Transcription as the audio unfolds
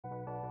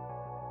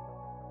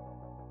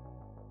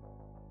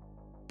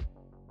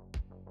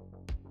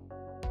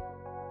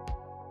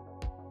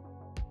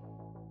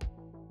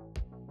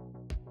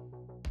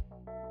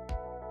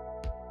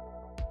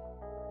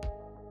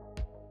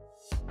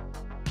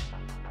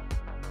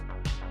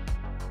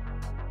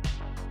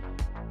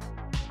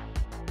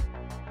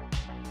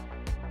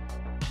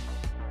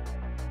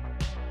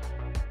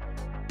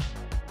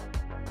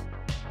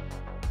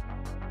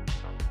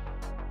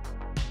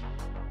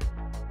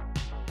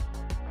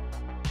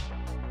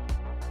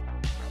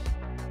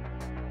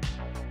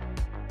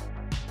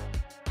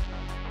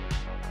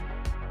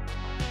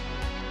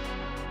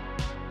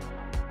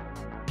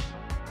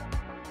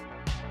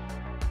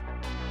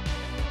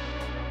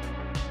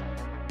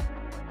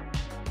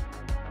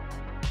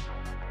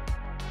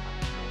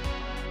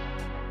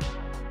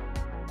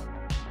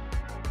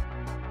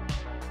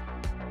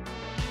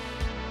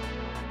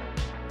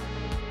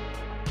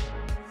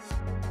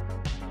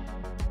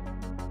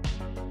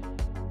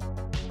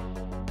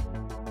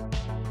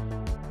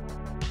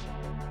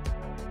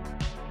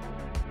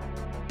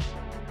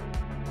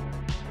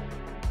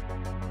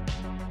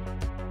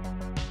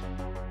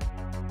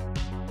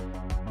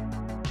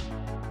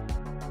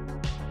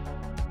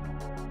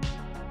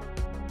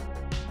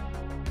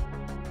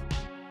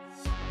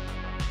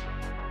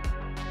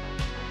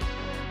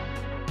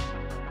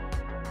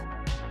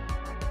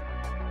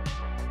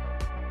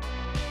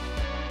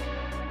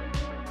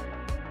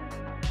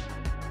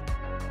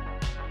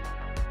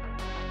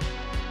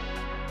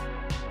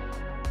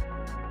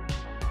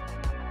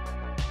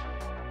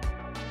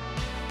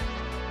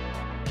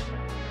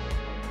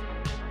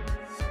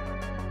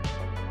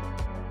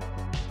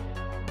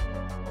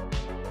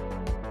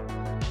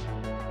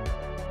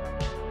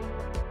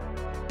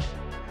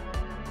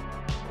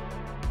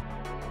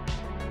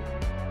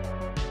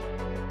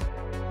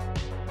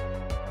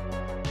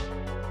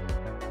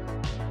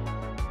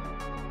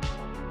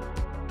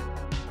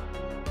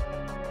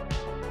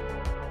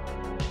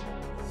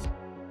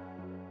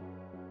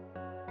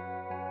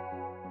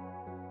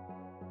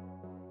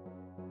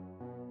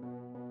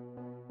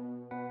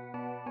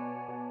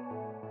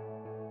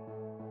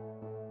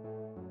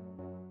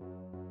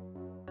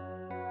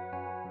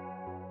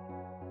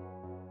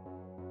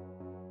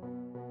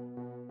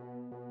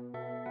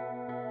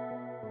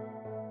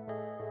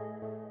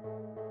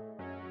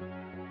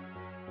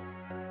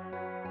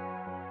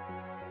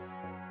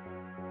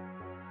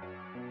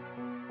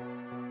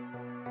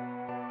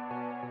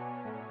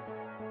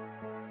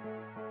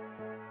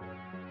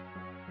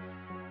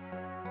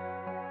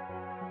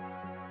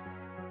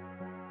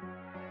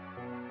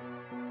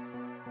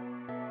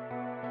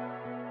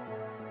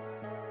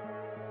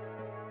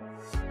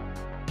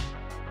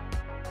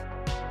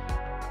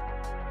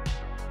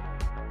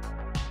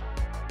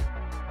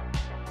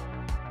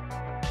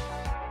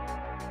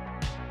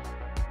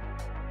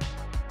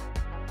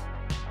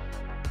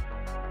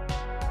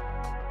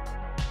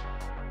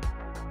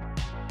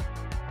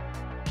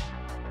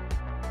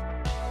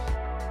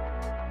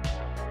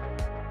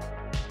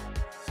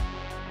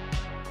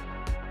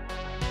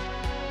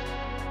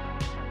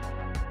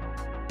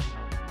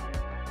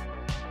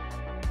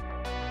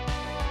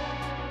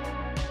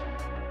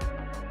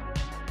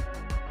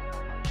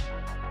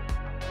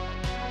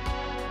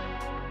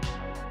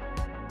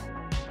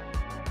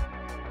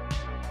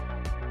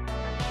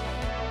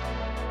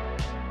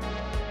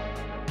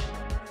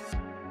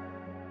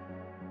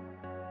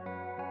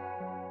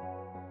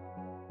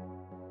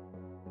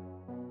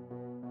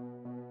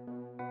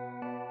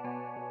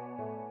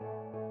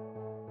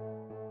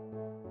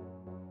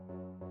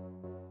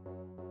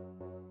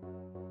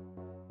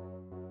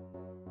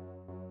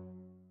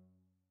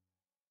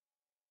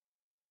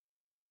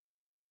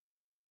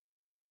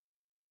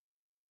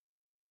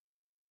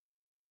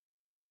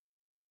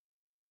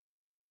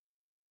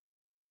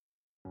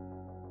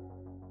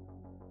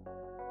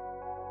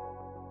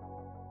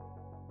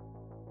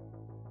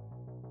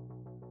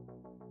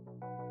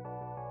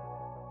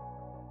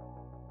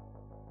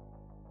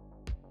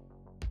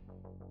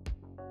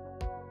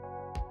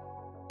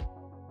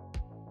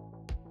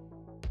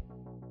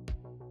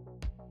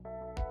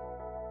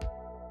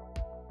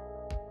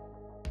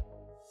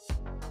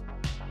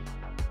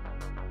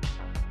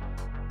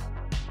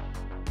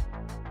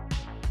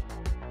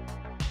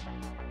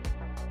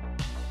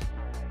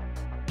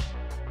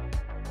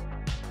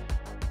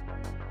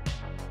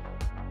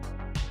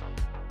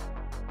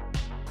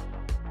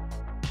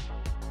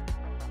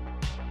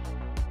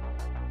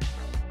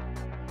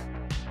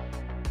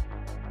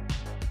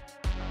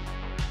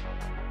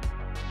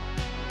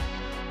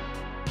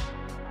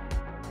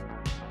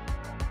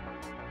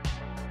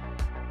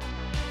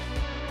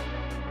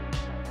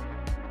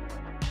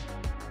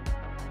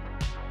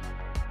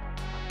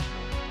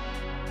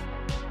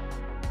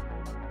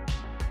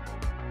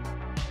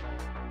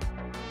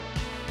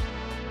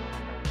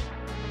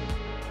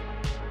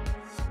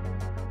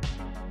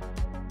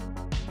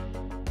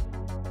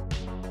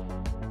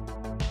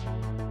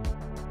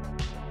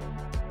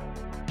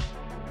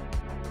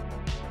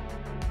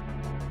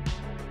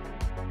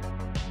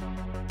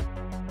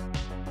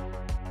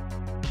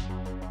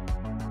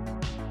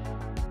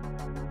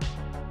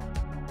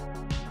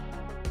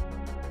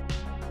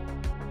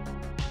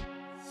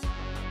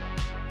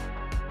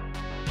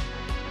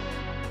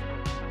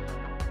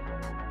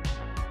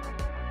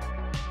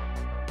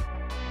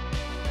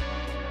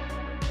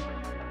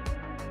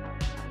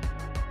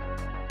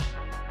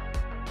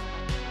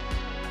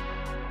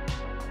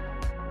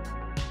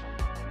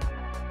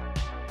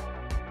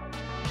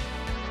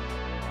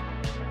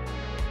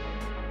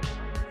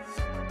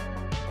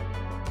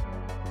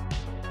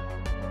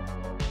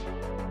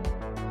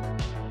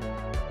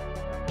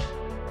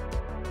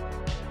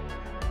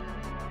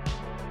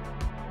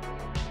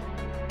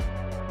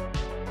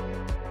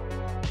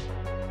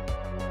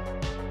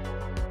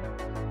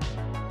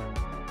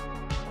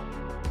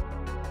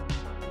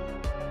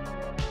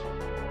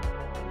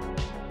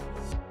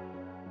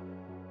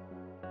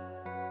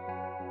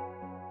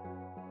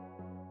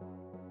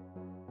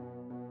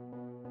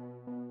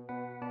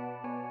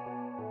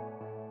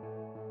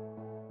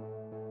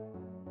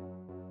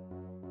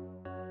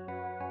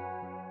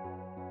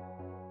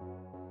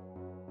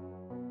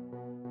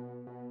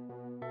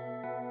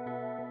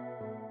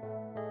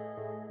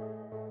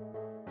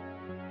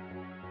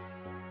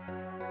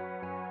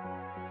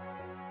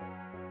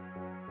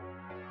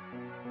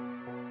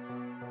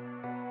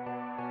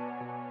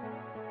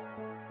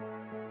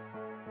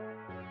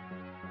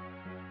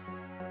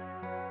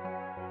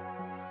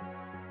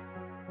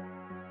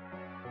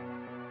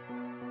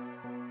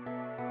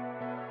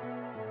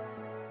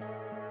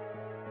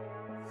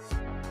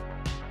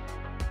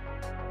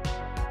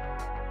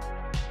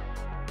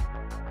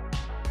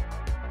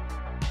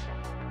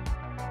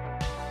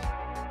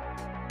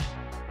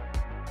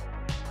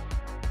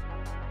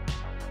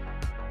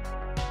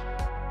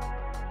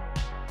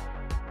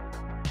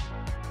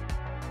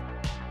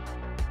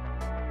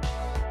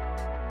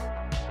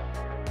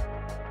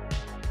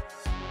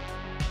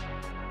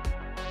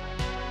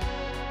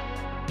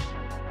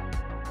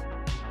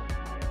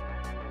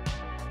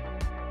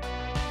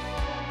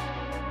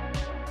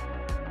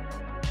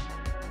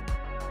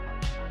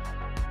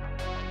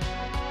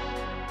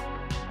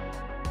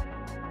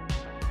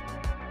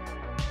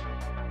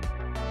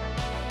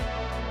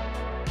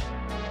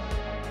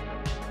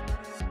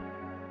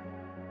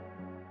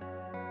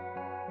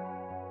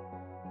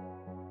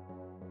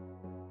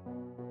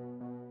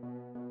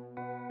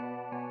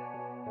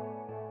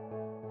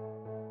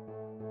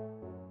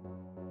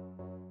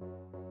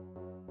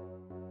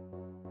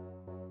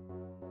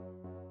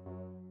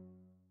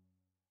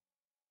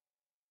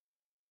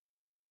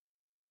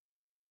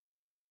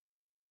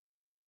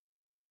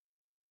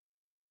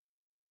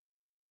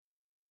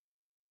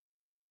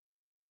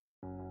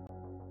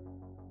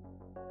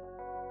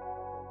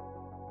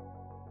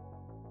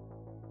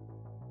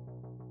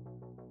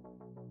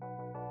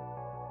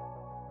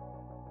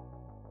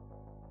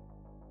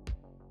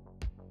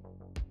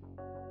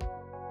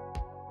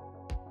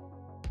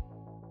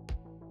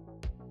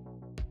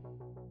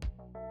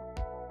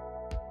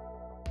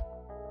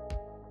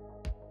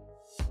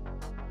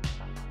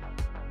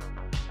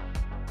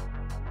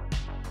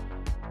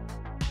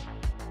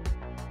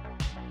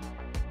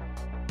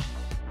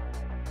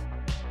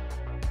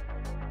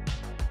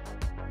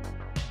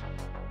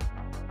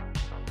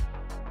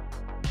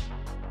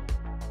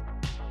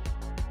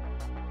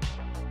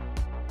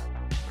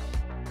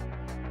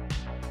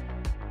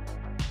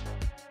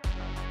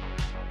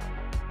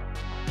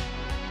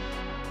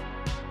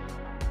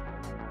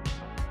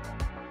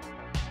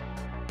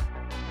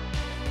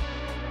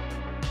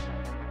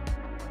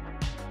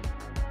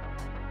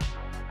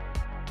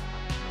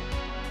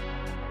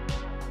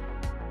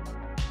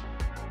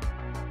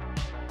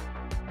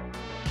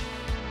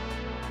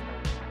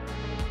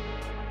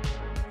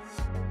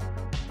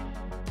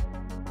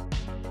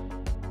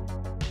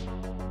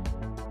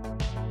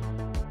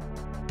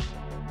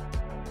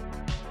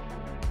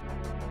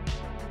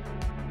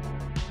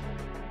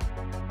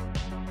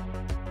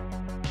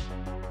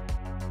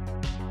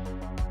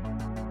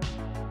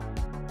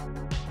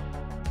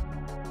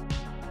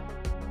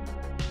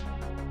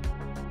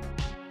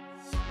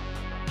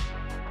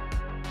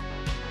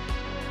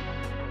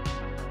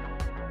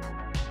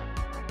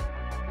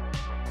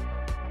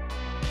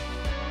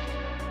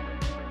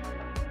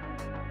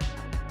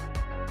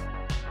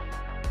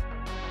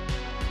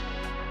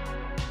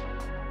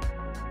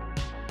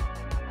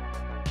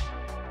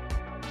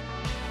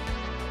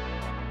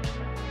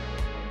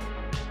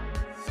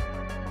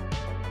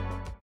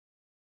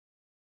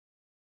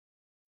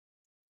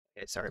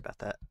Okay, sorry about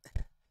that.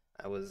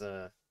 I was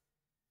uh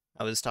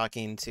I was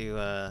talking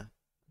to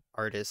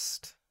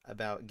artist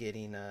about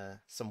getting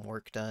some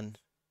work done.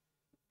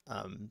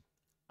 Um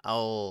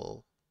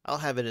I'll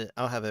have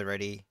it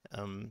ready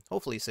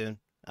hopefully soon.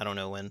 I don't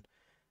know when.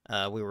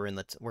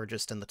 We're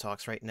just in the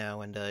talks right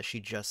now, and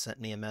she just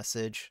sent me a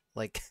message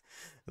like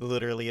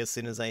literally as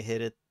soon as I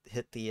hit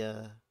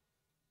the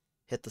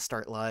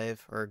start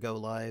live or go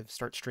live,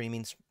 start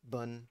streaming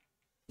button.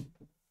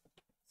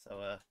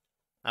 So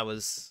I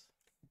was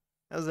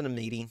I was in a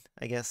meeting,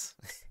 I guess.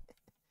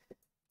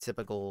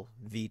 Typical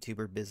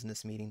VTuber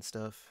business meeting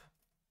stuff.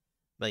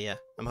 But yeah,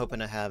 I'm hoping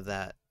to have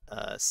that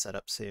set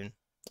up soon.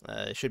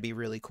 It should be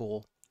really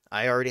cool.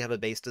 I already have a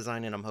base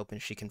design, and I'm hoping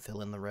she can fill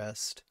in the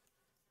rest.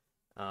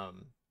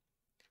 Um,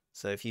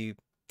 so if you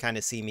kind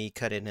of see me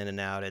cut it in and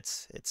out,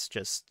 it's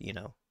just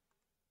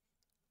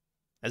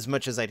as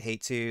much as I'd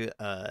hate to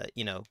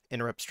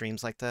interrupt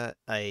streams like that,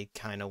 I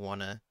kind of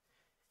want to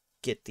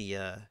get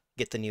the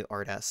new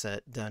art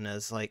asset done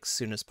as like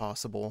soon as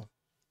possible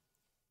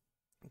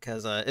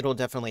because it'll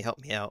definitely help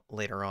me out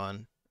later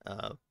on.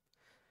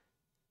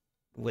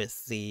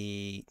 With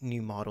the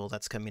new model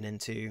that's coming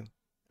into.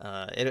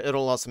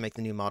 It'll also make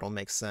the new model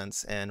make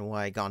sense and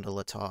why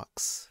Gondola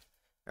talks,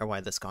 or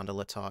why this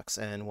Gondola talks,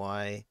 and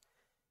why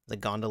the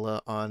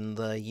Gondola on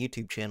the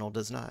YouTube channel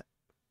does not.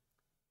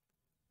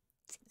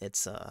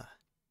 It's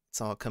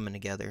all coming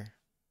together.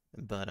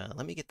 But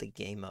let me get the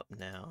game up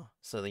now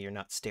so that you're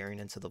not staring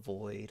into the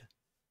void.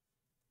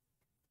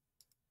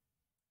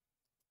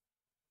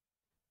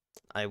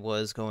 I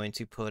was going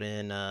to put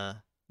in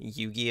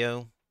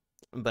Yu-Gi-Oh,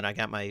 but I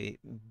got my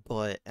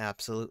butt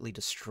absolutely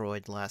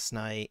destroyed last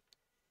night,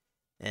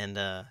 and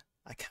I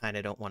kind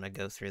of don't want to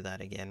go through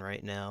that again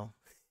right now.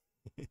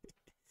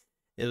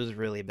 It was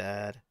really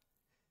bad.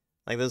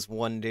 Like this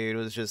one dude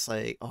was just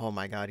like, oh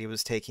my god, he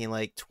was taking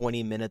like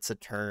 20 minutes a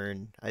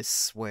turn, I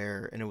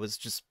swear, and it was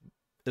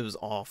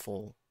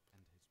awful.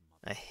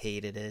 I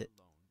hated it.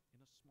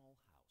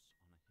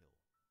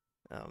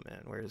 Oh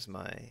man, where's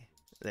my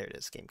there it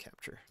is, game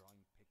capture.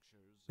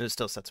 It was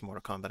still set to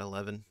Mortal Kombat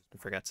 11. I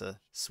forgot to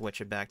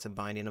switch it back to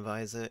Binding of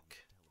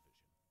Isaac.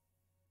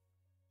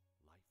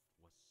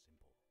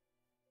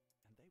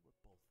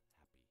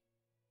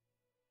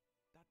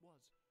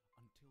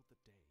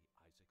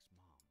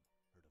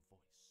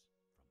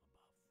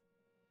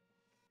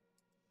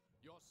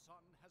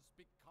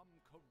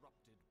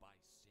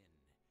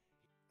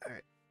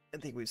 Alright, I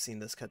think we've seen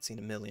this cutscene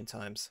a million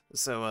times.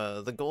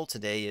 So the goal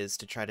today is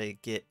to try to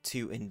get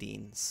 2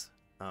 endings.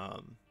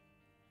 Or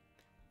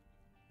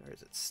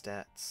is it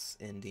stats,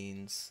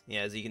 endings?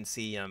 Yeah, as you can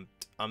see, I'm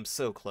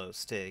so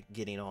close to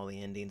getting all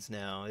the endings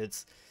now.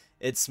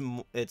 It's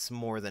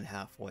more than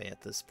halfway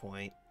at this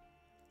point.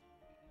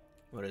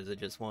 What is it?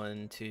 Just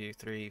 1, 2,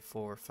 3,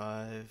 4,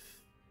 5,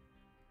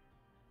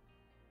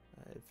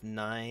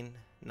 9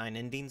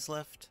 endings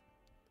left.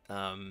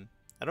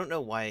 I don't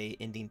know why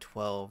ending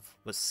 12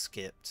 was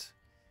skipped.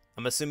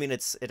 I'm assuming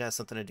it has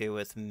something to do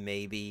with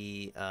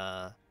maybe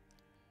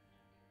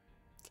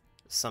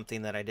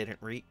something that I didn't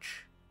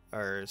reach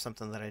or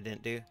something that I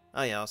didn't do.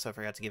 Oh yeah, also I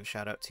forgot to give a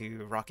shout out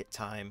to Rocket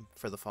Time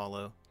for the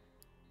follow.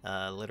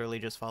 Literally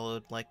just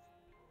followed like,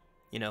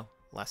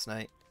 last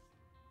night.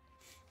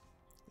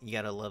 You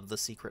gotta love the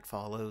secret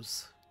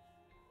follows.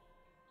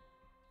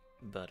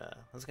 But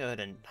let's go ahead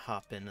and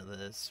hop into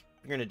this.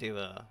 We're gonna do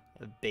a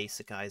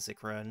basic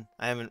Isaac run.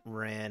 I haven't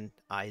ran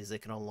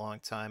Isaac in a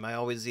long time. I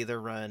always either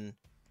run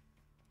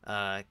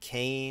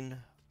Cain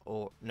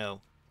or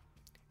no.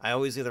 I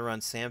always either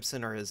run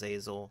Samson or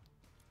Azazel.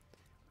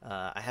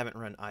 I haven't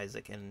run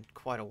Isaac in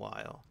quite a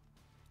while.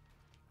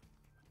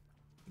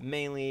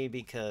 Mainly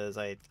because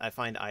I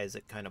find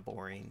Isaac kind of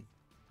boring.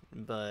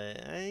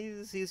 But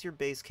he's your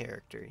base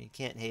character. You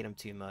can't hate him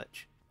too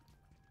much.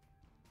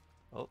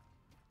 Oh.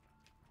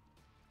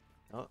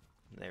 Oh,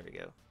 there we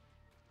go.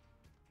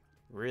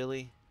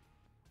 Really?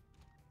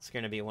 It's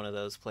gonna be one of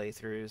those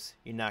playthroughs.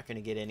 You're not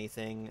gonna get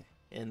anything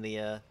in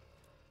the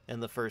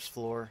first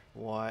floor.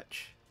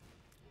 Watch.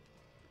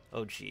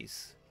 Oh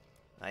jeez.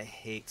 I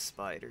hate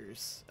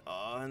spiders.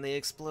 Oh, and they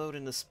explode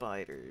into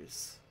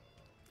spiders.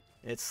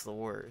 It's the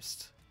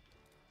worst.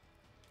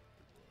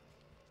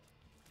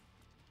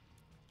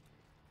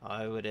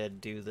 Why would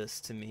Ed do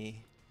this to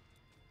me?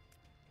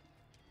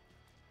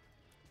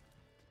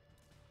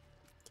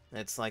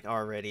 It's like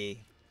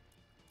already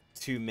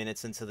 2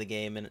 minutes into the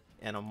game and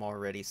I'm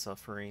already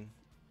suffering.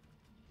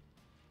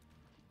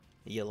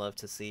 You love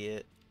to see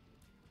it.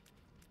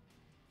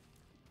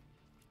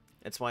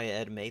 That's why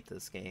Ed made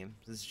this game.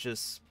 It's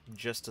just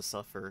to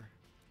suffer.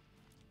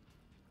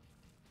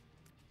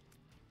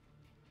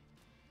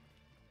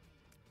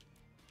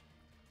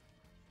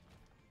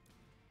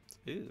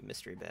 Ooh,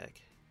 mystery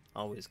bag.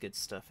 Always good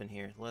stuff in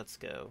here. Let's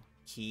go.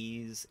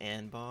 Keys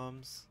and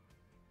bombs.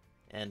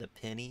 And a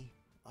penny.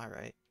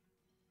 Alright.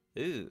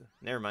 Ooh,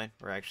 never mind.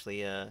 We're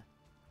actually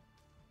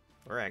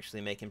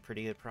making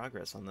pretty good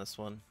progress on this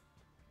one.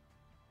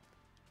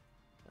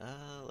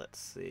 Let's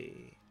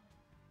see.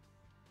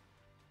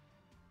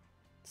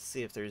 Let's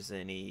see if there's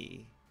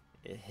any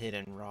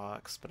hidden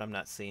rocks, but I'm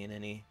not seeing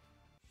any.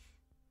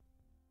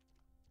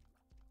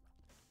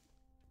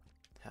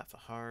 Half a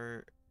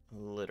heart.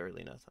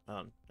 Literally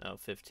nothing. Oh,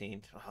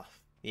 15. Oh,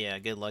 yeah,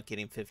 good luck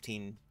getting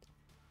 15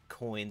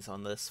 coins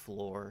on this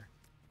floor.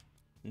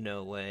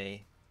 No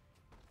way.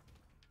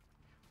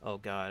 Oh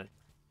god.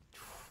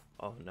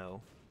 Oh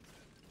no.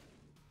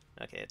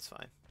 Okay, it's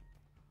fine.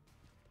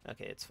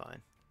 Okay, it's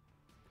fine.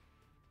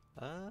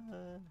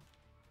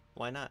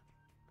 Why not?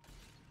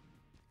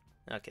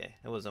 Okay,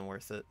 it wasn't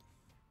worth it.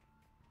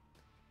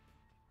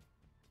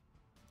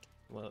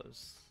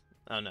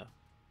 Oh no.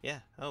 Yeah,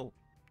 oh,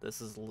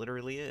 this is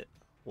literally it.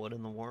 What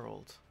in the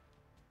world?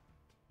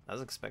 I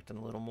was expecting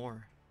a little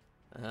more.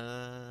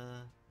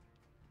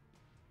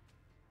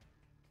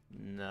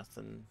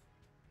 Nothing.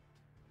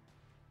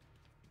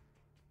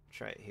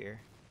 Try it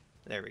here.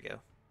 There we go.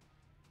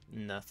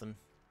 Nothing.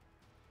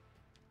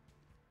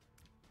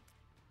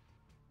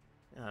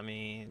 I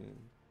mean,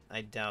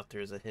 I doubt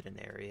there's a hidden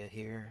area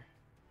here.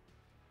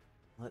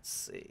 Let's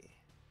see.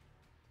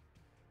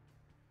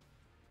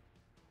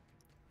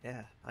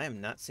 Yeah, I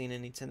am not seeing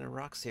any tinted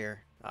rocks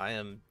here. I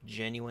am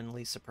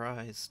genuinely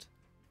surprised.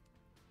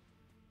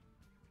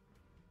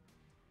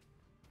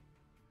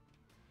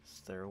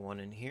 Is there one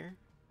in here?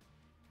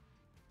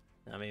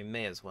 I mean,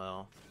 may as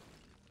well.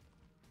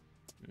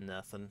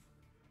 Nothing.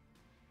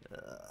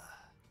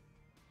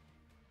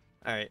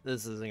 Alright,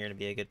 this isn't going to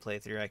be a good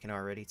playthrough, I can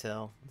already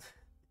tell.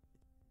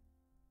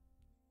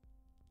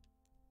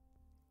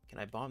 Can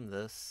I bomb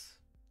this?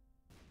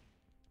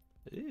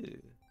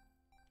 Ooh.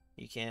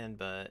 You can,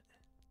 but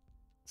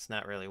it's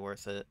not really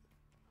worth it.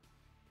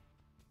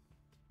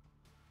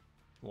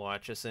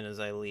 Watch, as soon as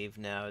I leave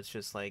now, it's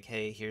just like,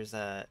 hey, here's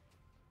that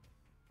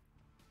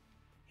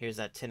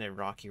tinted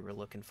rock you were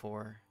looking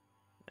for.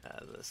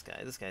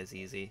 This guy's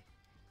easy.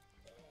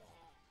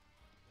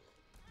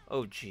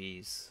 Oh,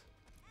 jeez.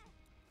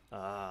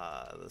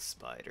 Ah, the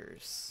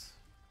spiders.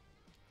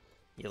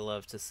 You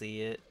love to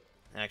see it.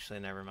 Actually,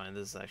 never mind.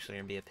 This is actually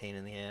gonna be a pain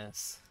in the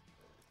ass.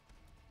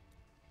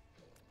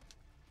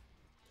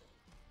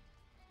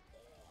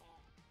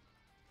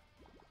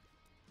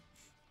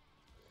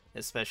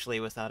 Especially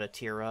without a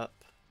tear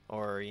up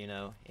or, you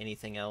know,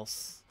 anything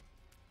else.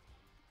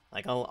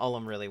 Like, all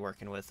I'm really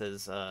working with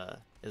is the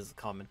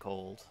common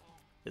cold,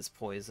 is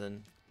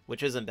poison,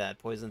 which isn't bad.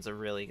 Poison's a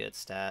really good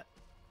stat.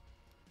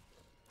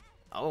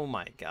 Oh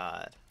my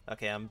god.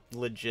 Okay, I'm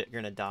legit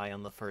gonna die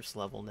on the first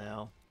level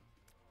now.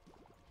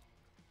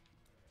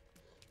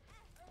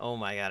 Oh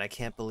my god, I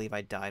can't believe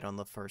I died on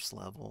the first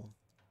level.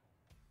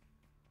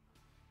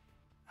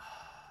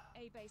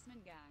 A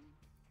basement gang.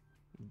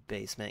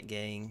 Basement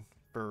gang,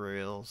 for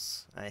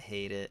reals. I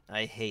hate it.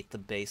 I hate the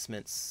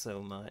basement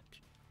so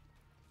much.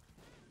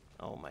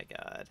 Oh my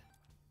god.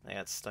 I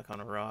got stuck on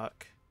a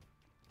rock.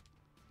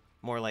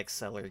 More like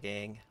cellar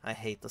gang. I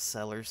hate the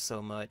cellars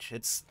so much.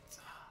 It's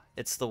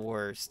the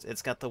worst.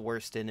 It's got the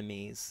worst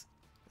enemies.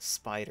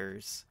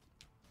 Spiders.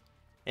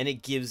 And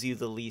it gives you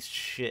the least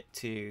shit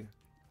too.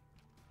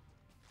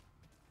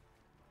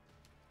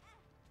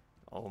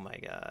 Oh my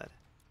god.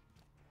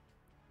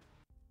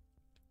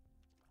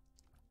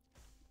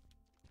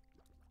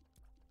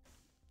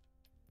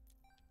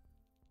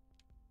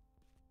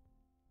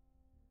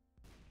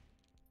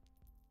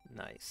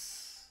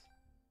 Nice.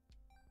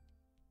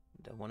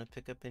 Don't want to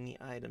pick up any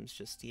items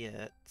just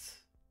yet.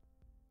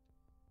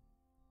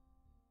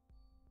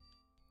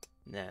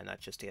 Nah, not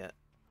just yet.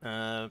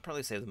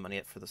 Probably save the money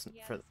up for this.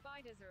 Yeah, the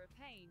spiders are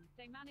a pain.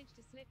 They manage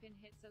to slip in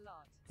hits a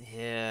lot.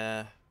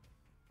 Yeah.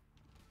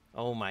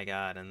 Oh my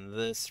god, in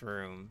this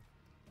room.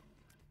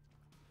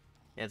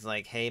 It's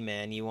like, hey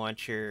man, you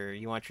want your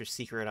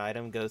secret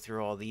item? Go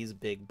through all these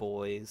big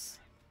boys.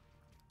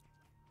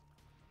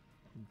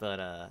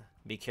 But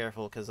be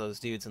careful, because those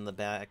dudes in the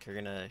back are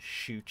gonna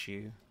shoot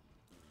you.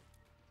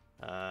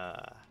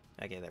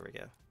 Okay, there we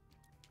go.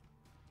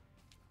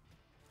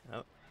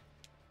 Oh.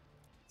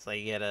 So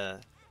you get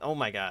oh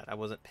my god, I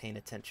wasn't paying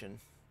attention.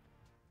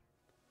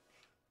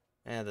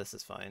 This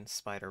is fine.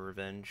 Spider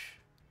revenge.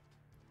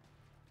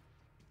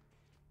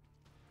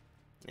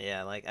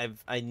 Yeah, like,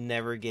 I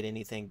never get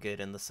anything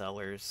good in the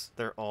cellars.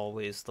 They're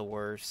always the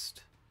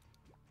worst.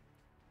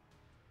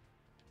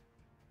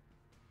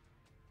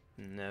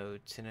 No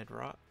tinted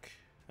rock.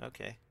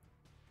 Okay.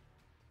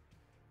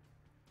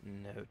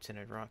 No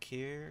tinted rock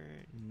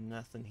here.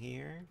 Nothing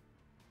here.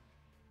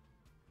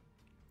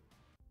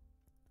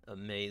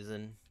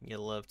 Amazing. You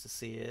love to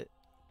see it.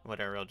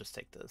 Whatever, I'll just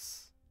take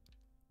this.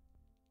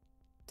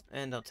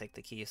 And I'll take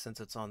the key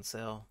since it's on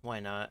sale. Why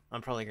not?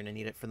 I'm probably going to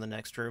need it for the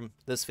next room.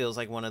 This feels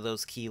like one of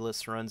those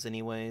keyless runs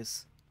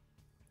anyways.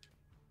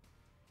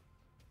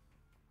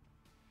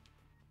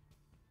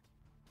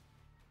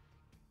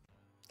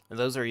 And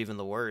those are even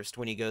the worst,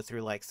 when you go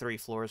through like 3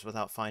 floors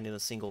without finding a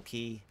single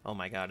key. Oh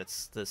my god,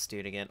 it's this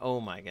dude again. Oh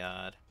my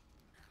god.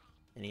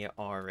 And he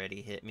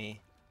already hit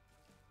me.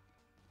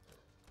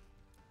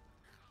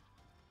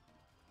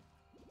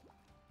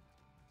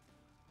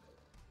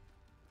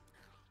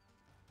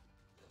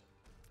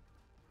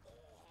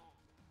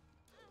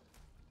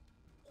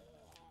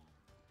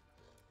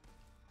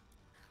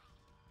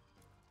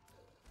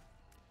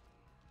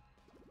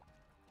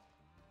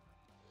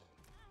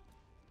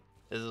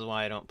 This is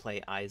why I don't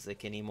play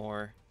Isaac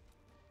anymore.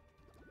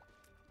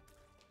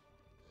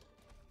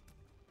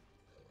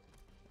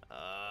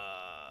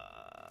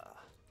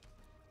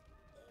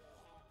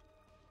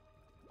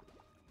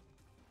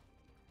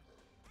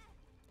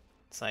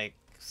 It's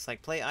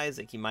like play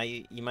Isaac. You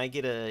might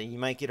get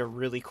a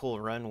really cool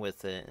run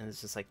with it, and it's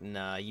just like,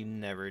 nah, you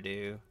never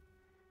do.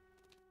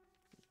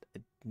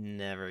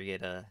 Never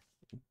get a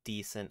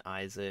decent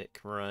Isaac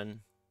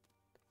run.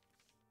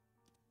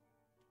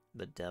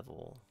 The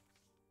devil.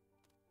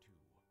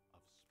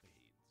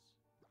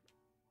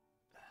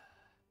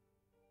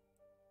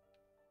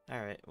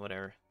 Alright,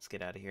 whatever. Let's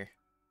get out of here.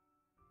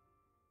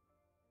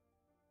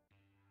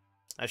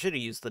 I should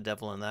have used the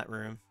devil in that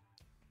room.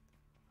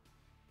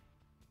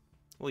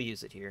 We'll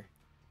use it here.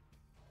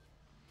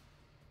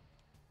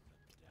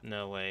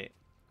 No, wait.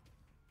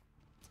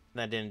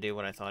 That didn't do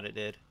what I thought it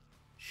did.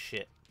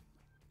 Shit.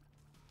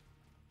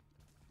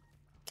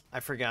 I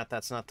forgot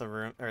that's not the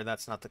room, or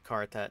that's not the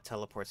card that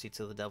teleports you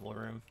to the devil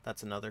room.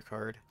 That's another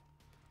card.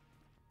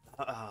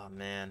 Oh,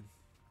 man.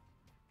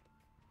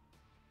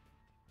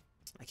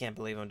 I can't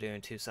believe I'm doing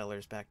 2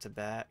 sellers back to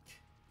back.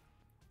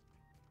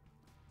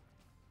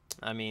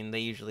 I mean, they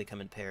usually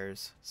come in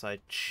pairs, so I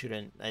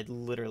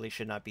literally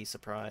should not be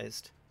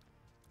surprised.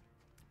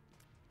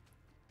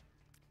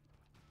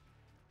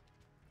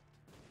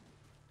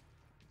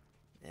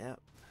 Yep.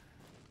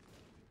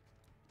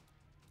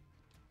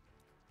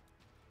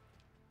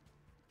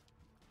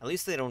 At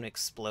least they don't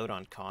explode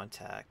on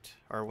contact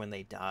or when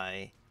they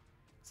die.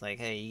 It's like,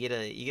 hey, you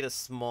get a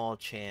small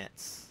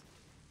chance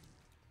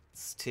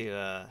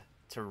to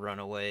run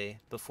away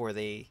before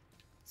they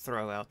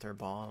throw out their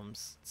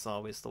bombs. It's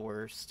always the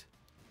worst.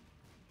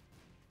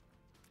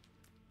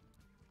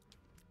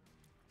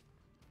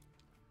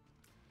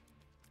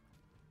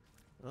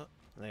 Oh,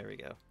 there we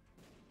go.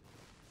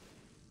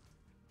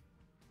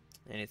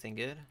 Anything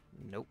good?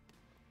 Nope.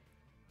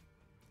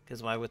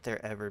 Because why would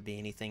there ever be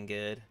anything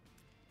good?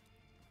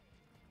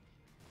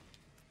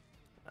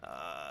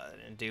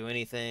 Didn't do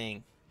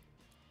anything.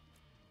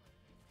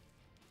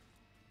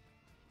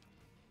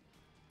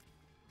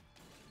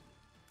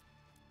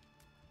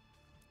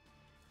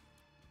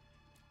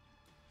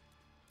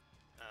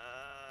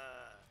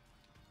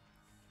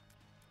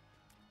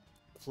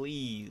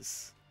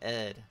 Please,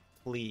 Ed,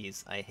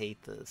 please, I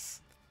hate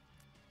this.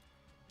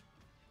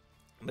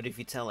 But if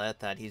you tell Ed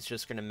that, he's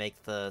just gonna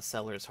make the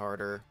sellers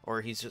harder,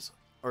 or he's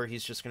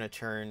just gonna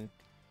turn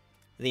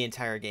the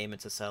entire game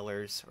into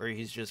sellers, or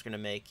he's just gonna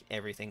make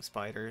everything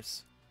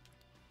spiders.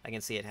 I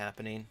can see it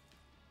happening.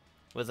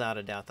 Without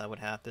a doubt, that would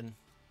happen.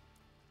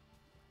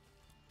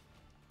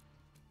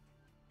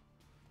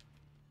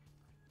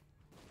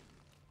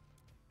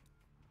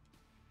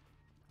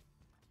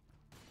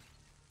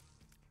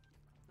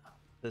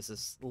 This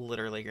is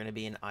literally going to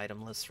be an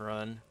itemless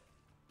run.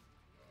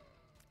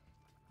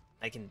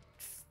 I can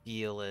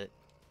feel it.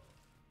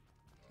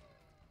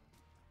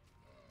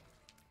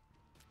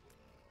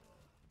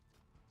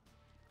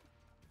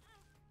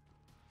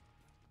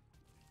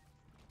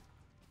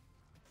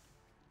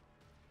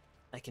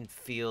 I can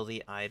feel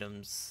the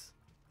items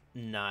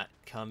not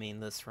coming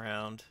this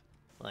round.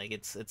 Like,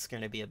 it's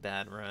going to be a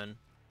bad run.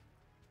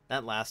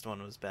 That last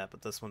one was bad,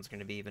 but this one's going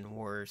to be even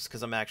worse,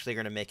 because I'm actually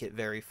going to make it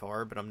very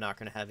far, but I'm not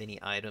going to have any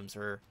items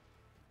or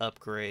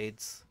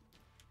upgrades.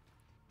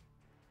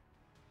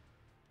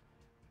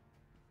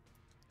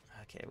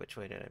 Okay, which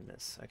way did I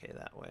miss? Okay,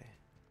 that way.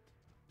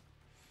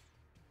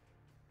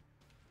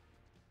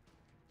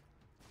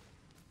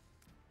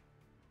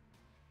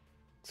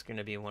 It's going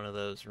to be one of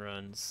those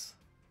runs.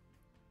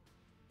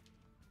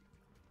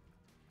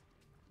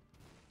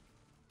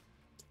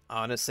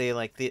 Honestly,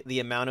 like, the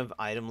amount of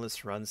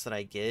itemless runs that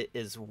I get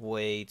is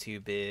way too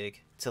big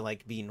to,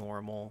 like, be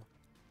normal.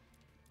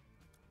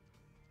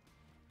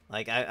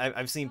 Like,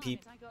 I've seen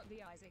people... I got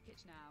the Isaac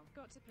itch now.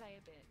 Got to play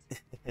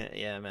a bit.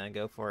 Yeah, man,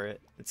 go for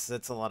it. It's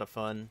a lot of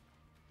fun.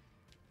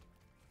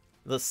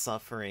 The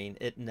suffering,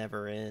 it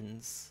never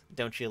ends.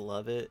 Don't you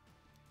love it?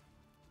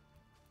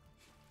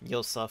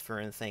 You'll suffer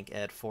and thank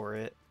Ed for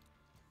it.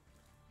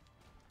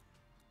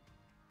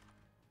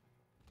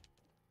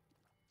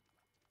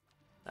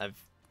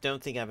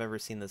 Don't think I've ever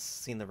seen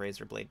the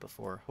Razor Blade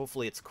before.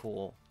 Hopefully it's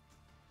cool.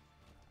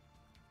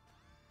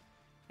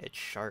 It's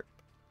sharp.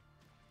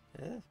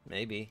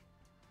 Maybe.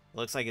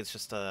 Looks like it's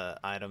just a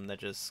item that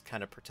just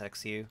kind of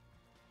protects you.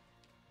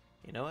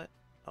 You know what?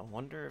 I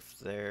wonder if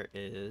there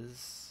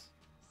is...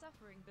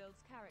 Suffering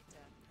builds character.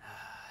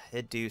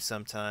 It do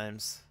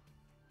sometimes.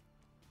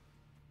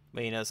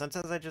 But you know,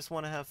 sometimes I just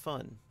want to have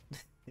fun.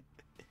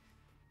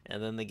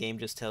 And then the game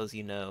just tells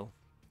you no.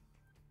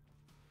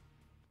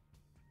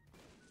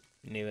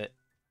 Knew it.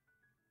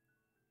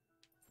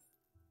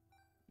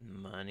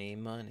 Money,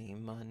 money,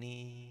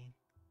 money.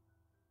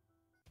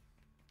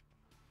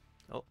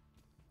 Oh.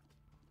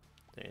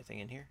 Is there anything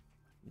in here?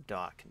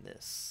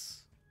 Darkness.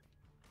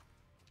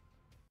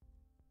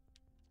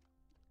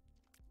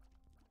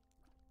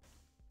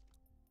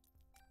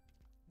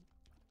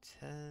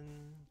 There's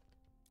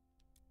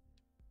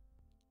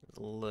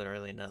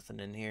literally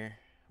nothing in here.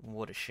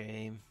 What a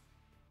shame.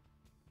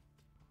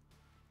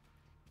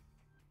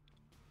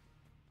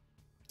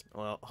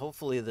 Well,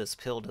 hopefully this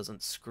pill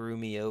doesn't screw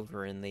me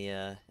over in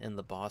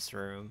the boss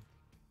room.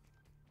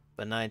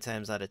 But 9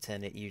 times out of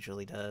 10 it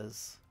usually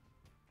does.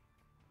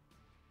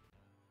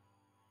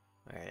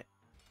 Alright.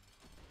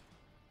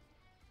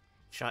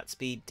 Shot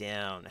speed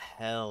down.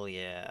 Hell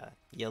yeah.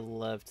 You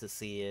love to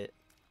see it.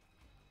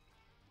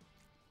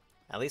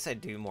 At least I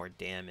do more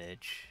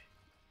damage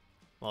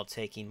while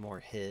taking more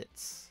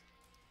hits.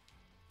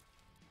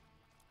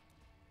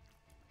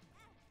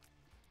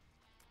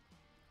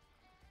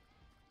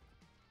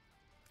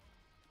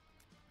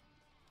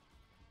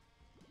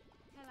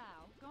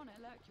 Hello, gonna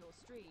lurk your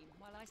stream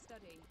while I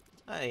study.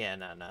 Oh yeah,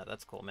 no,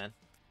 that's cool, man.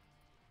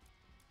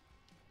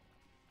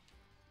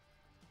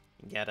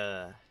 You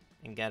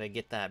gotta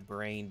get that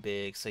brain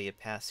big so you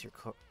pass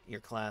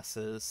your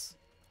classes.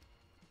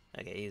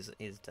 Okay,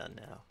 he's done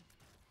now.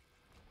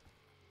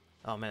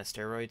 Oh man,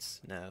 steroids?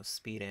 No,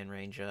 speed and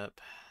range up.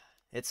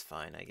 It's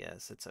fine, I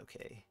guess. It's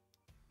okay.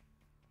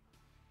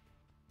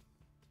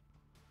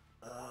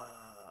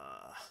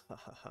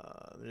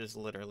 There's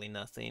literally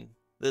nothing.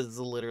 This is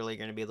literally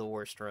going to be the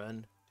worst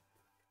run.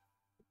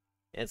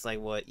 It's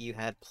like, what, you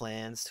had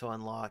plans to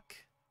unlock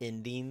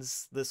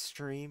endings this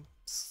stream?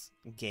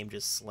 Game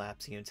just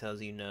slaps you and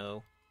tells you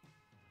no.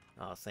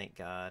 Oh, thank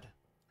God.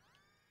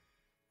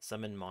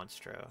 Summon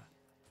Monstro.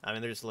 I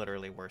mean, there's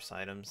literally worse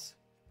items.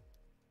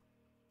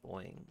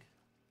 Boing.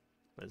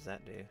 What does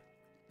that do?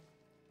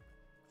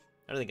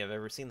 I don't think I've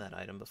ever seen that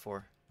item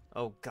before.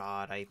 Oh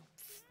God, I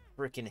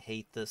frickin'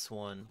 hate this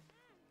one.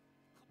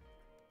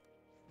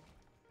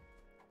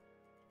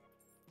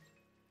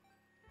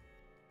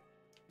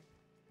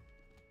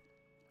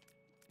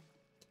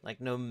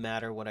 Like, no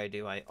matter what I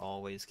do, I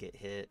always get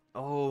hit.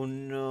 Oh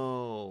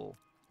no!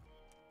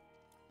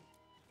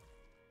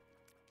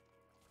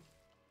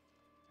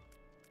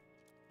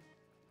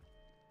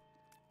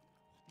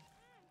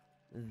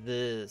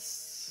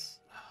 This...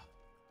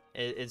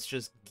 It's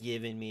just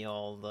giving me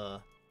all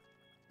the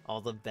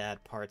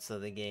bad parts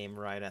of the game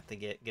right at the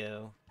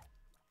get-go.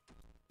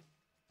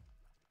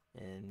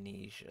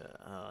 Amnesia.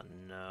 Oh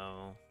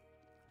no.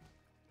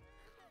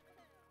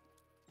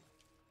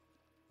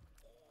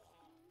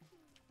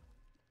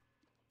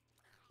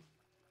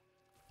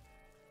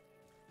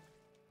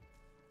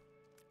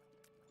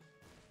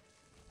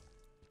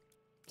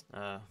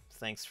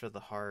 Thanks for the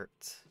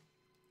heart.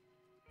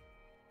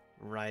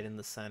 Right in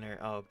the center.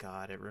 Oh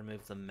God, it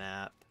removed the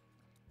map.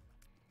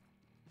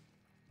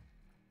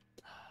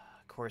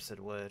 Of course it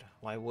would.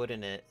 Why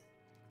wouldn't it?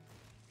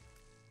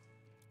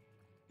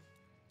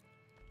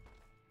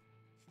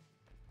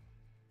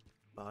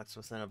 Box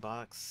within a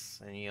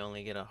box, and you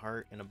only get a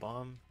heart and a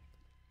bomb.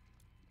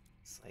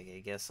 It's like, I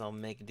guess I'll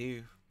make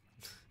do.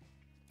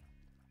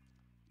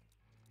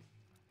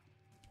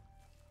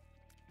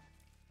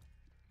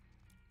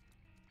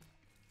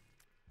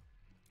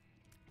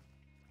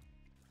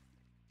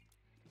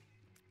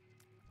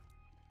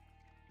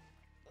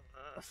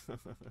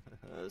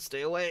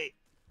 Stay away!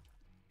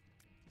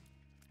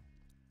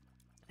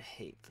 I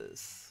hate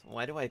this.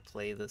 Why do I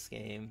play this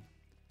game?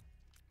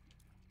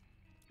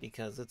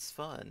 Because it's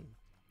fun.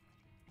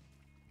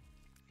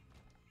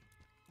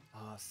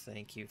 Oh,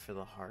 thank you for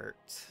the heart.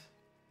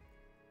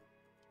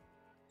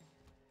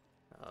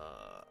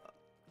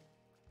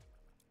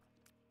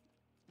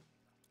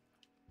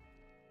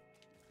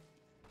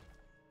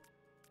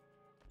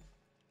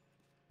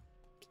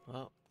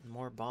 Well,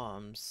 more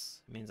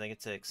bombs. Means I get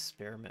to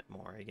experiment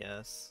more, I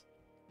guess.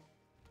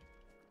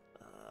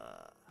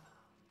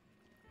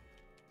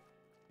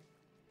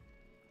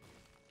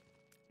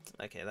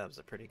 Okay, that was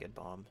a pretty good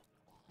bomb.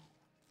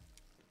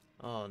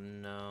 Oh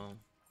no.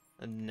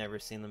 I've never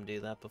seen them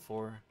do that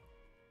before.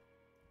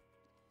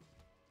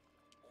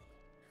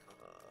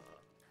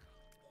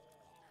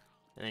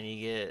 And then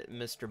you get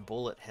Mr.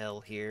 Bullet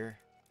Hell here.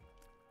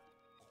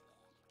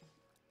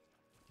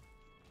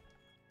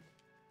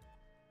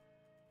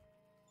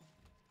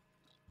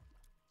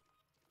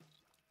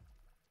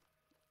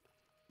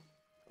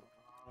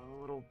 Oh,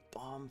 little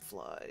bomb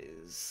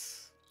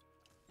flies.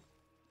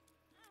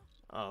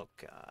 Oh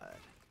God.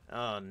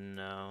 Oh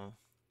no.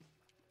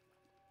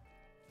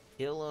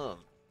 Kill him.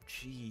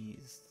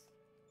 Jeez.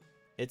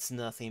 It's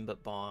nothing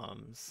but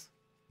bombs.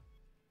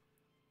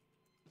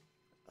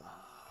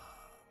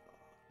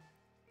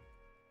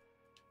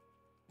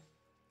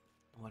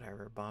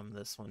 Whatever, bomb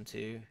this one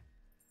too.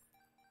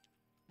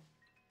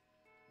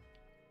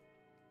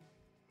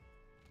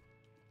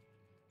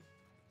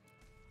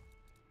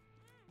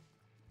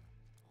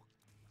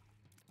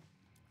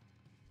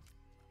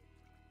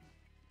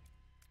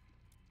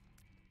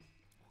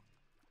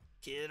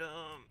 Get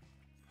 'em!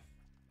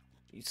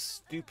 You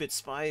stupid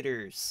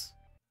spiders!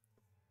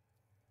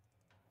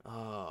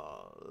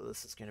 Oh,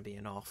 this is gonna be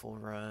an awful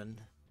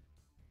run.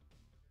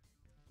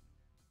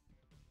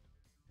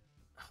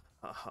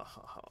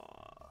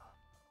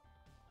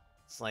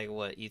 It's like,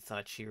 what, you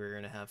thought you were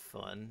gonna have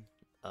fun?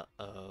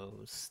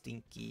 Uh-oh,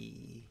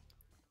 stinky.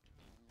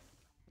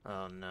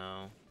 Oh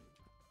no.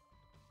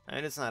 I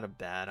mean, it's not a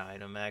bad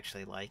item, I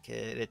actually like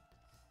it.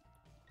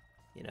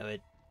 You know,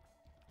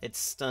 It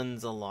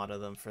stuns a lot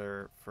of them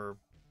for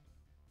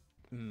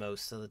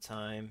most of the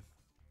time.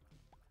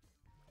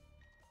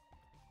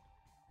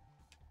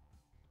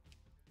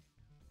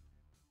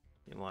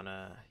 You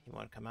wanna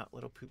come out,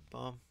 little poop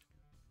bomb?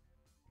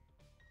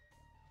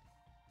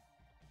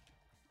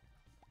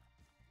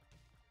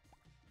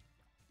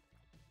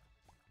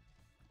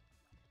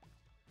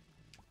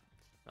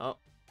 Oh,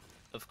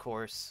 of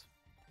course.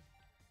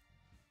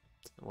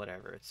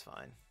 Whatever, it's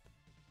fine.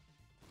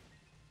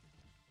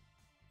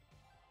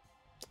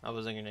 I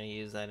wasn't gonna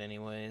use that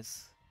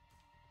anyways.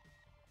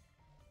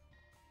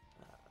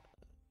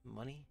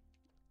 Money?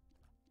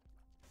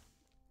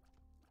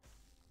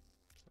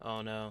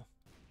 Oh no.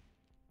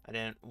 I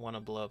didn't want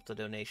to blow up the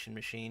donation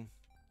machine.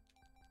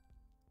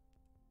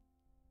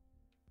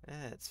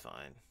 It's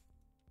fine.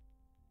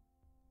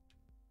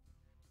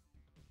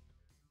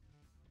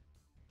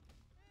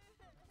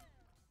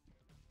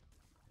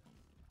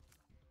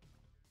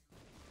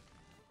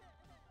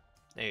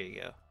 There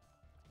you go.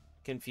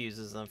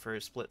 Confuses them for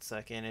a split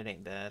second. It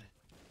ain't bad.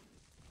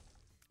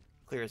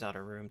 Clears out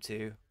a room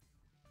too.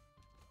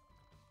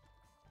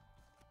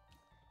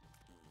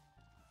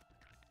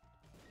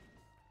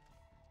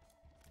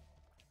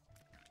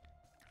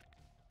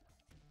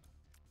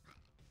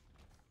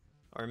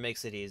 Or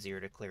makes it easier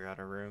to clear out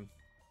a room.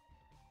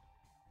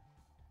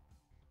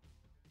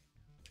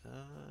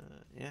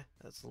 Yeah,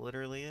 that's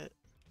literally it.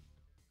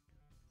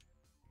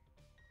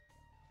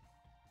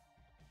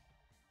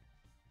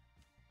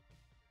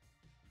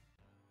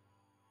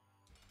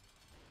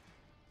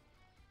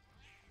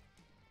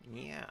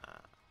 Yeah.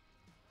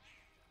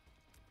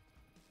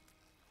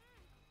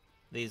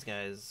 These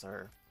guys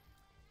are...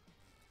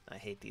 I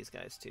hate these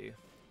guys too.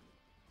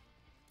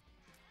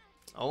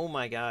 Oh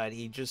my god,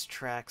 he just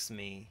tracks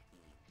me.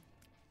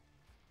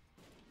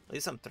 At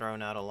least I'm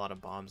throwing out a lot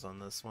of bombs on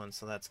this one,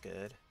 so that's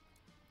good.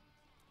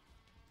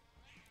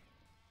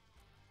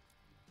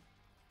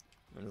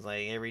 It's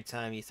like every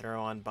time you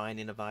throw on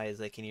Binding of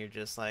Isaac and you're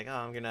just like, oh,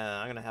 I'm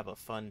gonna have a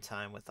fun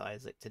time with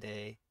Isaac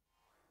today.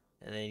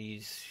 And then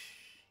you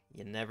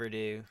never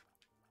do.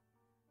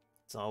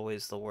 It's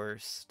always the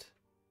worst.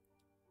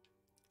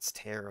 It's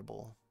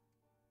terrible.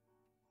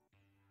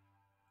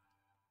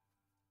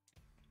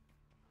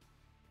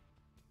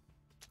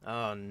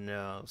 Oh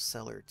no,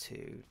 Cellar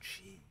 2,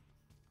 gee.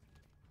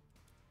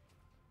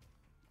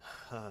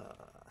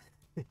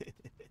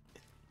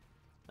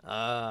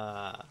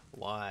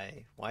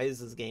 Why? Why is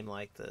this game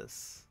like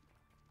this?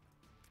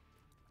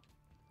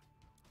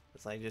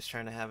 It's like just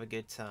trying to have a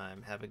good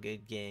time, have a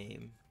good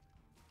game.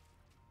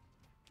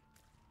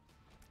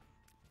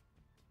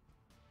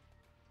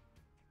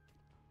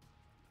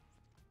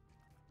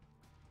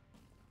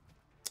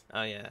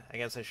 Oh yeah, I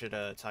guess I should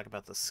talk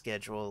about the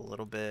schedule a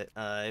little bit.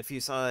 If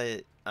you saw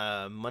it,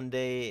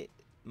 Monday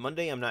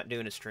I'm not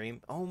doing a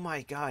stream. Oh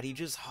my god, he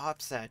just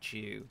hops at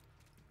you.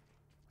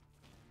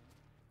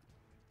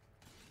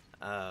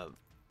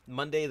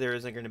 Monday there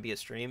isn't going to be a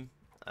stream.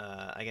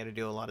 I got to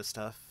do a lot of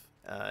stuff,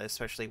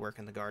 especially work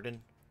in the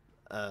garden.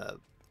 Or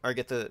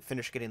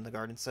finish getting the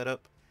garden set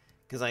up,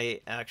 because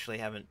I actually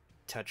haven't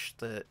touched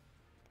the,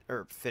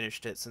 or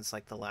finished it since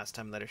like the last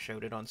time that I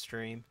showed it on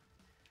stream.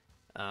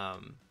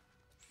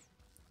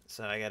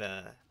 So I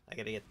gotta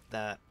get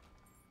that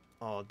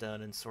all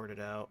done and sorted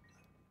out.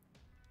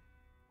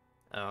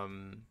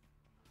 And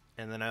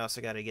then I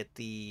also gotta get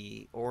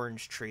the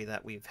orange tree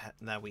that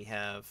we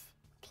have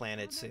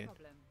planted soon.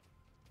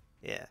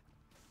 Yeah.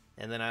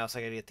 And then I also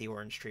gotta get the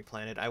orange tree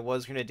planted. I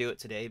was gonna do it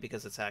today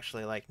because it's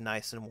actually like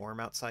nice and warm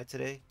outside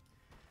today.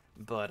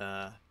 But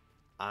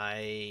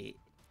I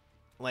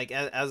like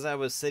as I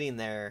was sitting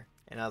there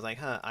and I was like,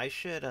 huh, I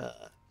should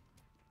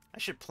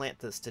plant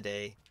this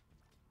today.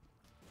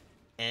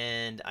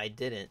 And I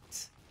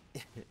didn't.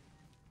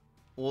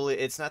 Well,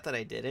 it's not that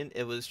I didn't,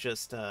 it was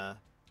just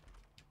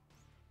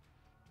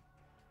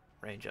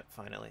range up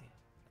finally.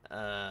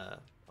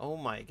 Oh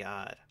my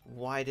god.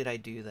 Why did I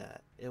do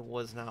that? It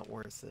was not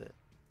worth it.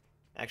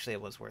 Actually,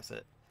 it was worth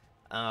it.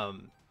 I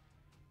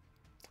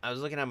was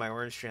looking at my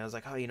orange tree and I was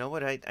like, oh, you know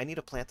what? I need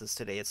to plant this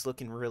today. It's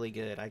looking really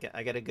good.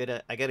 I got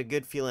a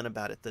good feeling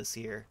about it this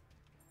year.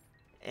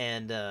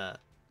 And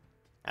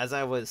as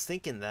I was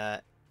thinking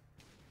that,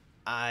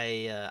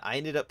 I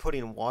ended up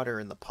putting water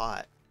in the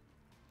pot.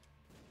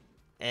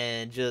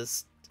 And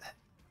just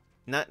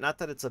not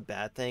that it's a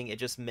bad thing, it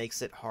just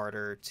makes it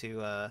harder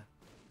to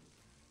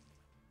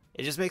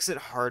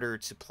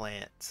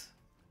plant.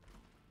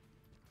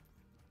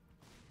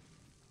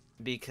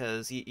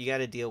 Because you got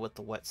to deal with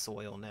the wet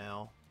soil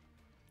now.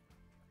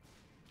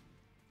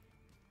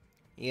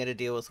 You got to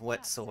deal with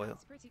wet soil.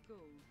 That's pretty cool.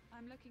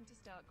 I'm looking to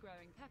start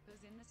growing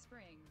peppers in the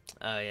spring.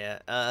 Oh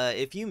yeah.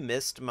 If you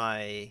missed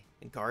my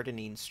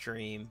gardening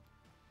stream,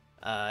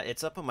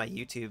 it's up on my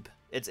YouTube.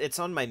 It's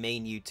on my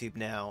main YouTube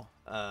now.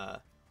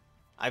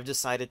 I've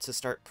decided to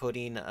start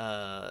putting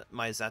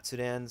my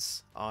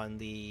Zatsudans on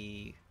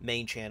the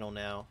main channel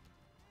now.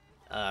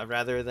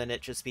 Rather than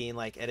it just being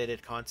like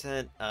edited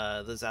content,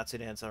 the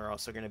Zatsudans are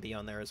also going to be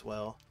on there as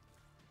well.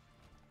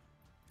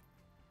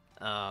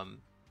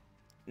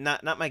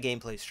 not my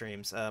gameplay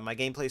streams. My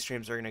gameplay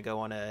streams are gonna go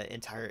on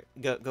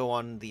go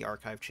on the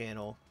archive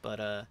channel, but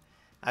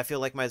I feel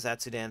like my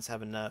Zatsudans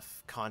have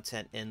enough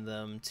content in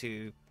them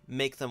to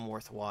make them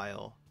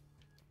worthwhile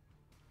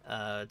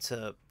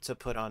to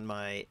put on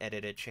my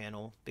edited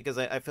channel, because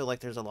I feel like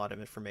there's a lot of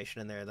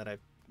information in there that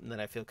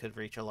I feel could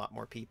reach a lot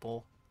more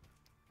people.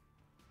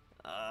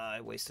 I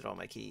wasted all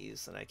my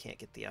keys and I can't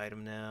get the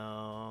item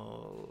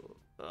now.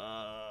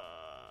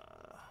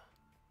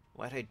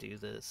 Why'd I do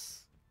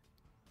this?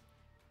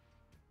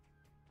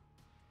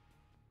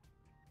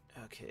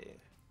 Okay.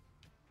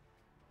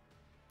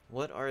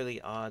 What are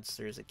the odds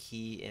there's a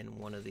key in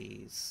one of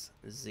these?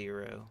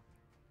 0.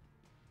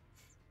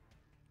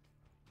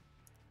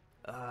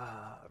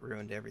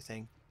 Ruined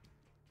everything.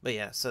 But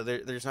yeah, so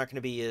there's not going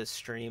to be a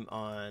stream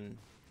on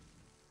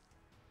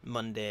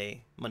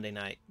Monday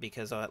night,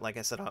 because like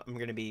I said, I'm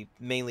going to be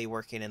mainly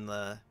working in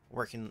the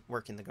working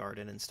the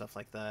garden and stuff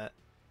like that.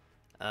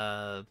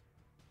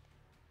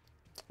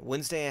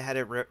 Wednesday I had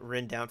it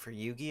written down for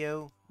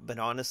Yu-Gi-Oh, but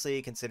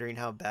honestly, considering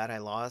how bad I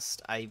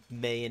lost, I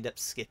may end up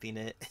skipping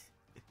it.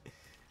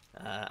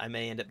 I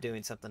may end up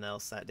doing something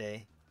else that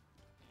day.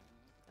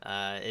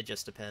 It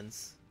just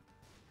depends.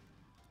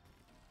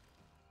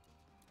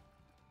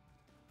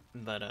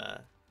 But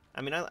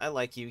I mean, I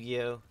like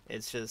Yu-Gi-Oh.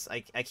 It's just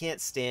I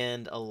can't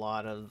stand a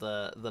lot of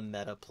the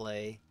meta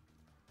play.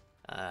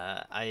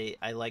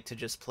 I like to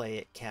just play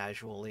it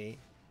casually,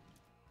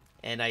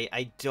 and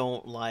I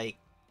don't like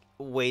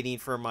waiting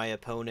for my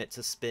opponent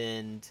to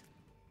spend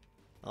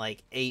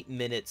like 8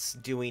 minutes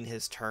doing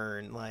his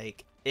turn.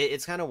 Like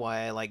it's kind of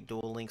why I like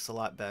Duel Links a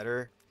lot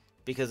better,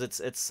 because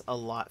it's a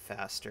lot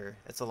faster.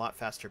 It's a lot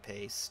faster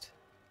paced.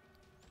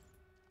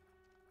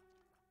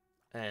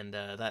 And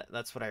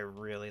that's what I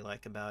really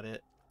like about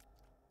it.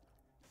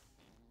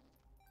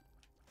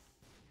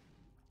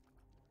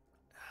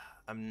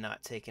 I'm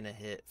not taking a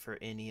hit for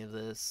any of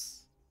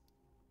this.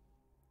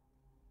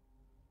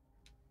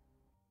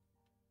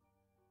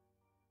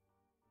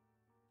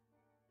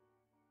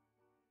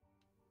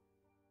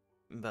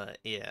 But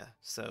yeah,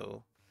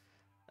 so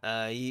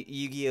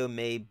Yu-Gi-Oh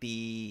may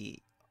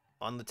be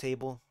on the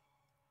table,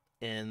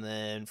 and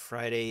then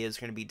Friday is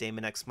going to be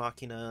Daemon X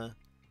Machina,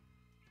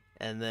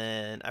 and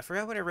then I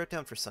forgot what I wrote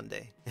down for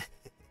Sunday.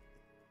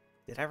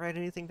 Did I write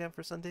anything down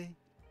for Sunday?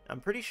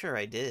 I'm pretty sure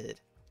I did.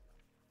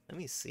 Let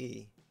me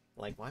see.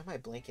 Like, why am I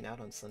blanking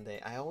out on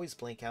Sunday? I always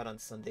blank out on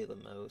Sunday the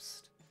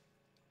most.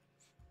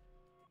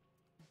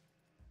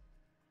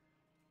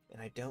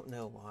 And I don't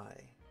know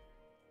why.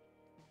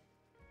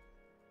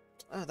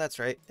 Oh, that's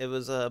right. It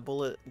was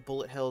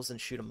bullet hells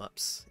and shoot 'em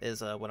ups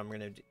is what I'm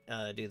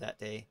gonna do that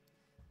day,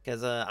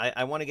 because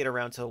I want to get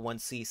around to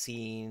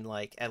 1cc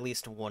like at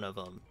least one of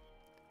them.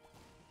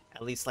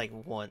 At least like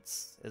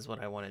once is what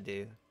I want to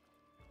do.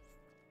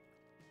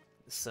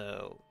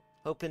 So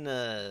hoping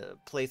to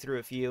play through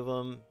a few of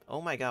them.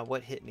 Oh my god,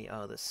 what hit me?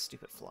 Oh, this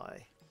stupid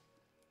fly.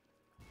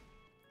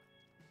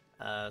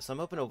 So I'm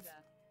hoping to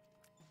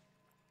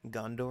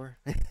Gondor.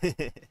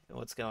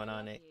 What's going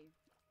on, Nate?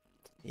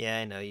 Yeah,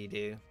 I know you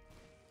do.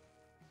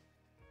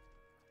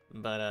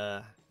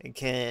 But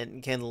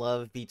can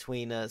love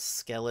between a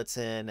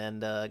skeleton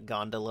and a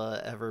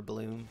gondola ever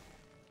bloom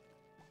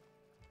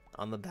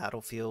on the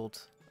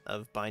battlefield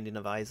of Binding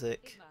of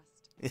Isaac?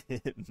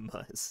 It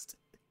must.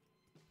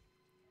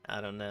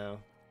 I don't know.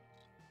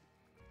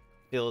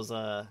 Feels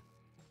I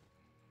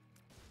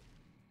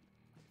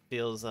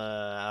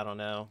don't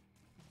know.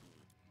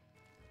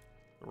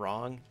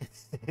 Wrong?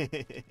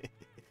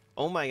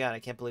 Oh my god, I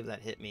can't believe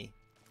that hit me.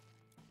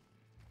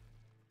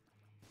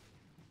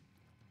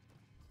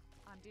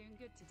 I'm doing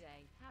good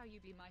today. How you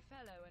be, my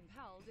fellow and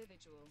pal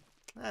individual?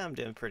 I'm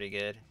doing pretty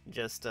good.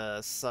 Just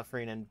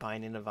suffering in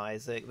Binding of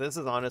Isaac. This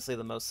is honestly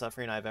the most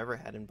suffering I've ever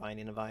had in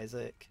Binding of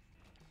Isaac.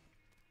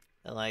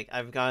 Like,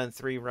 I've gotten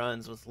 3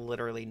 runs with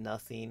literally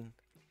nothing.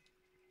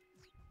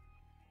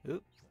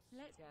 Oop.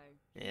 Let's go.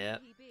 Yeah.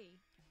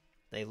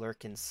 They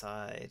lurk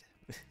inside.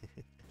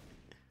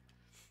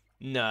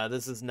 No,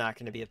 this is not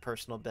going to be a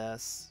personal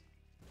best.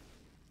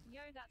 Yo,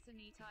 that's a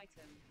neat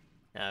item.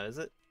 Oh, is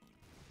it?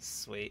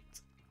 Sweet.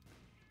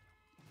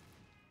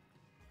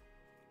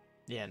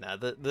 Yeah, no,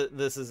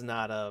 this is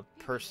not a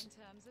person.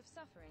 In terms of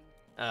suffering.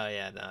 Oh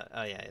yeah, no.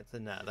 Oh yeah, it's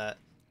no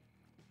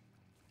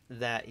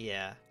that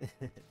yeah.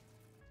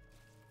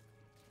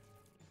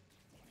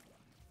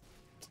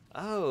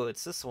 Oh,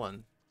 it's this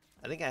one.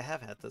 I think I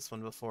have had this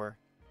one before.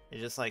 It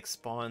just like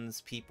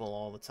spawns people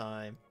all the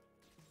time.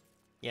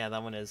 Yeah,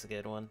 that one is a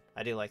good one.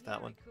 I do like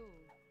that one. Cool.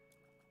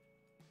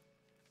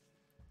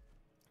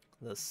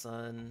 The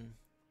sun.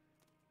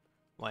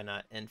 Why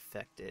not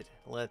infected?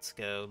 Let's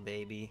go,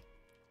 baby.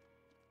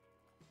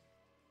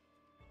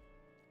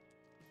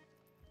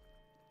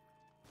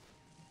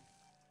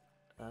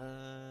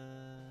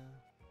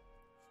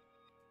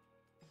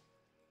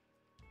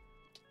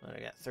 What, I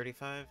got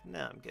 35?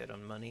 No, I'm good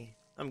on money.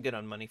 I'm good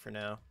on money for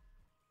now.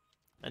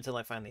 Until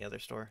I find the other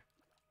store.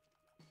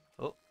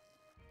 Oh.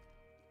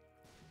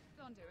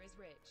 Gondor is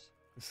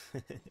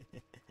rich.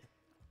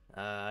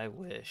 I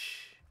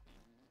wish.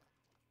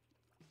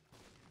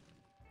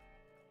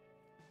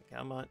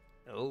 Come on.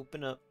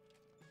 Open up.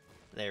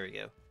 There we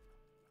go.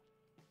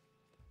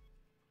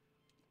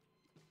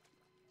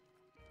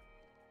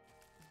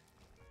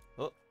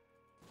 Oh.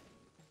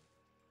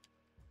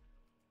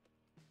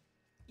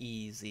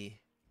 Easy.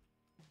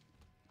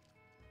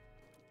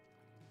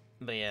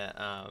 But yeah,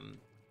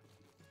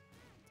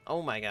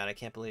 oh my god, I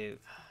can't believe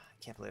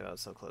I was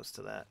so close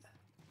to that.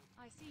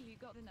 I see you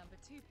got the number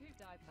 2 poop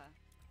diaper.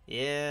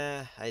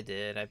 Yeah, I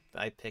did.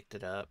 I picked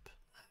it up.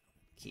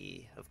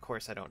 Key. Of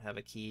course I don't have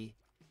a key.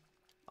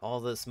 All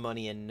this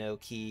money and no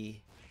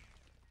key.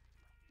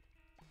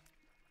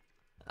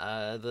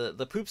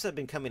 The poops have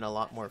been coming a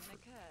lot more.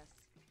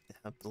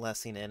 A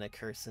blessing and a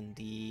curse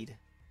indeed.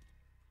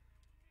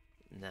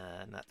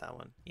 Nah, not that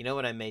one. You know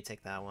what? I may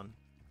take that one.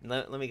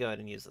 Let me go ahead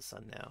and use the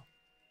sun now.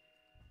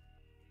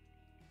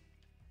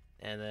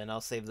 And then I'll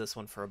save this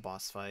one for a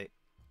boss fight.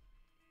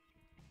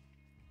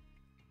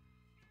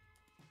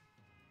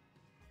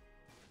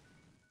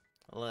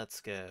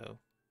 Let's go.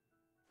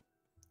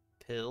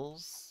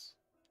 Pills?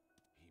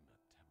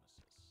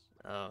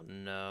 Oh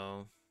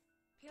no.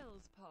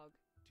 Pills, Pog.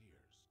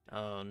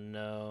 Oh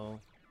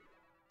no.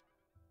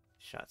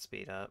 Shot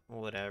speed up.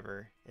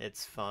 Whatever.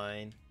 It's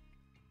fine.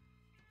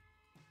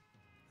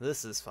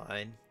 This is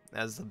fine.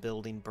 As the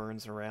building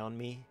burns around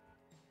me.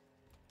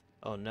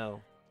 Oh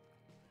no.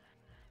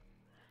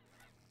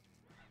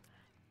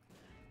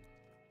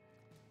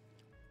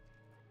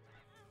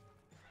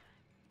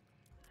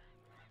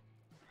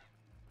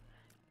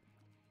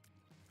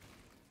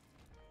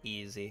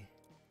 Easy.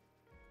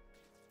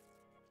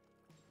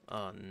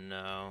 Oh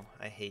no,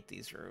 I hate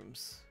these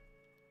rooms.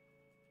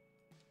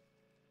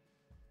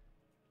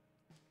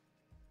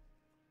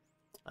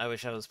 I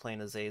wish I was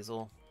playing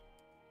Azazel.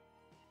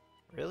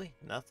 Really?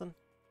 Nothing?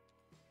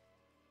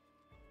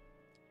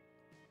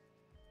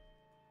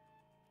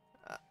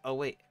 Oh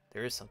wait,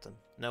 there is something.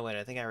 No wait,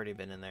 I think I already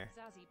been in there.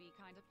 Zazzy be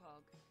kinda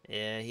Pog.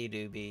 Yeah, he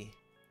do be.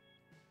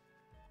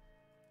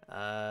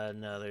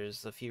 No,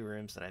 there's a few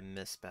rooms that I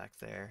missed back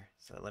there.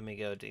 So let me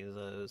go do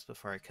those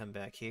before I come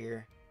back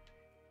here.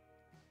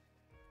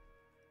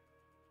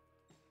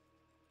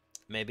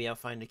 Maybe I'll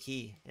find a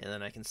key, and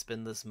then I can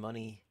spend this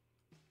money.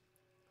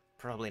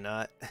 Probably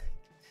not.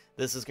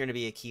 This is going to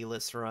be a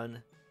keyless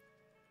run.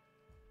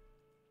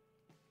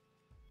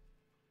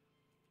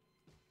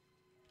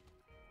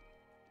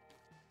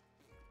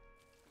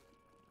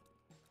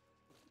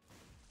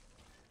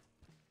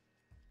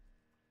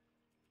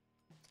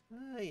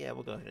 Yeah,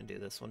 we'll go ahead and do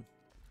this one.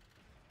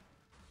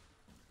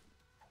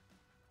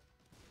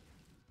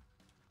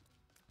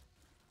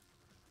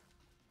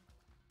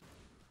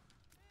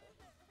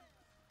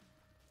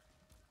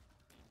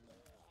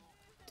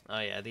 Oh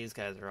yeah, these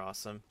guys are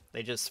awesome.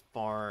 They just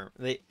farm.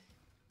 They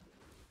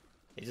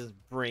just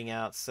bring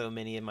out so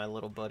many of my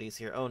little buddies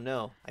here. Oh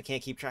no, I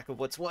can't keep track of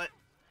what's what.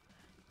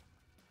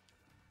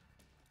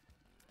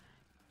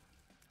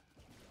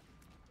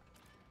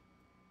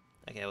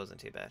 Okay, it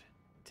wasn't too bad.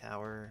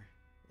 Tower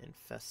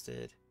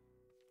infested.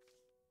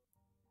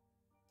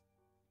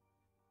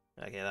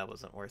 Okay, that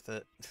wasn't worth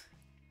it.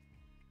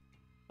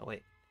 Oh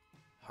wait,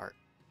 heart.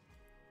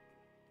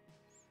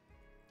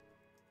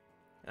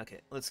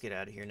 Okay, let's get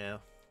out of here now.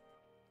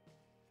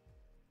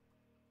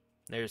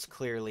 There's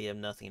clearly of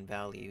nothing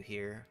value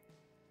here.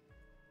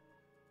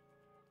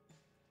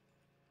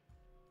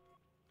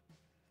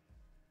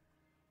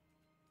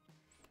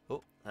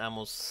 Oh, I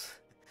almost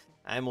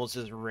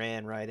just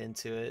ran right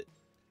into it.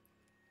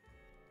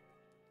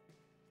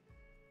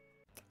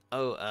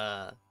 Oh,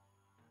 I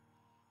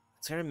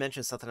was gonna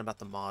mention something about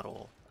the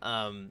model.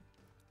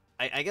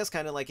 I guess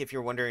kind of like if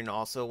you're wondering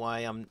also why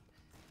I'm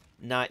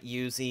not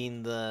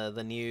using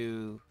the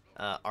new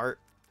art,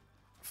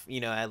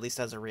 you know, at least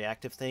as a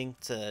reactive thing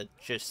to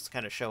just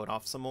kind of show it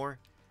off some more.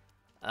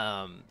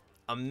 It's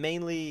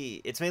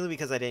mainly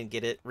because I didn't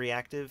get it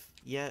reactive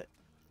yet.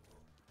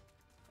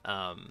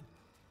 I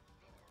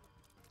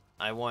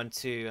want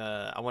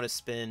to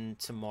spend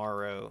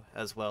tomorrow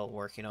as well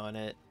working on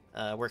it,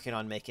 working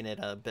on making it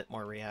a bit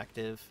more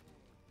reactive.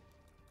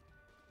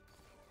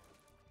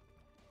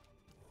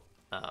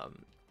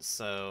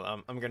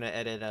 So I'm gonna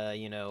edit,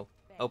 you know,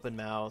 open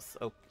mouth,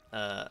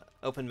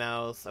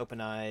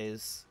 open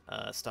eyes,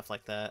 stuff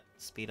like that.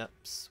 Speed up,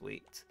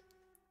 sweet,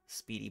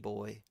 speedy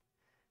boy.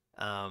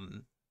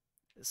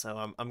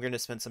 So I'm gonna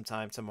spend some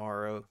time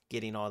tomorrow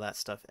getting all that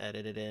stuff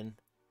edited in.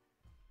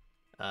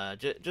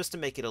 Just to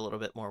make it a little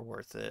bit more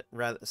worth it,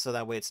 rather so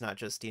that way it's not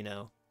just, you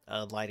know,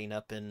 lighting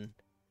up and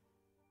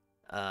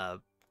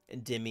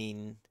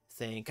dimming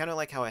thing, kind of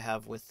like how I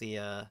have with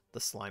the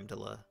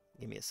Slimedilla.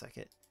 Give me a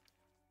second.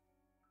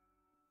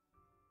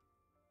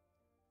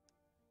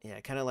 Yeah,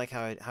 kind of like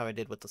how I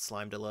did with the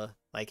Slimedilla.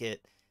 Like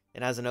it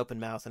has an open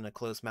mouth and a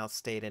closed mouth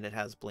state, and it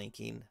has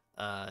blinking.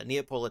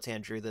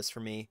 Neapolitan drew this for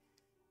me,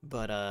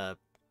 but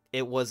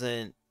it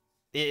wasn't.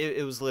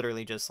 It was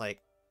literally just like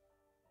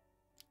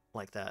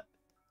that.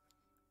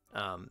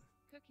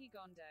 Cookie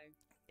Gondo.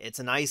 It's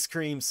an ice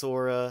cream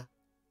Sora.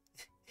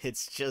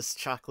 It's just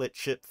chocolate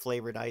chip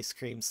flavored ice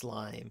cream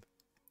slime.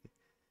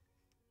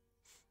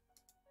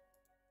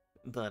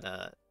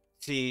 But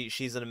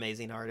She's an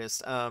amazing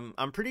artist.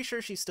 I'm pretty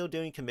sure she's still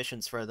doing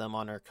commissions for them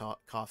on her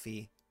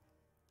coffee.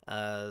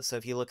 So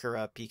if you look her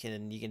up, you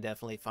can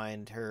definitely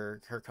find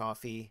her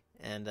coffee.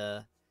 And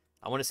I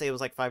want to say it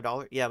was like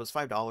 $5. Yeah, it was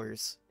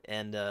 $5.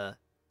 And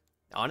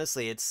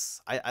honestly,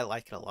 I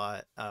like it a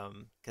lot.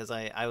 Because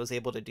I was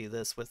able to do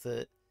this with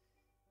it.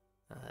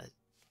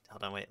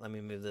 Hold on, wait, let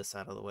me move this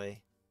out of the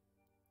way.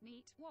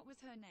 Neat. What was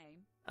her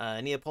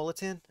name?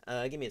 Neapolitan.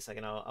 Give me a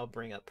second. I'll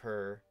bring up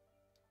her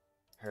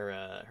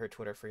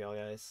Twitter for y'all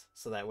guys,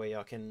 so that way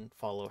y'all can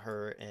follow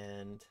her,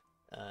 and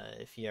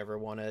if you ever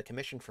want a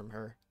commission from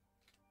her,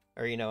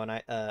 or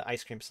an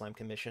ice cream slime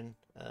commission,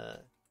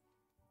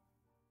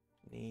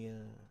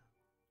 Nia.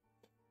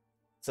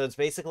 So it's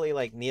basically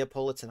like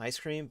Neapolitan ice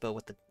cream, but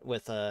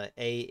with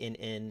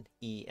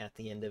A-N-N-E at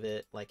the end of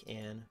it, like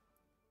Anne.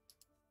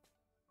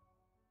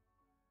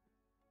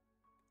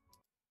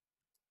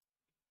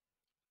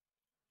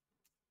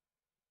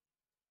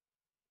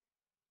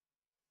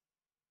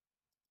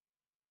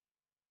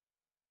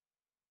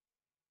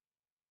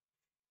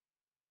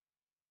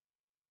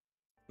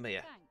 But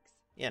yeah, Thanks.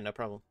 yeah, no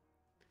problem.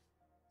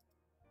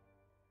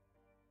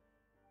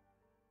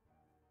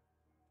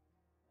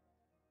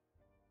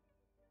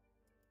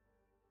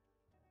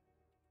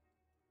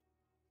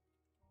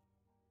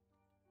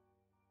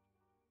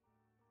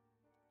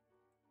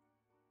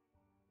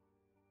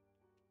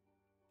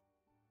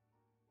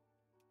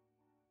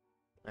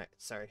 All right,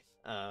 sorry.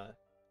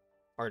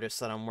 Artist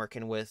that I'm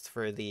working with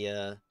for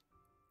the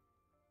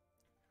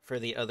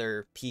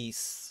other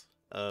piece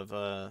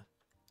of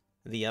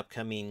the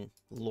upcoming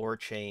lore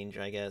change,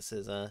 I guess,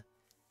 is we're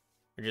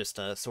just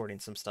sorting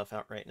some stuff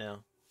out right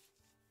now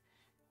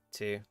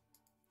too.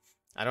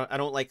 I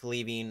don't like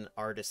leaving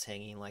artists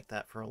hanging like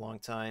that for a long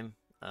time.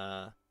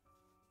 It's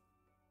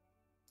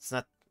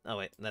not. Oh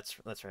wait, that's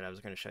right. I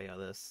was going to show you all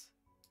this.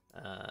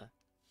 Uh,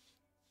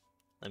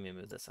 Let me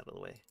move this out of the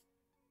way.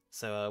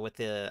 So with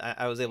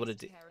I was able to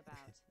do.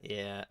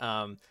 Yeah.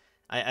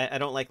 I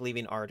don't like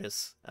leaving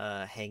artists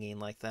hanging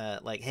like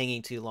that, like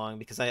hanging too long,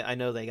 because I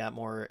know they got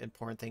more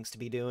important things to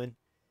be doing,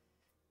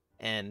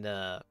 and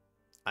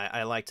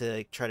I like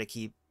to try to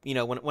keep,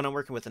 when I'm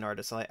working with an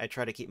artist, I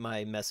try to keep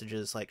my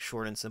messages like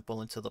short and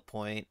simple and to the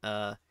point.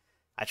 I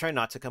try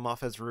not to come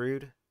off as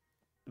rude,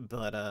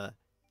 but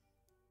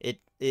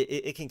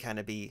it can kind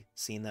of be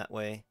seen that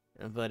way.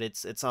 But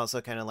it's also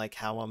kind of like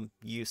how I'm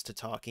used to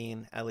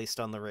talking, at least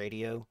on the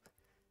radio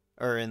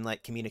or in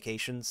like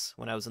communications.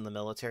 When I was in the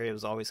military, it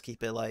was always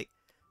keep it like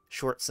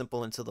short,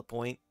 simple, and to the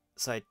point.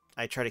 So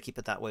I try to keep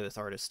it that way with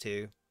artists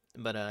too.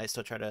 But I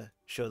still try to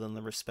show them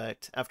the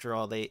respect. After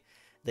all, they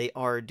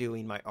are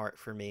doing my art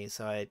for me,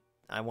 so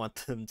I want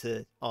them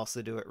to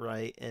also do it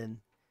right, and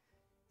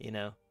you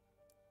know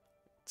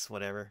it's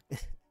whatever.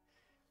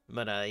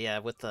 But yeah,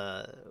 with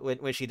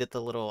when she did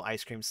the little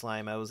ice cream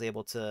slime, I was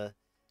able to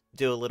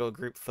do a little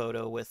group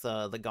photo with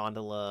the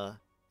gondola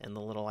and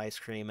the little ice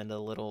cream and the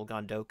little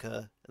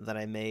Gondoka that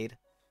I made,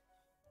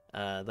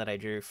 that I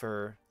drew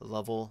for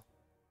Level.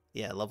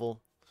 Yeah,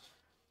 Level.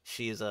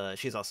 She's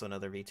also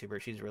another VTuber.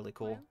 She's really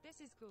cool. Well,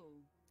 this is cool.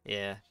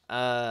 Yeah.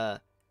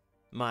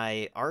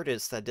 My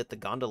artist that did the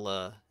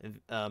gondola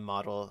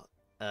model,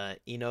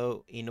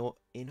 Inoue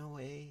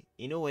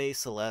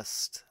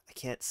Celeste.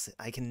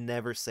 I can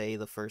never say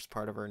the first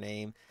part of her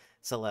name,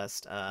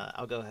 Celeste.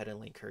 I'll go ahead and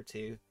link her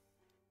too.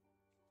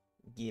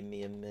 Give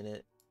me a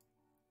minute.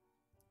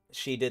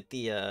 She did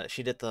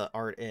the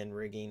art and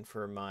rigging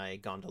for my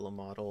gondola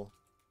model.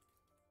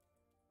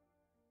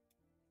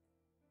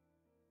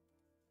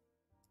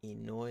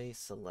 Inoue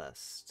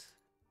Celeste.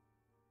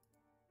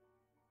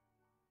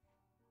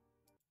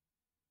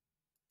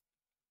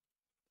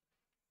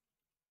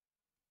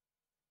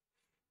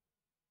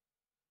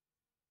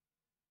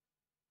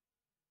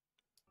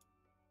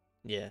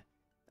 Yeah.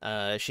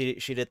 She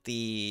did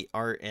the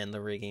art and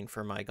the rigging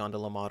for my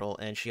gondola model,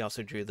 and she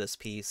also drew this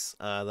piece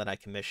that I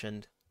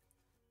commissioned.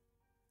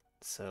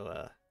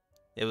 So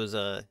it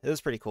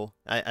was pretty cool.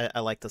 I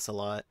like this a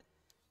lot.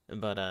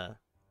 But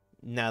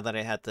now that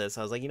I had this,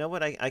 I was like, you know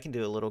what? I can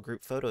do a little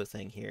group photo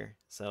thing here.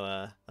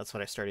 So that's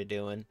what I started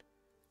doing.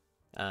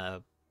 Uh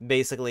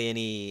Basically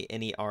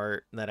any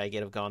art that I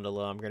get of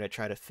gondola, I'm gonna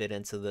try to fit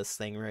into this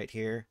thing right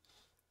here.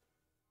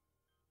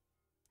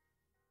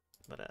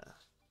 But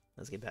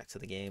let's get back to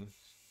the game.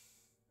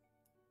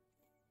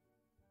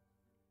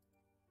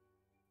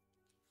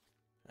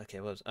 Okay,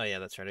 what was... Oh yeah,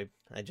 that's right.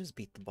 I just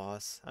beat the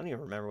boss. I don't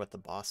even remember what the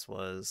boss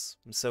was.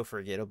 I'm so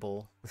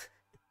forgettable.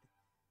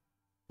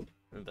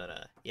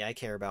 But yeah, I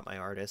care about my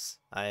artists.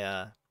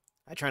 I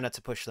try not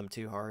to push them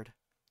too hard.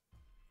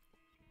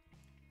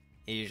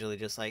 Usually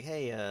just like,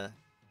 hey,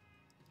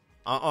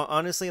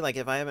 honestly, like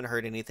if I haven't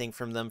heard anything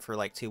from them for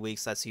like 2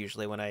 weeks, that's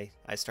usually when I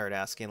start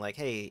asking like,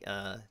 hey,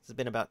 it's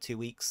been about 2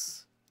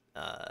 weeks.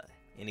 Uh,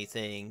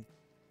 anything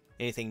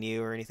anything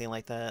new or anything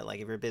like that? Like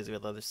if you're busy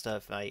with other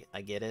stuff, I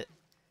get it.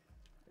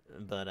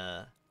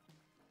 But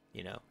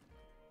you know.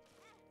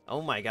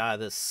 Oh my god,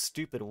 this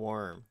stupid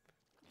worm.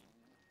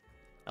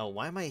 Oh,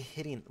 why am I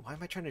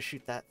trying to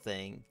shoot that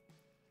thing?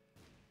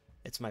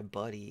 It's my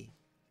buddy.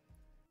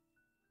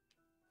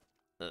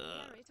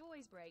 Yeah, it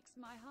always breaks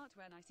my heart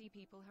when I see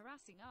people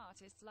harassing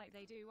artists like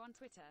they do on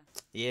Twitter.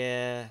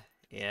 Yeah,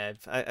 yeah,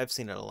 I've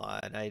seen it a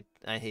lot. I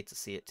hate to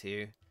see it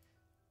too.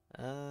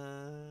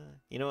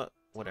 You know what?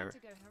 Time Whatever. to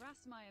go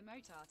harass my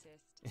emote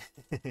artist.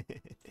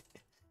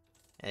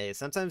 Hey,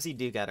 sometimes you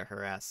do gotta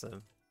harass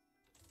them.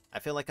 I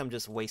feel like I'm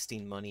just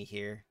wasting money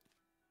here.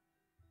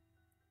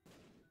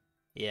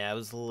 Yeah, I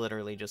was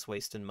literally just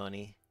wasting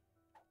money.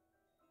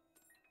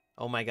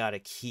 Oh my god, a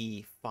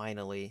key,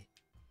 finally.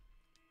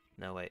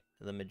 No, wait.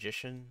 The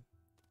Magician?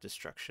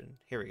 Destruction.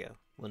 Here we go.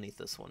 We'll need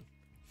this one.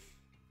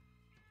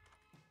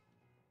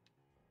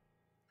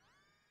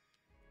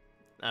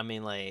 I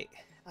mean, like,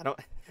 I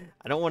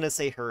don't want to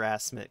say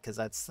harassment, because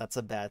that's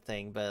a bad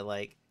thing, but,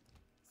 like,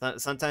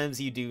 sometimes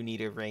you do need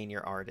to rein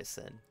your artists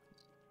in.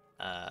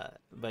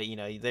 But, you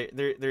know,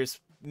 there's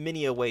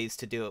many a ways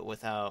to do it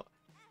without,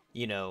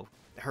 you know,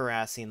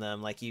 harassing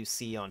them like you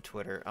see on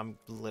Twitter. I'm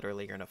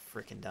literally gonna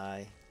frickin'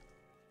 die.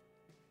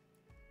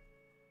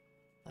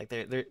 Like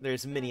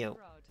there's many a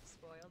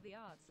Spoil the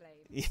art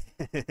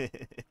slave.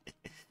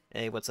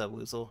 Hey, what's up,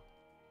 Woozle?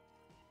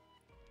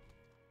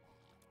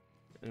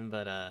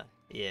 But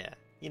yeah,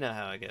 you know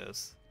how it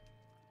goes.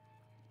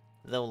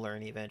 They'll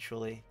learn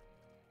eventually.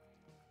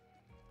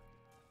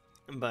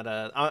 But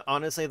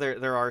honestly,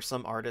 there are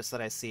some artists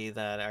that I see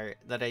that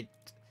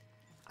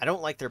I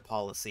don't like their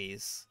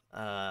policies.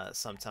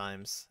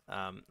 Sometimes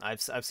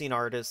I've seen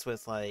artists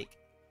with like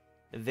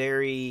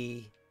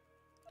very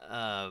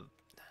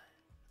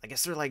I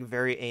guess they're like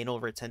very anal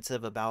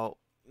retentive about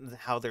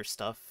how their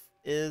stuff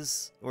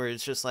is, where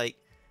it's just like,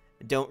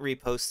 don't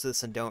repost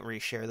this and don't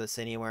reshare this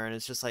anywhere, and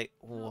it's just like,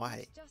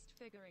 why? Just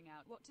figuring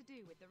out what to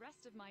do with the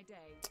rest of my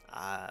day.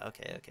 Ah,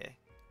 okay,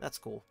 that's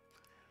cool.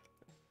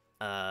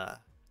 I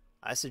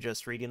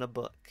suggest reading a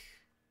book.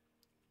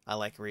 I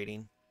like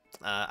reading.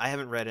 I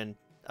haven't read in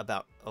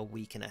about a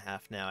week and a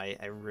half now.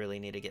 I really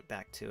need to get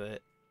back to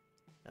it.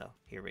 Oh,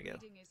 here we go.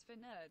 Reading is for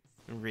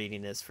nerds.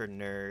 Reading is for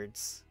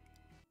nerds.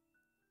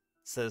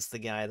 Says the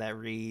guy that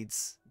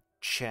reads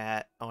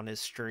chat on his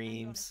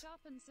streams.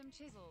 Sharpen some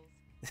chisels.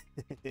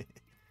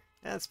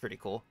 That's pretty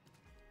cool.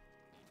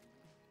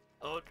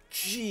 Oh,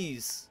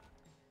 jeez.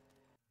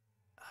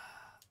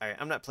 Alright,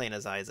 I'm not playing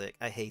as Isaac.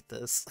 I hate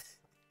this.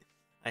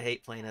 I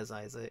hate playing as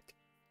Isaac.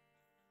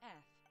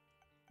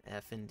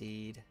 F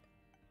indeed.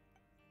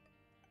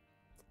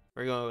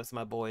 We're going with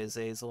my boy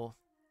Azazel.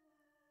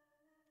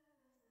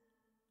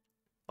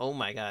 Oh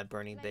my god,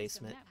 burning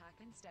basement.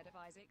 Instead of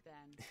Isaac,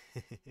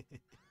 then.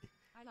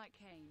 I like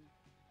Kane.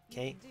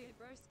 Kane? Do it,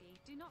 broski.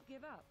 Do not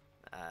give up.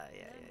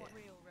 Yeah. What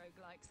real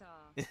roguelikes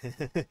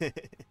are.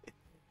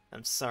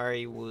 I'm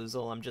sorry,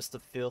 Woozle. I'm just a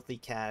filthy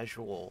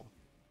casual.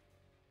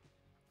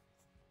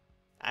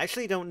 I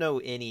actually don't know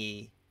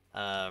any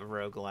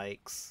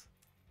roguelikes.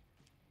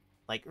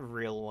 Like,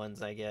 real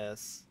ones, I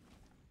guess.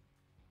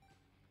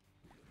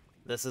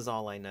 This is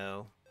all I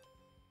know.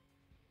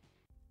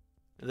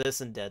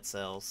 This and Dead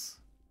Cells.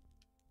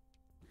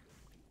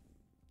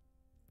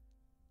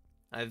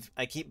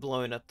 I keep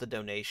blowing up the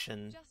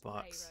donation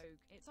box. Play Rogue.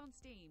 It's on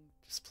Steam.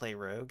 Just play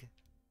Rogue?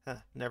 Huh,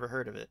 never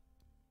heard of it.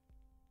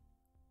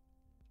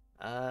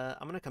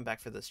 I'm gonna come back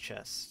for this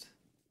chest.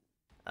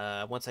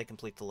 Once I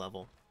complete the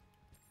level.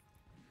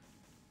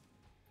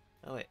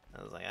 Oh wait,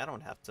 I was like, I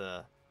don't have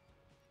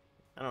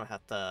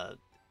to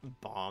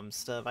bomb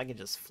stuff. I can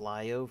just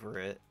fly over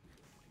it.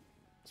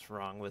 What's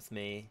wrong with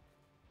me?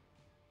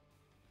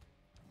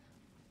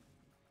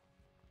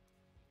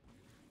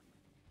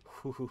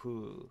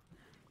 Hoo.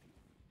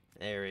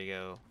 There we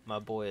go. My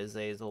boy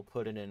Azazel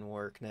putting in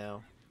work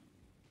now.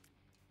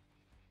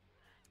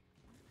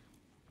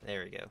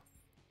 There we go.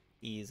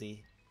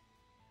 Easy.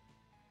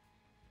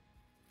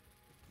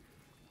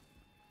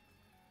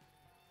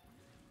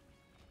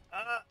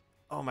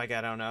 Oh my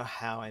god, I don't know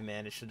how I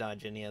managed to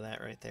dodge any of that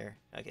right there.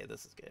 Okay,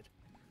 this is good.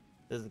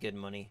 This is good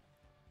money.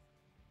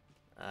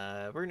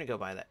 We're gonna go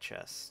buy that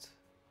chest.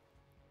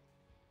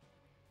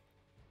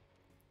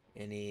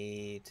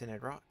 Any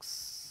tinted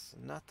rocks?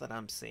 Not that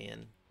I'm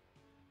seeing.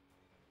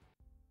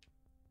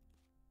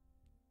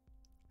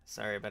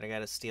 Sorry, but I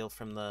gotta steal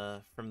from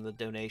the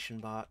donation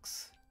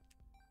box.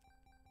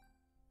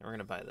 And we're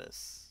gonna buy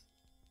this.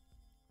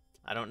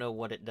 I don't know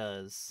what it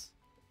does.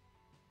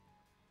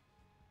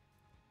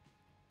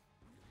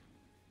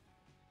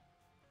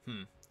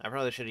 I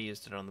probably should have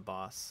used it on the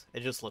boss. It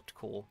just looked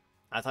cool.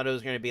 I thought it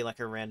was going to be like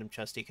a random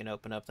chest you can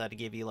open up that'd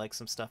give you like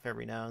some stuff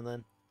every now and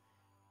then.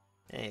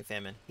 Hey,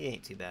 Famine. He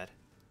ain't too bad.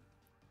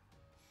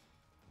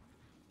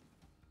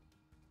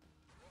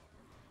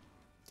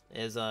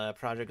 Is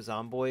Project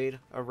Zomboid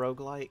a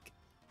roguelike?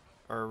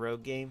 Or a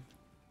rogue game?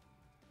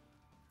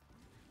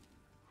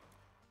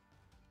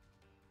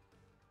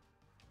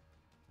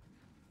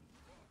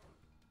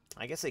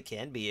 I guess it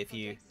can be if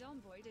you...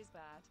 Zomboid is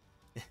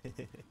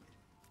bad.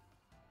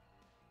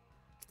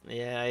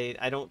 Yeah,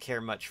 I don't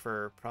care much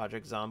for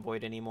Project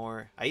Zomboid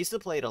anymore. I used to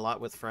play it a lot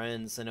with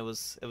friends, and it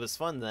was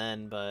fun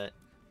then, but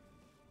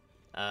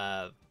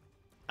I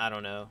I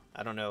don't know.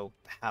 I don't know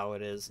how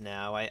it is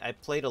now. I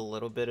played a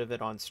little bit of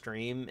it on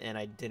stream, and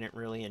I didn't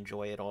really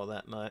enjoy it all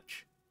that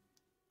much.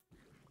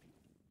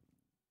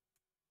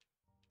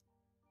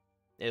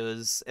 It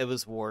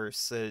was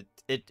worse.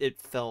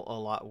 It felt a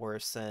lot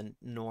worse than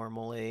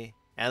normally.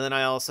 And then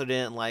I also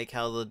didn't like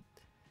how the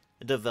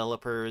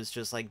developer is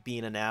just like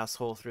being an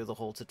asshole through the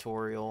whole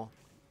tutorial.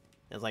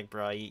 It's like,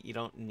 bro, you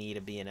don't need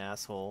to be an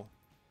asshole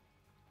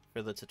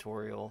for the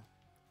tutorial.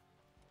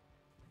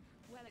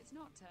 Well, it's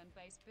not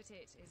turn-based, but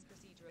it is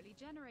procedurally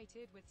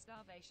generated with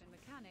starvation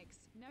mechanics,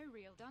 no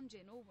real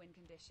dungeon or win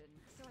condition,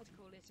 so I'd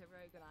call it a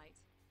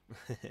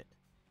roguelite.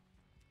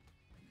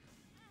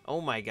 Oh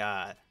my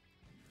god.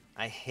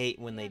 I hate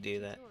when they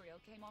do that. The tutorial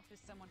came off as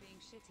someone being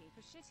shitty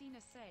for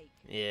shittiness sake.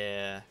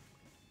 Yeah.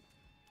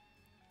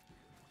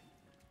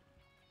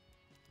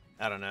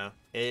 I don't know.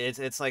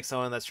 It's like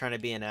someone that's trying to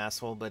be an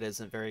asshole but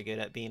isn't very good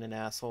at being an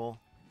asshole.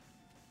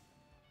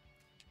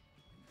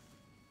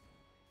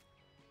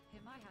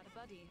 I had a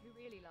buddy who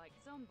really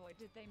liked Zomboid.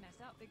 Did they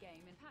mess up the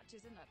game in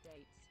patches and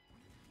updates?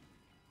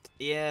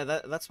 Yeah,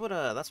 that's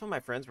what my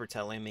friends were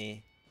telling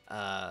me.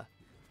 The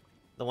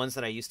ones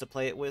that I used to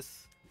play it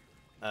with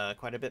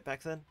quite a bit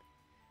back then.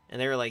 And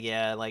they were like,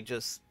 yeah, like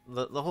just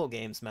the whole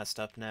game's messed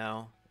up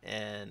now,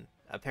 and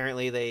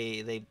apparently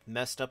they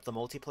messed up the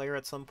multiplayer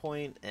at some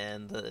point,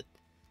 and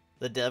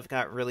the dev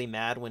got really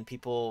mad when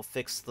people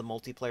fixed the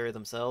multiplayer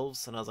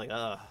themselves, and I was like,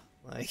 ugh,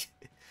 like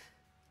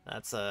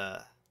that's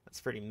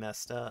pretty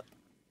messed up.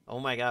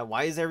 Oh my god,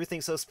 why is everything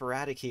so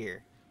sporadic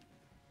here?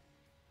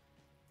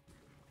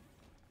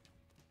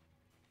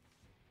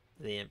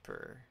 The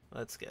Emperor.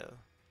 Let's go.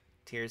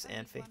 Tears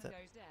and Faith.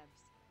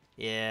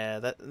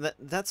 Yeah,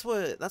 that's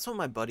what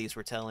my buddies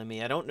were telling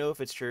me. I don't know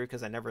if it's true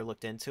because I never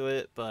looked into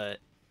it, but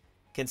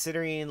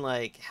considering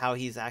like how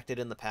he's acted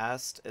in the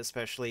past,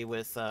 especially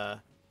with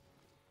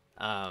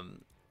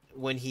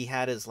when he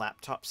had his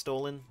laptop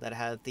stolen that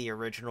had the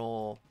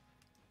original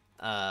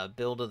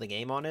build of the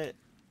game on it,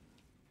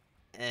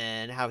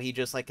 and how he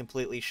just like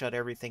completely shut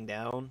everything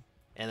down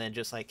and then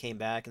just like came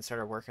back and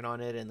started working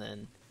on it, and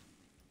then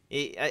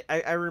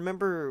I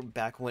remember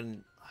back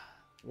when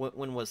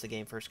was the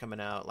game first coming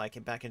out?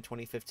 Like back in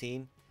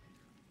 2015,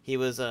 he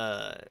was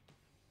a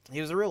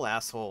real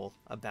asshole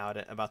about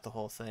it, about the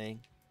whole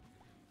thing.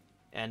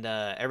 And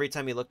every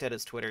time he looked at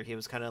his Twitter, he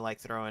was kind of like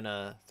throwing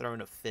a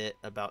fit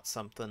about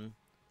something.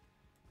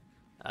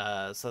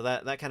 So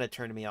that kind of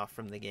turned me off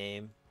from the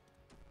game.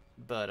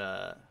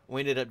 But we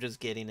ended up just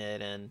getting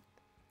it, and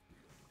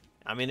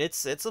I mean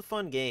it's a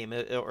fun game,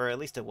 or at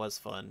least it was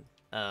fun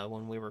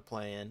when we were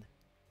playing.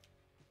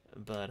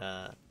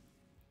 But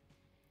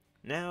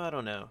no, I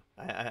don't know.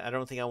 I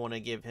don't think I want to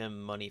give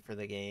him money for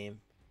the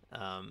game.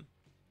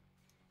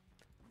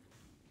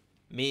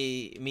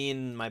 Me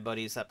and my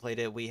buddies that played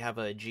it, we have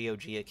a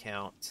GOG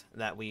account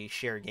that we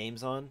share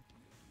games on,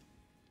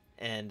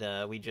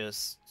 and we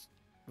just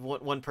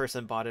one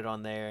person bought it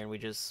on there, and we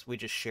just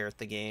shared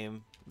the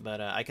game. But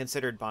I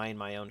considered buying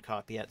my own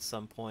copy at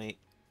some point,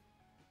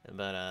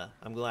 but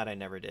I'm glad I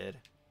never did.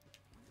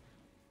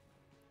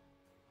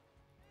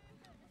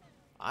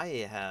 I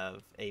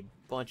have a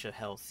bunch of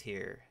health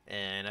here,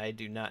 and I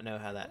do not know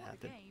how that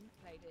happened.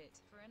 Played it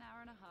for an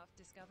hour and a half,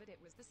 discovered it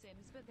was The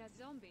Sims, but their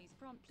zombies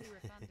promptly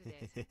refunded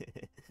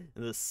it.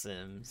 The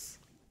Sims.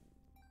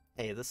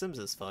 Hey, The Sims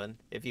is fun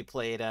if you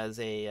play it as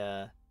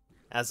a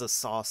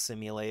saw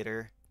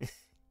simulator.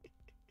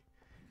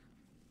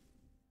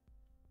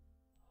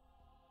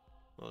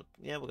 Well,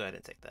 yeah, we'll go ahead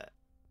and take that.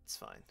 It's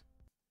fine.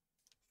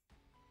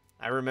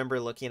 I remember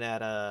looking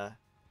at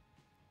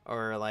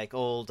or like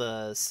old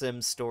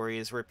Sim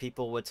stories where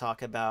people would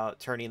talk about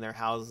turning their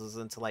houses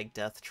into like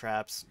death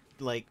traps,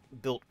 like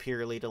built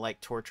purely to like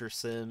torture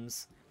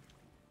Sims.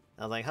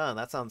 I was like, huh,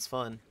 that sounds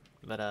fun,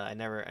 but I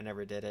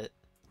never did it.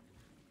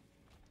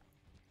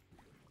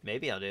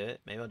 Maybe I'll do it.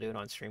 Maybe I'll do it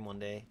on stream one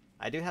day.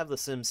 I do have The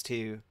Sims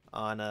 2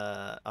 on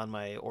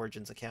my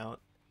Origins account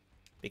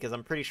because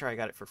I'm pretty sure I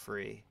got it for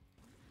free.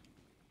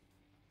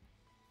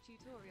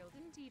 Tutorial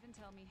didn't even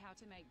tell me how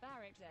to make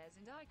barracks,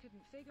 and I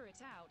couldn't figure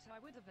it out. I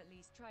would have at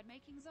least tried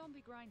making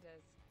zombie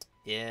grinders.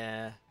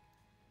 Yeah.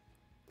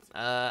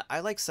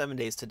 I like 7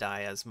 Days to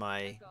Die as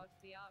my... God,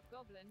 the Ark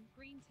Goblin,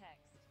 green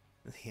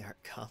text. The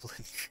Ark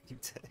Goblin, green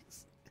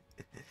text.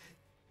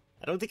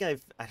 I don't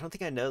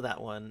think I know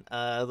that one.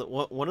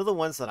 One of the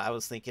ones that I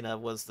was thinking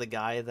of was the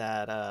guy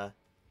that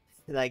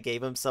that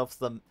gave himself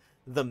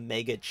the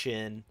mega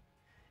chin,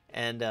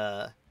 and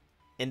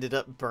ended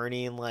up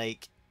burning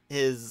like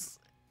his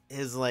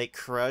like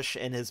crush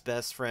and his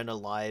best friend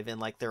alive in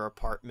like their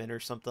apartment or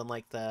something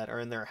like that, or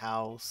in their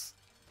house.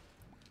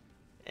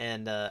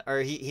 And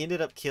or he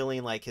ended up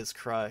killing like his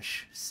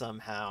crush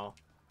somehow.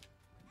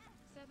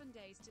 7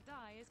 Days to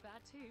Die is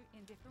bad too,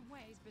 in different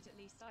ways, but at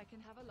least I can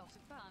have a lot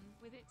of fun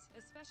with it,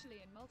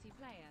 especially in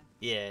multiplayer.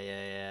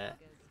 Yeah.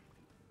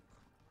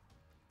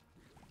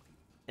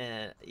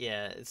 And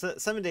yeah,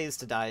 7 Days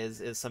to Die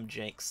is some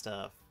jank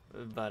stuff,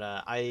 but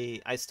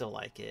I still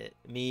like it.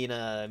 Me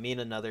and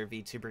another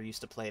VTuber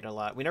used to play it a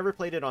lot. We never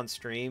played it on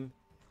stream.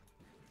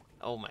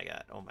 Oh my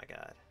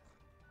god.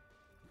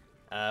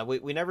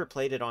 We never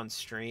played it on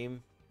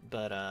stream,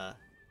 but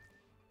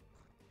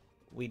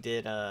we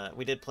did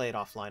play it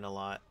offline a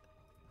lot.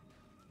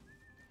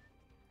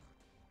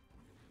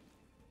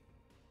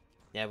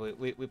 Yeah,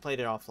 we played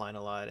it offline a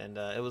lot, and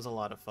it was a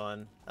lot of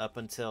fun up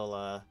until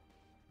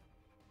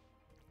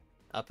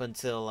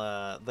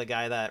the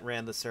guy that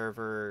ran the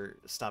server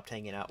stopped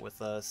hanging out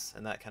with us,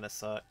 and that kind of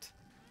sucked.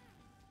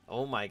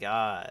 Oh my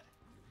god.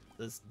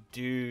 This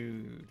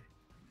dude.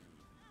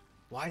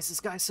 Why is this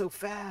guy so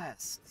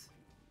fast?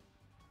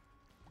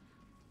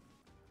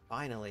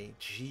 Finally,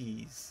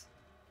 jeez.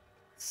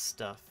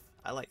 Stuff.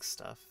 I like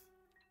stuff.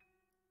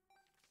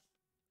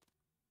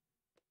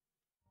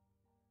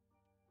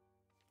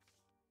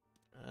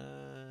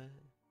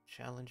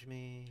 Challenge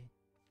me.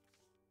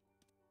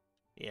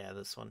 Yeah,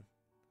 this one.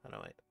 Oh no,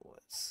 wait.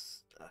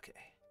 What's... Okay.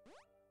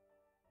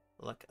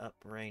 Luck up,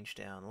 range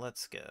down.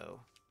 Let's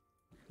go.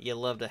 You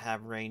love to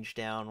have range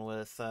down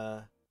with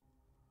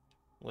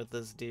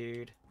this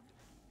dude.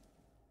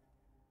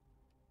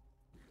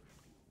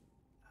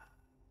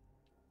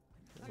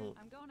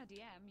 I'm gonna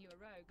DM you a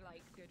rogue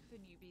like good for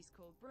newbies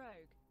called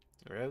Brogue.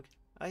 Rogue?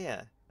 Oh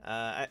yeah.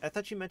 I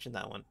thought you mentioned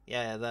that one.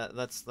 Yeah,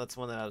 that's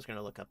one that I was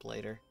gonna look up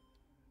later.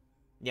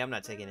 Yeah, I'm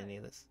not taking any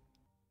of this.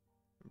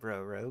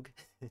 Bro, Rogue.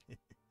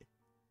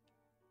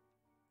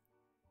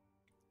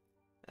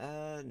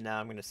 No,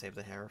 I'm gonna save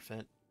the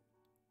Hierophant.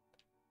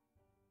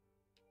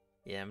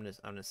 Yeah, I'm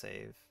gonna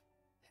save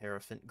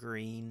Hierophant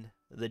Green,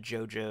 the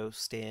JoJo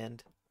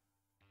stand.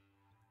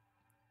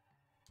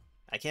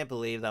 I can't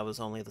believe that was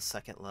only the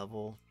second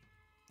level.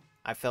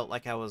 I felt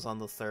like I was on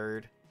the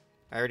third.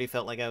 I already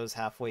felt like I was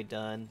halfway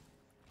done.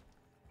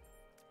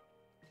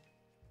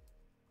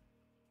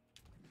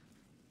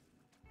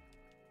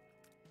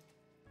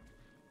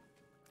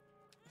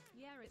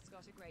 Yeah, it's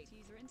got a great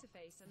user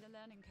interface and the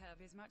learning curve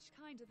is much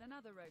kinder than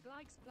other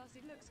roguelikes, plus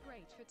it looks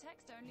great for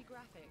text-only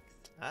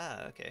graphics.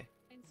 Ah, okay.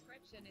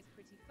 Inscription is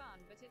pretty fun,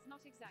 but it's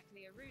not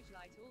exactly a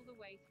roguelite all the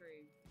way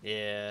through.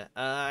 Yeah,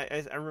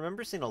 I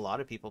remember seeing a lot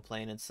of people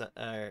playing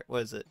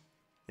what is it?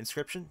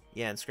 Inscription?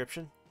 Yeah,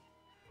 Inscription.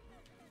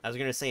 I was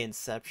gonna say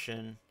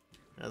Inception.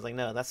 I was like,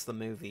 no, that's the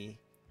movie.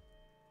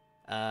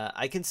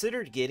 I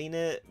considered getting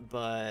it,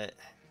 but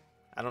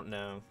I don't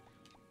know.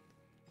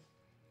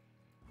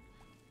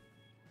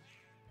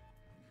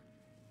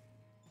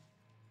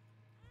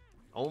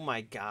 Oh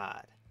my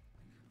god.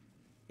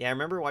 Yeah, I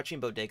remember watching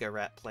Bodega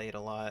Rat play it a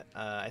lot.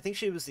 I think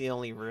she was the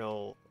only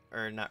real,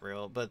 or not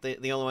real, but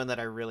the only one that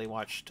I really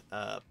watched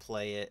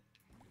play it.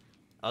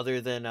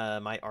 Other than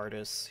my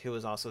artist, who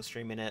was also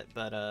streaming it,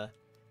 but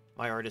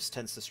my artist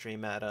tends to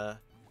stream at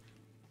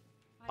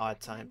odd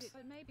times. It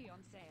may be on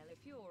sale if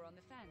you're on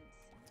the fence.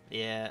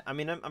 Yeah, I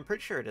mean, I'm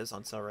pretty sure it is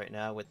on sale right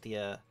now with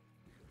the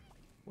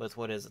with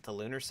what is it, the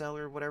Lunar Cell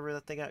or whatever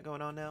that they got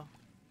going on now.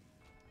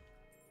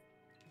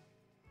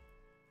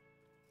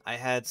 I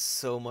had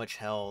so much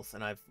health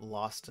and I've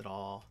lost it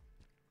all.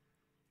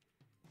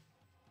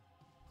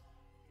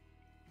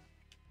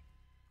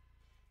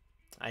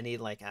 I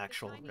need like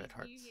actual red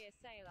hearts. New Year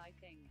sale, I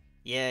think.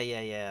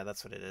 Yeah,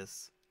 that's what it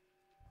is.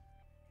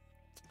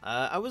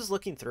 I was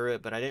looking through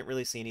it, but I didn't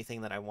really see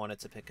anything that I wanted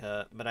to pick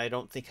up, but I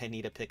don't think I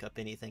need to pick up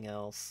anything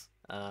else.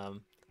 I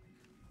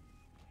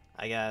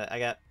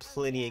got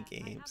plenty of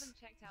games. I haven't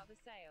checked out the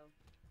sale.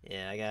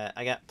 Yeah,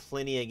 I got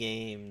plenty of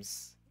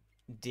games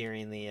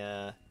during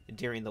the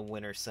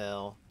winter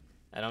sale.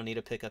 I don't need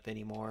to pick up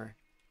any more.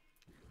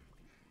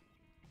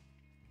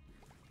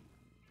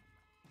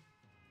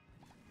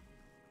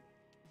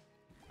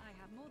 I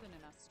have more than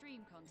enough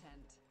stream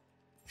content.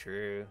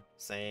 True,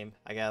 same.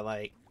 I got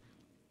like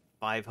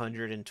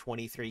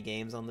 523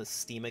 games on the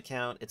Steam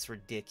account. It's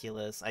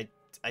ridiculous. I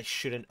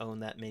shouldn't own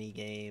that many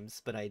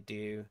games, but I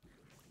do.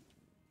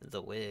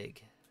 The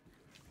wig.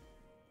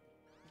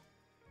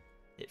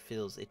 It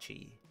feels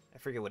itchy. I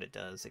forget what it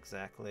does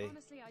exactly.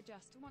 Honestly, I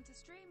just want to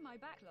stream my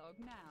backlog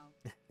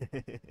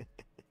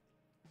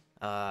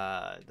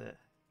now.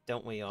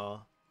 Don't we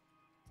all?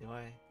 Do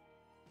I?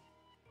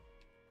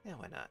 Yeah,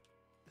 why not?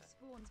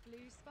 Spawns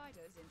blue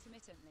spiders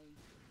intermittently.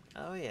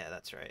 Oh yeah,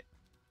 that's right.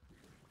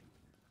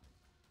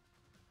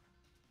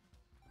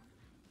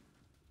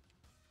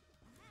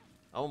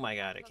 Oh my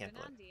god, I can't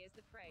believe. Andy is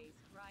the phrase,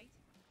 right?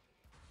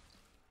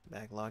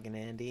 Backlogging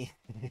Andy.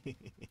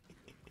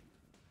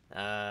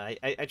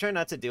 I try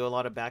not to do a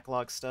lot of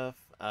backlog stuff,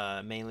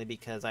 mainly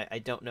because I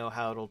don't know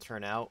how it'll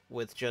turn out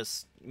with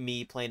just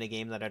me playing a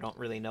game that I don't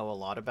really know a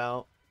lot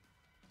about.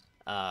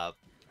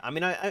 I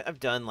mean,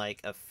 I've done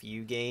like a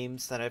few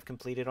games that I've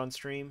completed on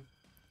stream.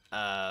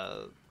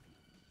 Like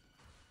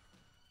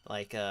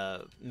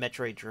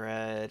Metroid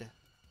Dread.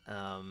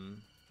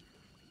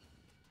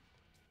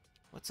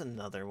 What's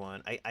another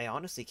one? I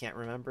honestly can't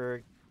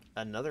remember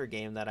another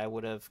game that I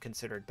would have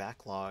considered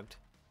backlogged.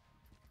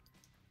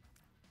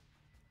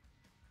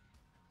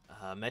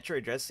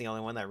 Metroid Dread's the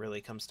only one that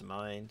really comes to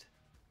mind.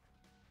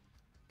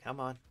 Come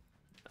on.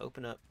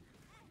 Open up.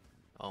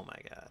 Oh my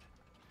god.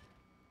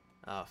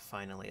 Oh,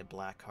 finally a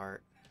black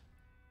heart.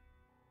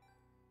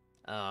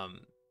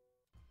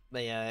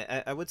 But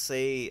yeah, I would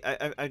say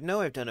I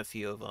know I've done a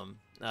few of them,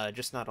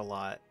 just not a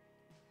lot.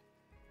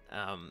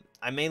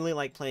 I mainly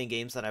like playing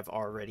games that I've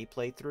already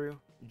played through,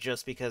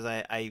 just because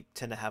I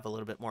tend to have a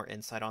little bit more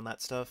insight on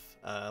that stuff.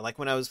 Like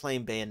when I was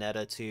playing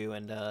Bayonetta 2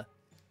 and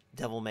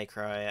Devil May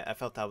Cry, I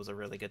felt that was a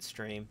really good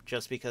stream,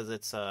 just because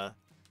it's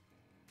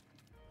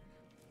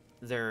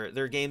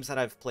they're games that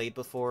I've played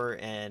before,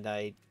 and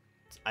I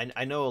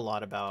know a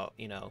lot about,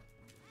 you know,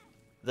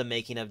 the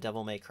making of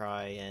Devil May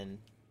Cry and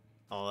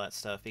all that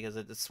stuff, because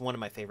it's one of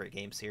my favorite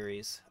game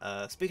series.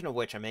 Speaking of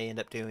which, I may end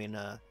up doing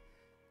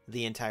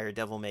the entire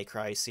Devil May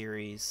Cry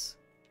series,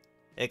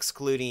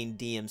 excluding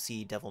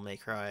DMC Devil May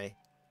Cry,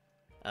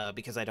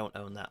 because I don't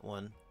own that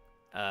one.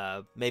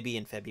 Maybe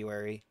in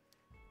February,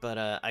 but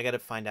I gotta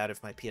find out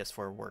if my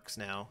PS4 works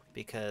now,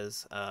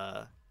 because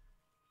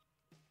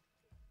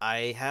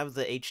I have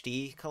the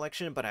HD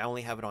collection, but I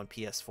only have it on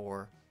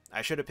PS4.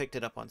 I should have picked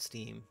it up on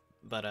Steam,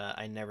 but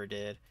I never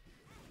did.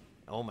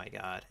 Oh my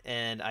god.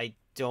 And I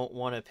don't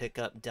want to pick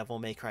up Devil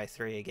May Cry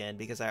 3 again,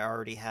 because I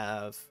already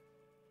have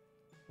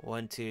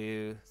 1,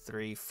 2,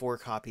 3, 4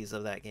 copies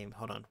of that game.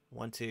 Hold on.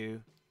 1,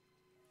 2,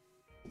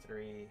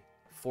 3,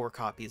 4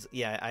 copies.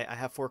 Yeah, I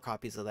have 4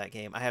 copies of that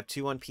game. I have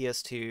 2 on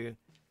PS2,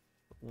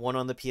 1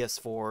 on the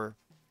PS4,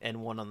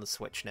 and 1 on the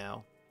Switch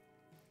now.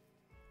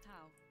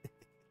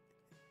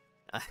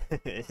 How?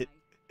 Why?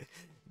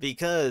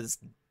 Because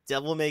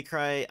Devil May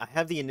Cry, I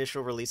have the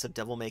initial release of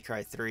Devil May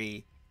Cry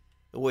 3,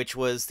 which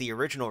was the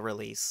original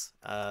release,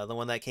 the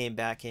one that came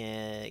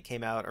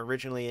out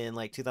originally in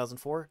like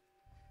 2004.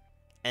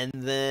 And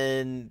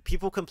then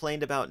people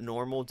complained about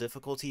normal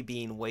difficulty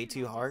being way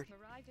too Might hard. just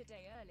arrived a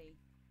day early.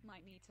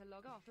 Might need to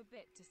log off a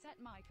bit to set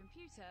my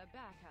computer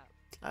back up.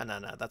 Ah,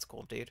 no, that's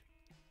cool, dude.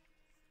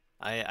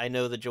 I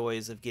know the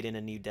joys of getting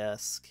a new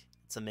desk.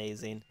 It's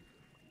amazing.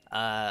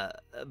 Uh,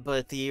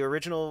 but the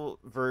original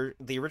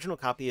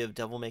copy of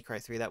Devil May Cry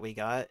 3 that we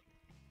got,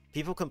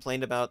 people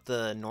complained about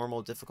the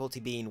normal difficulty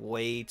being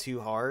way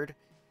too hard,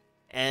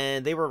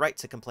 and they were right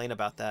to complain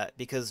about that,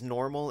 because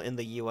normal in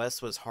the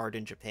US was hard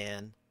in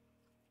Japan.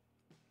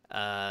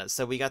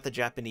 So we got the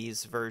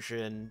Japanese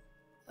version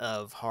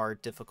of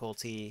hard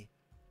difficulty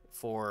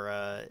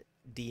for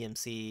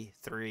DMC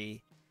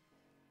 3,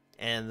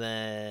 and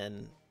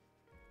then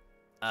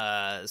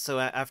so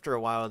after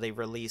a while they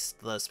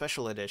released the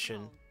special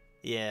edition. Oh,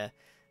 Yeah.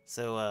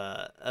 So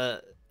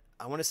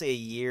I want to say a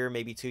year,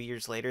 maybe 2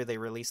 years later, they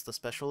released the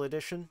special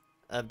edition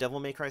of Devil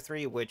May Cry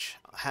 3, which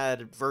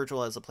had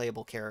Virgil as a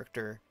playable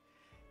character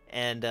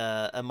and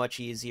a much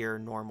easier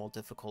normal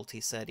difficulty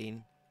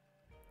setting.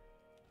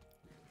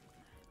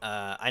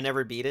 I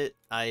never beat it.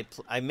 I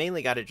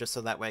mainly got it just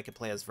so that way I could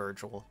play as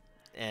Virgil,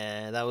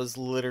 and that was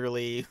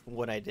literally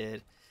what I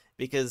did,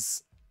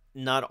 because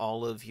not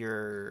all of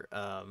your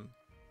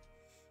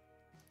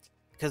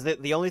because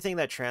the only thing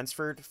that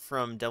transferred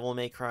from Devil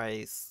May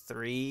Cry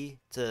 3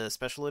 to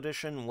Special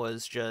Edition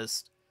was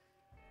just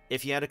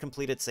if you had a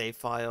completed save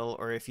file,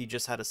 or if you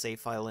just had a save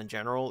file in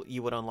general,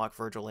 you would unlock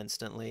Virgil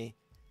instantly.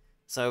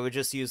 So I would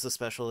just use the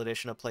Special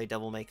Edition to play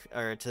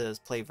to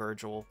play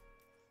Virgil,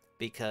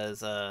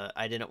 because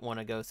I didn't want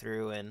to go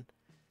through and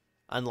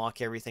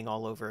unlock everything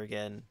all over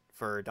again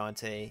for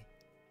Dante.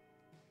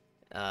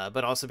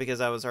 But also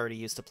because I was already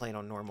used to playing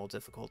on normal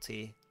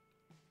difficulty.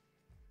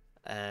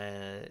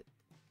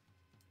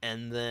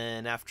 And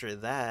then after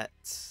that,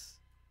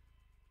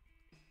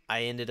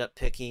 I ended up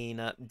picking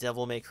up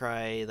Devil May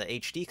Cry, the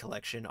HD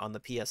collection, on the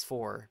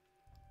PS4.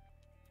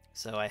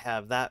 So I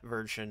have that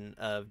version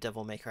of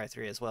Devil May Cry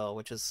 3 as well,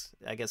 which is,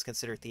 I guess,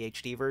 considered the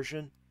HD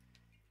version.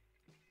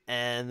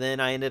 And then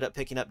I ended up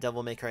picking up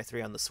Devil May Cry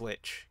 3 on the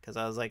Switch, because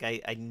I was like,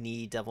 I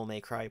need Devil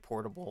May Cry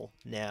portable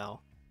now.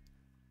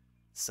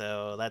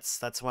 So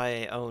that's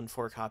why I own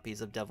 4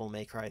 copies of Devil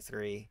May Cry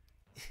 3.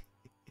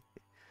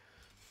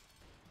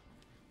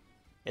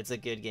 It's a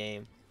good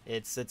game.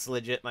 It's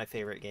legit my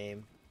favorite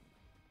game.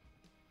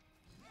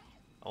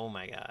 Oh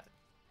my god.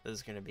 This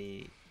is gonna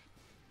be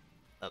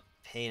a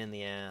pain in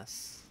the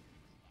ass.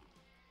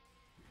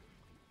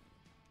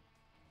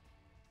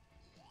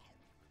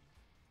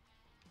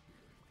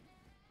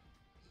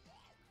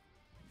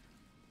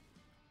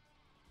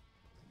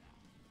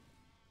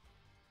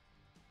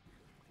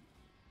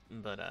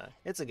 But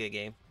it's a good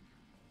game.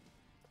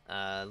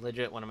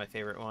 Legit one of my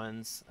favorite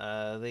ones.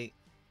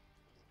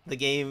 The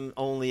game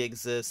only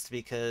exists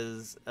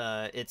because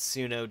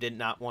Itsuno did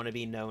not want to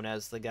be known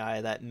as the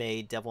guy that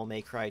made Devil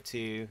May Cry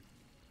 2.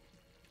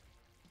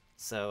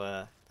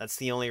 So that's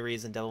the only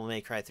reason Devil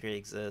May Cry 3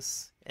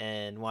 exists,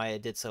 and why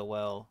it did so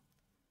well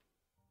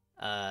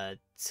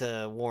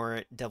to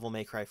warrant Devil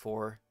May Cry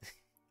 4.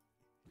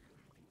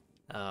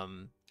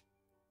 um,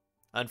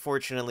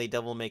 Unfortunately,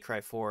 Devil May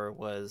Cry 4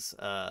 was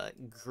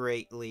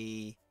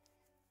greatly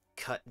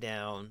cut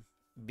down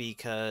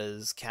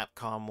because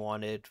Capcom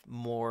wanted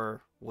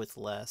more with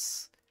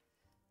less.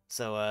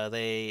 So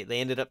they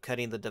ended up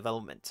cutting the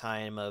development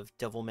time of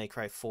Devil May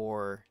Cry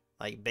 4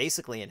 like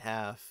basically in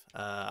half.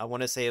 I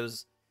want to say it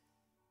was,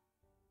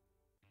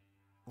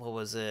 what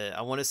was it?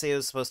 I want to say it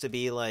was supposed to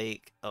be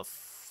like a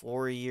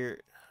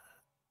 4-year.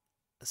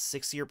 a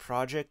 6-year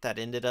project that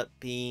ended up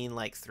being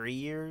like 3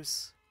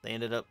 years. They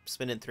ended up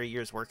spending 3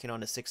 years working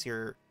on a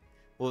 6-year,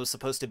 what was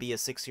supposed to be a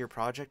 6-year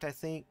project, I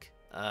think.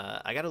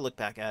 I gotta look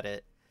back at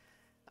it.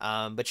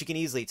 But you can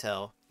easily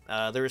tell.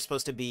 There was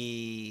supposed to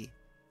be...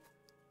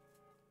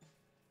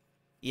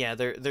 Yeah,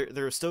 there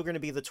were still going to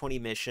be the 20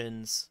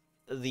 missions.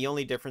 The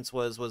only difference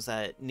was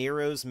that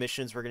Nero's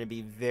missions were going to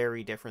be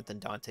very different than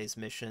Dante's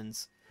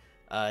missions.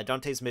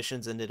 Dante's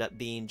missions ended up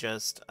being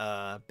just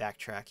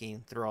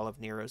backtracking through all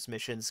of Nero's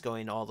missions,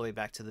 going all the way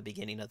back to the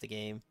beginning of the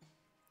game.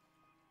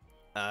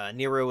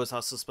 Nero was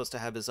also supposed to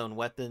have his own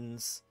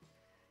weapons,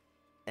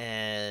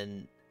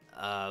 and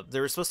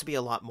there was supposed to be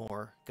a lot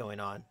more going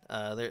on.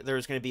 There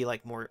was going to be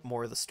like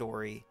more of the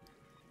story,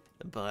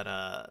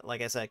 but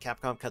like I said,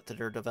 Capcom cut the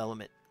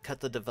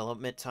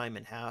development time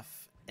in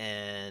half,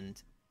 and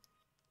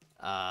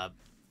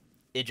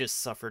it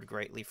just suffered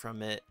greatly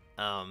from it,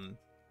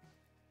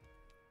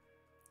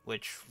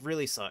 which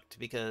really sucked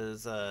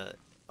because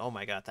oh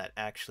my god, that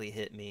actually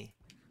hit me.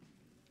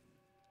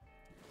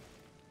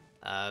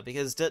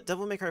 Because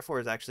Devil May Cry 4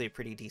 is actually a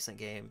pretty decent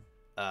game,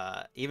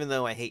 even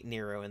though I hate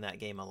Nero in that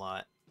game a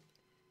lot.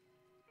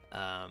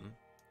 Come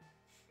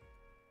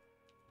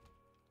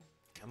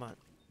on,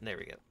 there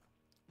we go.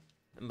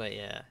 But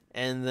yeah,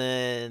 and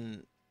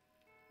then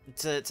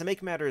to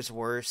make matters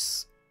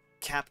worse,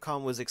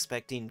 Capcom was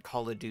expecting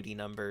Call of Duty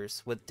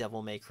numbers with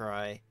Devil May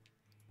Cry,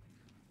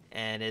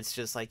 and it's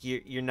just like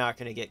you're not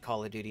gonna get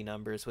Call of Duty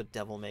numbers with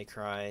Devil May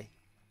Cry.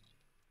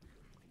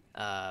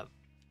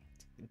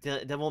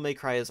 Devil May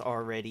Cry is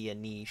already a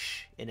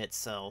niche in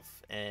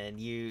itself, and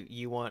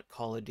you want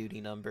Call of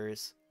Duty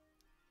numbers.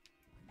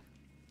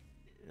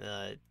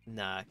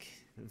 Nah,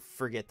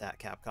 forget that,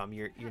 Capcom.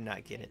 You're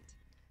not getting it.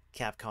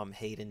 Capcom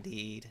hate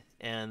indeed.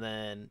 And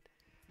then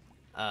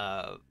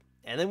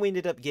we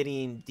ended up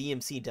getting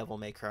DMC Devil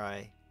May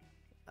Cry,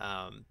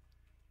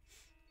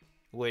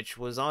 which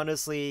was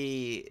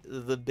honestly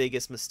the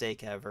biggest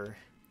mistake ever.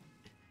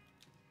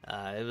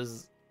 It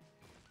was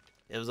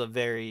a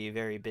very,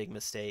 very big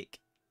mistake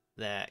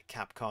that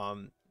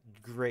Capcom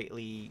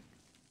greatly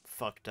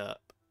fucked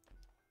up.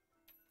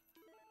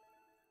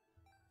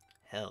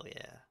 Hell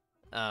yeah.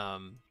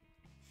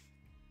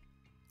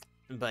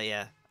 But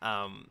yeah,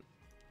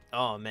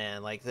 oh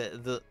man, like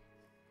the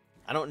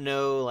I don't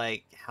know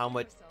like how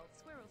much.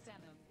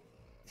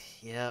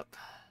 Yep.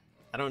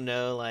 I don't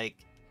know like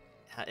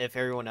if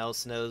everyone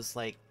else knows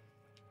like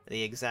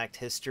the exact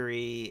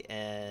history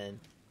and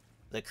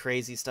the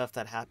crazy stuff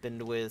that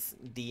happened with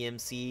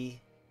DMC.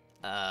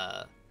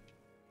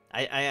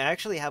 I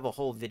actually have a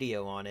whole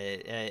video on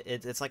it.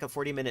 It's like a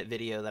 40-minute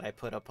video that I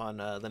put up on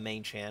the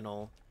main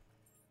channel,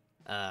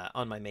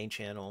 on my main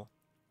channel,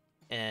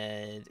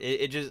 and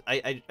it just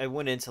I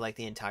went into like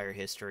the entire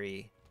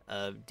history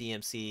of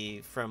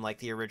DMC from like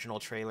the original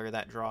trailer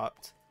that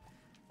dropped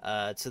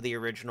to the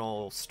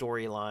original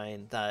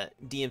storyline that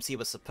DMC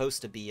was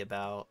supposed to be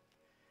about,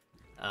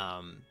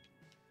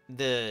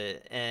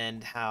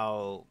 and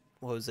how,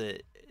 what was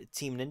it,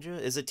 Team Ninja?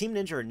 Is it Team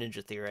Ninja or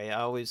Ninja Theory?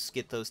 I always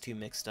get those two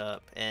mixed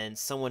up, and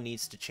someone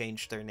needs to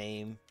change their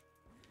name.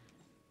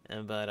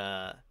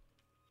 But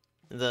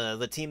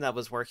the team that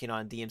was working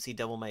on DMC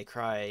Devil May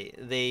Cry,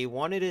 they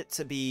wanted it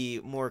to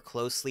be more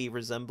closely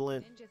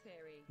resemblant.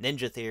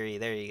 Ninja Theory,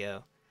 there you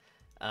go.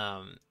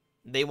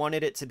 They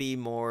wanted it to be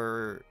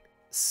more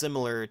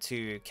similar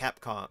to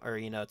Capcom, or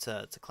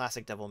to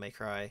classic Devil May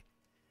Cry.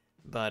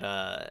 But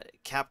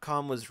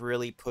Capcom was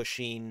really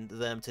pushing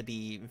them to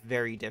be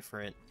very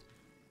different.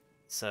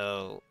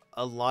 So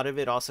a lot of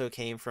it also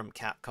came from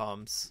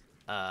Capcom's,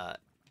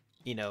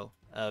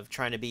 of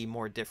trying to be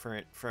more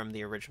different from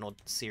the original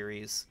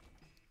series.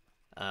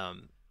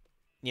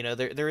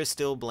 There is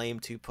still blame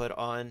to put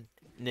on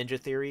Ninja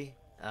Theory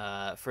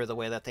for the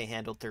way that they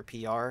handled their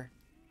PR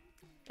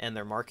and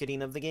their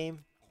marketing of the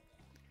game.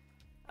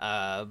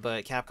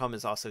 But Capcom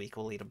is also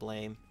equally to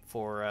blame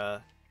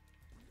for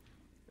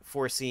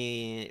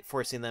forcing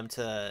them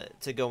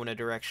to go in a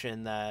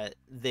direction that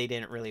they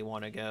didn't really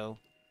want to go.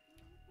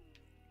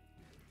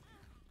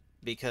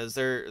 Because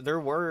there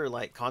were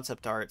like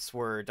concept arts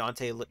where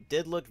Dante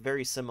did look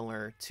very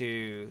similar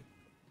to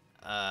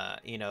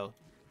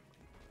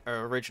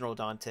original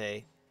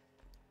Dante,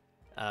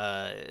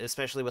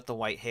 especially with the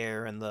white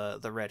hair and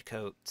the red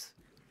coat.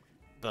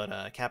 But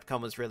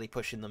Capcom was really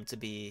pushing them to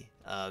be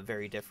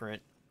very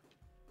different.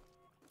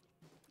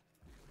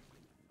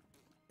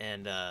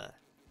 And I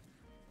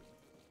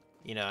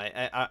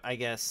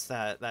guess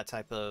that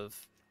type of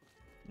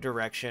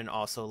direction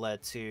also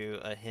led to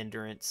a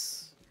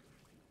hindrance,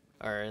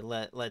 or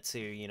led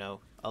to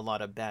a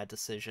lot of bad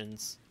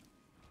decisions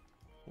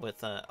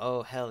with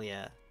oh hell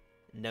yeah,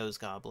 Nose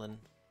Goblin.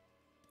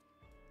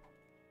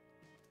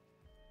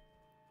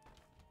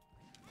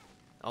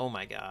 Oh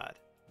my god.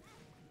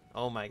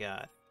 Oh my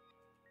god.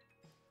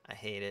 I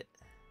hate it.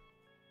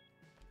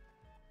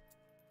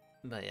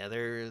 But yeah,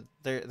 there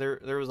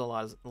was a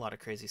lot of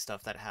crazy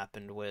stuff that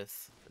happened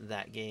with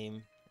that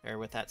game, or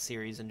with that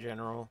series in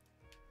general.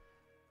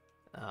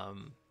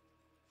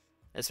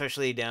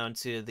 Especially down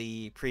to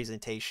the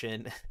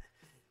presentation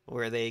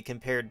where they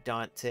compared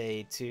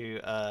Dante to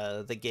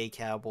the gay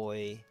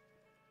cowboy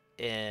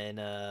in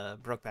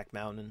Brokeback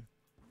Mountain.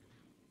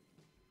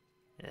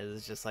 And it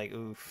was just like,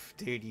 oof,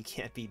 dude, you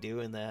can't be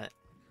doing that.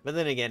 But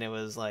then again, it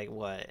was like,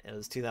 what? It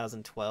was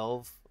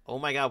 2012? Oh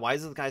my god, why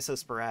is this guy so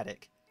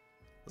sporadic?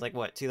 It was like,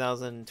 what,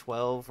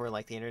 2012, where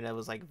like the internet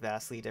was like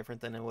vastly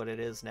different than what it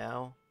is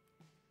now?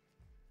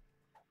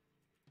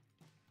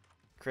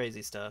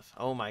 Crazy stuff.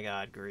 Oh my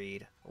god,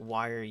 Greed.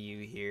 Why are you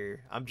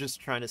here? I'm just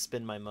trying to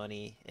spend my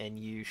money, and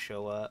you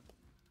show up.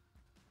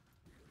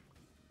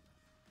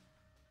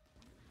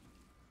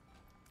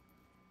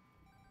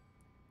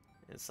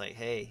 It's like,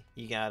 hey,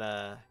 you got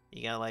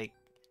like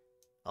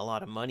a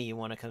lot of money, you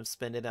want to come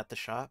spend it at the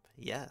shop?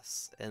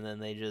 Yes. And then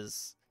they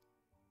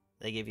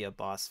give you a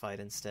boss fight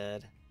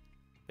instead.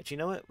 But you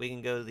know what? We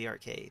can go to the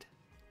arcade.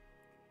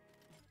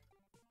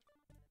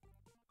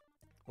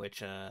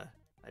 Which I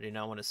do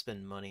not want to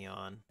spend money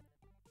on.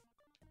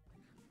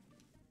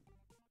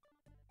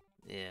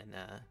 Yeah,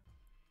 nah.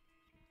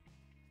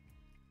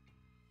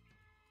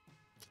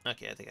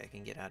 Okay, I think I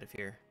can get out of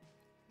here.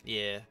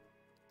 Yeah.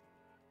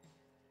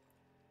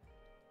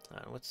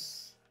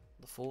 What's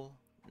the full?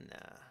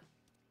 Nah.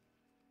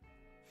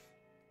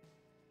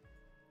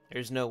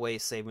 There's no way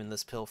saving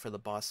this pill for the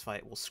boss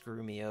fight will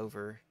screw me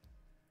over.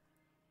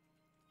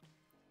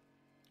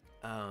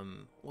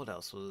 What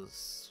else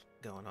was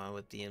going on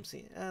with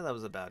DMC? That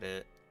was about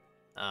it.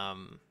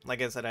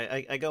 Like I said,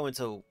 I go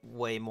into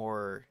way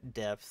more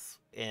depth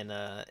in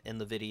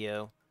the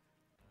video.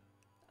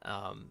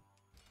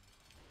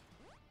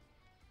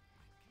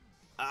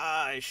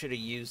 I should have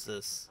used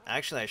this.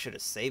 Actually, I should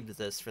have saved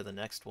this for the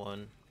next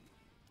one,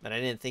 but I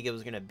didn't think it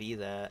was gonna be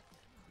that.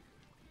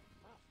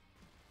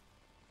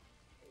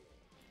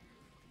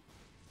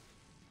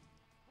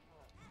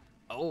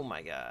 Oh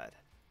my god.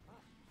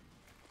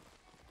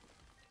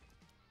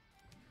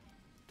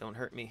 Don't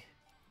hurt me.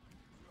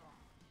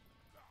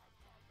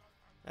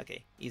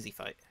 Okay, easy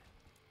fight.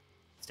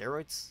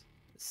 Steroids?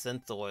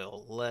 Synth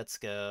oil, let's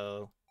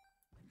go.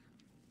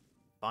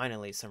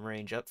 Finally, some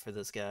range up for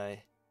this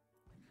guy.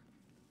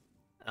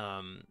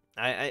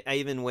 I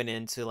even went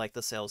into like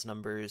the sales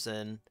numbers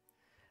and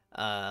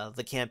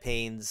the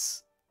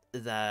campaigns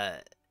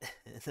that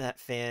that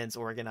fans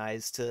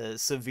organized to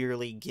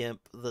severely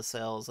gimp the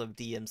sales of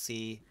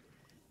DMC.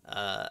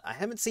 I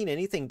haven't seen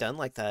anything done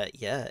like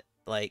that yet.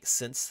 Like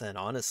since then,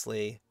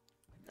 honestly.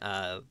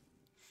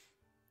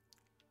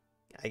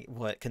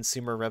 What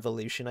Consumer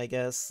Revolution, I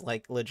guess,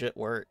 like legit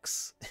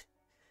works,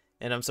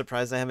 and I'm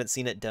surprised I haven't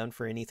seen it done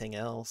for anything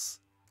else.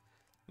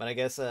 But I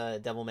guess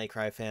Devil May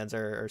Cry fans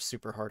are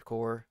super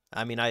hardcore.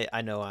 I mean,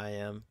 I know I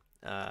am.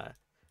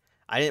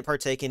 I didn't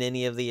partake in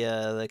any of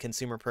the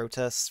consumer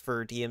protests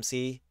for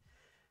DMC.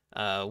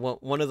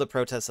 One of the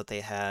protests that they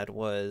had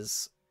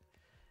was,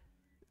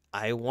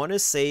 I want to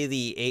say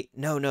the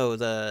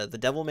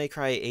Devil May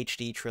Cry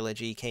HD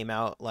trilogy came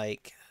out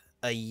like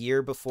a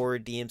year before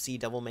DMC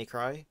Devil May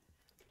Cry.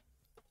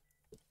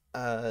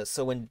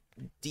 So when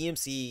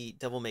DMC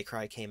Devil May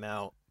Cry came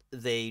out,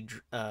 there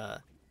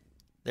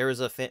was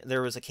a fan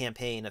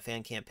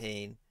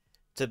campaign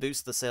to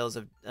boost the sales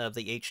of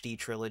the HD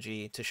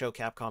trilogy, to show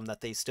Capcom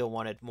that they still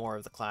wanted more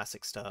of the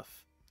classic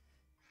stuff.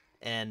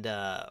 And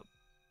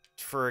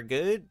for a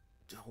good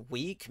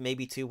week,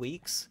 maybe 2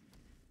 weeks,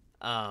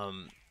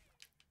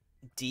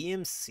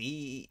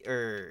 DMC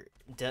or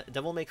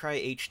Devil May Cry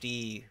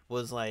HD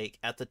was like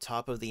at the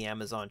top of the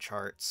Amazon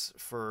charts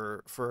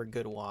for a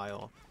good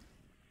while.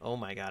 Oh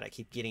my god, I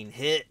keep getting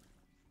hit.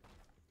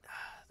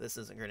 This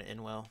isn't going to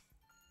end well.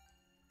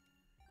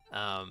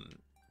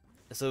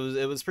 So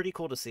it was pretty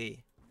cool to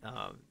see.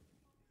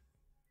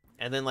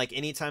 And then like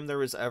anytime there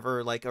was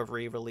ever like a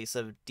re-release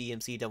of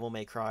DMC Devil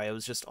May Cry, it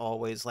was just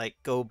always like,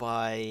 go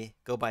buy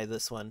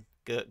this one.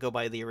 Go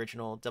buy the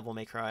original Devil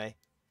May Cry.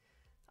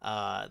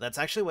 That's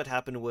actually what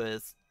happened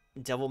with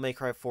Devil May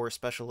Cry 4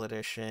 Special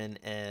Edition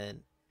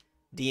and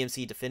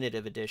DMC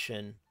Definitive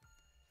Edition.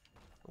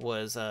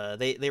 Was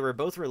they were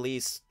both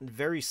released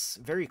very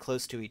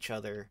close to each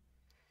other.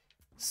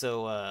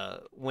 So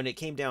when it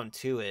came down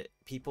to it,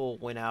 people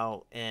went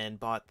out and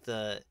bought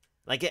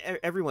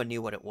everyone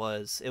knew what it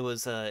was. It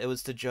was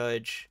to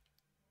judge.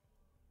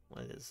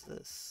 What is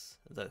this?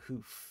 The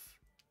Hoof.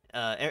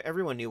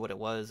 Everyone knew what it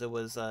was. It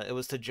was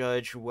to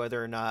judge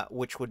whether or not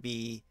which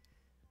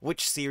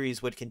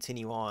series would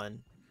continue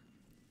on.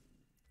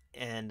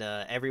 And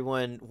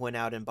everyone went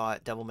out and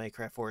bought Devil May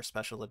Cry 4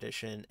 Special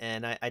Edition,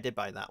 and I did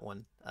buy that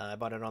one. I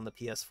bought it on the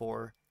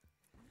PS4,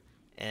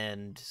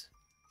 and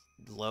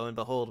lo and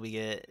behold, we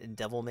get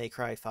Devil May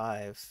Cry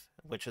 5,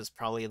 which is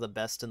probably the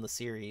best in the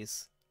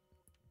series.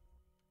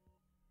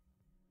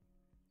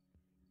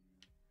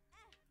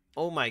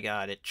 Oh my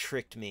god, it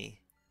tricked me.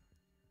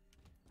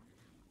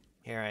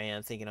 Here I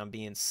am thinking I'm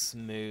being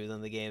smooth,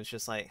 and the game's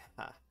just like,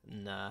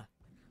 nah,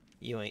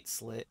 you ain't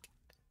slick.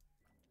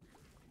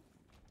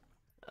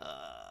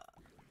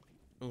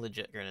 I'm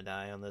legit gonna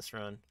die on this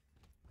run.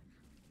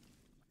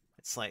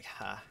 It's like,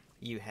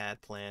 you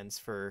had plans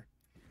for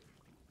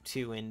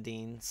 2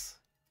 endings.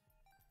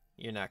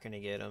 You're not gonna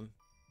get them.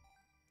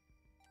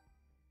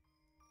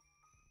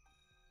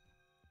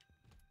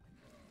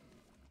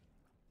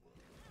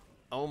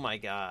 Oh my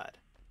god.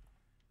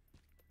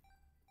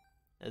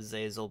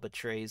 Azazel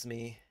betrays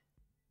me.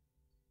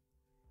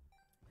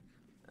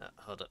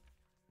 Hold up.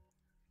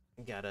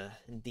 Got a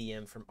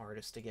DM from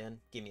artist again.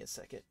 Give me a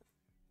second.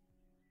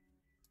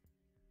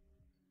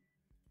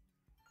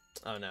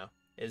 Oh no.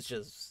 It's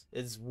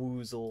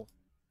Woozle.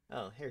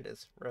 Oh, here it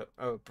is.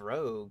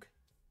 Brogue.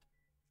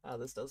 Oh,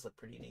 this does look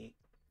pretty neat.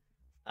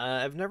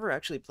 I've never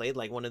actually played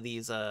like one of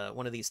these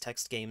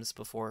text games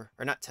before.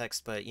 Or not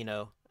text, but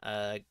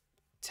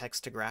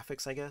text to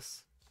graphics, I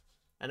guess.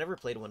 I never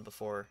played one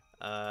before.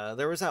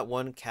 There was that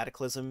one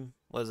Cataclysm,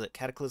 was it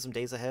Cataclysm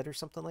Days Ahead or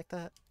something like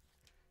that?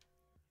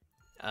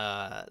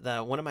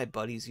 That one of my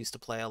buddies used to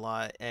play a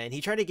lot, and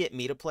he tried to get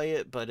me to play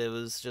it, but it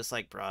was just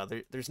like, bro,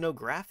 there's no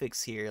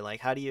graphics here.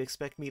 Like, how do you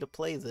expect me to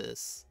play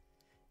this?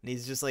 And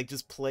he's just like,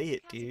 just play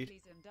it, dude.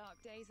 Cataclysm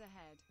Dark Days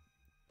Ahead.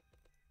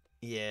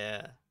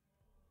 Yeah.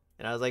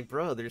 And I was like,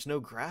 bro, there's no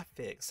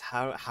graphics.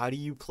 How do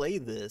you play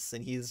this?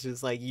 And he's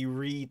just like, you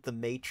read the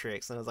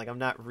Matrix. And I was like, I'm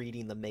not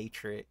reading the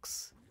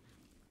Matrix.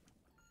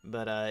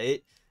 But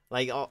it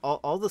like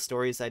all the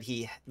stories that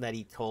he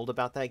told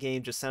about that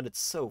game just sounded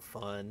so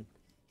fun.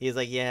 He's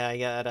like,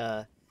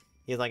 yeah,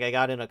 he's like, I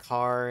got in a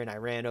car and I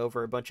ran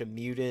over a bunch of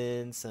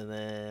mutants and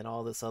then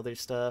all this other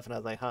stuff. And I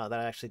was like, huh, that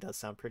actually does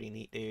sound pretty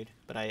neat, dude.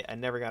 But I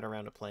never got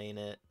around to playing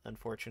it,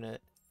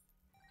 unfortunate.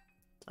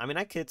 I mean,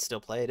 I could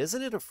still play it.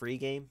 Isn't it a free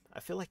game?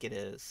 I feel like it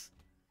is.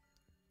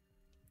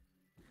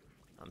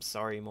 I'm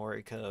sorry,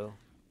 Moriko.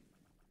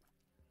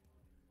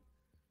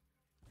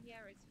 Yeah,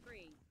 it's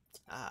free.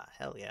 Ah,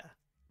 hell yeah.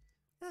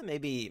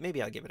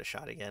 Maybe I'll give it a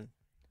shot again.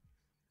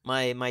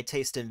 My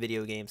taste in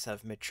video games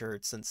have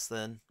matured since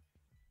then.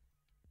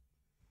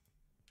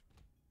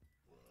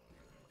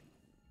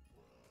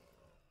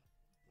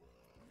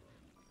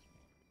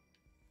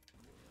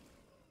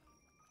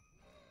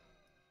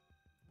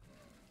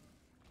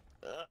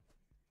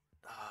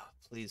 Oh,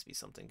 please be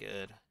something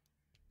good.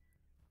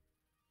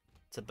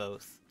 To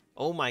both.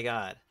 Oh my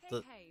god.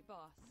 Hey,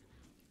 boss.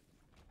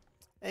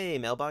 Hey,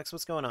 Mailbox,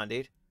 what's going on,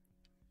 dude?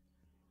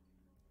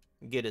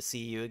 Good to see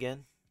you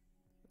again.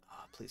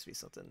 Oh, please be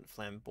something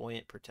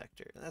flamboyant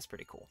protector. That's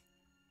pretty cool.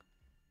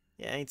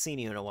 Yeah, I ain't seen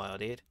you in a while,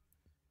 dude.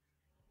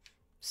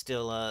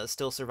 Still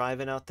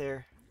surviving out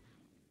there?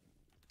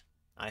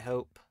 I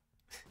hope.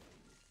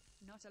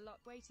 Not a lot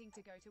waiting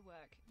to go to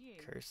work. You.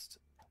 Cursed.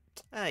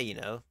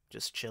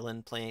 Just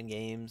chilling, playing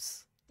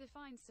games.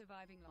 Define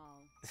surviving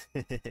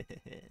lol.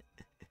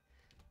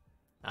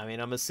 I mean,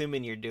 I'm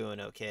assuming you're doing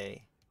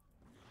okay.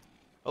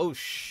 Oh,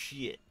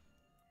 shit.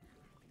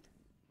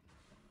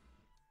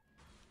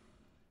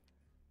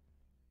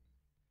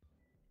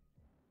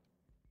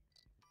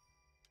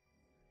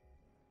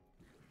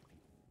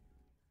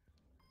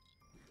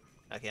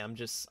 Okay,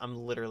 I'm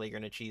literally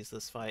gonna cheese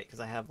this fight because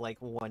I have like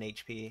 1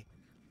 HP.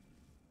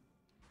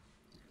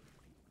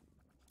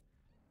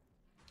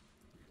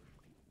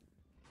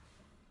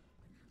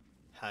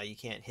 How you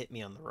can't hit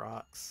me on the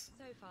rocks.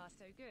 So far,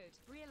 so good.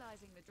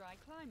 Realizing the dry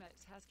climate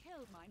has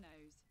killed my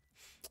nose.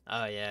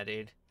 Oh yeah,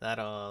 dude.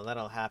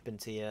 That'll happen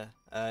to you.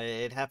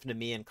 It happened to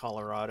me in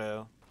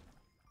Colorado.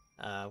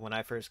 When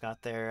I first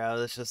got there, I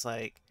was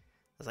like,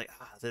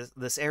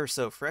 this air's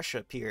so fresh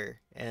up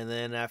here. And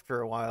then after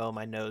a while,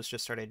 my nose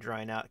just started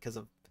drying out because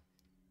of,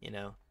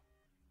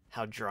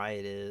 how dry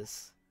it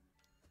is.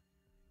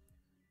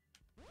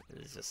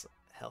 It's just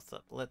health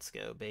up. Let's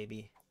go,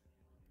 baby.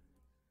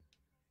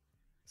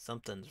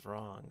 Something's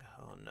wrong.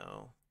 Oh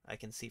no. I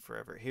can see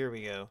forever. Here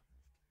we go.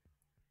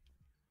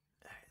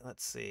 Alright,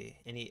 let's see.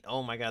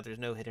 Oh my god, there's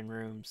no hidden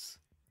rooms.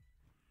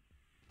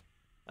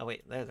 Oh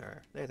wait, there they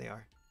are. There they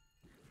are.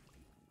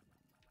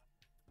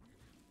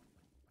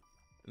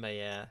 But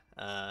yeah,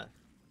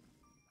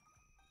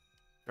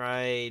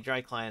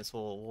 dry clients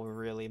will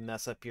really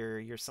mess up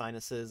your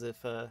sinuses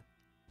if I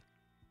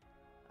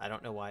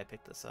don't know why I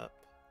picked this up.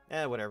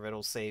 Whatever,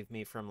 it'll save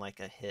me from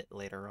like a hit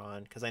later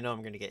on, because I know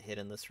I'm gonna get hit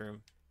in this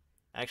room.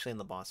 Actually in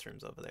the boss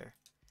rooms over there.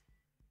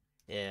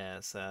 Yeah,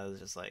 so I was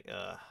just like,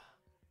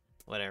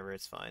 whatever,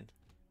 it's fine.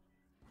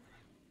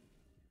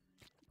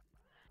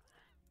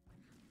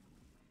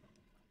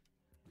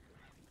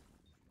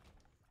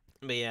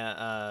 But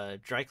yeah,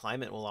 dry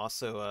climate will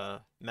also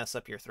mess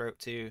up your throat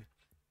too.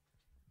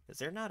 Is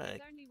there not a...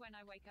 It's only when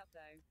I wake up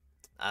though.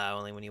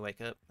 Only when you wake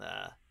up?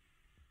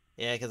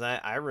 Yeah, because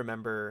I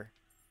remember...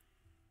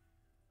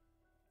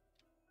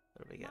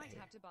 What do we got Might here?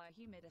 have to buy a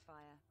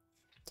humidifier.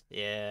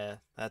 Yeah,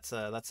 that's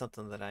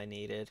something that I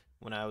needed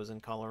when I was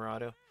in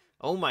Colorado.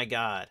 Oh my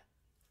god.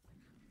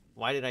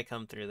 Why did I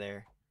come through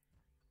there?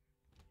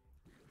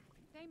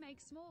 They make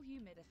small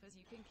humidifiers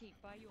you can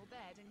keep by your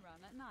bed and run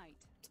at night.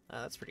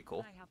 That's pretty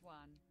cool. I have one.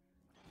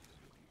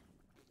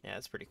 Yeah,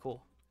 that's pretty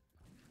cool.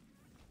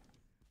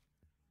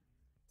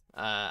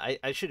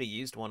 I should have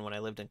used one when I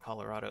lived in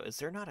Colorado. Is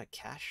there not a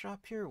cash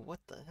shop here? What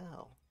the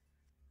hell?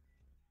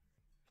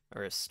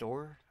 Or a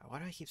store? Why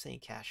do I keep saying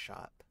cash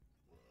shop?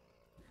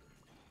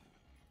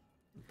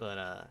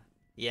 But,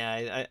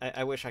 yeah,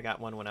 I wish I got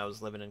one when I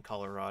was living in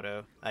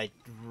Colorado. I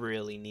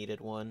really needed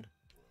one.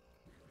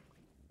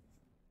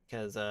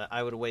 because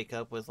I would wake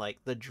up with like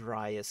the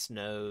driest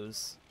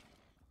nose.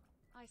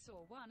 I saw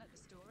one at the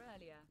store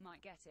earlier.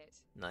 Might get it.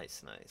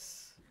 Nice,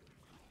 nice.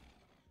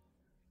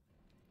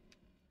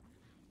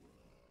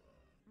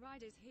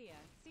 Riders here.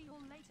 See you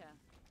all later.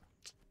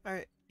 All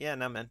right, yeah,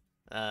 no man.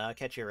 I'll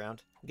catch you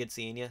around. Good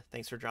seeing you.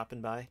 Thanks for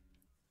dropping by.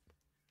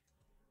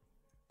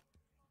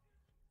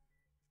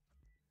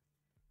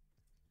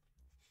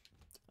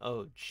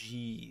 Oh,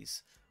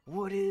 jeez.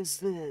 What is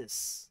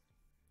this?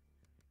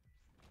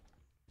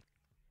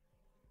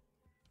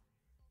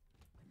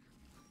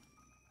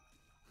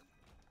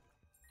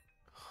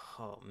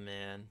 Oh,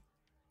 man.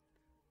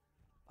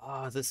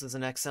 Oh, this is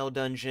an XL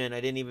dungeon.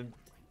 I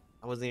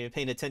wasn't even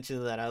paying attention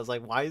to that. I was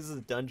like, why is this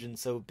dungeon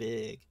so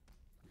big?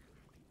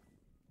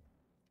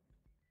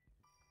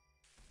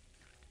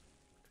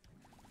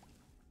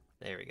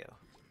 There we go.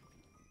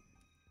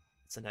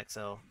 It's an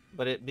XL.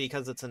 But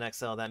because it's an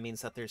XL, that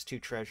means that there's 2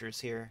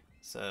 treasures here.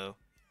 So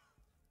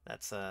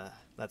that's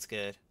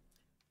good.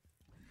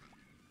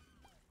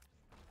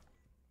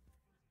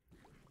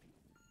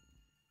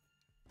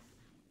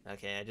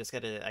 Okay,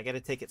 I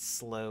gotta take it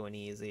slow and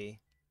easy.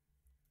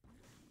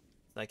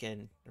 So I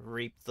can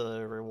reap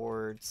the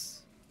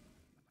rewards.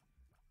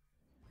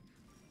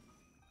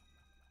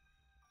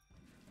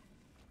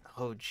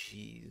 Oh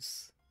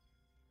jeez.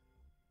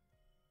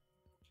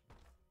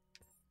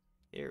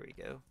 Here we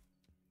go.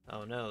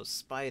 Oh no,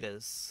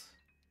 spiders.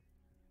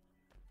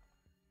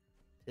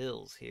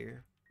 Pills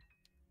here.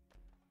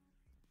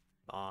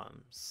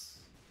 Bombs.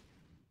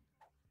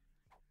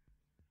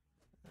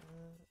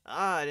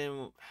 I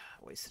didn't...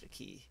 wasted a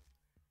key.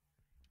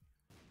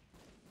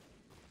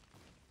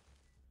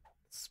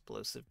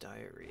 Explosive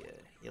diarrhea.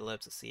 You'll love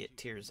to see it.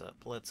 Tears up.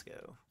 Let's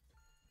go.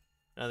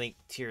 I think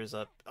tears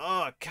up.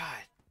 Oh,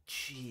 God.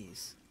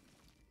 Jeez.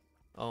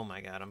 Oh,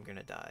 my God. I'm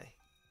gonna die.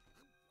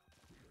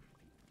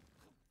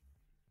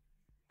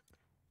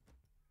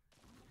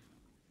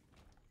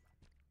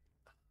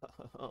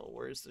 Oh,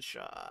 where's the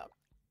shop?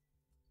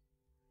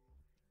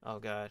 Oh,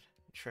 God.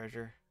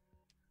 Treasure.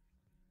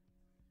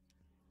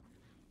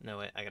 No,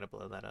 wait. I gotta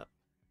blow that up.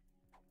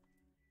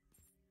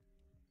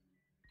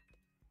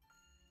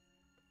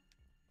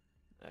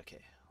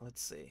 Okay.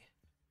 Let's see.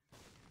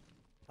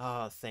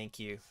 Oh, thank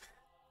you.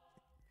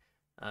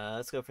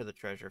 Let's go for the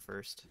treasure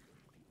first.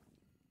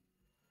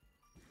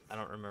 I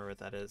don't remember what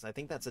that is. I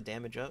think that's a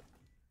damage up.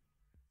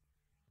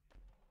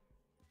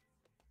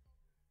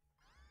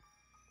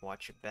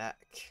 Watch your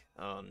back.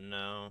 Oh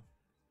no.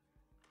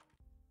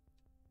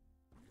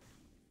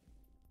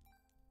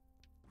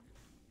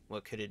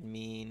 What could it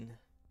mean?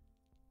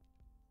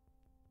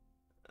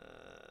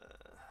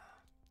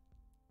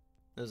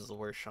 This is the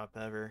worst shop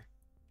ever.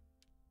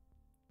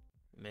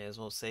 May as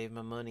well save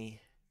my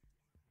money.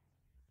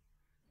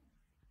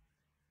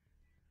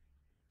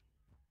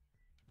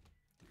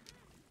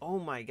 Oh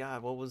my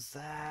God, what was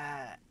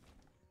that?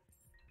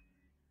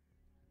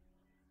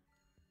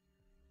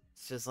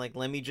 It's just like,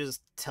 let me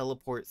just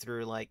teleport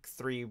through like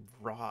 3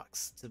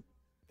 rocks to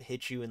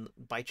hit you and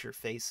bite your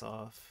face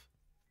off.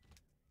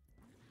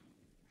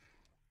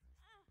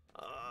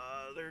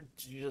 They're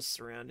just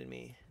surrounding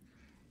me.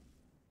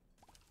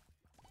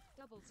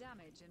 Double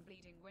damage and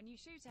bleeding when you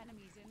shoot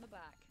enemies in the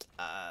back.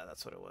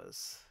 That's what it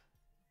was.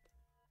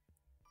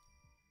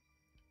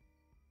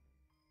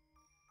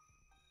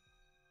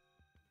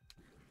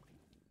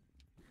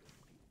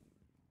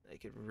 They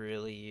could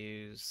really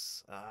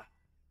use...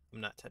 I'm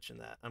not touching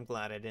that. I'm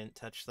glad I didn't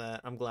touch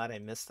that. I'm glad I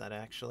missed that,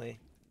 actually.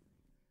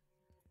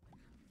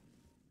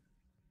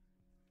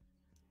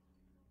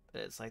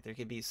 But it's like there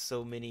could be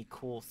so many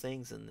cool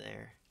things in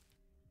there.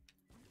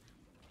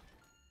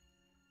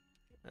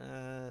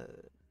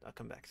 I'll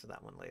come back to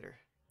that one later.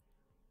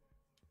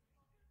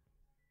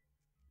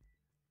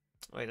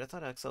 Wait, I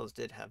thought XLs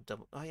did have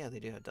double... Oh yeah, they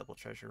do have double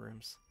treasure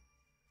rooms.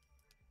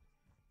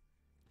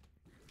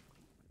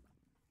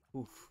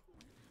 Oof.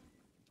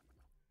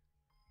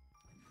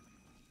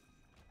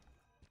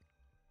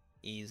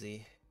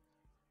 Easy.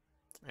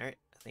 Alright,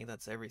 I think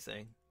that's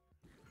everything.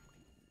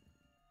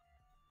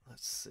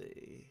 Let's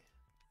see.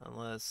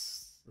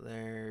 Unless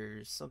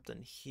there's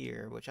something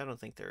here, which I don't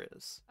think there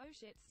is. Oh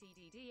shit,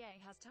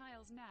 CDDA has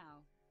tiles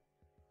now.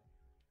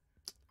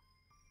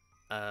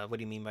 What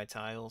do you mean by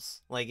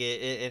tiles? Like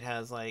it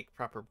has like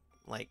proper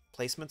like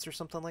placements or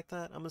something like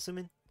that, I'm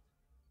assuming?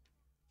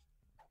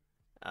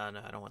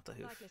 No, I don't want the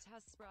hoof. Like it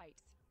has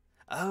sprites.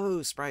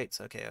 Oh, sprites.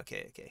 Okay,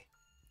 okay, okay.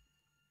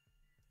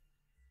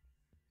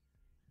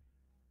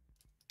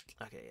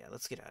 Okay, yeah,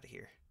 let's get out of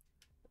here.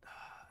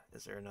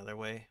 Is there another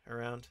way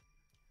around?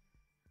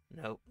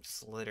 Nope,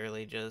 it's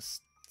literally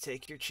just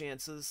take your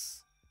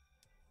chances.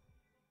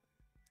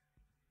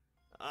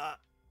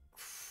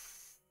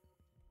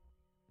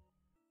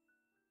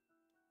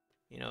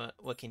 You know what?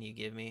 What can you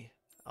give me?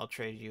 I'll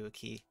trade you a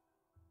key.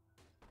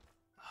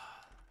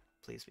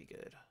 Please be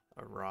good.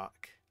 A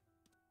rock.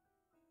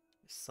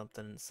 There's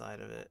something inside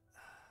of it.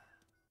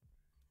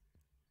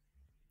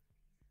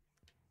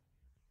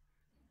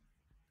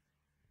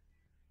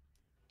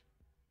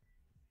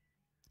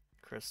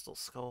 Crystal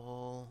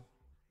skull.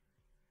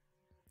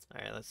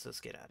 Alright, let's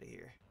just get out of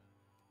here.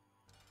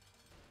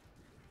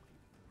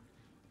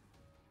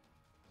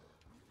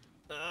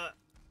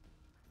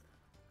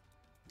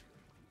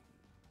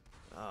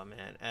 Oh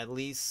man, at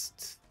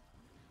least...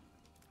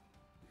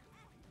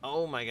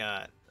 Oh my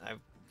god, I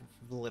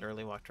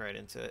literally walked right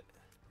into it.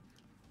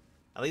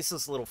 At least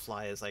this little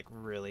fly is like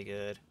really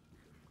good.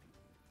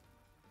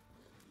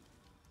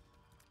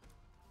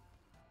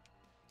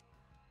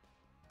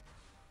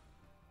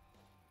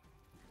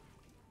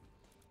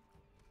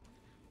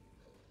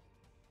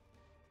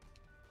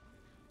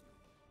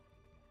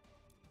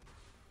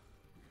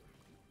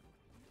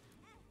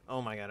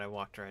 Oh my god, I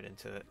walked right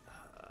into it.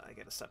 I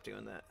gotta stop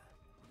doing that.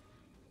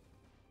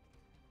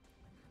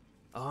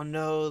 Oh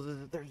no,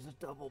 there's a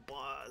double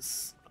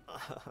boss.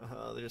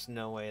 There's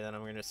no way that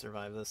I'm gonna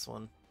survive this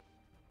one.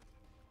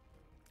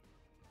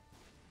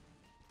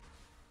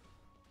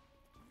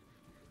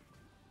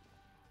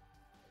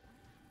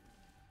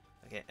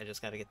 Okay, I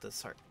just gotta get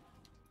this heart.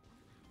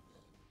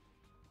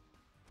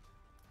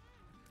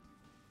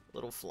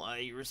 Little fly,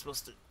 you were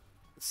supposed to...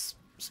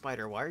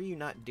 Spider, why are you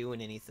not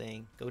doing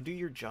anything? Go do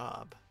your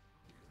job.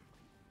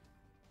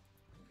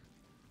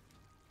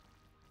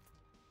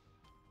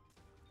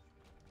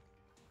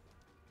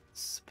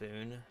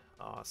 Spoon.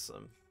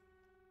 Awesome.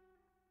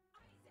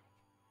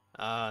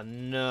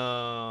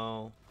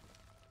 No.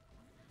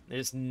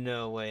 There's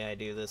no way I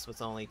do this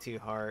with only 2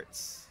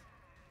 hearts.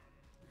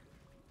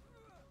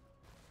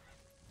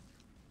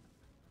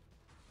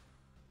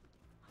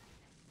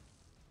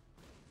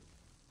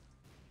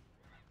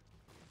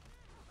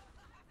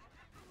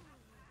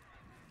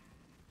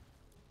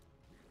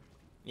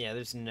 Yeah,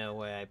 there's no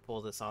way I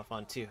pull this off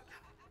on 2. God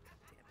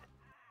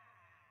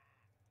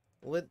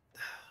damn it.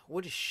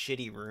 What a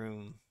shitty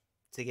room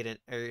to get it,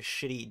 or a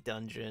shitty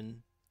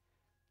dungeon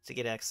to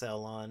get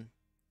XL on.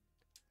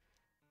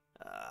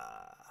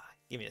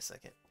 Give me a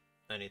second.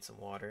 I need some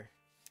water.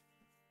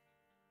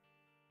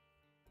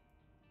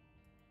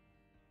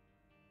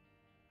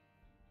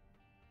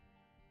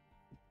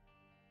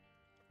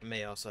 I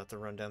may also have to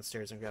run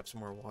downstairs and grab some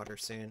more water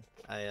soon.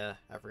 I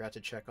forgot to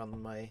check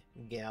on my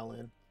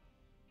gallon.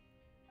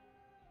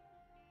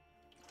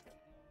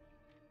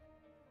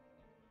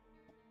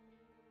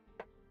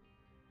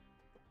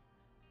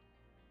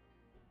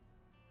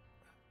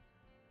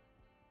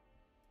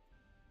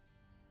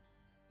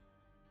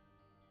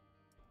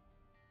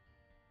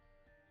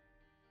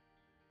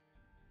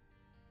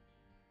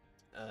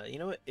 You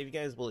know what? If you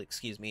guys will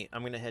excuse me,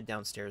 I'm gonna head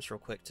downstairs real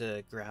quick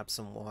to grab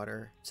some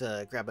water,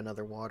 to grab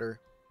another water.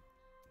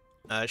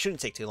 It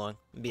shouldn't take too long.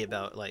 It'll be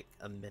about like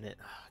a minute.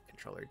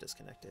 Controller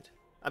disconnected.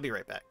 I'll be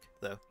right back,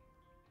 though.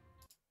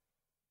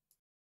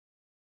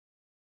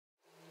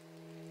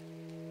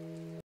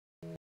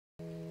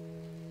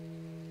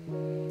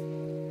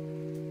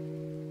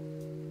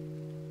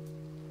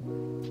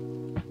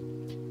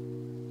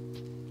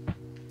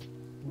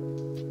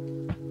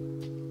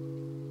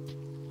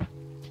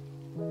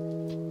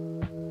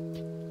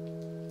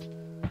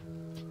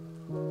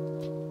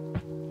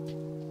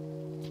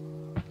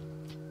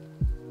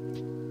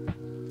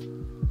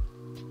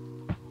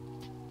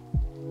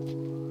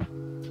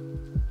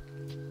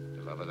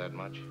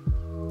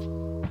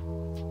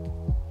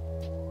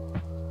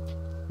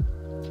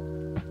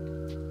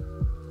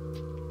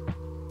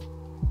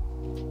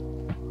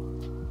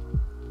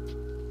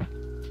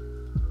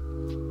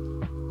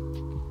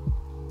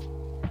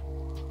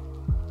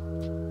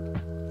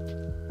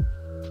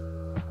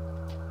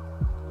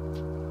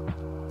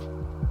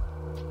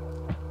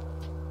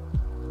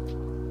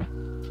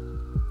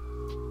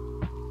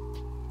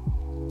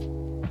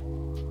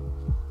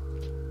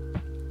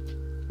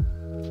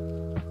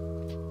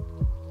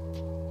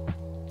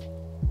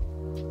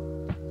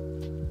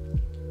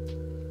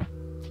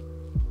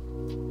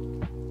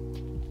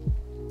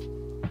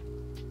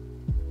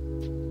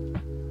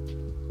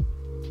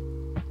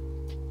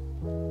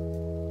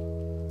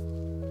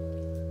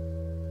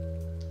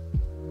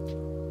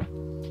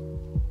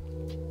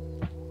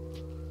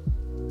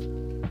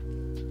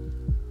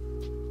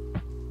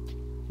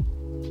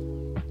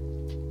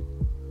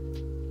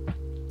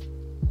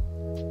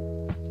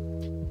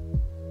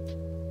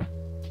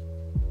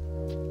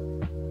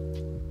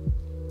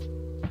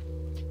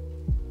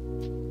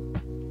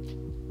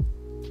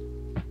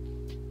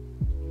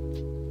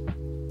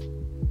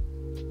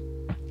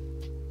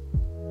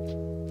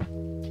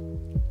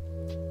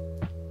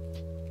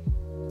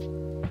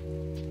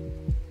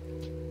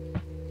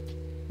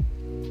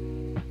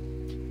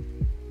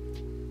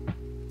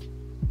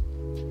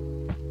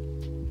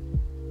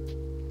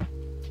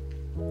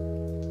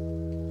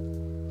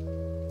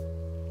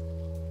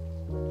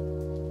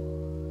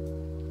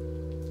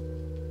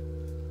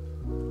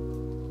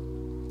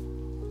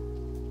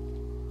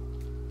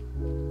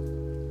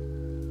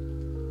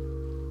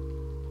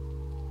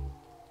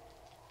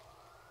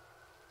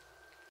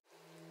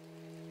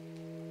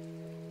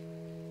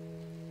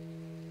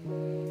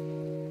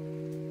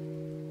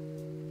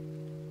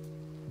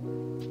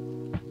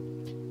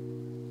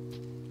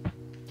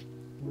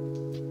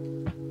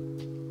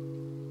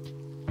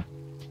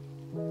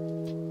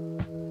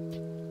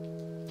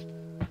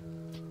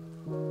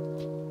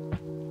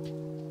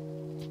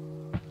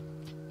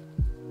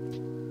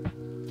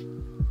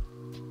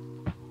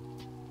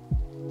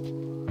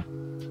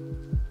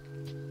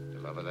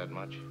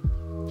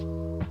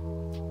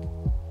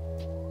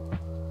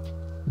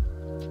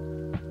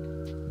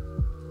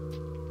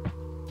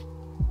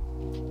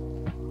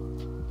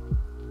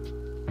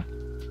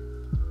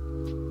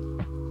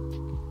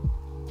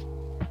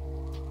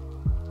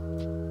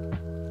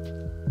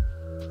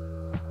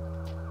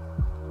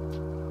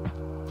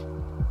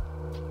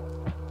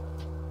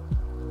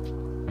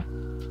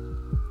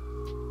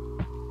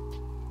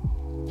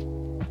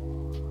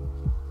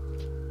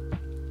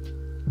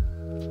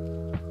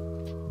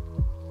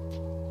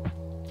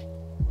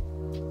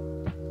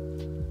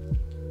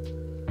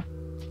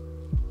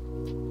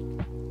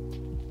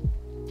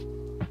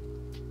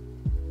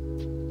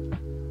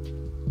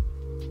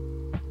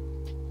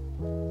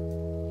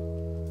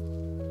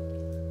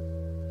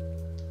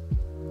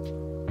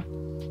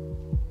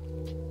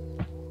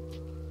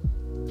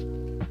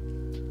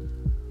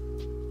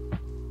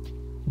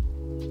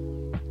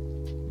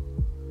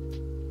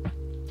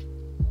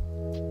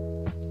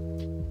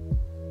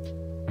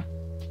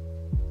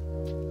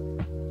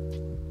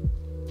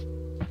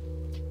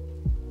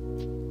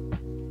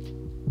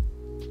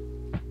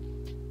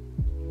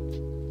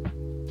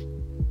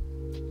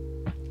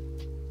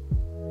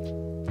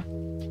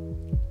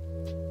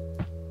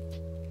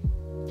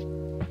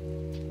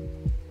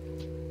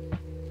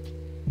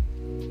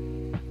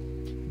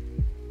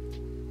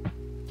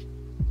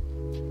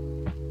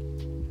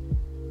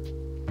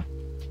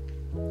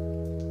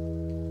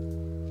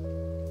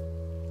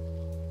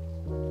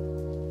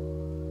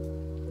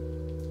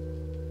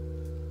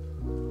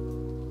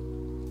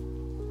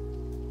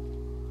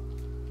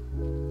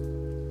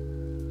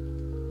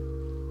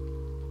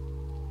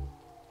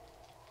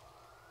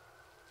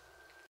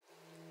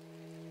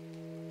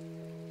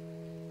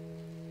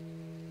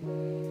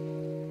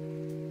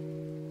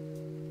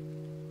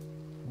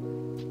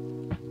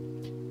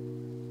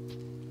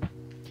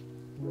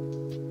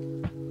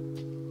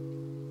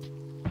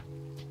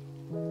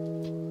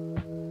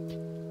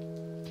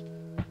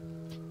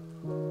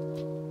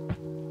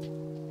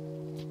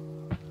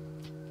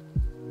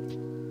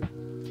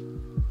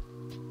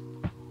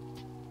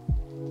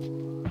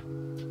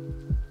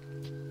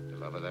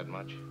 that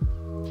much.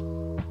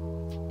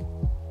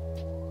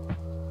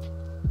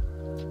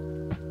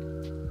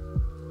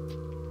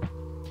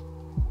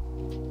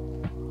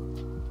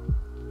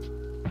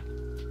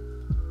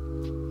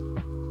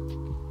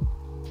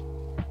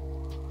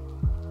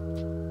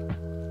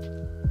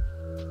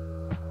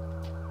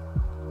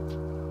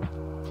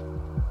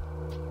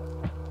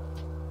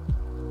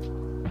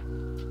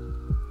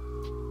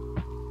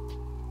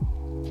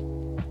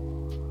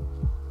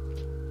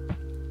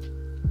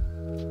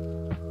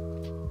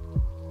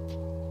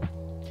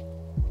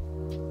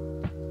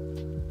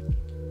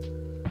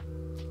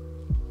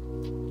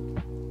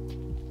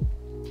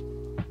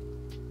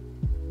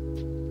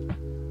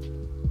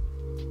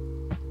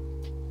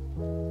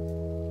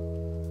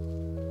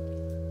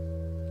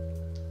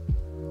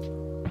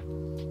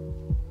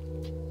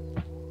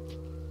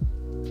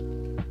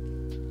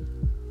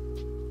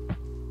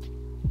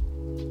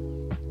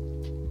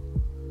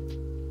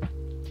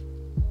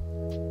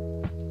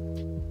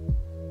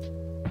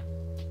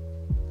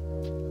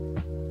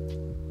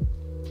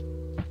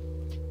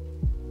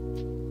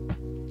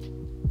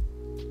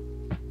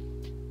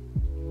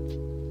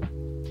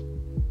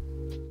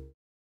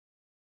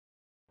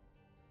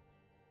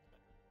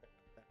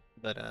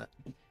 But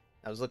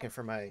I was looking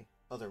for my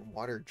other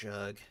water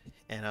jug,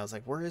 and I was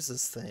like, where is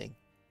this thing?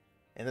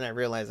 And then I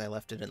realized I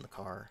left it in the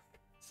car.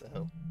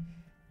 So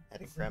I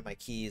had to grab my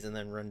keys and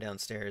then run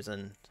downstairs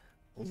and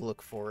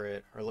look for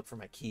it, or look for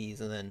my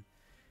keys and then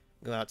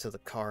go out to the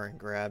car and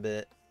grab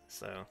it.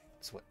 So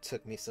that's what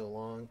took me so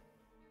long.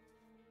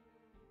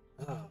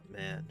 Oh,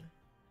 man.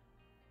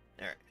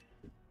 Alright.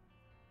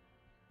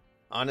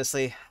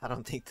 Honestly, I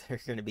don't think there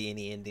are going to be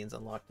any Indians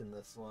unlocked in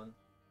this one.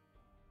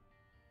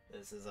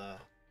 This is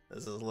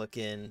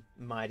looking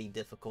mighty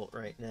difficult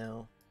right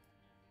now.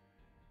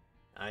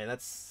 I mean,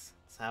 that's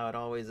how it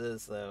always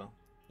is, though.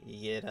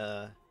 You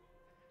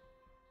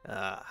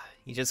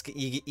get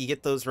you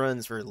get those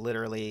runs where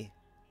literally,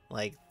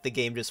 like, the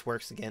game just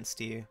works against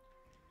you.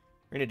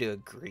 We're gonna do a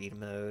greed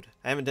mode.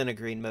 I haven't done a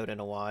greed mode in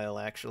a while,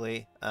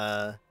 actually.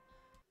 I've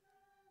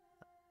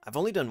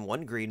only done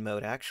one greed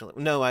mode, actually.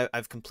 No,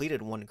 I've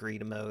completed one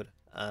greed mode.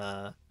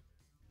 Yeah,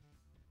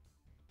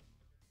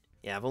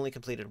 I've only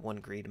completed one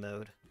greed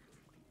mode.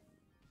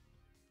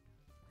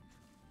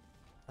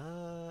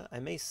 I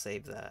may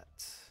save that.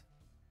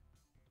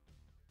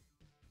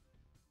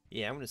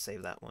 Yeah, I'm gonna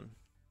save that one.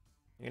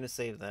 I'm gonna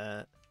save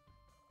that.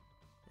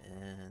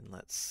 And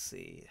let's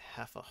see.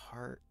 Half a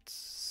heart.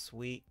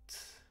 Sweet.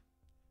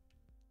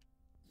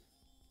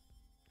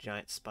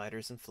 Giant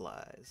spiders and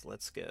flies.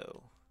 Let's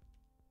go.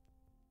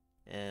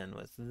 And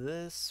with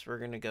this, we're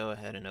gonna go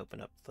ahead and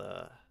open up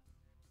the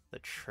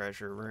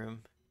treasure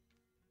room.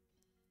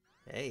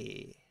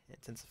 Hey,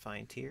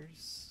 intensifying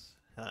tears.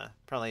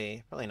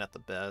 Probably not the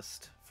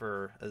best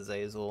for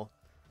Azazel.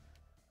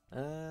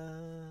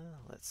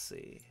 Let's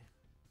see.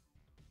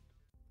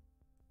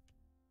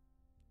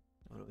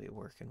 What are we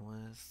working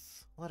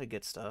with? A lot of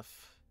good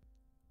stuff.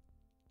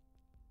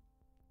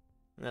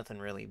 Nothing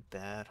really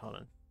bad. Hold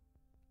on.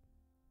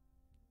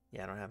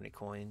 Yeah, I don't have any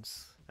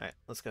coins. Alright,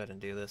 let's go ahead and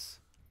do this.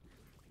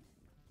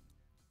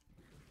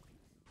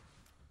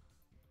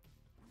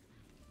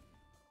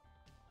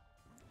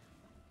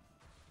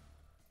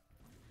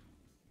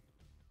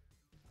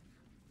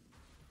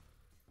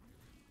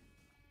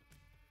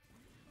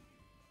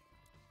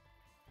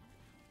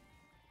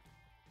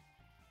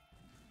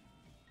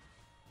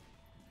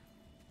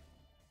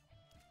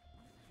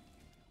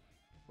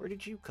 Where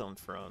did you come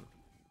from?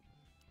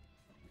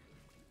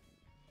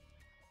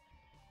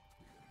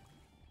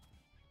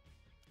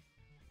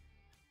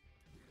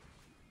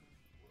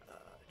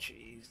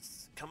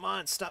 Jeez. Come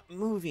on, stop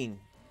moving!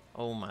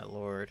 Oh my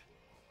lord.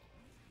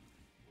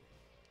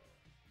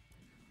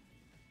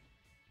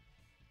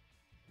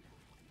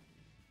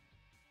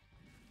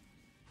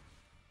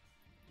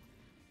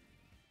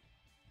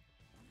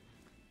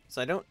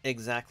 So I don't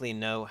exactly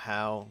know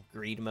how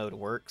greed mode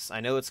works.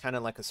 I know it's kind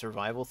of like a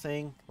survival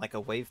thing, like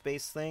a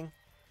wave-based thing.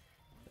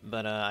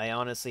 But I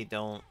honestly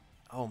don't...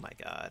 Oh my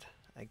god.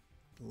 I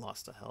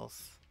lost a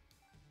health.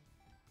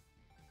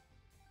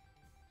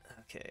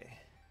 Okay.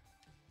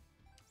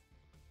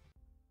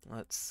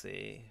 Let's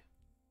see.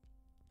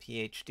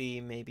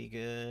 PhD may be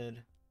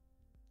good.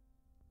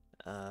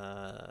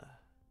 I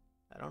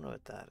don't know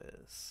what that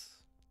is.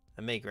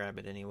 I may grab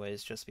it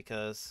anyways, just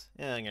because.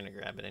 Yeah, I'm gonna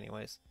grab it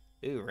anyways.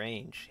 Ooh,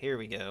 range. Here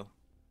we go.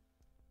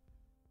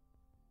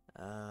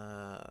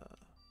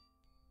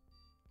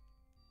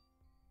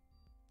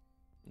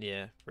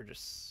 Yeah,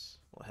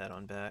 we'll head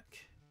on back.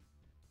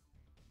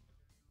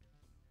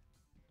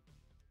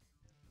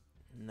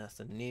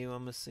 Nothing new,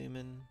 I'm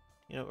assuming.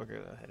 You know what, we're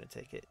gonna go ahead and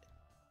take it.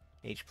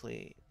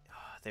 HP.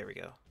 Oh, there we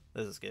go.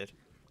 This is good.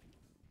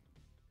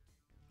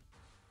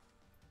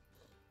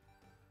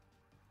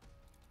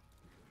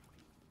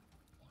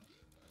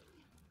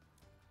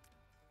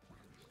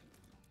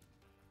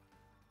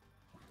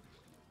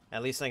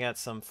 At least I got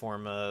some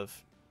form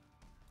of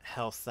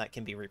health that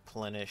can be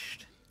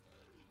replenished.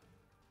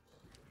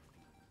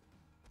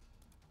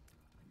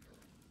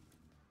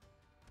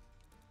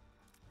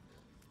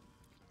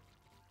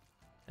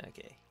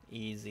 Okay,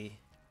 easy.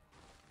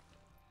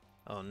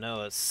 Oh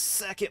no, a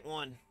second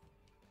one!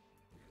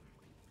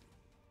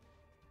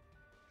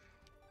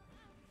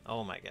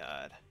 Oh my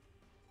god.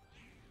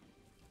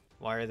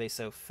 Why are they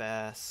so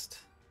fast?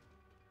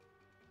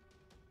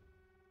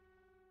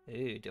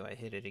 Ooh, do I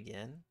hit it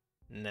again?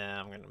 Nah,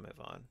 I'm gonna move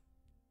on.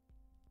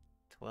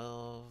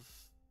 12.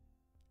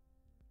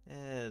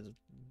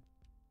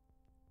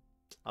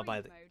 I'll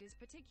buy the mode is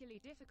particularly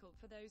difficult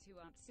for those who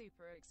aren't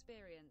super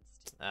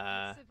experienced.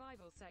 It's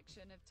survival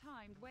section of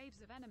timed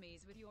waves of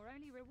enemies with your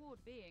only reward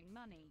being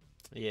money.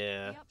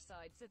 Yeah. The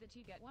upside so that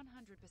you get 100%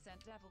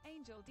 Devil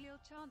Angel deal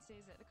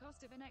chances at the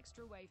cost of an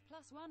extra wave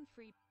plus 1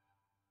 free.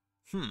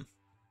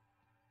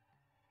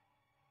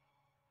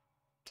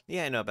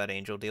 Yeah, I know about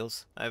angel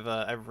deals.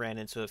 I've ran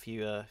into a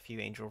few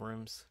angel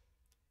rooms.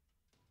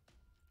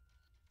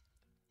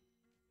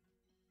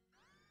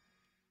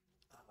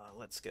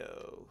 Let's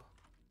go.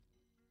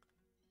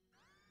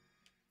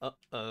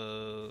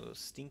 Uh-oh,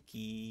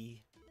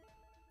 stinky.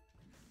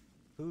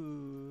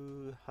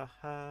 Ooh,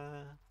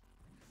 haha.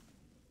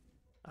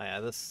 Oh yeah,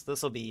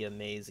 this'll be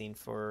amazing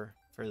for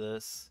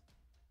this.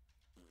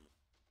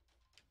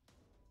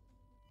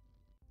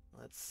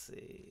 Let's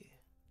see.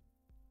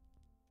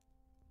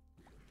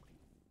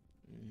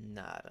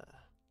 Nada.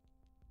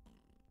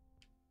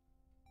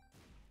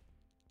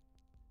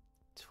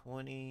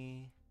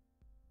 20.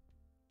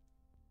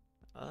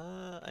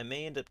 I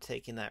may end up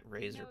taking that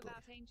razor You know blade.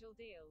 about angel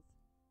deals?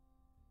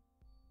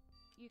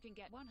 You can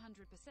get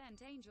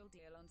 100% angel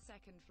deal on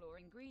second floor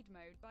in greed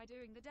mode by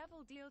doing the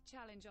devil deal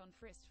challenge on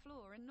first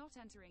floor and not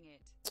entering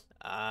it.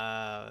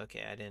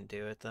 Okay, I didn't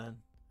do it then.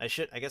 I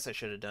guess I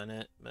should have done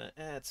it, but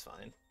it's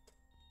fine.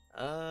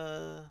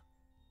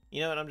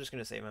 You know what? I'm just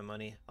gonna save my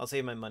money. I'll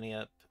save my money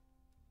up.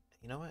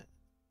 You know what?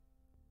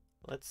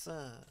 Let's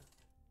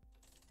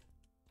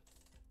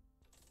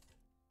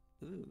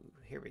ooh,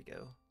 here we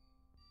go.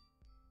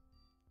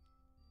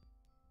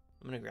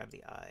 I'm gonna grab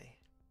the eye.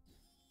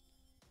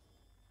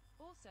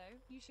 Also,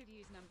 you should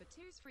use number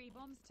 2's free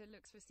bombs to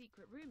look for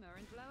secret rumor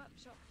and blow up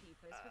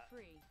shopkeepers for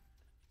free.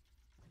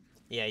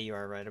 Yeah, you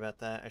are right about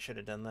that. I should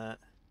have done that.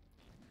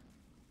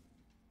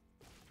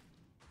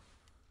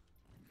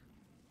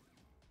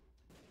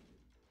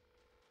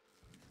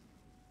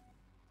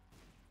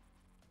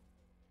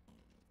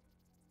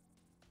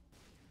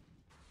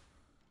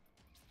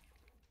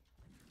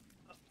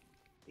 Oh,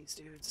 these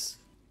dudes.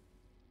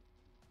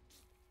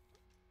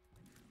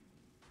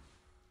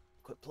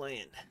 Quit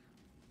playing.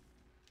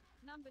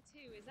 Number 2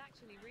 is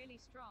actually really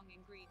strong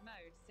in greed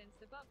mode since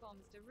the butt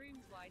bombs do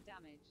rooms-wide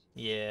damage.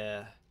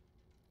 Yeah.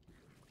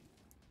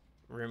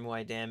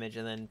 Room-wide damage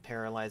and then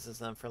paralyzes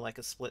them for like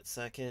a split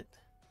second.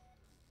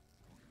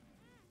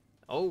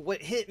 Oh,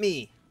 what hit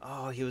me?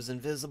 Oh, he was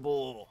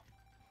invisible.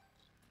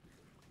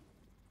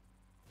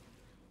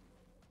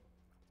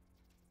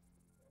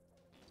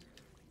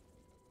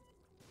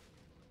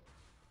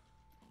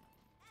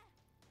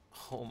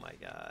 Oh my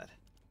god.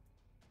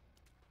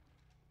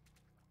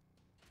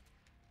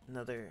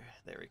 Another,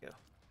 there we go.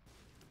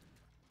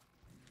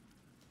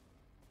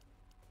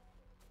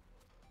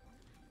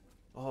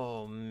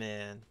 Oh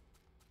man.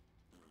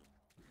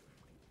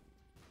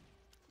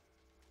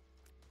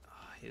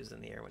 Oh, he was in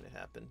the air when it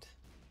happened.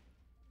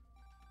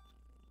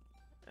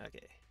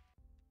 Okay.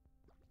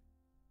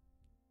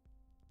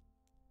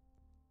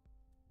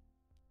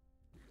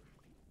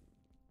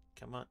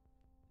 Come on.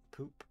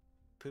 Poop.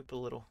 Poop a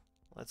little.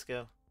 Let's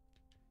go.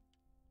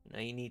 Now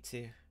you need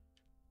to.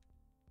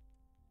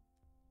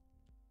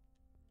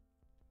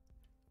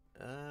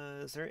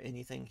 Is there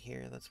anything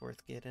here that's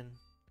worth getting?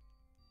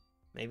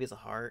 Maybe the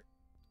heart?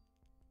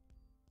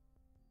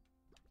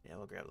 Yeah,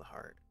 we'll grab the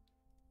heart.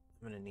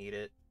 I'm gonna need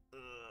it.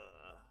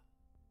 Ugh.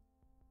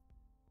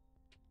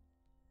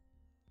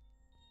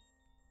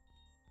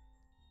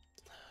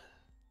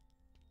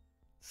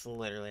 It's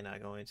literally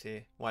not going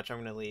to. Watch, I'm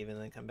gonna leave and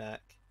then come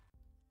back.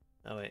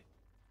 Oh wait.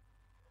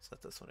 Let's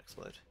let this one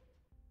explode.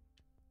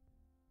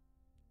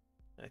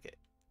 Okay.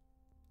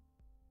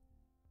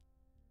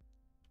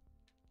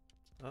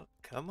 Oh,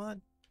 come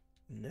on.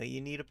 No, you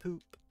need a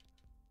poop.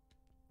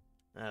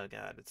 Oh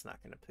god, it's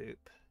not gonna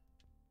poop.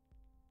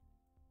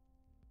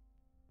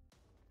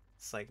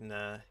 It's like,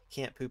 nah,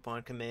 can't poop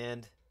on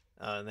command.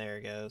 Oh, and there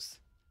it goes.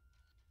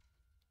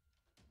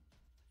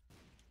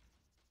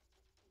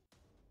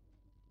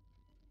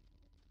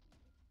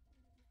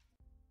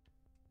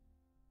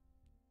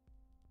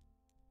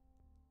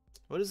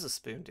 What does the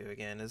spoon do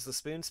again? Is the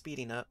spoon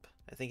speeding up?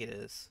 I think it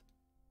is.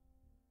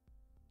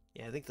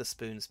 Yeah, I think the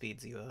spoon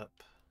speeds you up.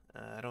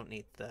 I don't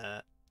need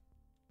that.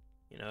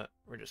 You know what?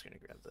 We're just gonna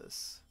grab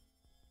this.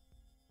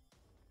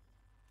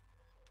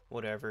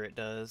 Whatever it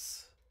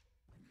does.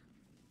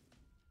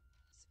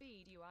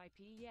 Speed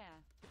UIP, yeah.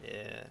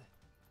 Yeah.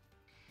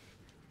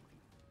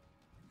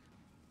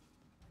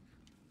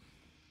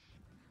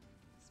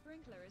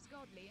 Sprinkler is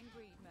godly in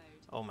greed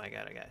mode. Oh my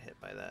god, I got hit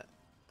by that.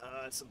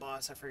 It's a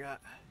boss, I forgot.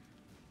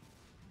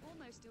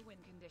 Almost a win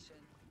condition.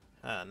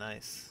 Ah,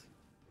 nice.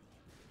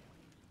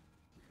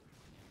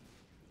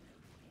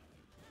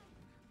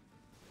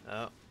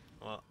 Oh,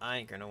 Well, I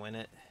ain't gonna win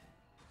it.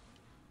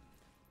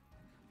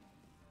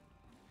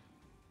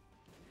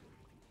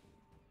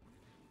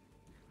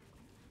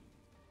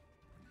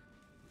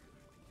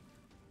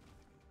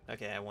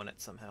 Okay, I won it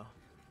somehow.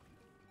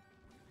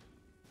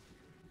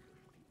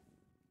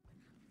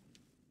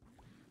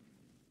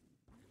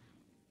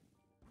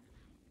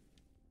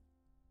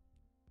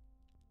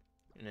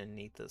 And then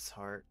Nitha's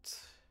heart.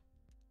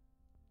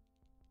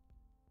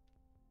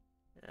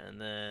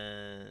 And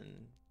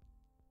then...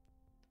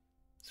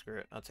 Screw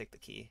it, I'll take the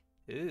key.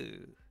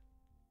 Ooh.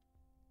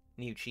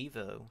 New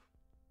Chivo.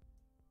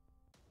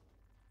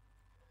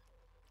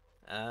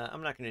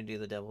 I'm not gonna do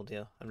the devil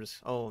deal. I'm just...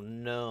 Oh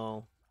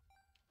no.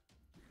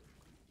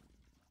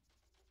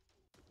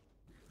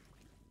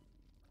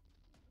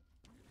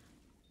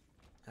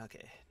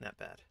 Okay, not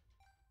bad.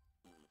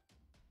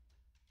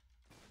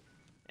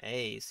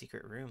 Hey,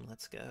 secret room,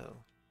 let's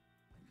go.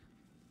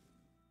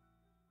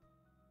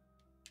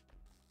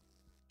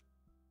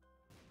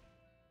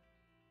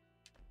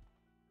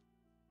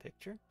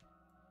 Picture?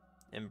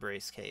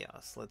 Embrace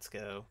chaos, let's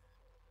go.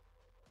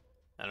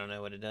 I don't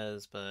know what it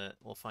does, but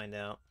we'll find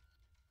out.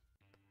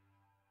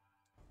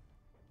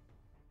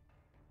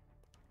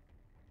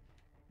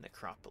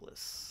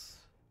 Necropolis.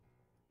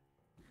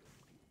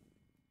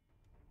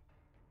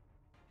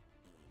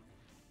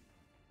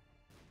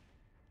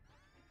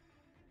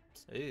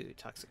 Ooh,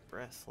 toxic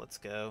breath, let's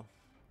go.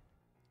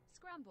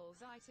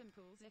 Scrambles item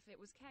pools if it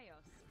was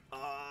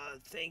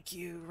chaos. Thank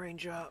you,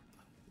 raindrop.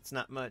 It's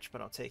not much,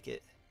 but I'll take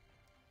it.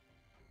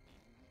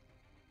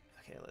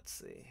 Okay, let's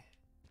see.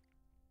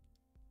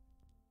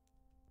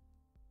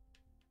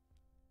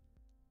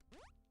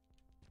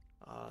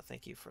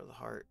 Thank you for the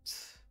heart.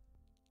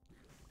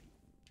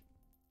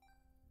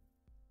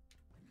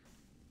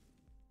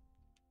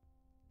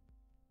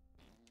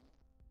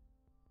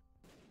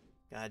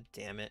 God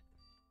damn it.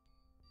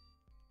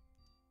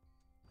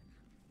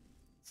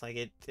 It's like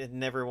it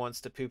never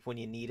wants to poop when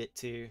you need it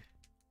to.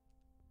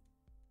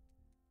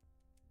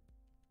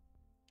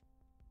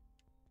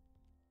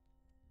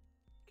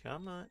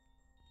 Come on.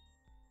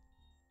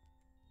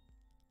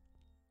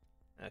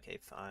 Okay,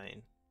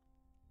 fine.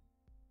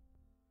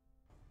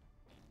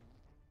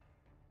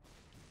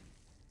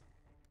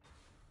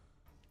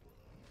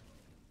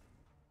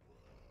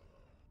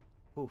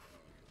 Oof.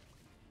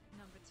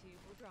 Number 2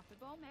 will drop a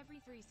bomb every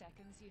 3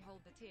 seconds you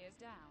hold the tears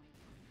down.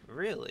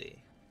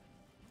 Really?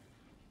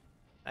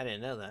 I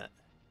didn't know that.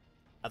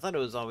 I thought it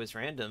was always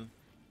random.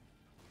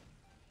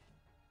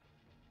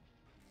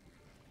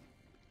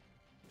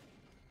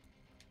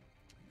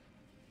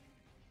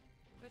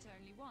 But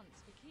only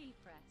once for key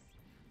press.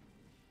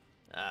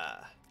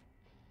 Ah.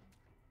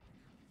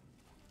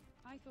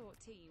 I thought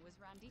T was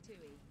Randy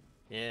Toohey.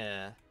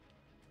 Yeah.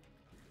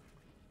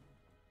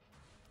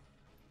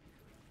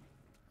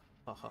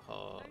 Ho ho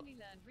ho. Only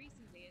learned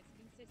recently it's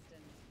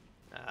consistent.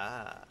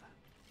 Ah.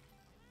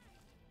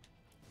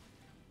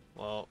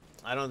 Well,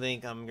 I don't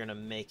think I'm gonna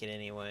make it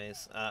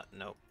anyways.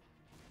 Nope.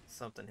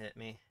 Something hit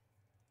me.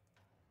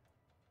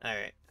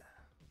 Alright.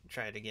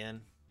 Try it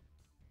again.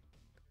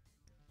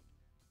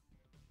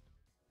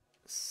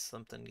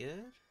 Something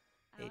good?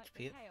 Alec, HP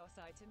the up. chaos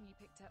item you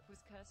picked up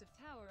was Curse of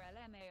Tower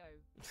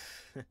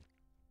LMAO.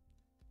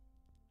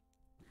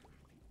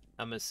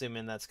 I'm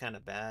assuming that's kind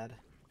of bad.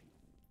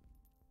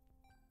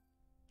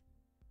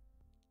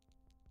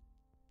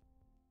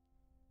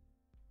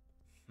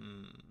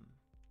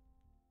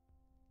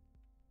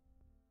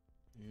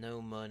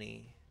 No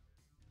money.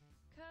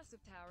 Curse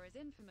of Tower is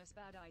infamous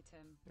bad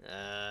item.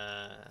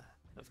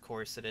 Of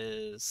course it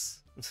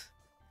is.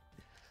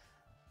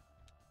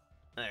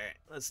 Alright,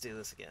 let's do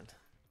this again.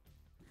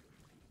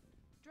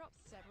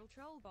 Drops several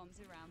troll bombs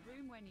around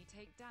room when you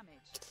take damage.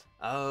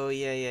 Oh,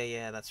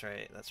 yeah, that's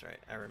right,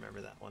 I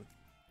remember that one.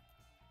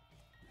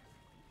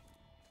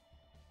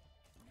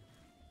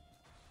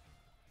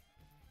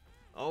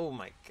 Oh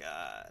my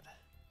god.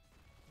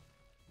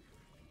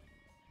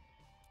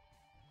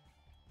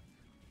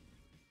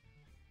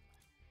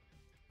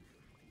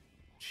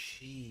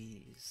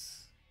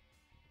 Jeez.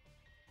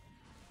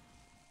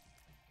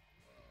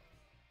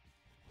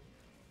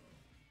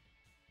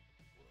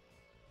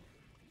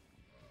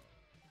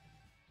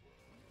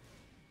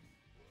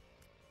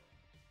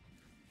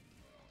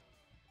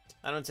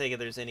 I don't take it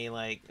there's any,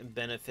 like,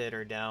 benefit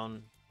or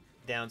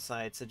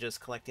downside to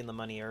just collecting the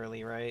money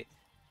early, right?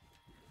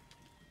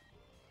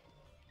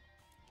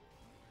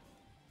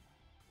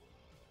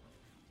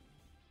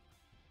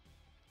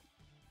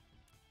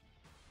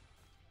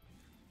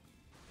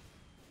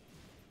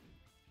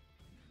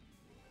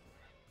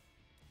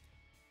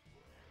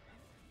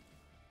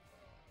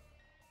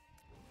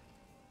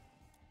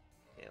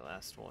 Okay,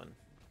 last one.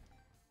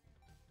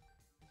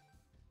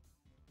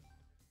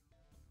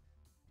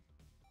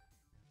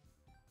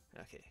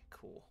 Okay,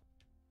 cool.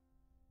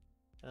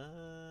 I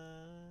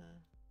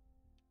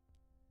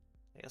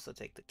guess I'll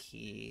take the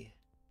key.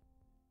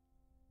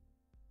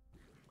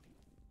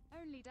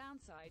 Only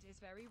downside is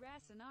very rare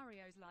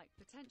scenarios like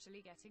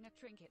potentially getting a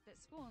trinket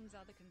that spawns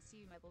other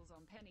consumables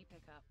on penny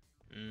pickup.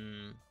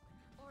 Hmm.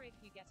 Or if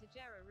you get a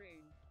Jera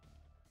rune.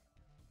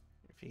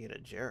 If you get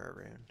a Jera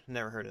rune.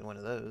 Never heard of one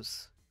of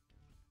those.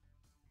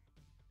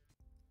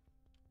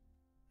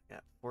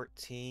 Got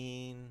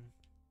 14.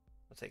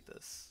 I'll take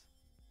this.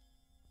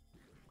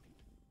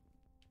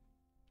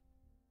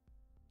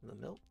 The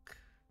milk?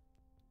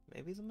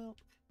 Maybe the milk?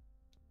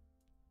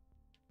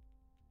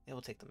 Yeah,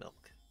 we'll take the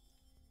milk.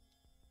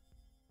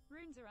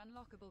 Runes are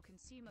unlockable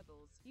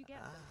consumables. You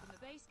get them from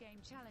the base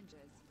game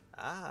challenges.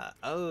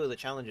 Oh, the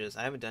challenges.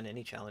 I haven't done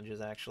any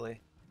challenges,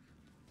 actually.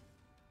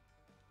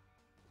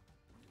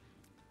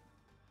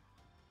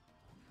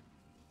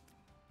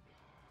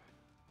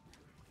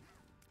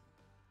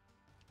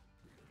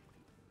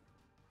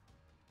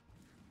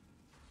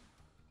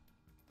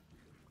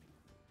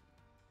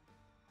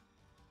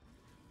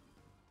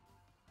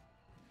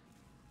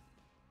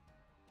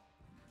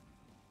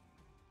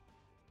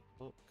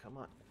 Oh, come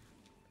on.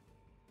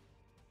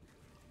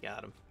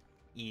 Got him.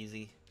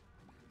 Easy.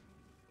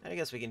 I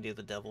guess we can do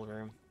the double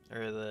room.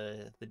 Or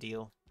the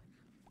deal.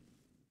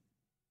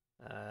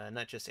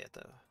 Not just yet,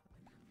 though.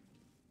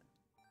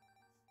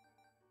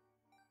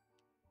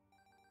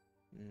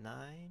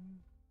 9?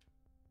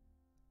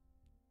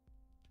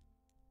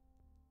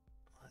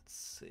 Let's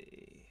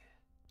see.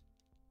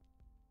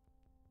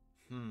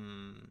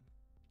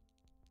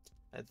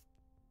 I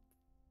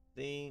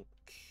think...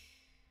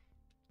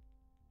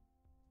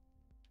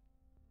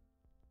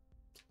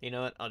 You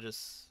know what?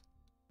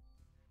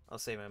 I'll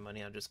save my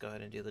money. I'll just go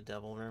ahead and do the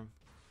devil room.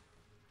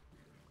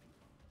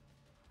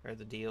 Or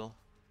the deal.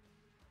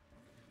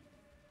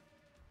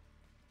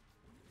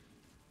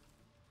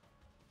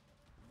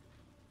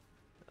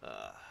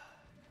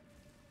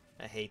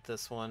 I hate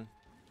this one.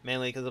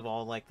 Mainly because of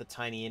all, like, the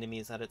tiny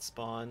enemies that it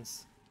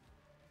spawns.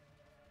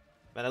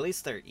 But at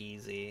least they're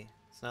easy.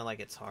 It's not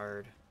like it's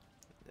hard.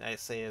 I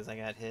say as I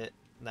got hit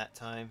that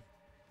time.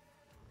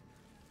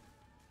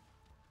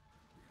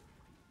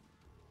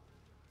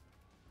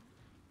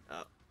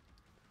 Oh.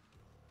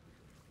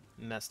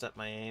 Messed up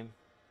my aim.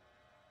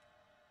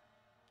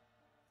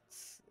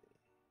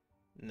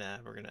 Nah,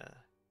 we're gonna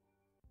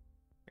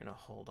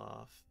hold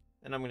off.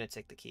 And I'm gonna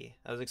take the key.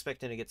 I was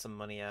expecting to get some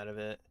money out of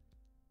it.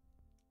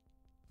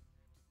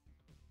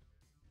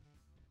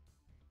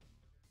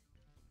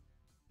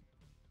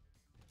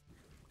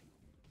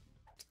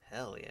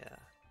 Hell yeah.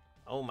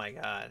 Oh my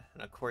god.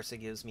 And of course it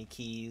gives me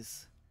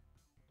keys.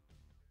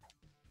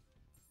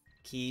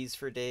 Keys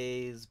for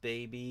days,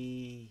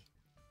 baby.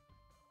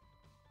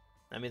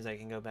 That means I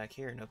can go back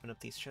here and open up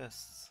these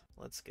chests.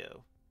 Let's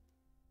go.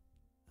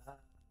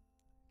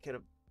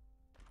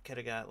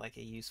 Could've got like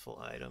a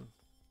useful item.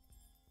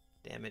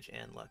 Damage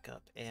and luck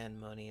up and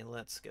money.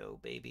 Let's go,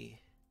 baby.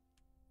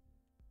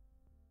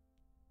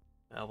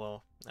 Oh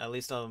well, at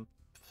least I'm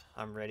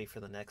ready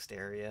for the next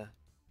area.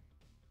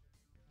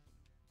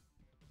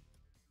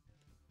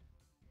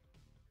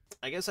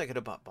 I guess I could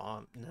have bought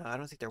bomb. No, I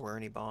don't think there were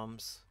any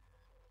bombs.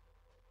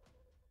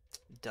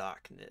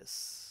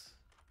 Darkness.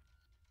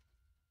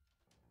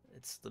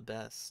 It's the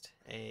best.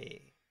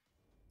 Hey.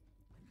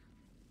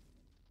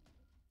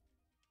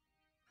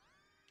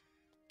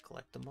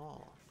 Collect them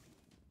all.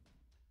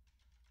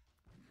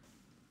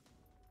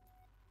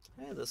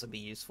 Hey, this would be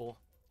useful.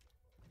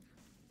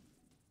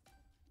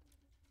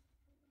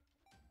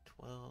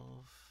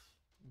 12.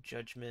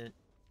 Judgment.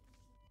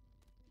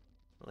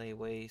 Lay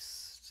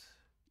waste.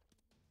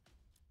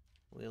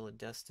 Wheel of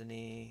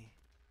Destiny.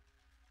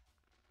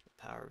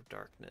 Power of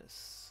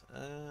Darkness.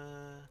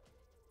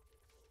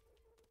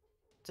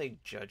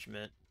 Take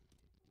Judgment.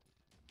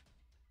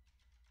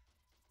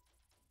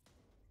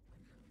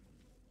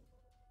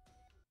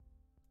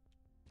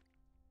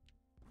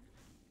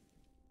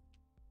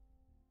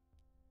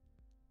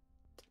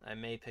 I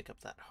may pick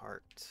up that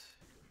heart.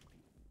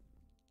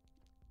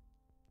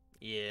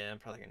 Yeah, I'm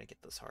probably gonna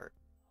get this heart.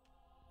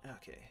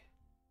 Okay.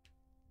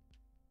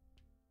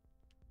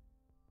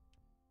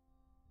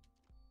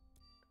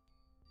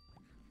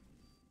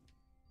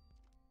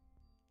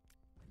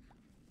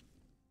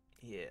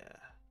 Yeah.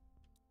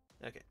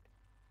 Okay.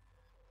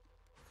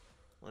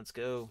 Let's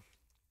go.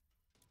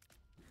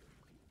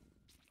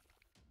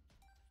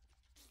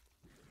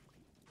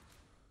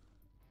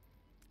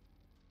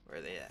 Where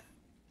are they at?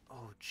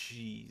 Oh,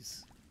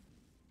 jeez.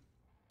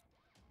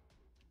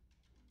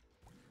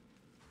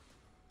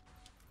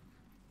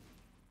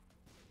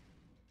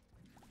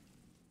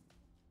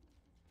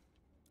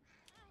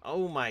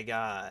 Oh my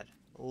god.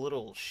 A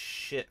little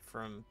shit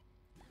from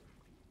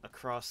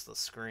across the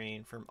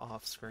screen, from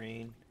off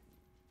screen.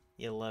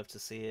 You love to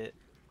see it.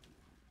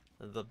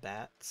 The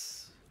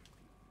bats.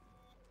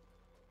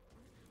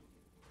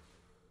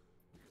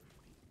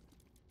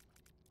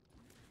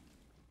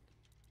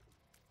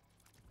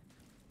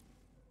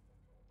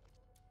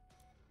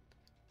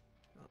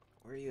 Oh,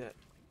 where are you at?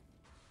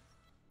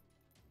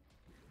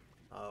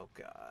 Oh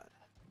god.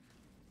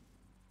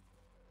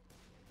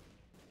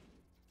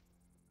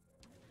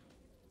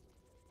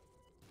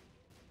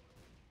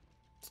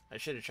 I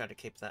should have tried to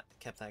keep that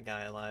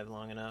guy alive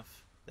long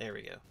enough. There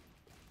we go.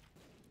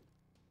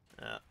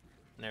 Oh,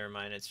 never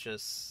mind. It's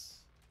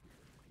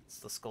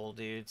the skull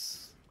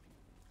dudes.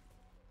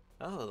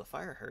 Oh, the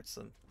fire hurts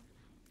them.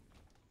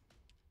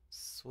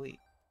 Sweet.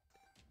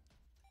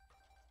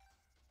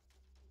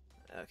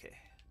 Okay.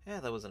 Yeah,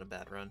 that wasn't a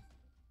bad run.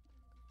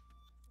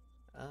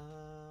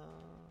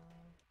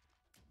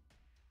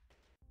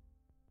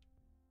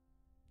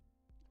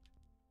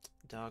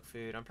 Dog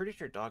food. I'm pretty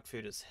sure dog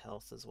food is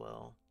health as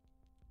well.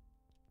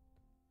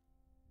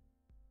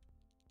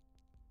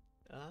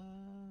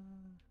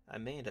 I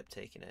may end up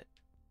taking it.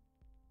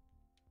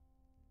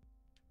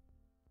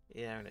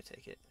 Yeah, I'm gonna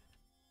take it.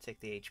 Take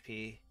the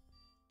HP.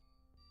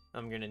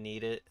 I'm gonna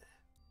need it.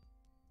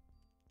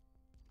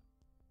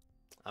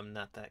 I'm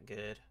not that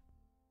good.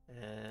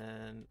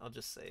 And I'll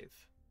just save.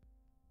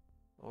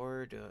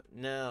 Or do it.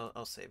 No,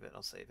 I'll save it.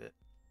 I'll save it.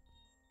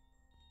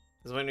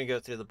 Because we're gonna go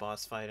through the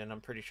boss fight, and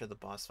I'm pretty sure the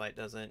boss fight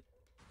doesn't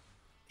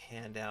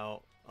hand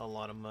out a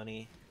lot of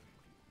money.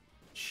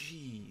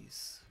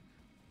 Jeez.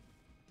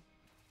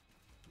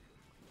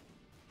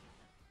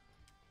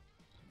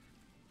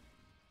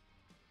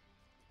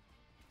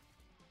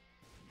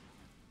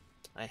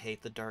 I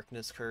hate the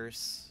darkness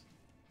curse.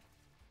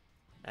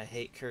 I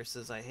hate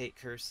curses, I hate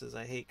curses,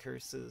 I hate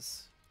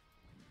curses.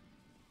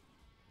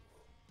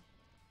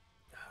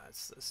 Ah,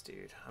 it's this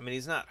dude. I mean,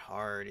 he's not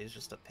hard, he's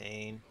just a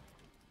pain.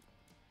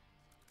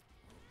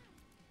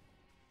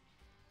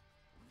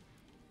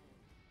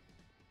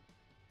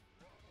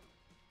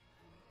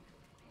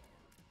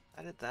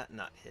 How did that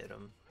not hit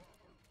him?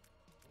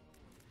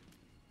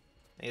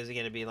 Is he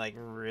gonna be like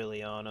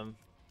really on him?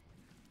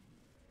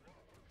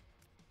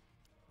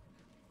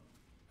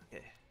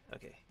 Okay,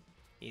 okay.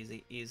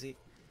 Easy, easy,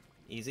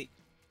 easy,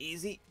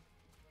 easy.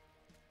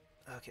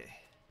 Okay.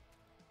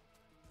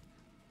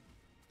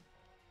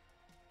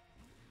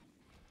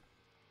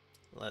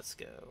 Let's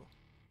go.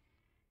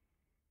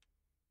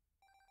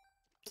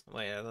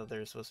 Wait, I thought there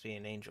was supposed to be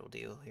an angel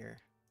deal here.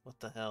 What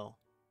the hell?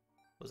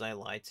 Was I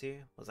lied to?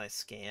 Was I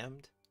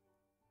scammed?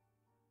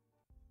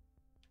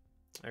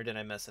 Or did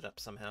I mess it up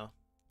somehow?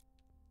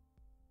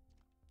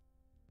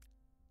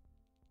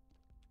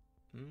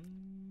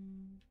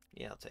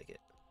 Yeah, I'll take it.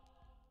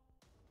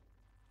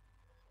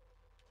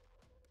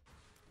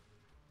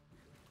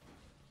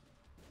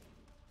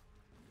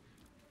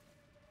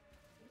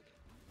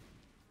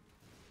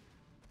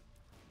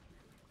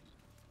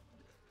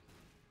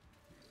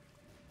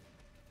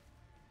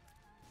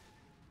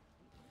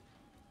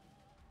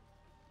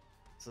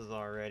 This is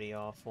already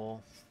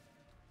awful.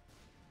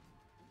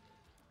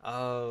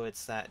 Oh,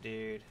 it's that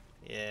dude.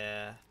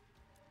 Yeah.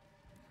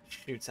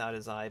 Shoots out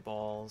his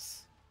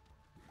eyeballs.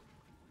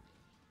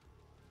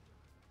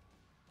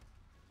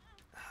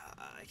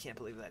 I can't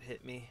believe that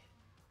hit me.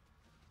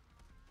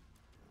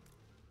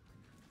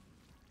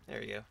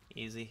 There we go.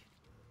 Easy.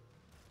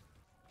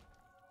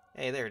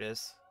 Hey, there it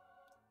is.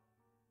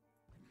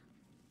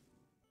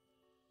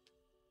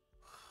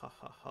 Ha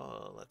ha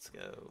ha, let's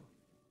go.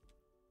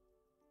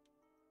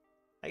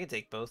 I can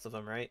take both of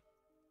them, right?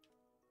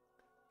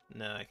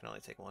 No, I can only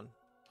take one.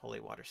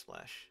 Holy water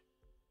splash.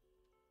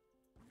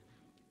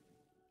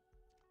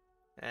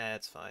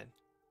 That's fine.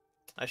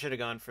 I should have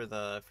gone for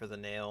the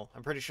nail.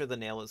 I'm pretty sure the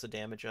nail is a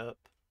damage up.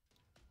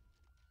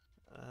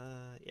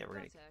 Yeah, we're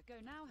gonna Go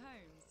now,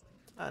 Holmes.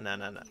 Oh, no,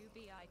 no, no.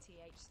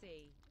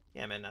 UBITHC.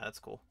 Yeah, man, no, that's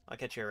cool. I'll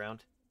catch you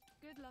around.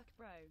 Good luck,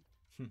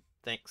 bro.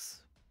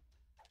 Thanks.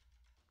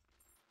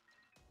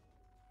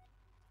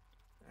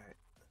 Alright,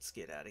 let's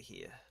get out of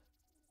here.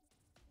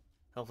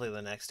 Hopefully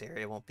the next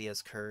area won't be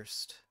as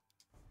cursed.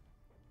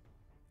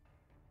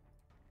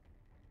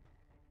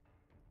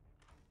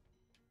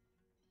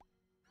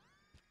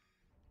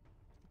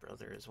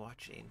 Brother is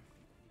watching.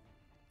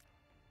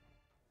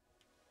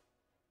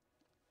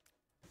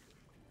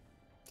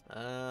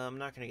 I'm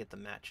not gonna get the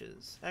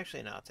matches.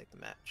 Actually, no, I'll take the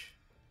match.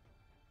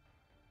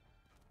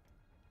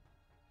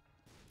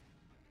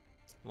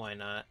 Why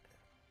not?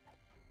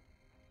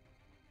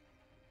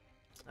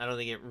 I don't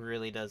think it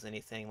really does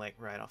anything, like,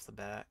 right off the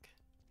back.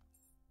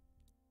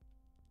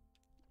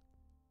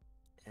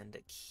 And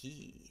a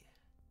key.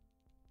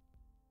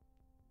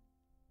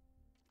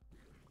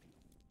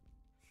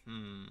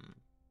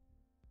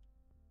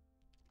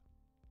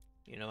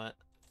 You know what?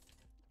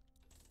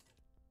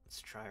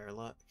 Let's try our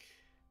luck.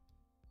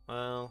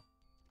 Well,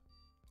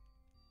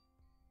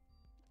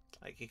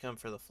 I could come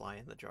for the fly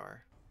in the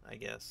jar, I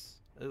guess.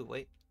 Oh,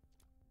 wait.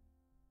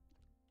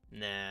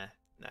 Nah,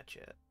 not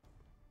yet.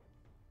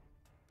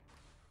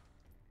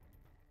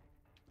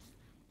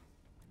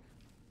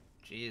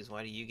 Jeez,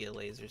 why do you get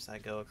lasers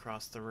that go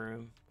across the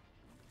room?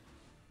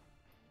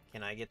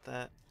 Can I get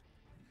that?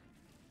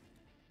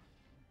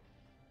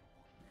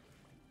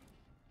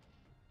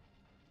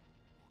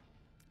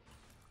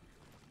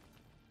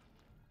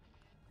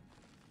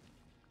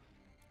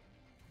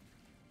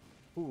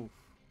 Oof.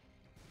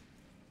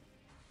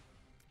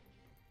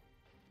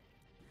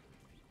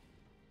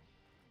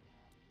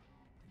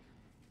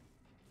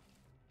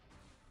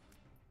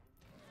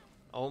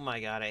 Oh my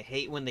god, I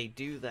hate when they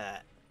do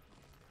that.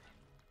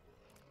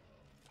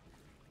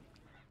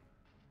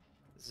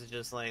 This is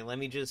just like, let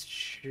me just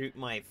shoot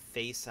my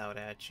face out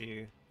at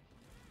you.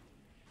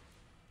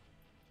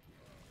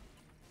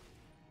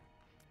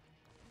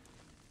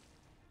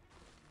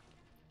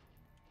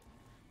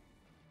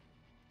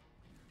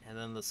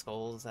 on the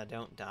skulls that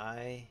don't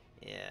die.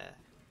 Yeah,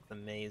 it's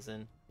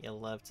amazing. You'll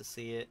love to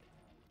see it.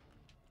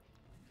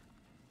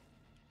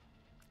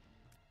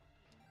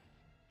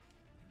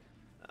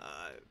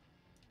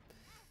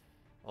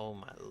 Oh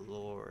my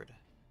lord.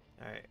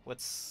 Alright,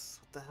 what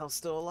the hell's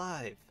still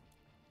alive?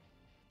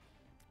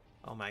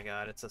 Oh my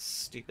god, it's a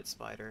stupid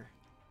spider.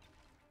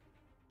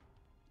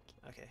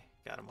 Okay,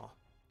 got them all.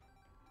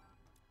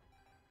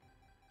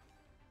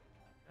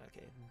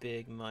 Okay,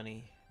 big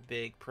money,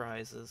 big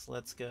prizes,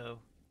 let's go.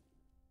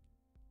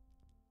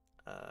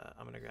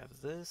 I'm gonna grab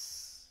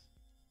this.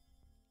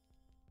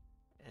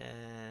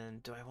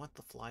 And do I want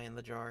the fly in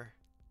the jar?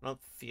 I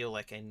don't feel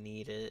like I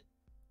need it.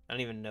 I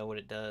don't even know what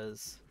it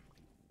does.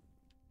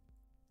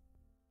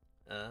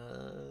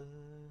 I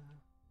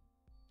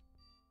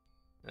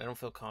don't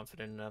feel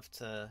confident enough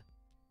to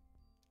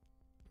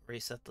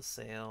reset the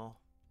sail.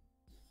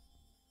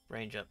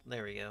 Range up.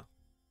 There we go.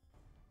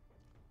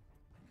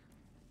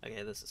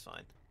 Okay, this is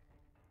fine.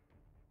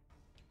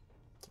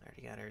 I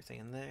already got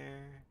everything in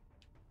there.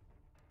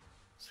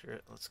 Screw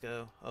it, let's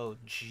go. Oh,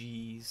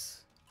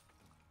 jeez.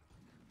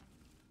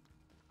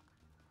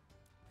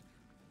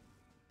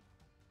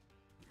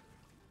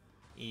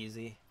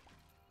 Easy.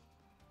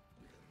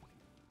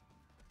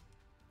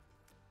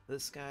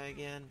 This guy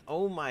again?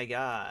 Oh my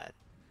god.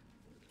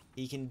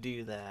 He can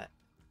do that.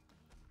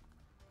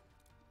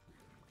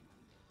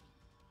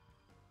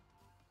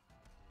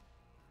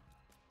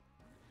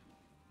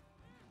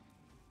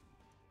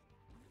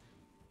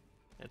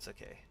 It's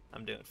okay.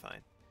 I'm doing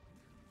fine.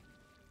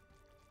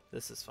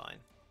 This is fine.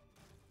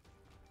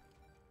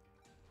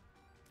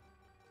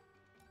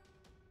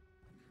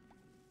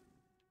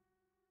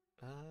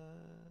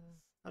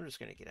 I'm just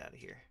gonna get out of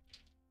here.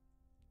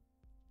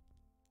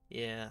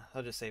 Yeah,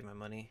 I'll just save my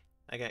money.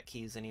 I got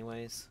keys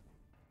anyways.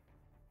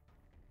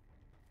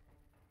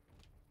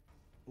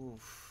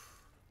 Oof.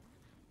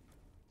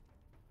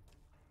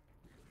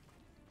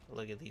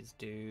 Look at these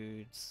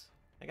dudes.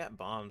 I got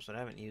bombs, but I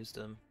haven't used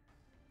them.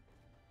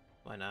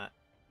 Why not?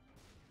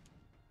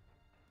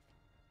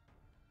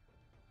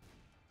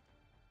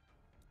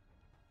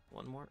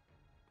 One more.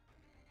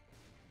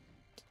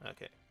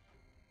 Okay.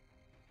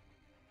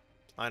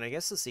 And I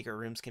guess the secret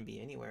rooms can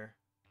be anywhere.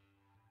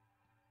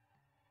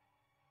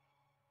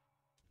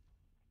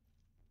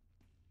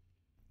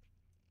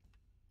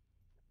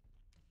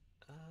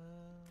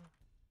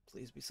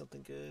 Please be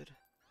something good.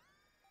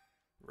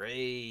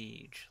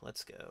 Rage.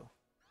 Let's go.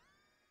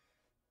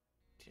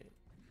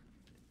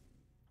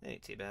 That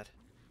ain't too bad.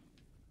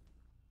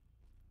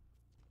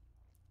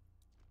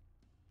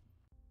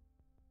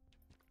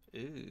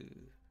 Ooh.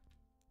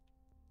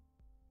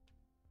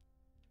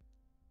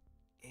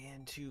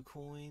 And 2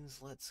 coins.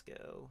 Let's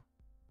go.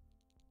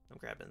 I'm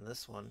grabbing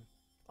this one.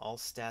 All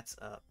stats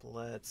up.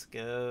 Let's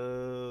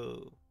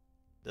go.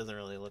 Doesn't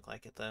really look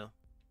like it though.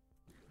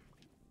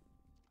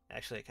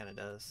 Actually, it kind of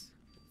does.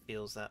 It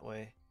feels that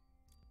way.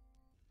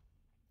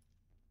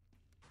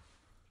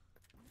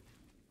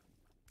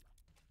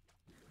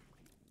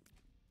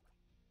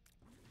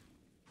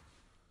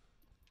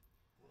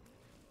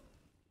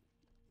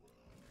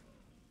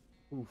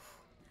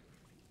 Oof.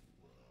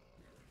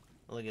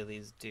 Look at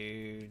these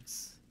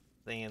dudes.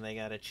 Thinking they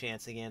got a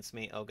chance against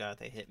me. Oh god,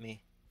 they hit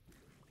me.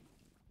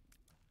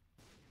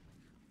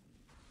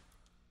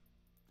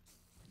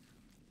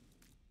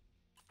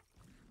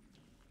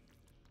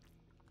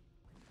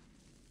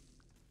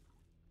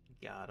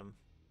 Got him.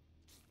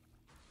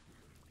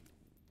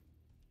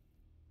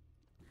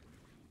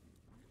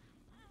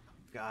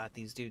 God,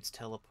 these dudes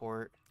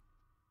teleport.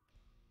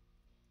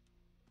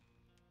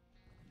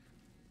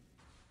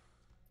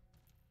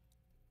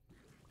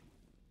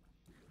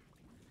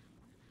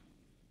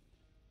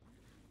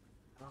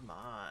 Come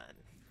on.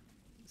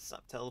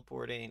 Stop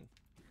teleporting.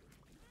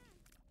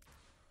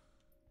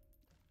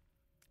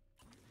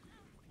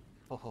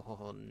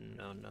 Oh,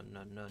 no, no,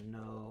 no, no,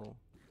 no.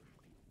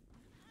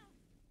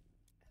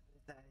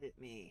 How did that hit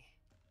me?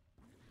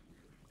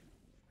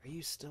 Are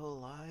you still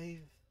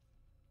alive?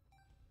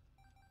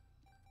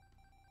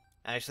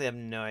 I actually have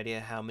no idea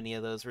how many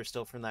of those were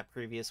still from that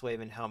previous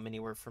wave and how many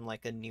were from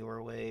like a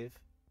newer wave.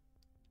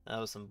 That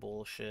was some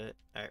bullshit.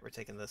 Alright, we're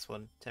taking this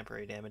one.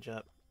 Temporary damage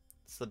up.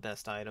 It's the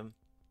best item.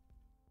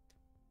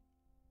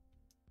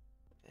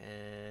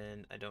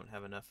 And I don't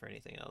have enough for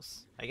anything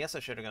else. I guess I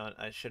should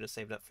have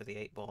saved up for the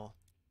 8-ball.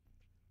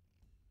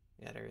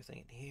 Got everything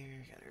in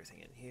here, got everything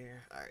in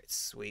here. Alright,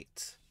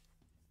 sweet.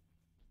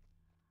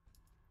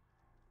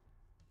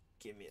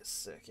 Give me a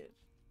second.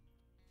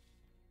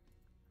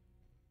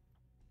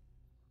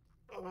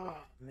 Oh,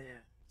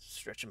 man.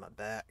 Stretching my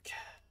back.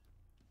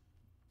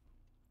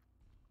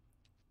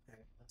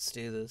 Alright, let's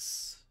do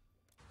this.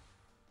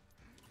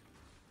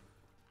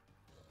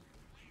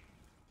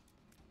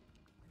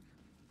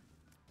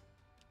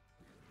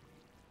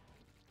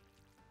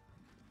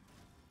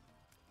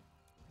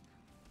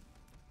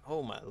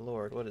 Oh my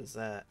lord, what is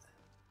that?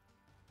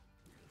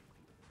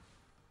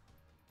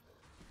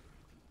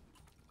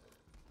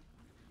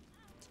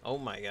 Oh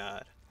my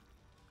god.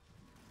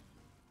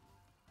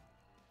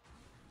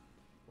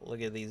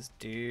 Look at these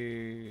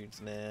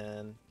dudes,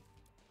 man.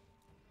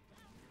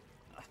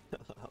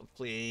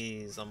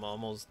 Please, I'm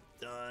almost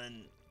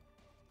done.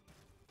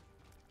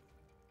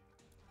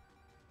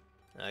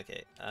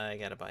 Okay, I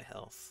gotta buy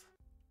health.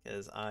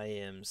 Because I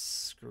am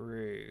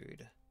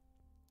screwed.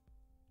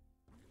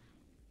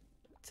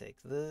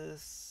 Take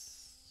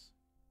this.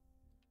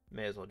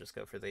 May as well just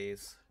go for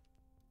these.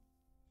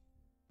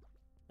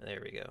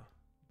 There we go.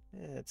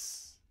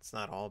 It's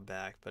not all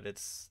back, but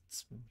it's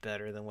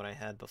better than what I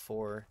had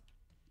before.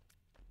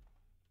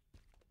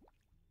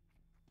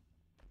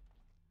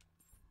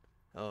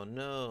 Oh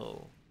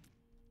no.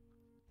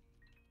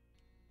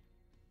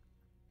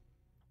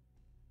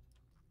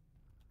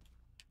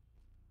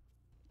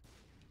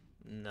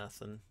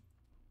 Nothing.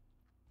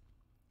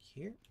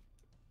 Here?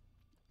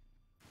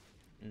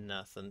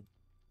 Nothing.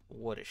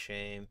 What a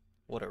shame.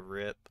 What a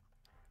rip.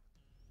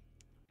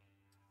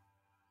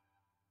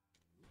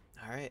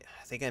 Alright,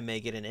 I think I may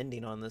get an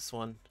ending on this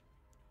one.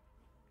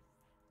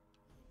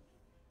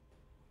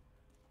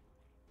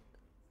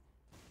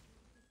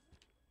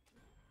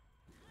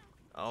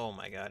 Oh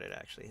my god, it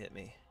actually hit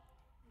me.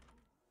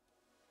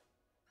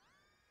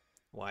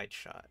 Wide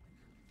shot.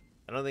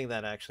 I don't think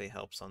that actually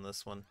helps on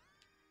this one.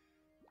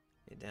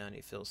 Get down,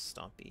 you feel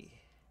stompy.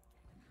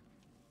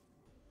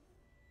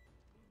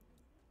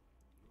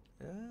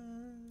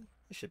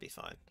 It should be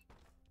fine.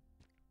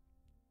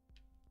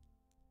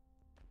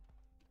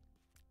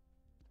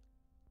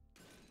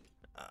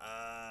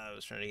 I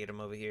was trying to get him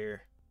over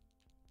here.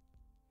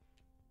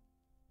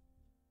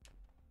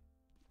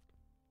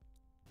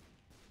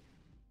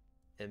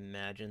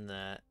 Imagine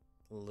that.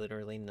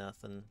 Literally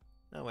nothing.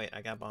 Oh wait,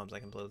 I got bombs. I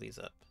can blow these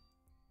up.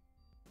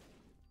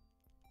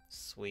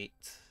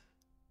 Sweet.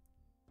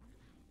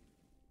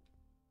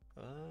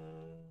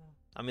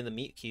 I mean, the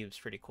meat cube's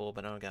pretty cool,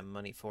 but I don't got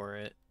money for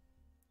it.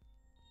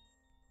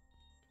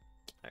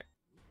 Alright.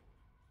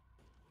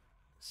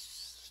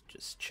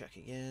 Just check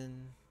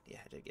again. Yeah,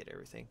 I did get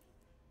everything.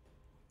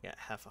 Got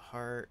half a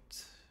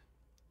heart.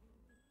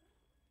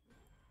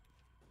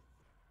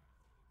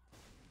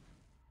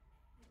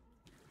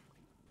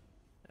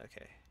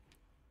 Okay.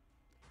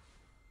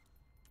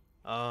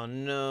 Oh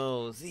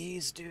no,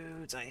 these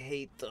dudes, I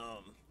hate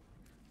them.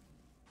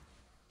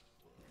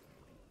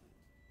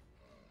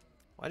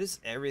 Why does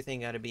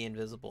everything gotta be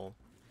invisible?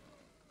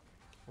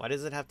 Why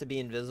does it have to be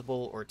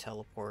invisible or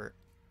teleport?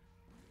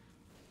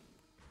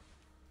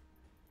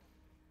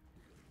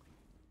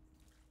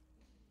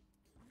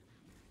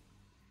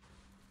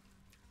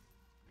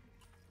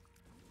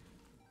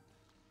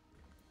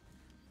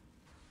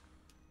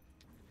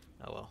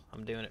 Oh well,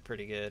 I'm doing it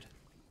pretty good.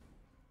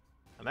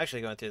 I'm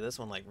actually going through this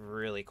one like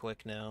really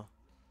quick now.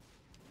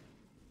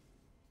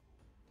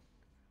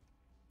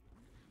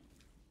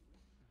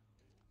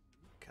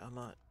 Come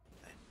on.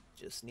 I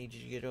just need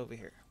you to get over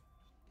here.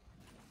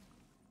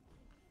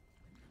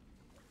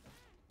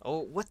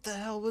 Oh, what the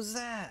hell was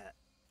that?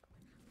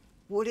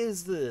 What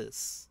is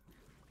this?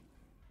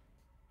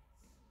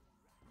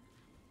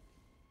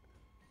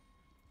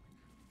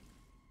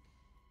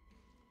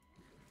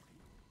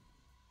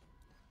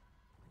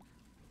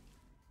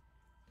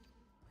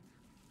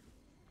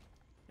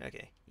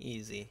 Okay,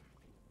 easy.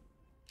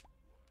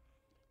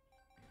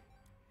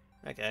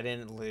 Okay, I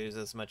didn't lose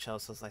as much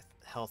health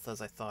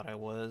as I thought I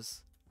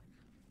was.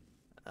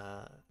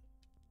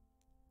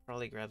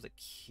 Probably grab the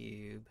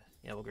cube.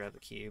 Yeah, we'll grab the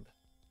cube.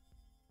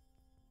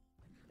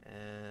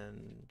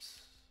 And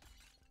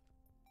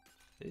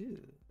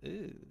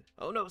ooh.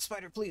 Oh no,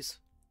 spider, please.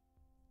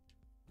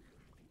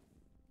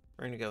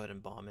 We're gonna go ahead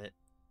and bomb it.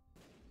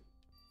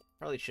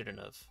 Probably shouldn't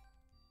have.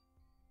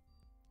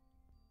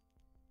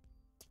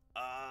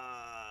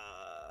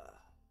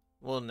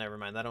 Well, never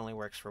mind. That only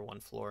works for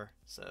one floor,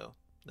 so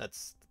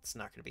that's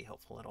not gonna be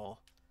helpful at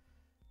all.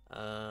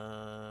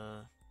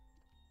 I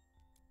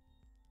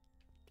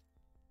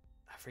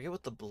forget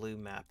what the blue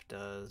map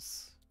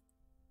does.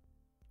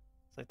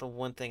 It's like the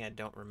one thing I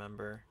don't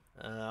remember.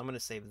 I'm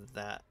gonna save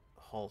that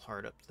whole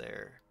heart up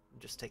there.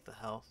 Just take the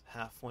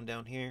half one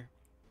down here.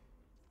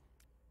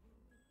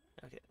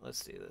 Okay,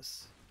 let's do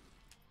this.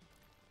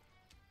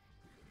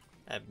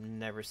 I've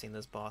never seen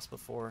this boss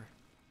before,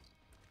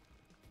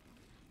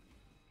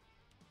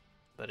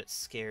 but it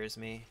scares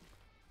me.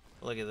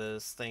 Look at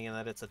this, thinking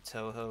that it's a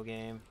Toho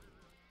game.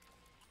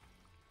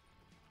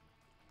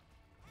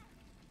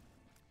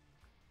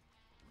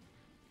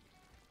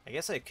 I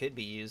guess I could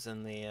be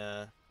using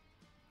the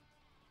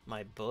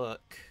my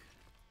book.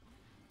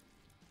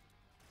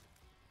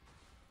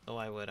 Oh,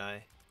 why would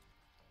I?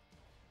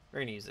 We're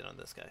gonna use it on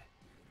this guy.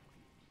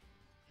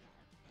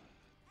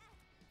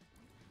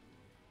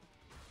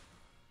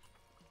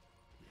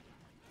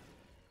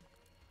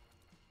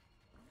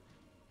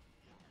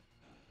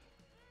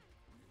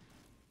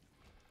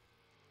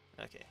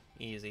 Okay,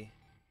 easy.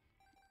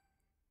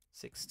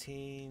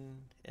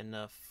 16,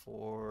 enough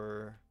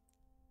for...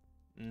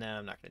 No,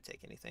 I'm not gonna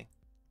take anything.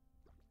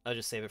 I'll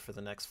just save it for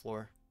the next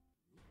floor.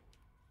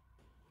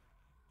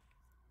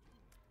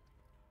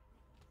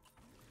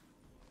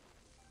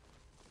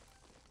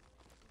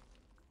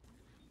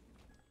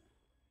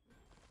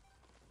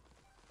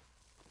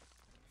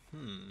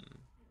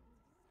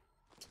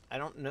 I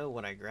don't know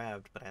what I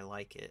grabbed, but I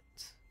like it.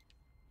 Is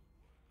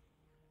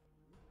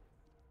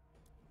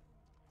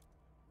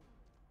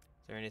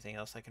there anything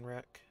else I can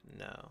wreck?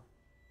 No.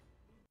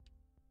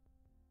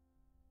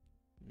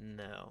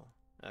 No.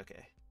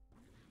 Okay.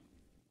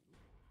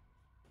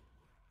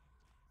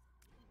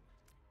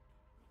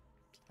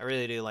 I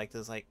really do like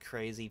this like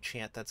crazy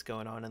chant that's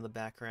going on in the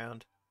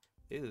background.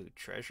 Ooh,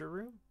 treasure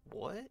room?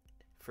 What?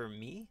 For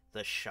me?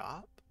 The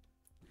shop?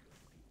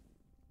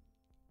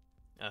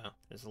 Oh,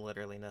 there's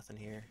literally nothing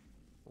here.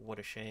 What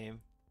a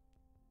shame.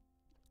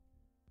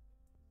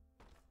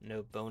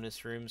 No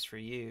bonus rooms for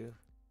you.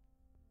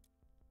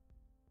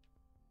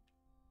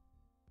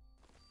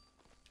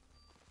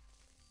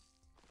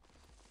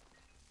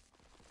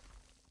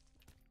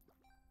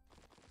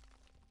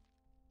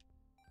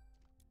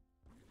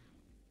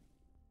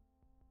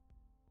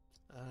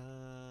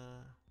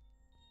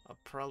 I'll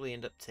probably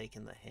end up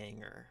taking the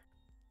hangar.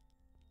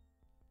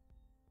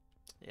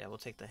 Yeah, we'll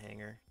take the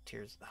hangar.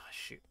 Tears. Ah,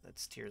 shoot,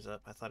 that's Tears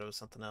Up. I thought it was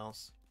something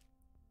else.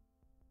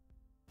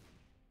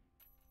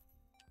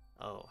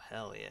 Oh,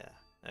 hell yeah.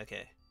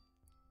 Okay.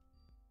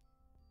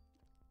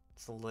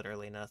 It's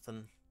literally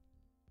nothing.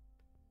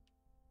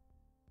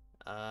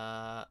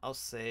 I'll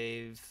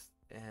save,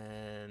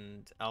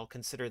 and I'll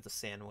consider the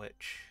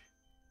sandwich.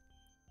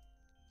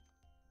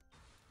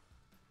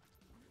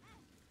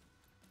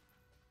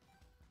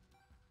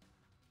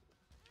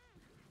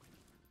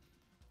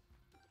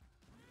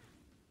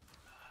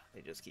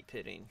 They just keep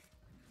hitting.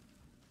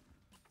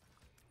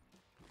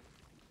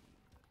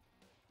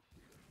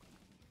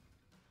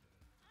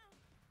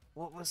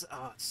 What was...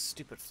 Oh,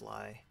 stupid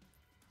fly.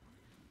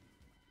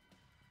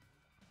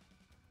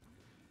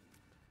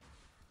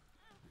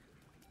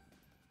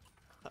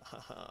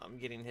 I'm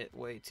getting hit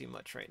way too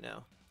much right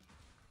now.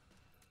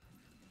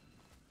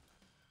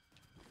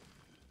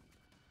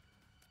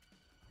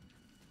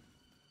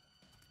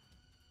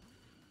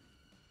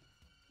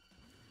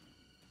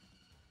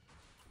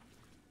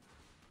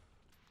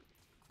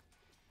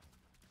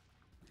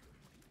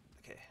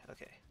 Okay,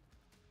 okay.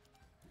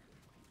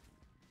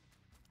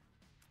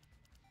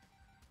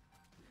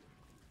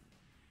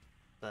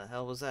 The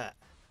hell was that?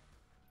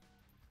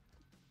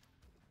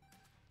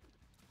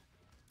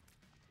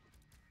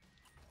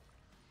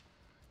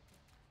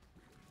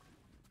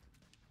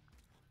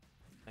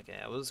 Okay,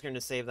 I was going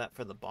to save that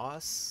for the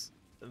boss,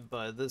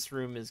 but this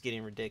room is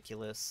getting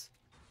ridiculous.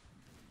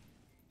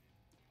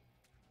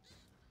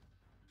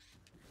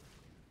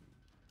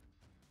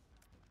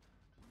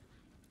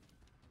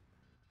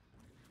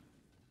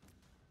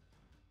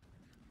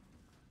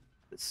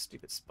 This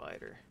stupid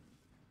spider.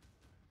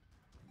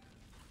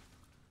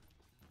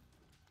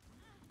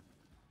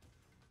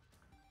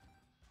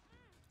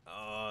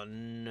 Oh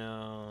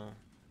no.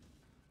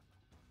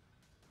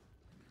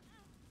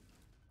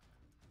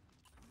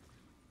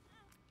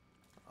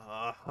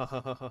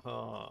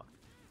 Oh,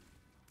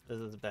 this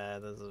is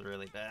bad. This is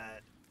really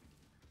bad.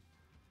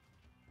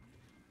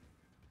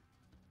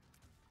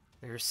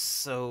 There's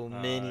so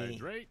many.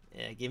 Hydrate.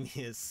 Yeah, give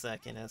me a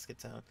second,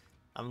 Escatone.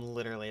 I'm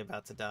literally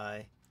about to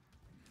die.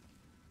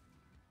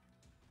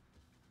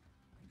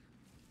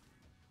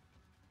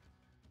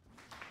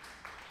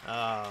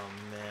 Oh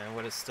man,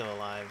 what is still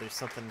alive? There's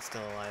something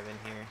still alive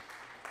in here.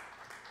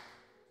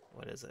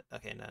 What is it?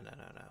 Okay, no.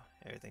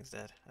 Everything's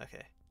dead.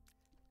 Okay.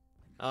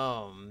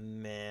 Oh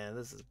man,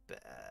 this is bad.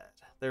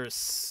 There's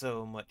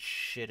so much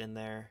shit in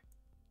there.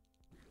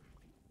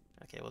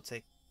 Okay, we'll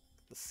take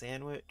the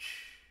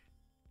sandwich.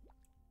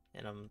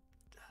 And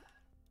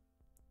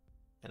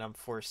I'm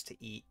forced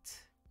to eat.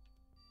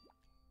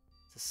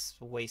 Just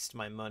waste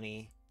my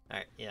money.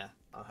 Alright, yeah,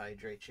 I'll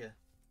hydrate you.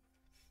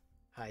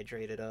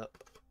 Hydrate it up.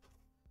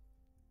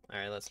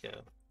 Alright, let's go.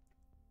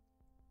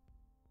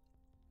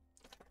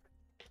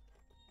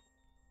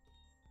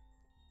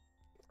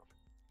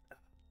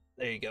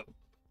 There you go.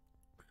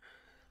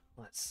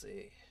 Let's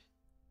see.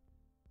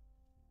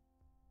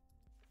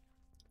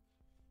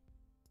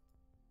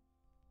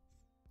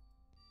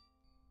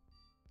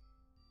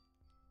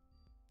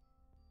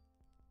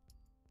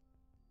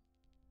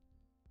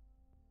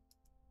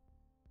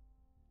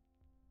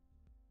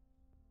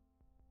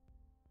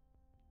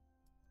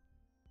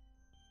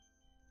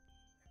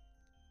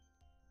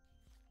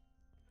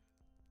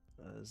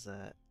 Is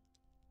that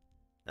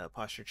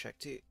posture check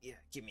too? Yeah,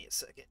 give me a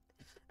second.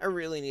 I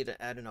really need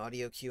to add an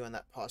audio cue on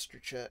that posture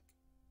check.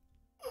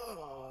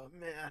 Oh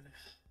man.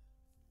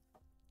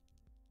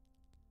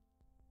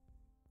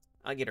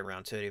 I'll get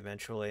around to it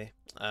eventually.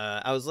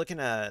 I was looking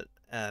at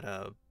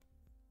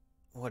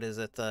what is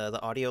it, the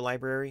audio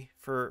library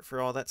for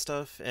all that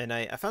stuff, and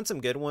I found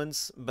some good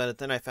ones, but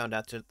then I found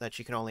out that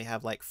you can only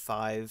have like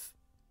 5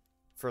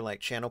 for like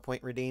channel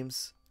point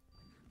redeems,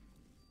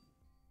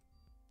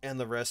 and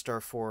the rest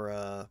are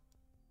for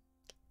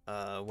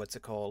what's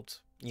it called,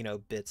 you know,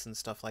 bits and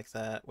stuff like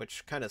that,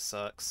 which kind of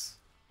sucks.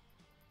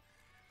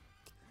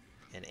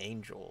 An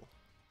angel.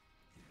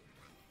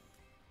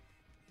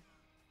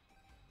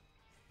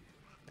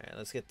 Alright,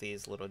 let's get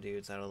these little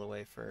dudes out of the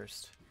way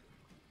first.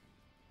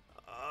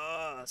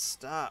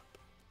 Stop.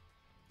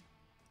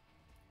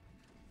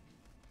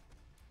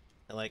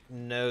 like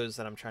knows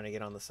that I'm trying to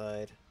get on the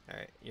side.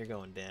 Alright, you're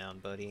going down,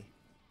 buddy.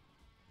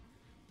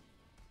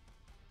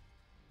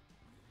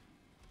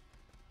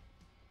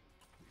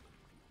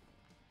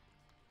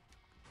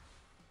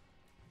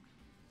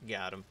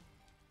 Got him.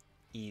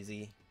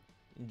 Easy.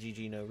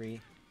 GG no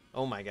re.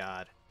 Oh my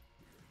god.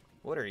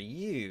 What are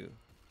you?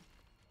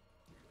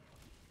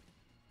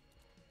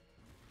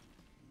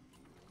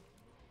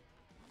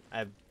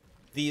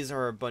 These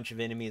are a bunch of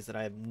enemies that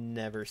I've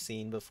never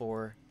seen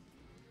before.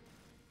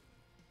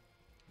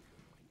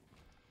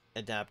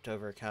 Adapt,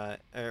 overcut,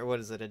 or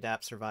what is it?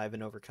 Adapt, survive,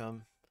 and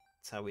overcome.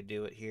 That's how we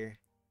do it here.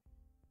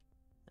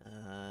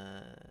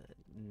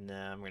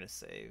 Nah, I'm gonna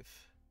save.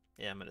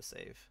 Yeah, I'm gonna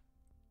save.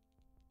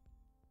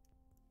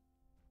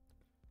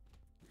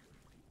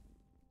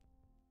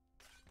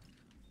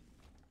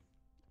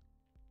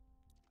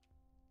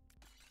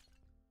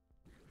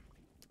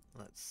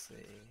 Let's see.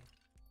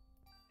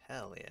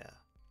 Hell yeah.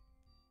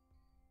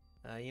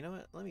 You know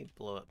what? Let me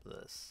blow up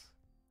this.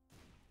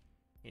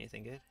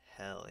 Anything good?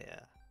 Hell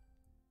yeah.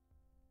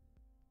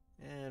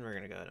 And we're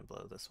gonna go ahead and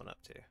blow this one up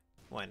too.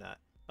 Why not?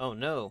 Oh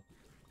no!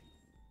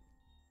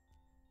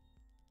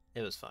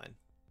 It was fine.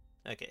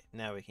 Okay,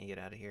 now we can get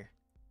out of here.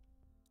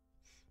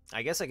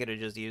 I guess I could have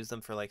just used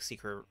them for like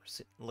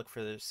look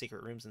for the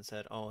secret rooms and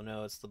said, oh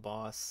no, it's the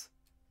boss.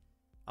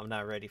 I'm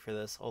not ready for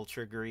this.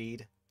 Ultra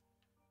greed.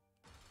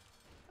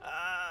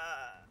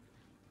 Ah!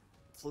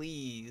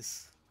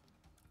 Please.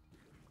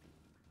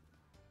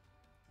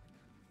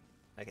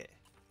 Okay.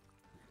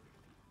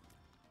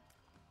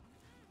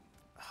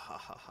 Ha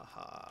ha ha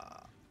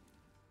ha.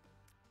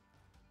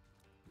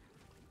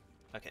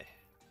 Okay.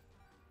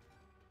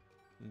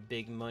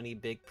 Big money,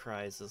 big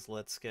prizes.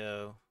 Let's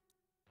go.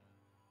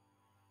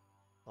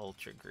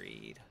 Ultra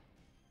greed.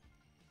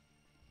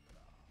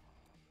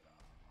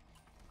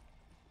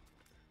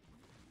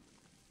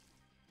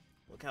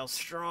 Look how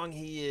strong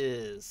he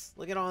is.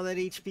 Look at all that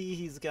HP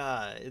he's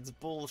got. It's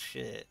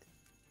bullshit.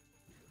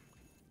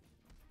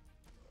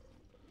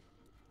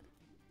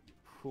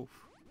 Whew.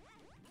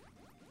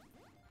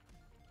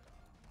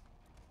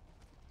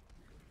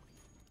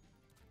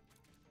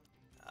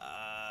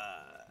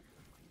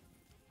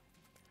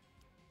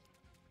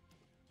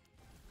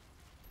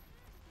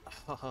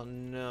 Oh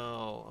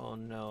no, oh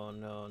no,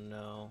 no,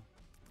 no.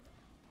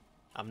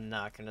 I'm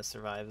not gonna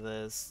survive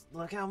this.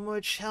 Look how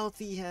much health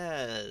he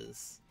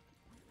has!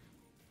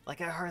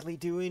 Like I hardly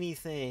do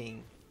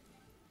anything.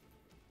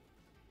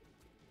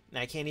 And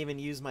I can't even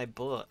use my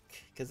book,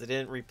 because it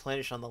didn't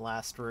replenish on the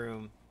last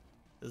room.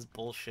 This is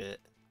bullshit.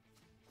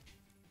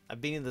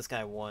 I've beaten this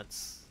guy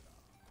once.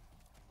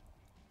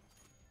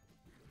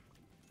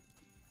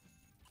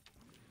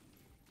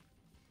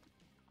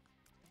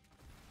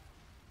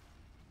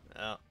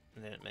 Oh, I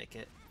didn't make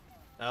it.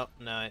 Oh,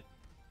 no,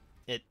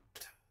 it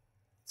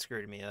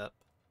screwed me up.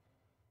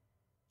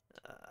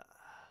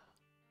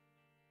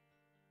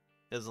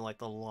 It was like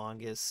the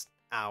longest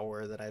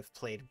hour that I've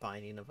played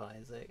Binding of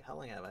Isaac. How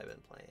long have I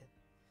been playing?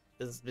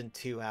 This has been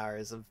 2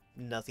 hours of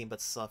nothing but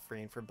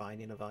suffering for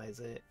Binding of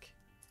Isaac.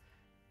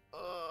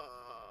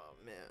 Oh,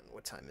 man.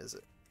 What time is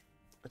it?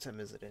 What time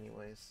is it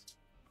anyways?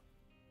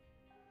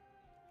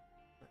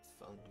 Where'd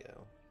my phone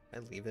go? I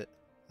leave it?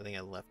 I think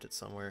I left it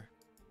somewhere.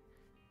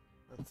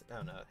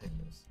 Oh no, here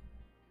it goes.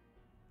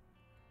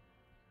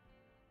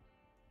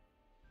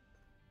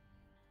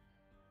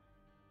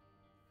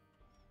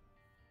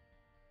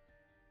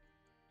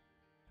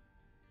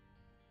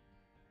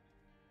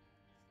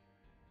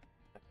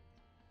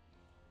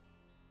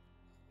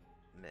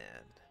 Man,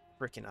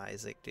 freaking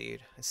Isaac,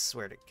 dude. I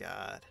swear to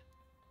God.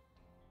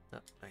 Oh,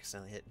 I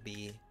accidentally hit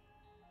B.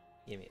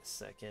 Give me a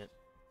second.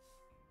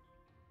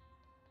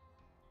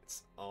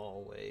 It's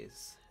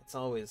always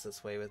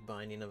this way with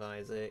Binding of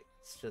Isaac.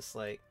 It's just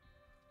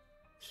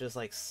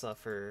like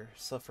suffer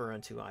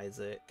unto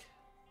Isaac.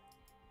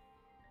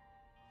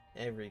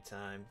 Every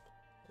time,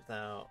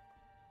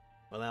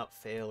 without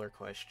fail or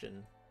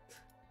question.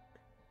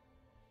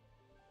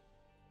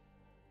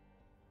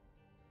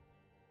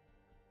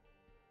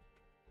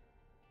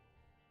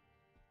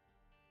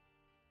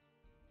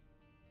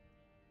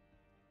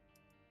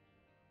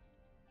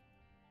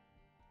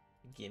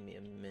 Give me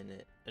a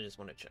minute. I just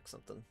want to check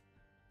something.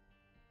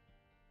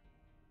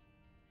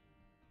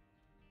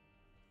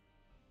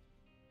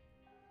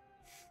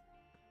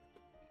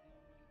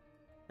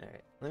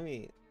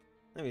 Alright,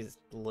 let me just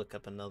look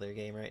up another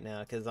game right now,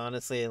 because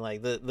honestly,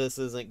 like, this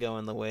isn't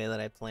going the way that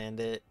I planned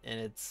it, and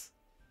it's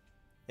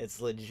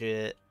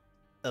legit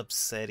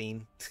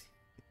upsetting.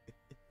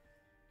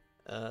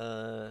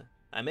 I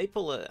may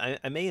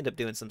I may end up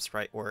doing some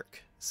sprite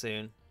work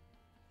soon.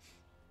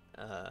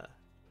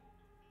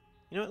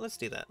 You know what? Let's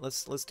do that.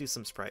 Let's do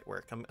some sprite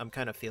work. I'm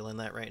kind of feeling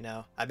that right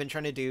now. I've been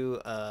trying to do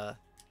a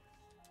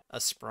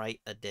sprite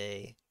a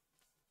day.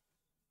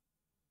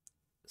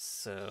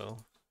 So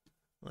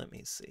let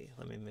me see.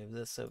 Let me move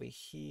this over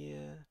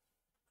here.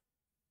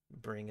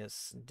 Bring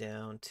us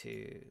down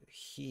to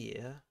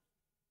here.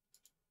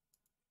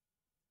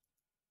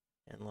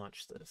 And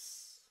launch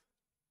this.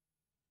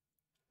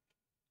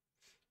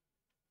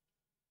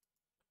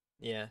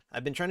 Yeah,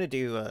 I've been trying to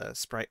do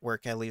sprite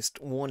work at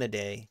least one a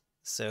day,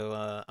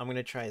 so I'm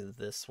gonna try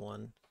this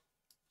one.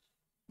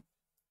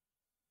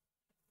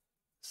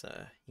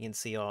 So you can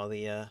see all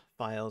the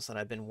files that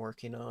I've been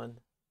working on.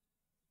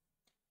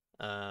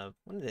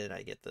 When did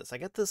I get this? I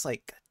got this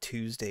like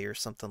Tuesday or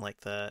something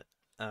like that.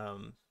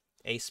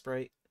 A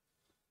sprite.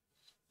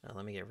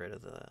 Let me get rid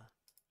of the.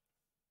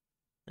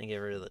 Let me get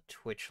rid of the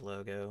Twitch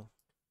logo.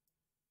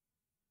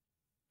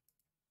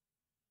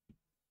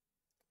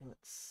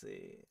 Let's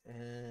see,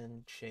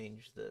 and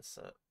change this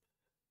up.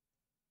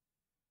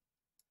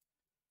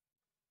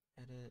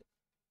 Edit.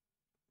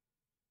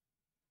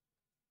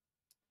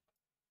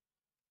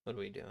 What are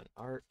we doing?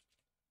 Art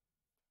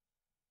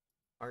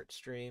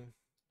stream.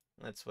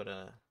 That's what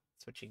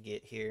you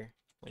get here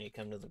when you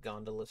come to the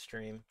gondola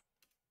stream.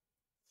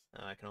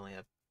 Oh, I can only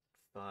have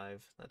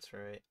 5. That's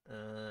right.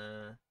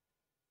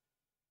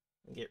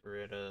 Get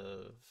rid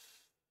of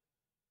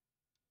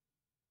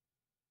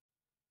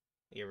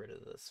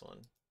this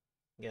one.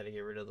 Gotta get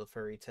rid of the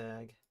furry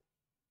tag.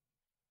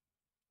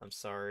 I'm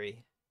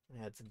sorry. It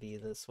had to be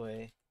this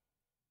way.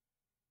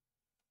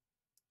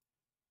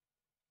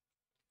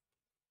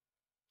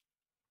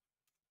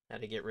 Had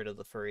to get rid of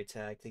the furry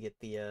tag to get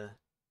the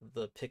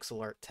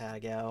pixel art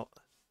tag out.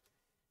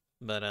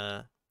 But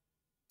we're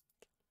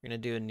gonna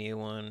do a new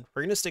one.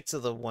 We're gonna stick to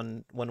the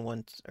the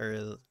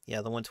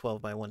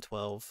 112 by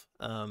 112.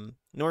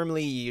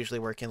 Normally you usually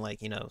work in like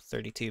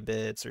 32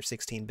 bits or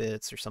 16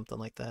 bits or something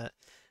like that.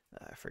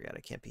 I forgot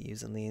I can't be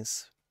using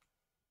these.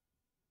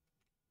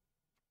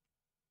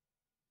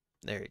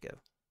 There you go.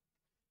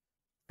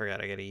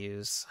 Forgot I gotta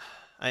use.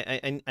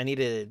 I need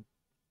to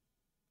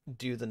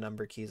do the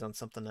number keys on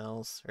something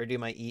else, or do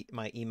my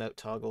emote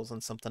toggles on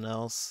something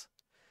else.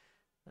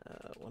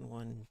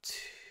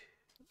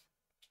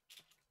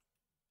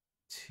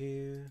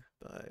 112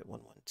 by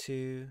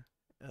 112.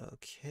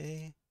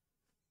 Okay.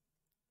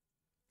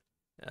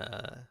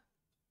 Where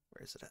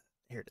is it at?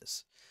 Here it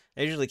is.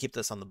 I usually keep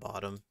this on the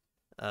bottom.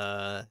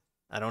 I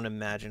don't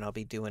imagine I'll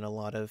be doing a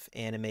lot of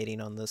animating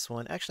on this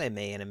one. Actually, I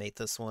may animate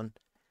this one.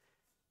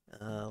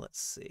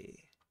 Let's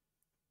see.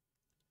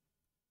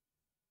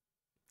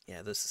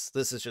 Yeah, this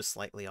is just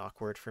slightly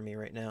awkward for me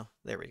right now.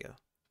 There we go.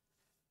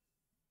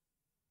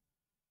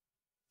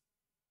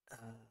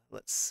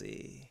 Let's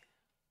see.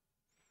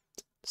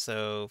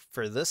 So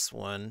for this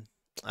one,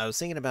 I was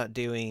thinking about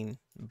doing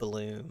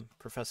Bloom,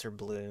 Professor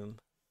Bloom.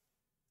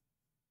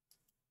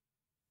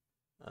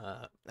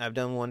 I've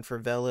done one for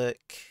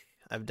Velik.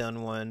 I've done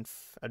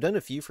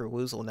a few for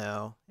Woozle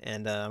now,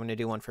 and I'm gonna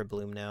do one for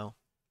Bloom now.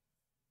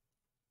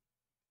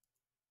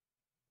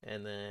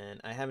 And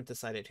then I haven't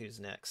decided who's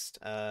next.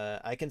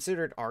 I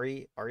considered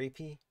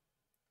REP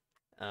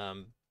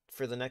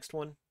for the next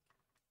one.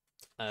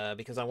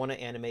 Because I want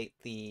to animate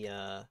the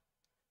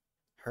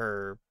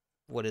her,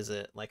 what is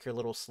it, like her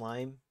little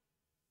slime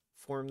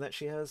form that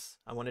she has.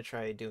 I want to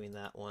try doing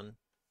that one.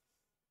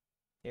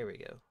 Here we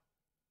go.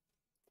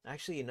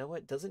 Actually, you know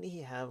what? Doesn't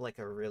he have like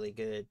a really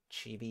good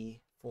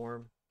chibi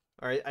form?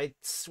 Or I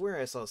swear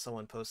I saw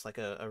someone post like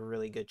a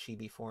really good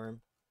chibi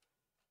form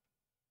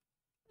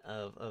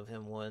of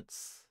him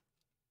once.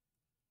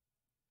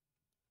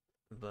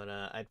 But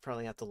I'd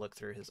probably have to look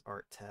through his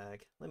art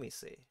tag. Let me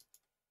see.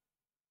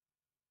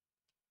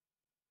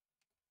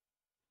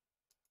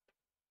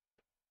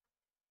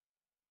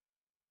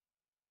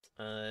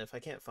 If I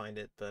can't find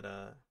it, but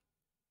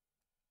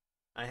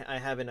I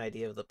have an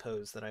idea of the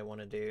pose that I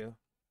want to do.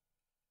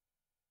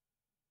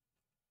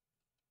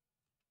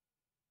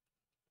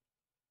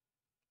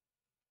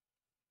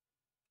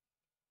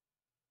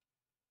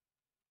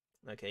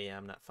 Okay, yeah,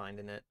 I'm not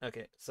finding it.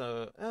 Okay,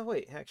 so oh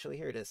wait, actually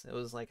here it is. It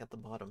was like at the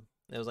bottom.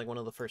 It was like one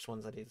of the first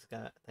ones that he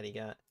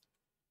got.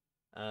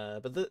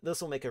 But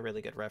this will make a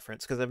really good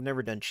reference because I've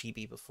never done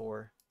chibi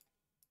before.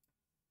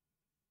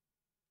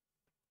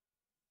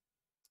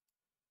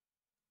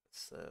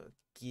 So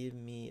give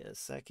me a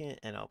second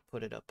and I'll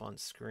put it up on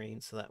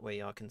screen so that way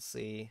y'all can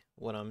see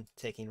what I'm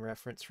taking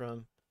reference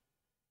from.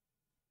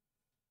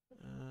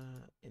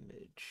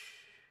 Image.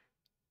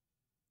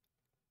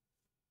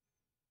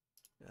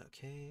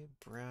 Okay,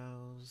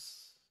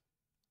 browse.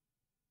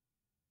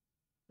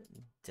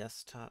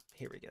 Desktop.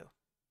 Here we go.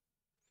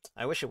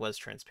 I wish it was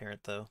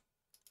transparent though.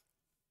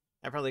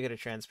 I probably could have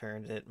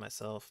transparented it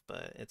myself,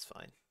 but it's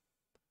fine.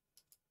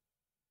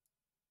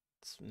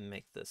 Let's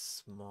make this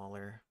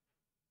smaller.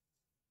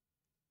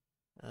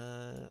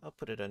 I'll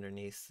put it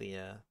underneath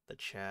the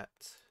chat.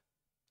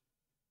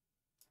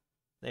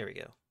 There we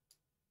go.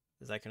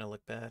 Is that gonna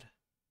look bad?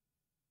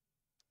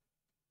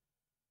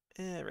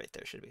 Right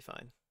there should be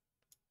fine.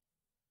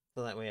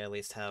 So that way I at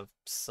least have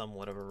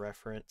somewhat of a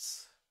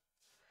reference.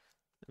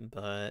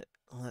 But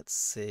let's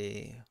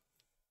see.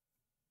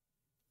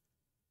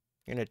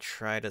 I'm gonna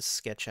try to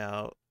sketch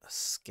out a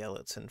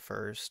skeleton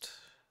first.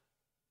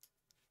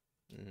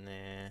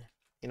 Nah.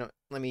 You know,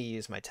 let me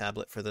use my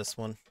tablet for this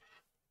one.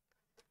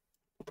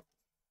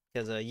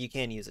 Because you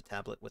can use a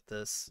tablet with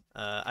this.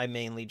 I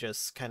mainly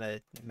just kind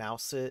of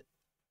mouse it.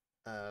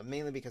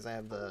 Mainly because I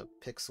have the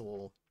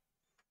Pixel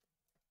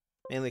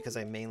Mainly because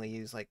I mainly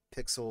use like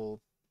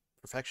Pixel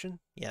Perfection.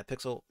 Yeah,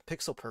 Pixel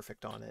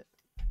Perfect on it.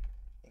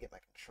 Let me get my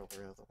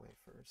controller out of the way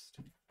first.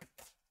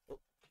 Oh,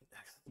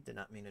 did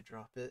not mean to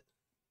drop it.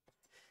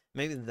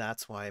 Maybe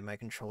that's why my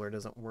controller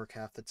doesn't work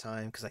half the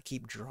time, because I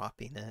keep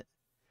dropping it.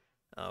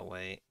 Oh,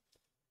 wait.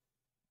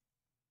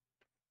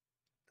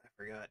 I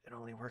forgot. It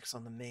only works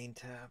on the main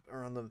tab,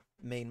 or on the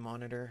main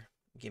monitor.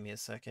 Give me a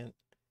second.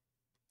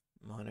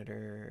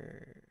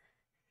 Monitor...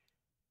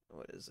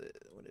 What is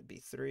it? Would it be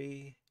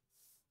 3?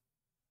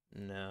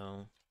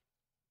 No.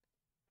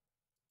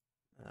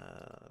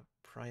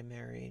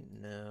 Primary?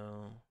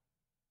 No.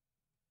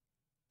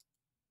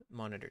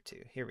 Monitor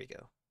 2. Here we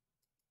go.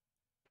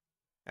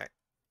 Alright.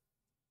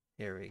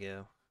 Here we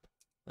go.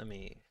 Let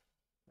me...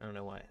 I don't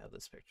know why I have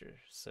this picture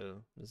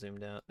so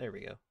zoomed out. There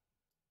we go.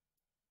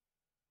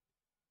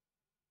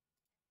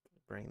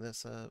 Bring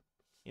this up.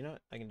 You know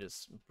what? I can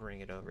just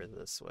bring it over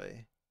this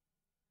way.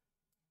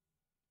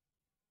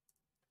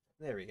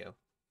 There we go.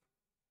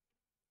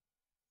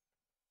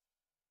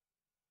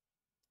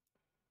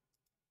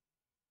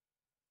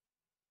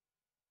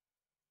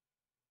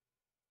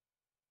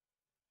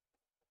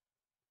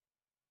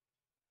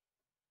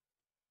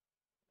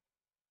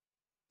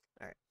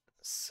 Alright,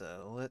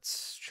 so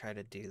let's try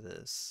to do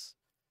this.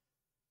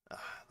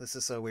 This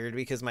is so weird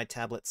because my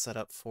tablet's set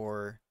up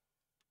for...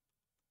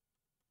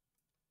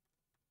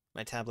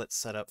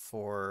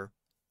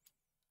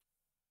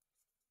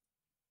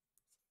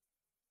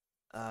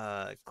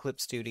 Clip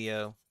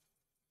Studio,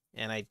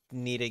 and I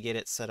need to get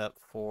it set up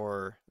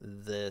for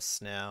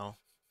this now,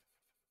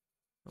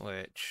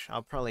 which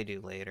I'll probably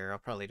do later. I'll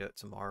probably do it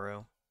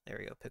tomorrow. There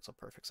we go, Pixel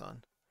Perfect's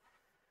on.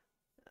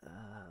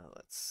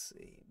 Let's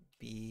see,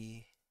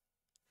 B.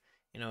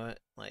 You know what?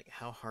 Like,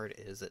 how hard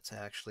is it to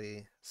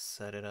actually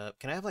set it up?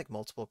 Can I have like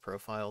multiple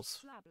profiles?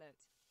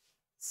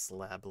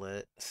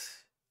 Slablet.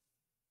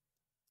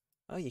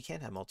 Oh, you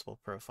can have multiple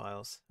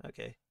profiles.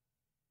 Okay.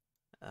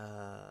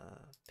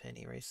 Pen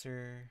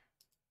eraser.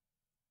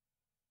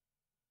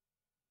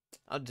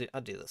 I'll do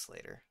this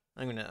later.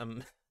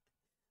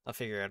 I'll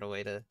figure out a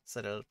way to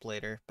set it up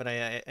later. But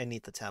I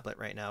need the tablet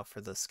right now for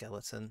the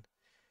skeleton.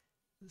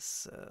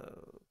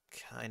 So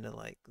kind of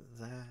like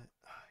that.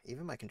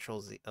 Even my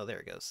controls. Oh, there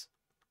it goes.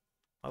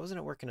 Why wasn't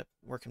it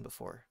working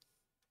before?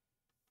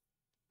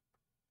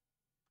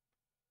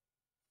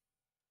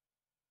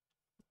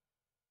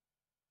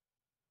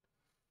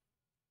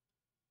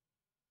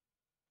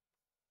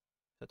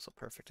 Pixel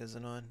Perfect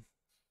isn't on.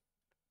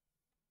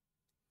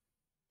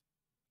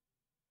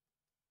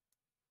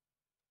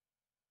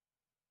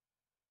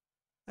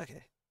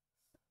 Okay.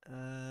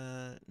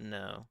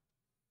 No.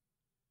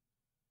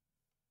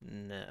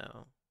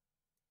 No.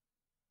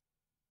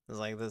 It's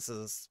like this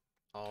is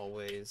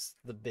always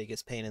the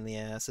biggest pain in the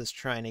ass, is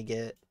trying to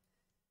get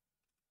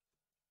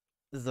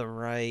the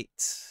right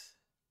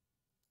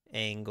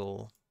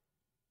angle.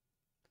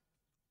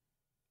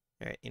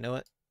 Alright, you know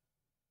what?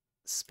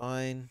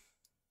 Spine,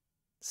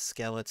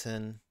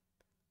 skeleton.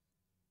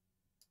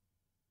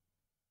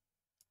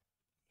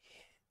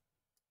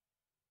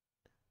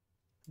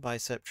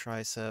 Bicep,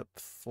 tricep,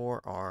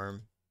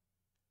 forearm.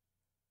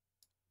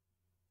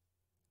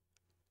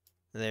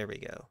 There we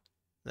go.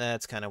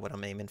 That's kind of what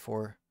I'm aiming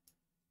for.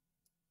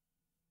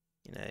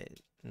 You know,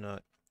 no,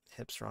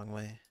 hips wrong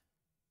way.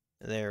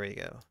 There we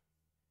go.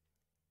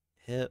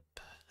 Hip.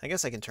 I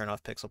guess I can turn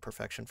off Pixel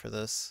Perfection for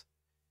this.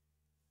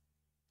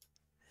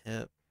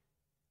 Hip.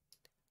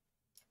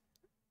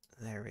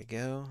 There we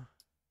go.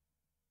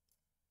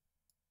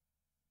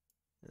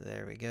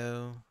 There we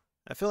go.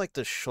 I feel like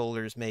the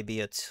shoulders may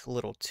be a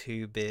little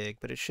too big,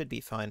 but it should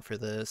be fine for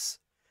this.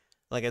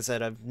 Like I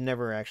said, I've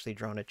never actually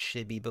drawn a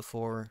chibi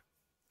before.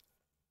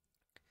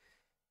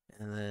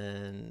 And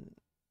then...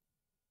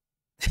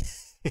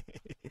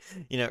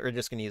 you know, we're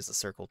just going to use the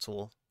circle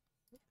tool.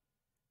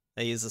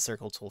 I use the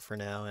circle tool for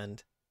now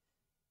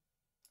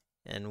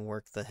and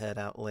work the head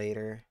out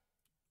later.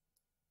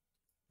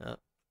 Oh.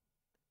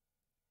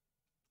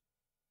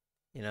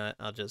 You know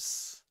what,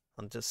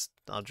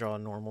 I'll draw a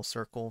normal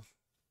circle.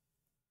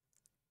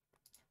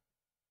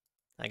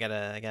 I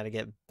gotta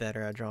get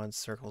better at drawing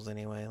circles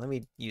anyway. Let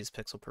me use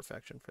Pixel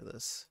Perfection for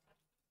this.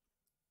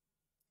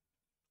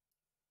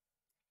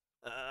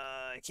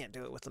 I can't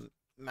do it with a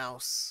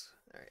mouse.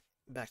 Alright,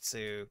 back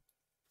to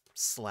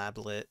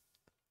Slablet.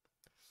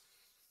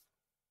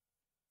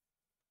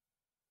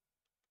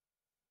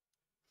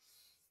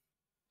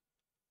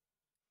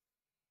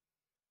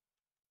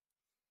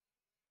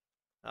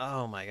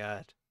 Oh my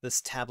god.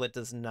 This tablet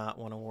does not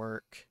want to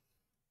work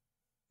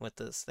with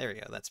this. There we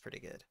go, that's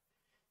pretty good.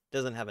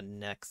 Doesn't have a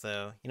neck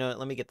though. You know what,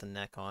 let me get the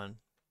neck on.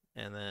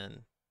 And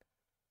then...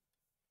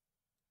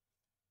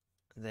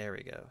 There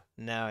we go.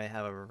 Now I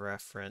have a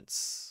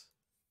reference.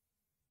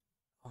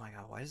 Oh my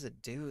god, why does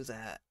it do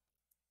that?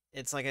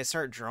 It's like I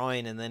start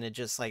drawing and then it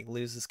just like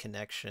loses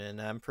connection.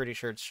 I'm pretty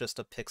sure it's just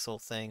a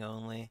pixel thing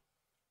only.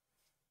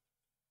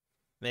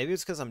 Maybe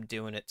it's because I'm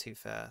doing it too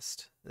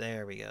fast.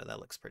 There we go, that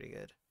looks pretty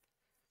good.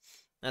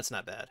 That's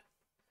not bad.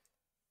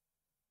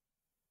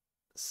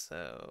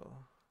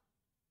 So...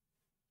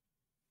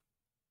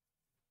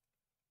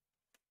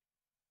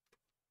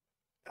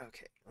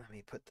 Okay, let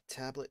me put the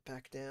tablet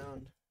back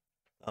down.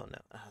 Oh no,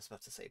 I was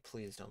about to say,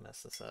 please don't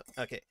mess this up.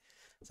 Okay,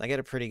 so I get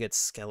a pretty good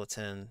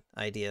skeleton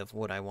idea of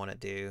what I want to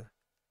do.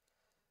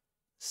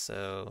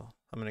 So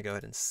I'm going to go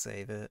ahead and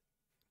save it.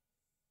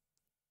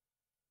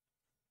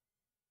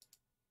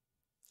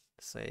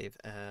 Save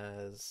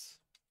as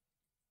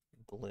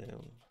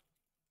Bloom.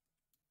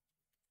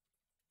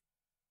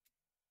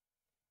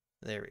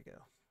 There we go.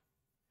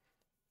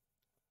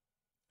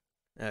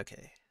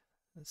 Okay,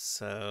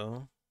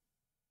 so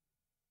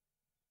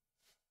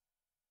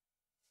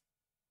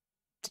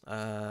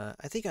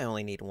I think I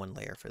only need one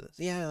layer for this.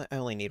 Yeah, I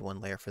only need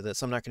one layer for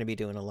this. I'm not going to be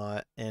doing a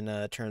lot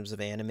in terms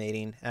of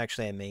animating.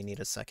 Actually, I may need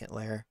a second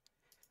layer.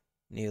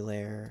 New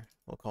layer.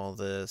 We'll call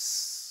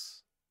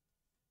this...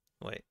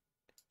 Wait.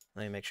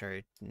 Let me make sure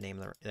I name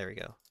the... There we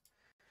go.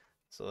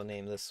 So we'll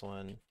name this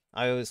one...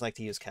 I always like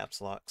to use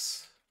caps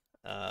locks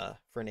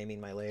for naming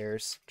my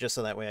layers, just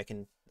so that way I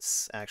can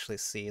actually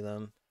see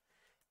them.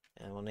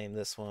 And we'll name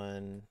this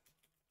one...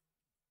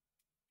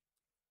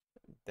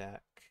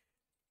 Background.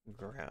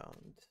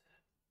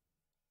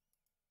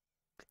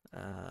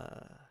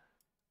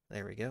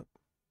 There we go.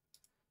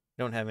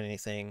 Don't have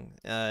anything.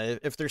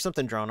 If there's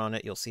something drawn on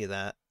it, you'll see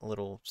that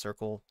little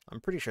circle. I'm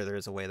pretty sure there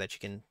is a way that you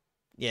can...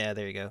 Yeah,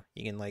 there you go.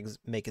 You can like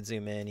make it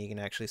zoom in. You can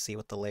actually see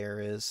what the layer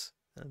is,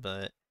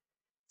 but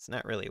it's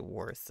not really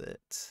worth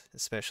it,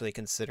 especially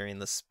considering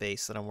the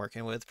space that I'm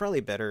working with.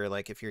 Probably better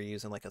like if you're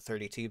using like a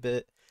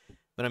 32-bit,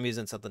 but I'm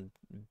using something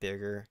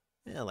bigger.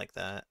 Yeah, like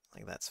that.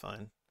 Like that's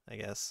fine, I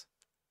guess.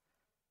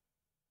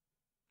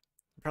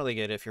 Probably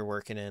good if you're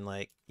working in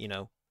like, you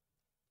know,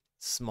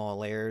 small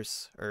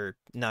layers or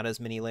not as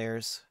many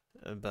layers,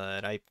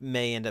 but I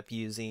may end up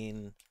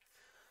using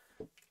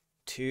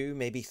 2,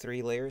 maybe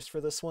 3 layers for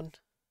this one.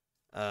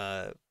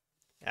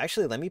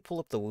 Actually, let me pull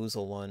up the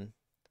Woozle one,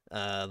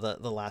 the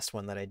last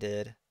one that I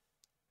did.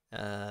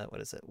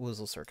 What is it?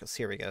 Woozle Circus.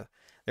 Here we go.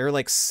 There are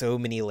like so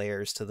many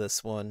layers to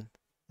this one.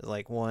 There's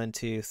like 1,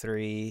 2,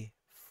 3.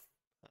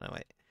 Oh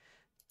wait,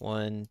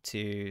 1,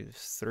 2,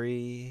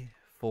 3,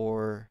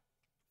 4,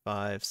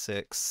 5,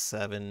 6,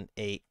 7,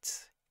 8.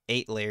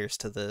 8 layers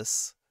to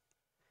this.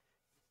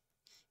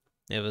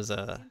 It was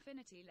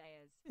Infinity layers.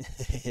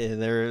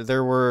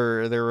 there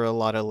were a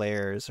lot of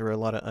layers. There were a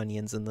lot of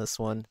onions in this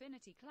one.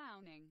 Infinity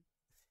clowning.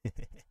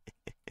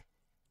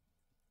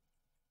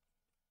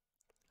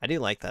 I do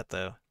like that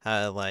though.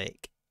 How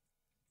like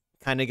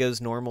kind of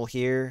goes normal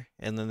here,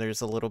 and then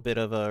there's a little bit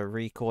of a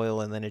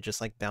recoil, and then it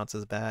just like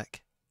bounces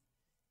back.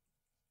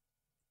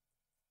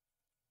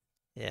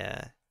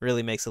 Yeah,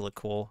 really makes it look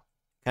cool.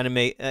 Kind of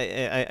make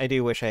I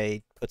do wish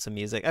I put some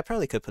music. I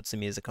probably could put some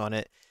music on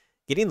it.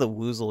 Getting the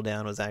woozle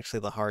down was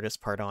actually the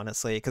hardest part,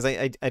 honestly, because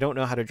I don't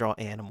know how to draw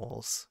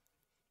animals.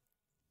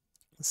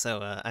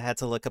 So I had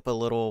to look up a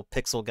little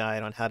pixel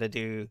guide on how to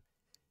do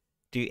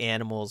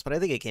animals, but I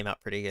think it came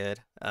out pretty good.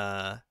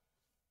 I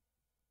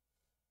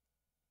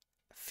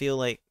feel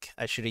like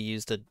I should have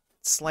used a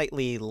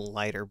slightly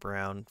lighter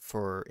brown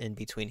for in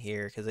between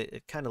here, because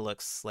it kind of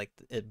looks like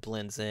it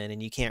blends in,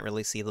 and you can't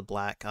really see the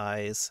black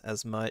eyes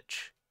as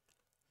much.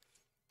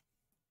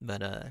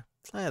 But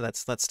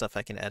that's stuff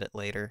I can edit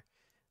later.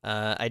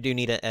 I do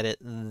need to edit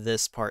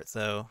this part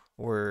though,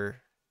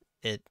 where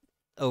it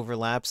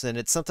overlaps, and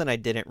it's something I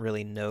didn't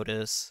really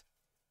notice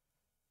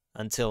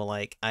until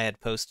like I had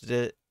posted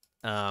it.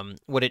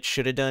 What it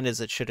should have done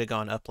is it should have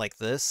gone up like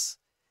this,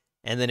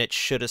 and then it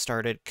should have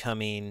started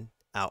coming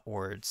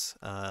outwards,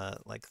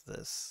 like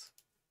this.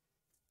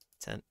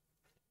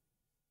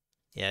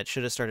 Yeah, it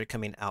should have started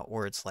coming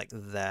outwards like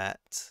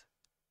that.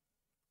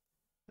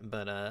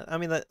 But I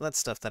mean that's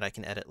stuff that I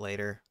can edit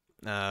later.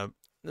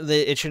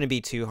 It shouldn't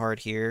be too hard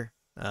here.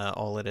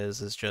 All it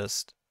is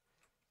just,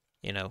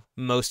 you know,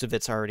 most of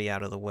it's already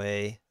out of the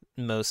way.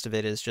 Most of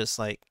it is just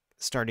like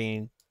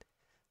starting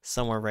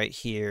somewhere right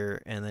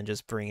here and then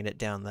just bringing it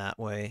down that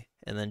way,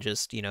 and then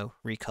just, you know,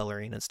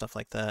 recoloring and stuff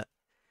like that.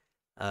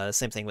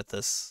 Same thing with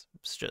this.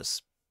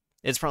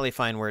 It's probably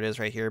fine where it is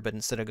right here, but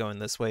instead of going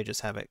this way,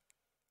 just have it,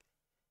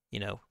 you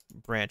know,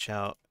 branch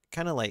out,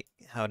 kind of like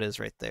how it is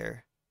right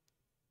there.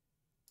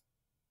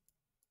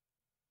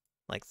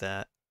 Like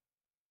that.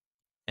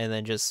 And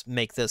then just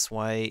make this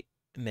white,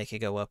 make it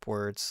go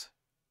upwards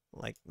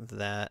like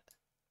that.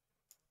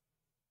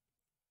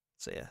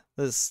 So yeah,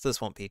 this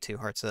won't be too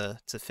hard to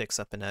fix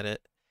up and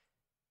edit.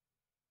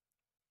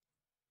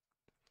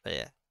 But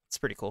yeah, it's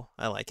pretty cool.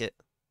 I like it.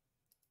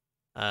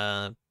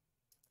 I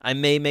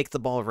may make the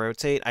ball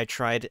rotate. I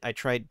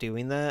tried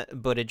doing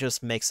that, but it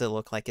just makes it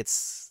look like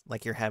it's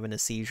like you're having a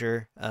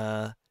seizure.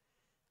 I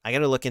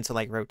gotta look into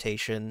like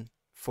rotation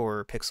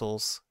for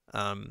pixels.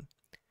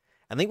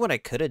 I think what I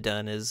could have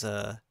done is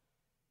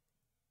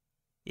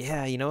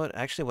yeah, you know what?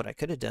 Actually, what I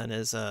could have done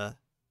is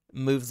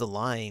move the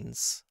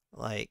lines,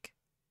 like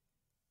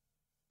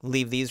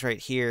leave these right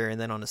here,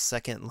 and then on a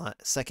second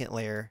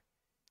layer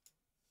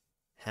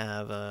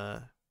have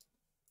oh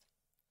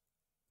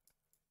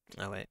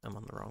wait, I'm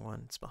on the wrong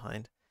one. It's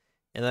behind.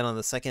 And then on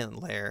the second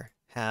layer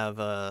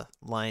have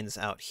lines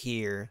out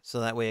here, so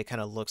that way it kind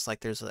of looks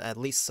like there's at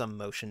least some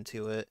motion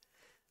to it.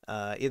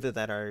 Either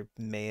that or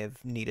may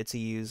have needed to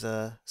use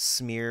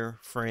smear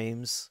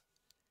frames.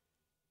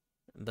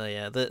 But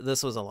yeah,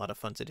 this was a lot of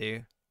fun to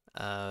do.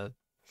 I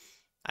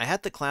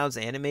had the clouds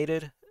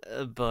animated,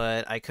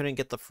 but I couldn't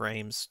get the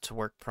frames to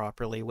work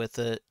properly with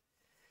it.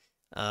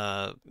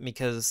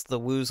 Because the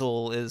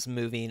Woozle is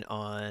moving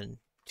on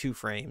 2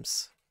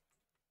 frames.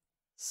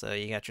 So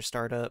you got your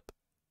startup.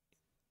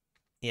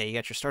 Yeah, you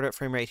got your startup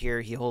frame right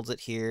here. He holds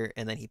it here,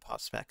 and then he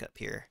pops back up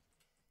here.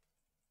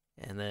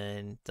 And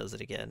then does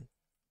it again.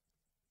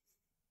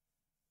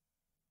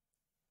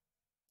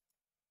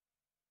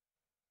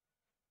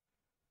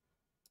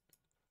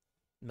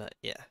 But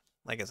yeah,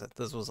 like I said,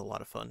 this was a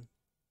lot of fun.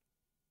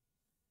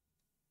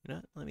 You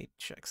know, let me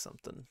check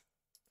something.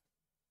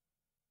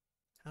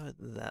 How did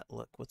that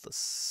look with the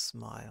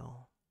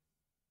smile?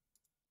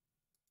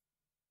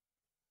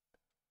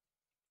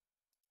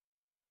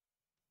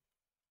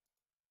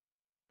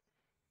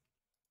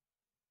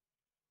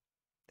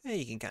 Yeah,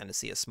 you can kind of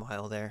see a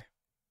smile there.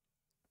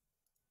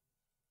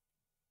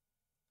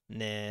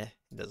 Nah, it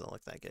doesn't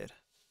look that good.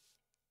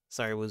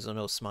 Sorry, Wuzo,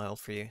 no smile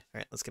for you.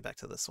 Alright, let's get back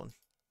to this one.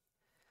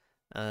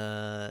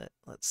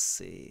 Let's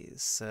see.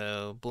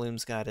 So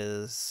Bloom's got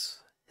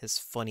his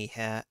funny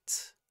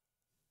hat.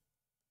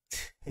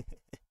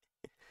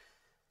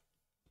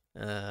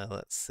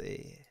 Let's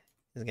see.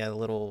 He's got a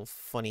little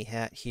funny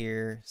hat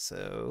here,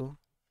 so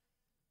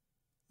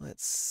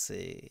let's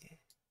see.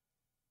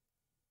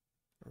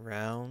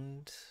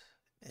 Round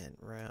and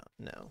round.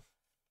 No.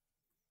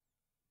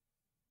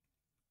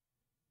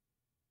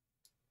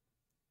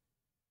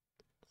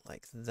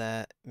 Like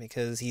that,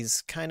 because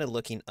he's kind of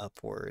looking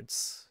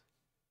upwards.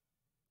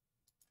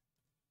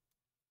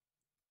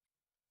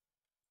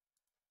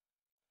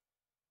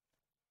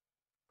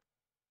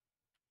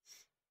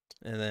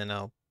 And then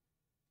I'll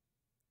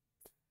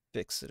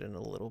fix it in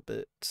a little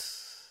bit.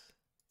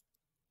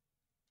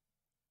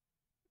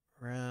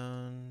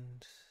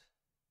 Round.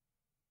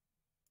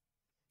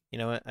 You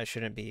know what? I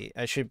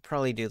should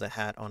probably do the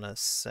hat on a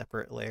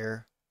separate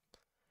layer.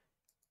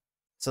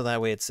 So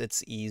that way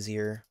it's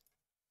easier.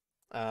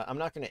 I'm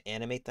not going to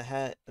animate the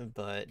hat,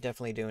 but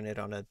definitely doing it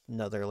on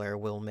another layer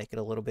will make it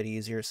a little bit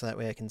easier, so that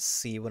way I can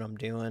see what I'm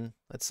doing.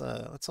 Let's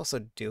also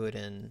do it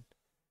in.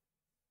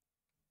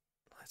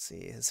 Let's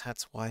see, his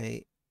hat's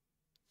white.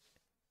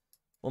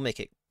 We'll make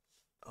it.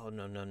 Oh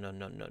no no no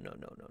no no no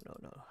no no no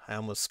no! I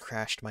almost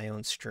crashed my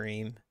own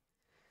stream.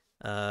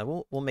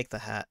 We'll make the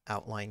hat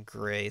outline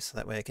gray, so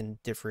that way I can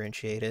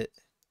differentiate it.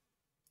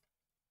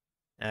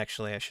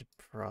 Actually, I should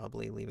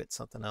probably leave it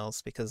something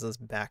else because this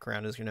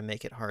background is going to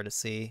make it hard to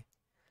see.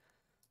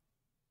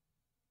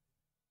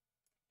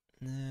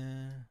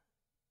 Yeah,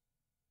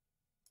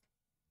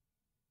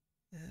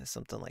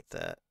 something like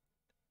that.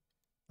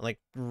 I'm like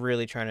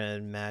really trying to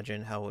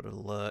imagine how it would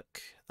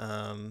look.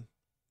 Let's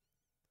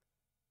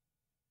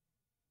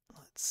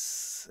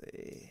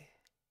see.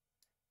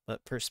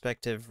 But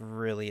perspective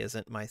really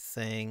isn't my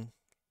thing.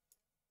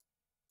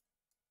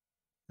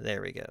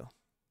 There we go.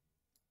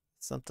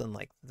 Something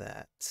like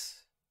that.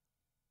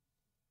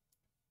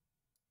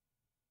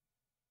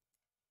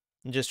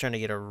 I'm just trying to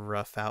get a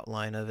rough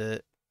outline of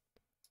it.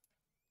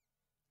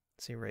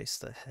 Let's erase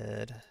the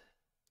head.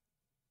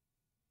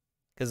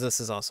 Because this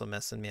is also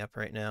messing me up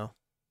right now.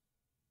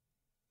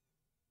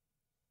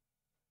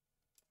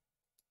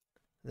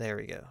 There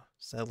we go.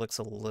 So that looks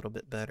a little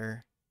bit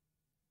better.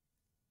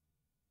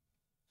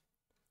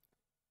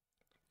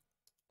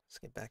 Let's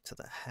get back to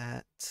the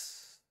hat.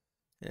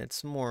 And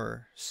it's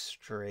more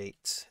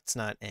straight. It's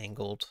not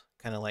angled.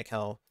 Kind of like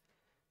how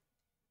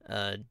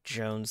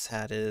Jones'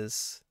 hat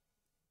is.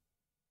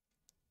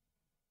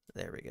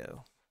 There we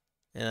go.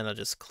 And then I'll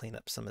just clean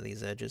up some of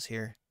these edges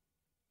here.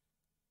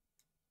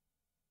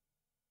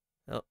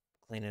 Oh,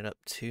 clean it up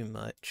too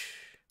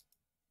much.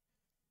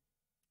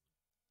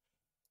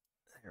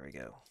 There we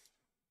go.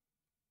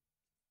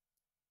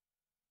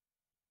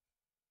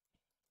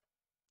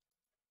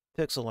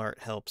 Pixel art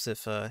helps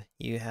if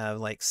you have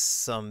like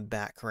some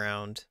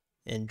background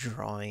in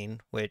drawing,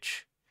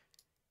 which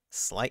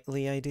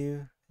slightly I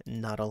do,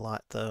 not a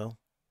lot though.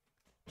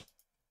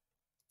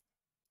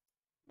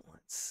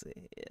 Let's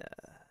see.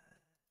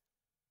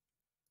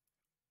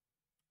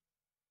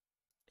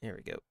 Here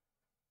we go.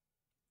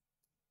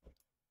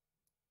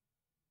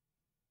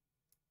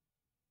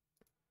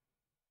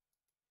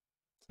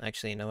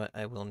 Actually, you know what?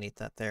 I will need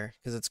that there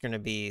because it's going to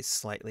be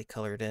slightly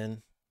colored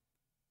in.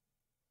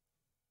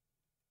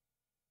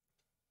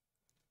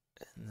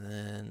 And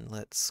then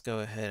let's go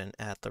ahead and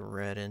add the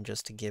red in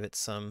just to give it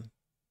some.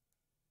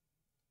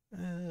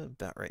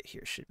 About right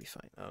here should be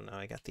fine. Oh no,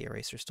 I got the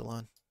eraser still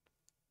on.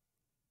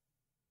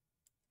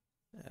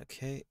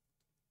 Okay.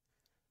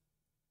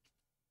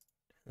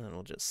 And then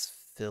we'll just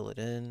fill it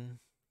in.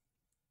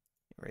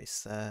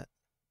 Erase that.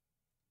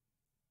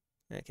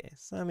 Okay,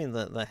 so I mean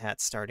the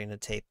hat's starting to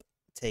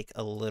take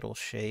a little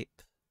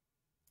shape.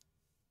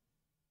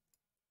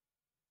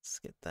 Let's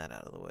get that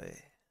out of the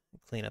way.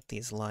 Clean up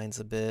these lines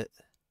a bit.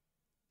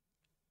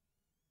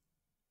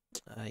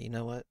 You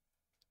know what?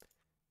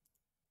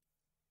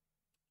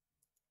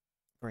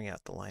 Bring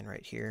out the line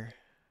right here.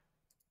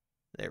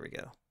 There we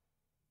go.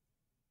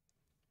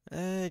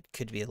 It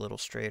could be a little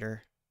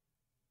straighter.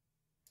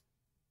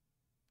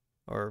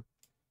 Or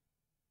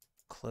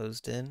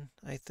closed in,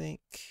 I think.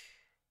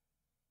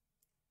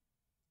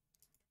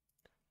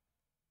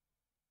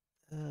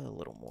 A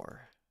little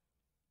more.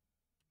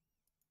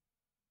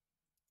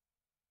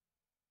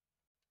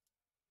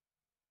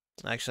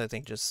 Actually, I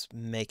think just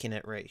making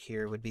it right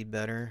here would be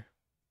better.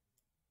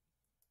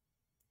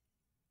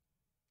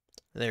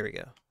 There we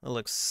go. It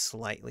looks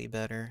slightly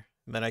better,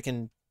 but I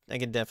can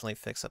definitely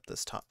fix up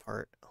this top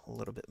part a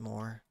little bit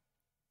more.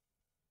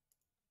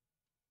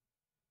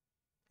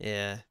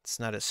 Yeah, it's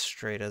not as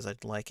straight as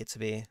I'd like it to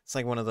be. It's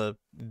like one of the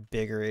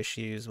bigger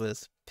issues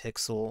with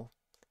Pixel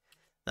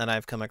that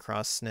I've come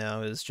across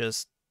now is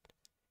just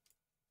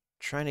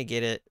trying to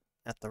get it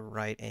at the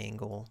right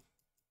angle.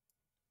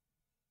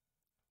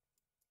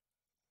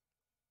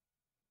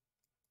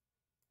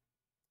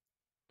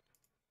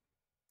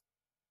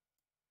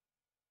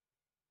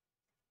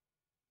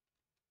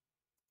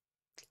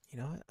 You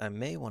know what? I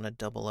may want to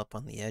double up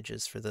on the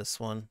edges for this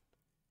one.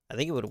 I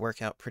think it would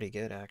work out pretty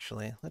good,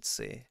 actually. Let's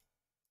see.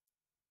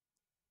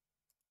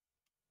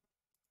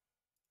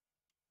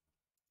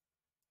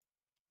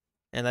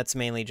 And that's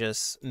mainly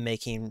just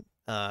making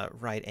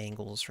right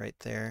angles right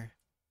there.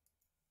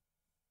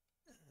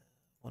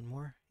 One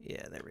more?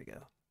 Yeah, there we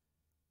go.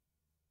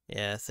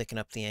 Yeah, thicken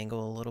up the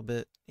angle a little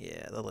bit.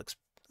 Yeah, that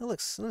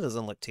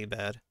doesn't look too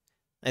bad.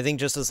 I think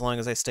just as long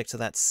as I stick to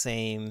that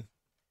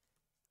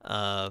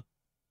uh,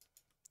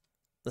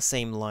 the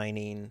same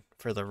lining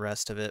for the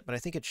rest of it, but I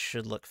think it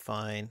should look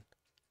fine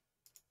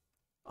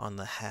on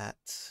the hat.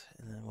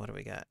 And then what do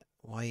we got?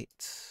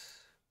 White.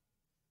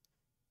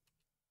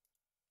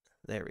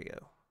 There we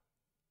go.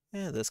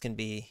 Yeah, this can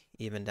be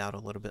evened out a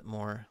little bit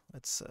more.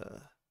 Let's,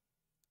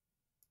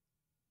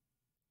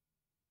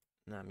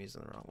 no, I'm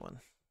using the wrong one.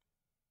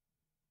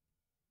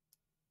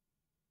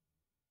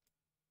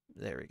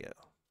 There we go.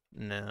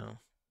 No.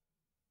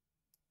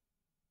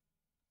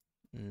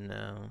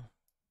 No.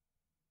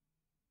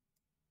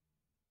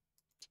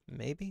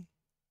 Maybe?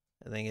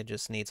 I think it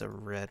just needs a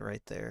red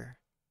right there.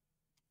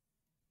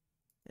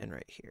 And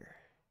right here.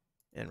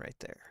 And right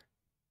there.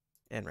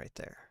 And right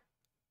there.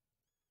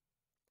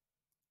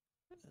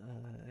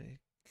 I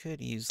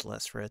could use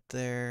less red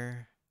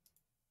there.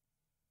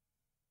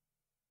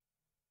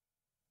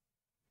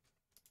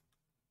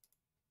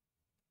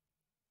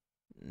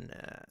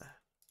 Nah.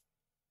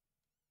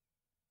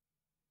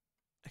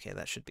 Okay,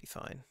 that should be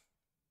fine.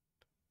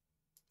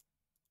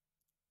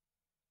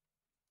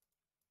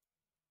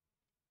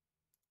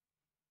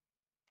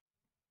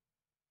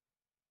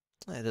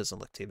 It doesn't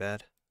look too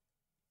bad.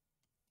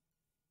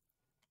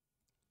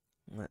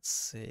 Let's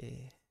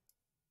see.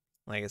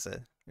 Like I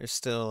said, there's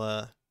still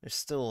a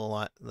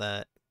lot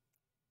that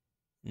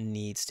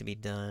needs to be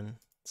done.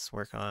 Let's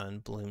work on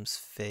Bloom's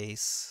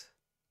face.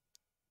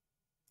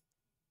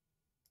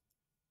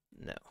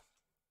 No.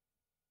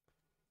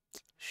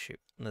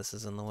 Shoot, this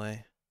is in the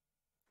way.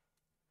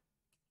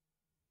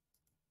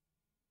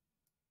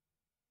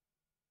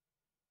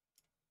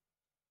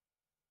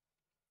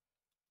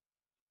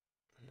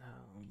 No.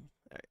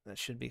 Alright, that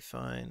should be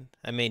fine.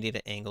 I may need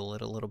to angle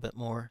it a little bit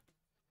more.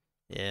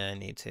 Yeah, I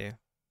need to.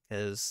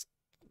 Because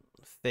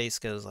face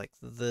goes like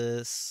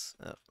this.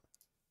 Oh.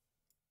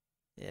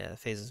 Yeah,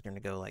 face is gonna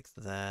go like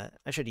that.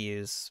 I should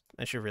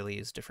really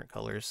use different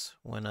colors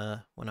when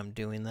I'm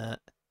doing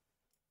that.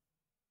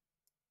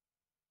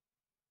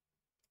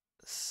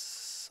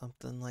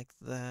 Something like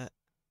that.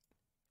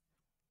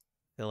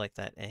 Feel like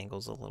that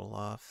angle's a little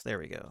off. There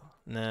we go.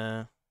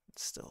 Nah,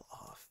 it's still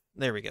off.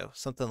 There we go.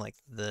 Something like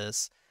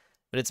this.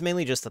 But it's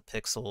mainly just the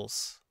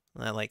pixels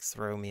that like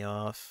throw me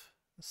off.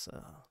 So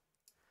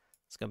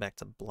let's go back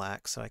to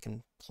black so I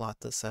can plot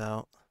this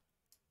out.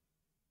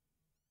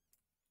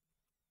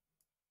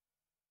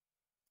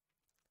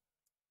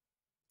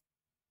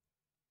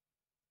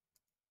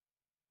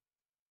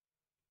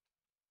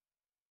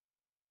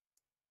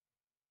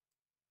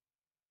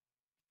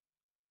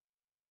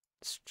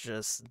 It's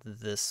just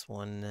this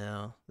one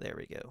now. There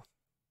we go.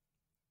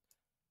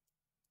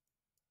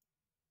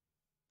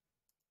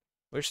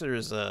 Wish there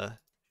was a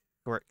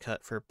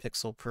shortcut for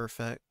Pixel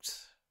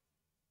Perfect.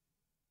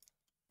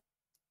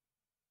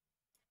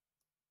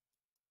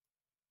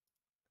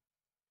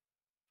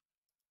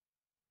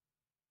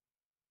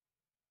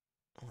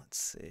 Let's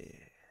see.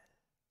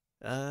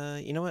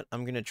 You know what?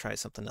 I'm gonna try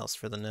something else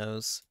for the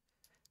nose.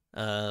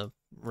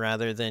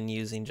 Rather than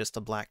using just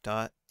a black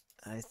dot,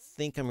 I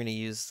think I'm gonna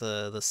use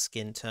the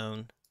skin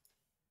tone.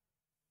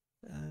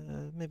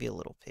 Maybe a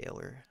little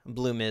paler.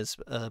 Bloom is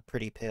a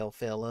pretty pale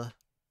fella.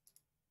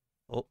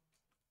 Oh,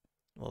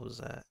 what was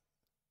that?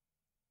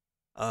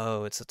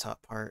 Oh, it's the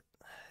top part.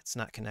 It's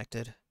not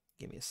connected.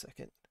 Give me a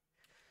second.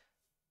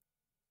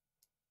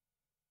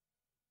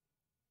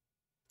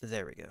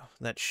 There we go.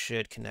 That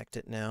should connect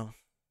it now.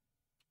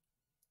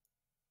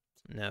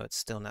 No, it's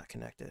still not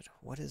connected.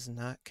 What is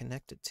not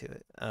connected to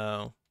it?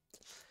 Oh,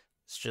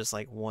 it's just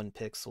like one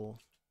pixel.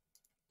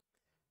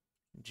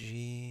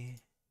 G.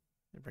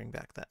 Bring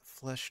back that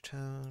flesh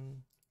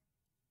tone.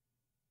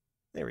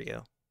 There we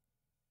go.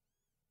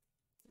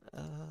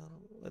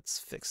 Let's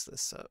fix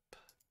this up.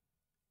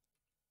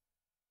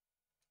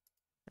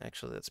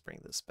 Actually, let's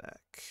bring this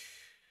back.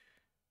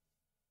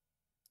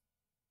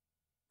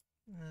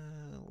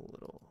 A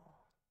little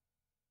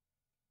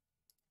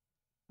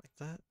like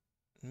that,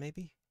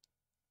 maybe?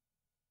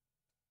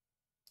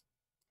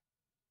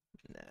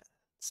 Nah,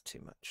 it's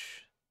too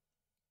much.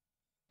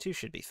 2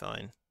 should be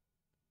fine.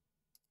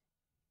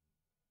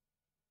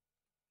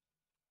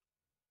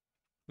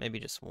 Maybe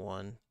just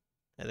 1.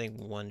 I think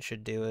 1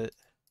 should do it.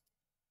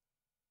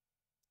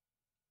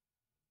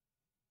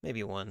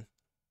 Maybe 1.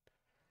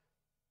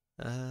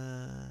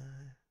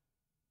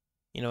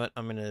 You know what?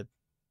 I'm gonna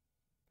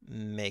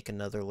make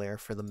another layer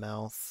for the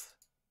mouth.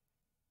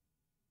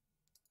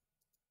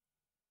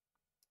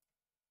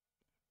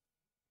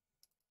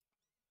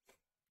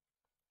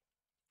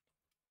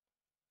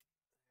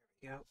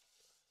 There we go.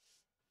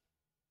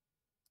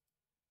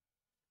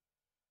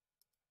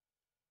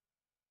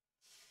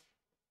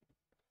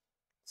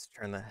 Let's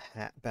turn the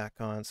hat back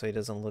on so he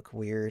doesn't look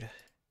weird.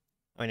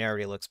 I mean, he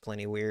already looks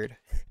plenty weird.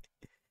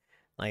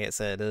 Like I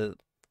said,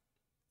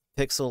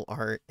 pixel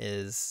art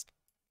is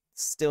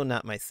still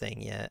not my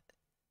thing yet.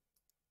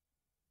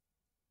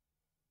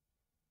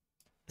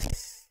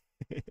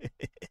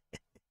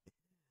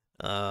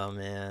 Oh,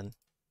 man.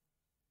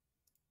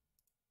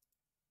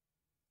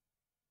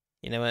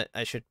 You know what?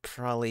 I should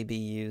probably be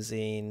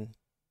using...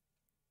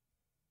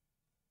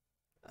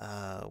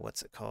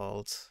 what's it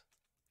called?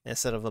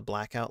 Instead of a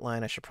black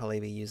outline, I should probably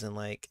be using,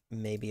 like,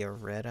 maybe a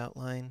red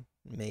outline.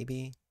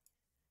 Maybe.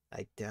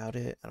 I doubt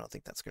it. I don't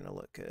think that's gonna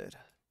look good.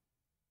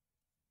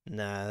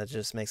 Nah, that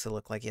just makes it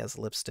look like he has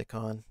lipstick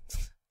on.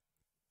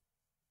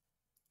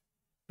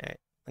 Alright,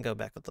 I'll go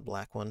back with the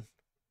black one.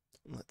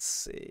 Let's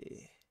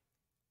see.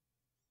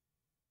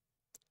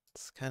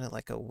 It's kind of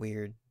like a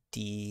weird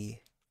D.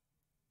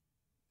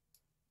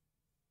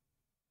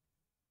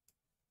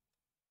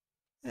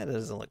 That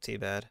doesn't look too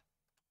bad.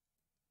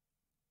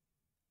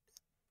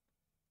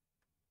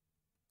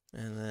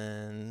 And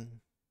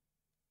then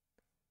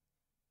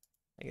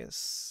I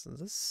guess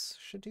this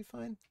should do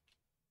fine.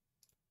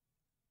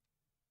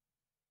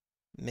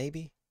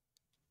 Maybe.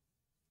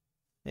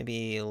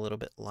 Maybe a little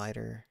bit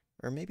lighter,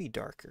 or maybe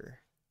darker.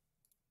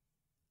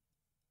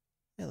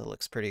 Yeah, that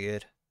looks pretty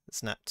good.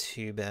 It's not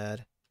too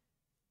bad.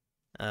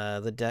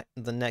 The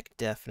neck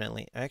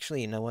definitely.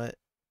 Actually, you know what?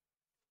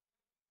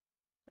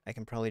 I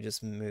can probably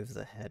just move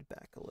the head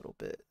back a little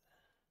bit.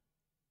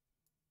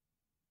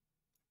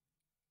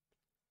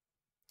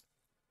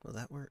 Will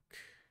that work?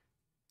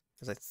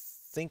 Because I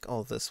think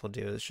all this will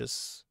do is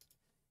just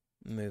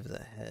move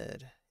the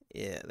head.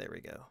 Yeah, there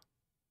we go.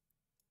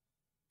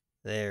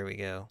 There we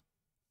go.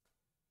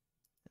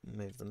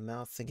 Move the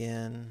mouth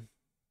again.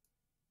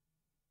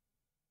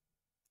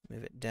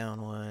 Move it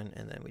down 1,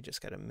 and then we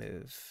just gotta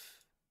move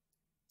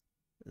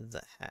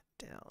the hat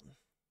down.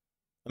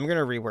 I'm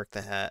gonna rework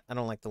the hat. I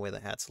don't like the way the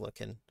hat's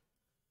looking.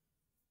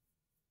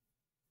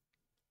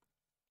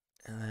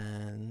 And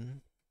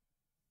then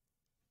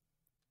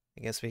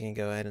I guess we can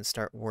go ahead and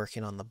start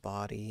working on the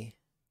body.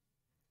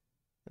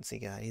 Let's see,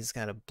 he's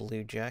got a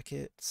blue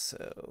jacket,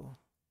 so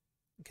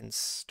we can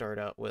start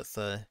out with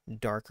a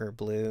darker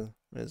blue.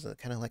 What is it?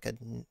 Kind of like a,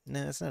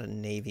 no, it's not a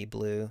navy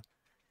blue,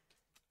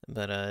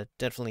 but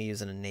definitely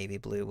using a navy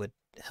blue would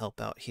help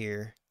out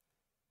here.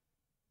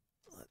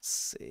 Let's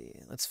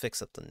see, let's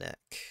fix up the neck.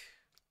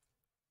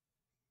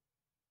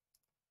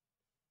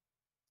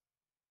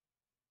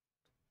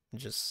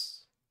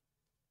 Just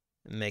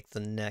make the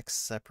neck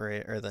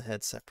separate, or the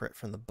head separate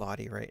from the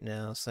body right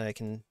now, so I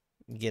can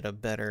get a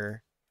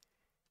better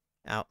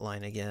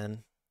outline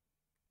again.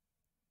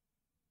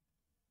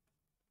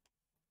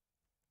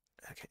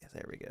 Okay,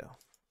 there we go.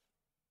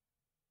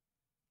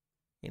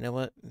 You know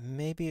what?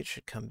 Maybe it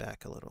should come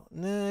back a little.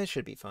 Nah, it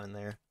should be fine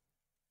there.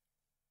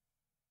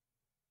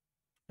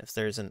 If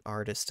there's an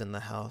artist in the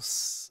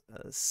house,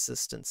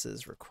 assistance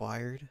is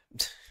required.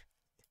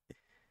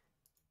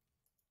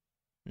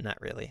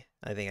 Not really.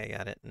 I think I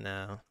got it.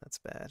 No, that's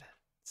bad.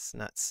 It's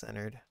not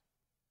centered.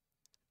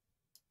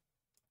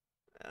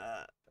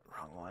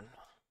 Wrong one.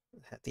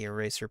 Had the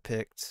eraser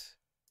picked.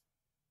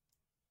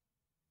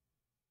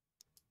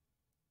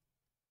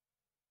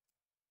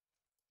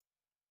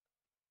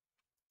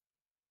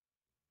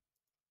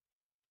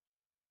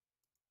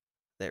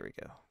 There we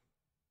go.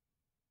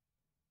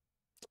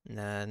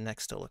 Nah, neck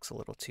still looks a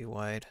little too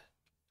wide.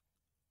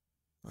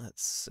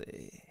 Let's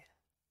see.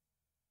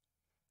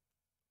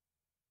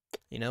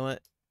 You know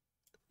what?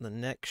 The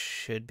neck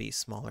should be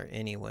smaller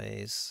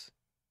anyways.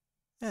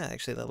 Yeah,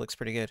 actually that looks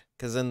pretty good.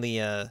 Because then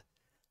the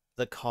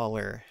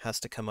collar has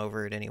to come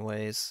over it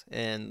anyways,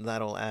 and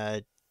that'll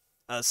add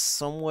a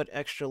somewhat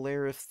extra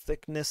layer of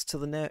thickness to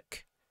the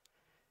neck.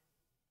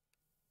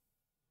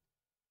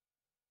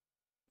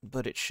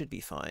 But it should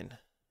be fine.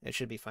 It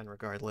should be fine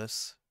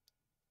regardless.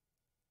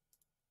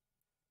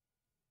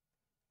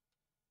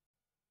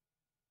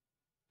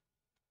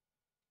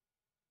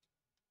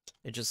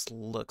 It just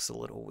looks a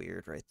little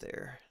weird right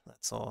there,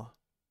 that's all.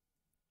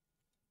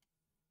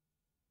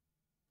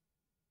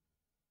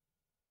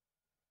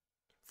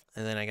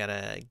 And then I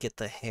gotta get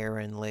the hair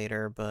in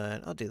later,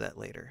 but I'll do that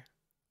later.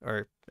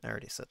 Or, I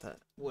already said that.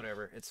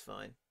 Whatever, it's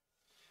fine.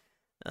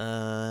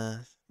 Yeah,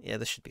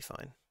 this should be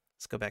fine.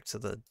 Let's go back to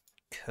the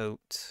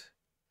coat.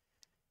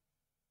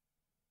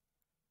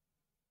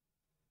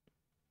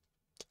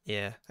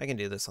 Yeah, I can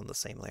do this on the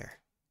same layer.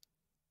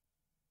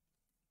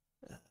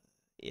 Uh,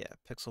 yeah,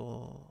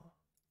 pixel...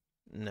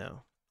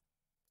 No.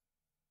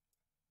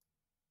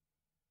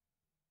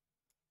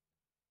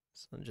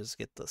 So just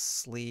get the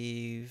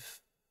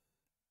sleeve.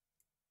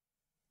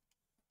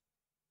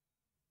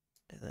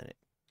 And then it...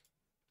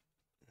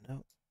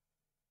 Nope.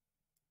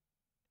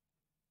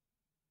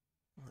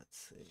 Let's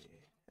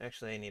see.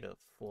 Actually, I need a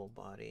full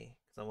body,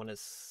 because I want to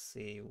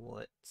see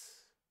what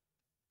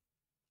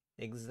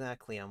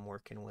exactly I'm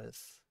working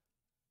with.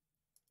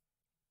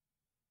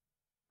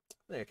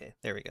 Okay,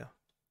 there we go.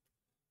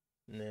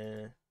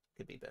 Nah,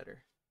 could be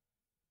better.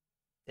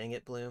 Dang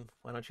it, Bloom.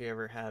 Why don't you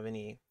ever have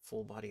any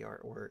full body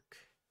artwork?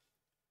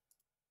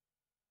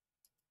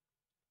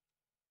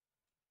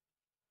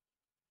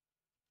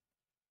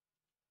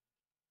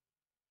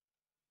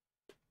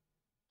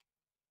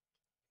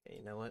 Okay,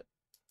 you know what?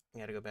 I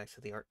gotta go back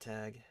to the art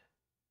tag.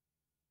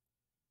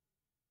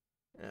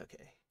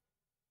 Okay.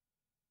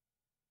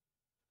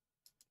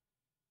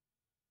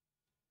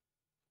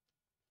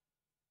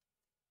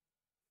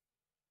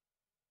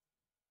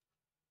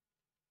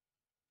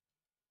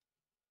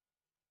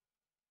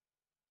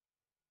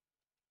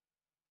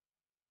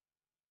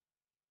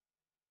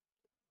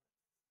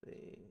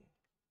 The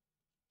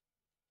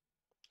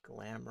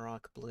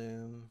Glamrock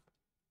Bloom.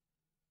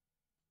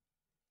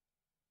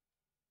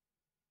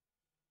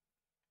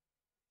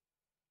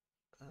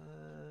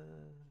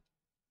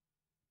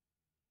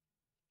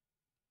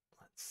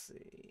 Let's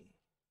see.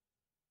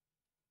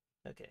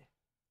 Okay.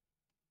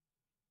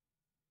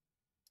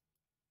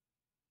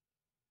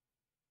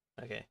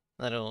 Okay,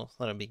 that'll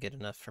be good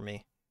enough for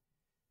me.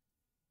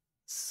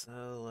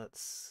 So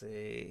let's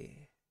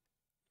see.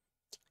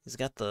 He's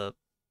got the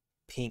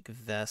pink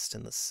vest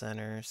in the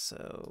center,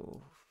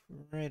 so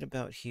right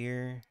about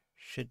here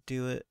should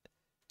do it.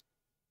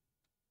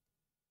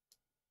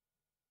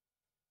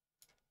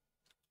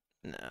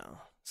 No,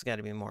 it's got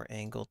to be more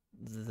angled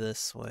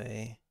this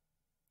way.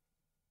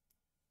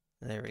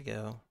 There we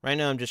go. Right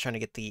now I'm just trying to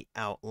get the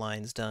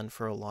outlines done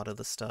for a lot of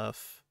the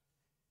stuff.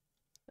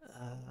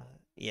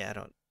 Yeah, I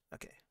don't...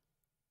 Okay.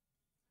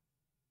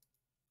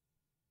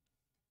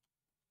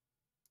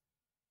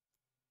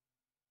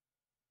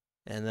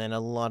 And then a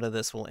lot of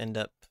this will end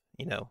up,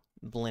 you know,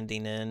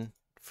 blending in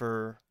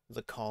for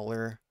the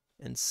collar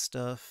and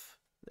stuff.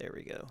 There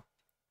we go.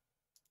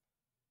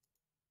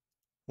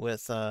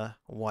 With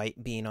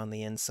white being on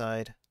the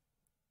inside.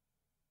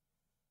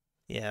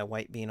 Yeah,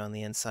 white being on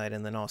the inside,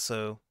 and then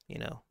also, you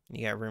know,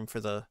 you got room for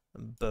the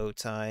bow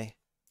tie.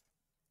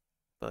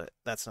 But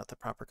that's not the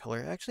proper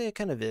color. Actually, it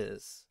kind of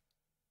is.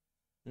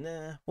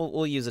 Nah,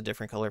 we'll use a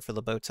different color for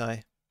the bow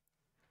tie.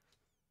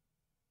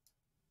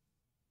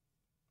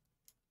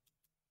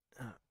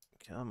 Oh,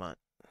 come on.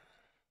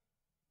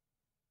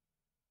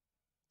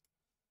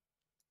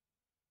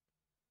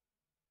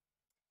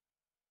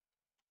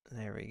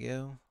 There we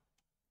go.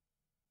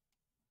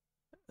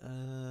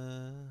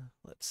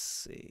 Let's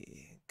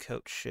see.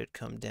 Coat should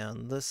come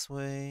down this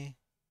way.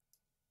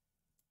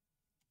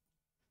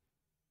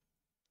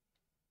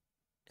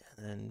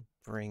 And then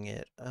bring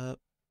it up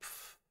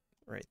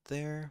right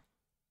there.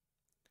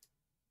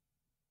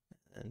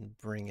 And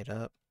bring it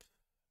up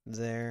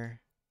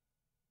there.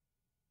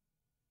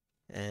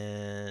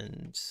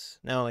 And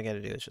now all I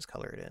gotta do is just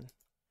color it in.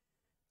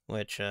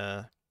 Which,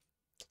 I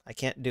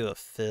can't do a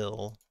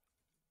fill.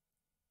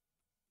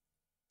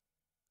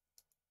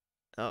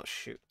 Oh,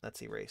 shoot.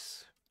 Let's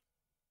erase.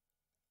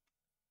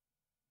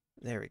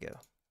 There we go.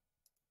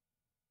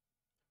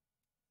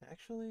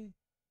 Actually,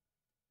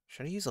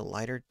 should I use a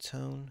lighter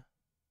tone?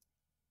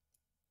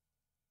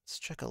 Let's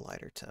check a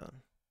lighter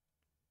tone.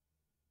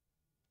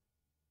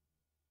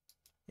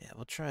 Yeah,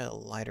 we'll try a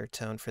lighter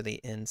tone for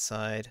the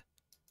inside.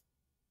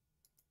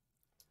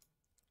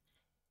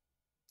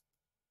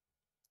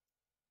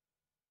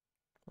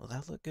 Will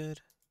that look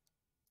good?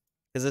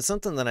 Because it's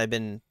something that I've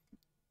been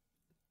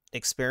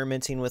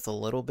experimenting with a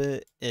little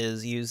bit,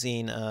 is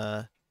using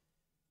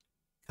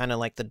kind of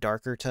like the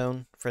darker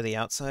tone for the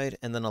outside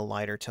and then a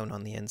lighter tone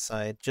on the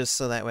inside, just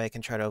so that way I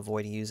can try to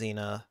avoid using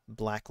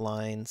black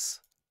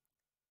lines.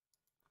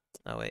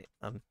 Oh wait,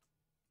 I'm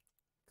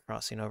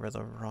crossing over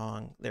the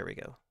wrong... There we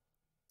go.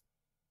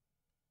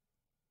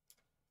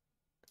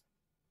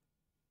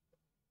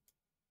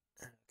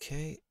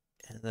 Okay,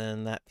 and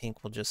then that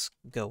pink will just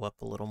go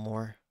up a little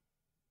more.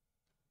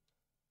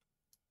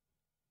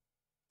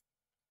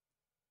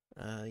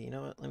 You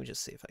know what? Let me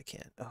just see if I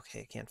can.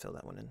 Okay, I can't fill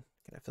that one in.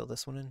 Can I fill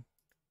this one in?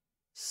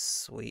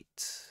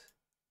 Sweet.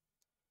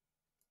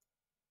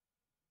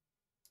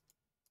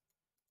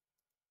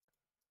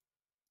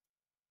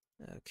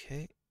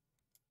 Okay.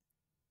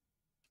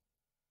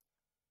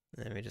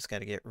 Then we just got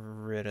to get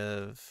rid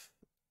of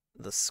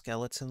the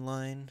skeleton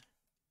line.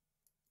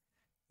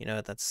 You know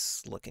what?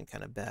 That's looking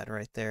kind of bad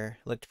right there.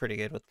 Looked pretty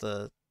good with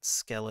the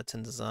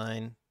skeleton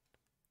design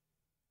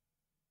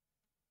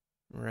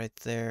right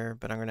there,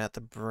 but I'm gonna have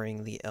to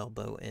bring the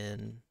elbow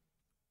in.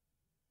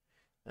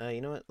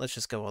 You know what? Let's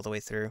just go all the way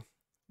through.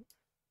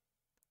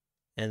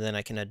 And then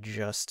I can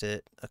adjust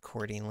it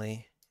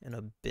accordingly in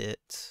a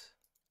bit.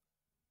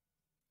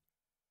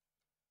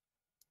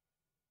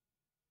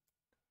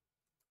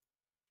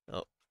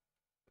 Oh.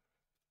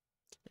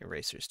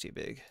 Eraser's too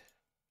big.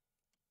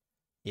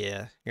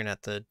 Yeah, you're gonna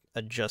have to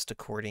adjust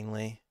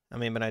accordingly. I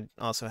mean, but I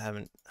also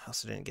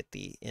didn't get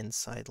the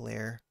inside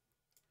layer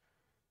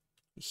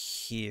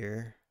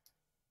here.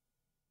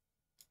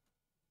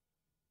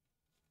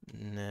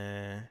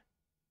 Nah.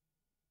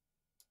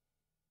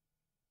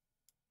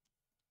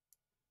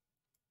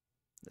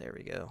 There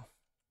we go.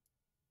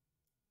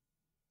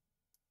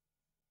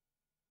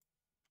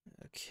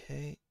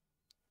 Okay.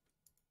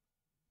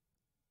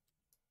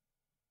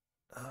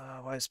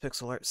 Why is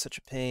pixel art such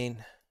a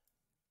pain?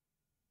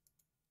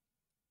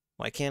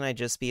 Why can't I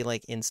just be,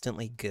 like,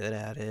 instantly good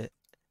at it?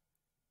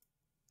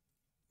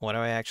 Why do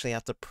I actually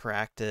have to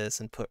practice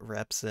and put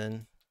reps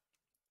in?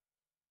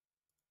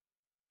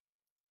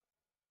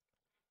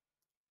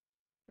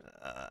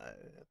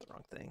 The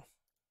wrong thing.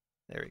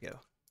 There we go.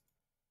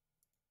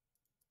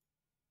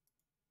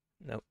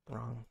 Nope,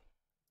 wrong.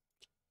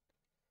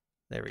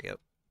 There we go.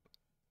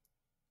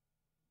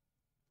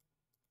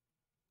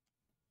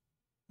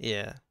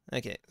 Yeah,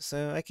 okay,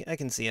 so I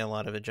can see a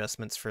lot of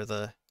adjustments for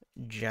the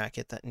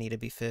jacket that need to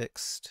be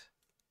fixed.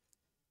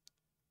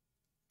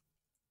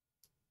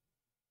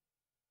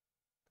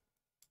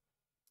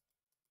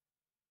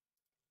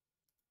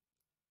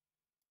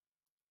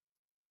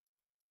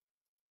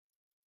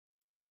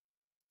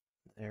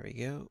 There we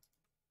go.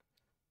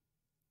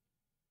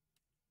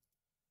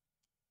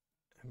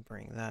 And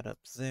bring that up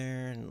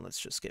there, and let's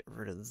just get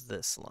rid of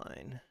this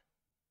line.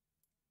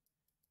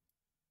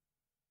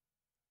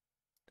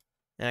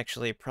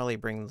 Actually, probably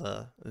bring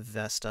the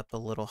vest up a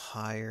little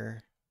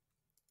higher.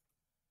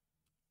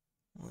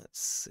 Let's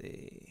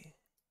see.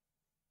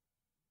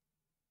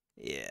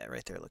 Yeah,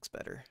 right there looks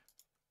better.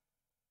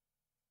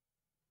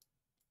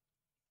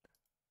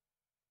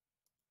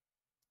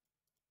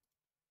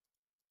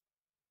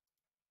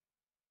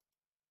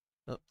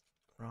 Oh,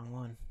 wrong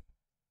one.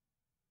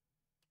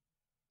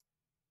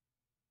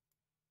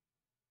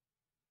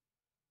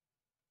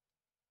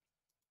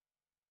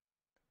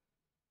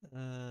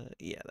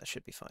 Yeah, that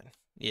should be fine.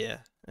 Yeah,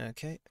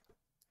 okay.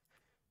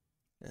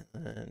 And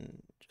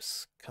then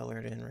just color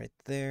it in right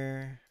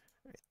there,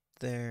 right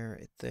there,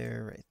 right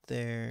there, right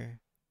there,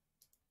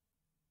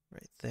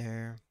 right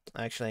there.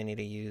 Actually, I need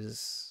to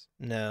use...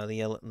 No,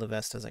 the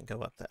vest doesn't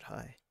go up that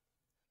high.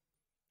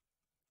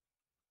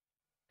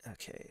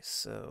 Okay,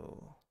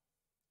 so...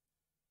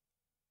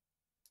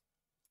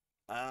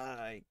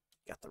 I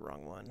got the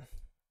wrong one.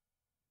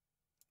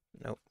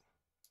 Nope.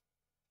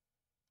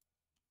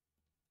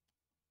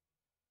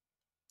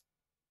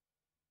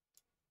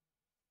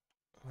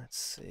 Let's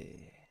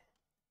see.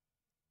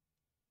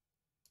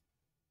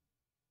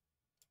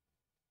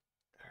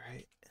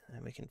 Alright, and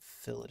then we can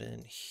fill it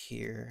in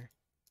here.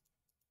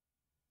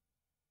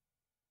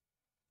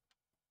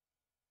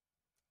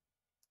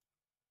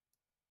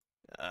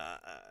 I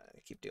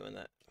keep doing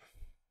that.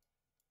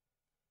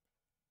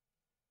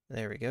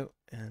 There we go.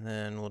 And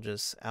then we'll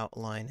just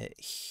outline it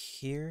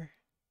here.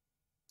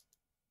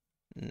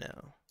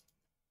 No.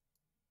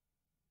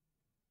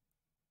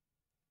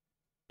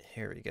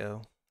 Here we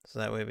go. So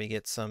that way we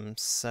get some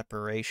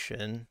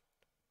separation.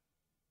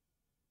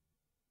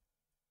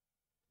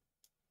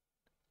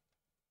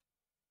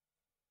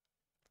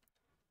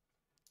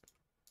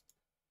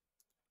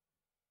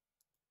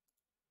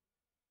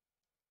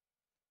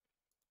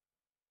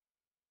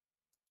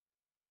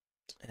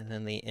 And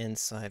then the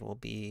inside will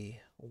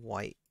be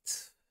white.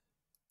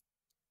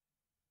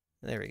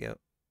 There we go.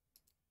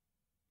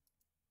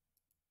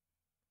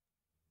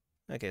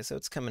 Okay, so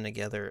it's coming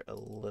together a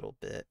little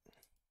bit.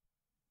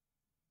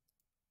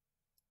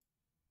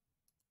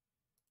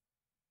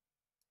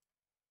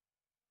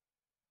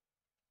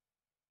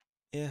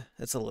 Yeah,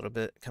 it's a little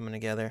bit coming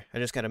together. I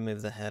just gotta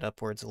move the head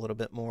upwards a little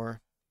bit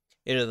more.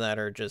 Either that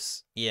or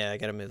just, yeah, I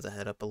gotta move the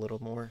head up a little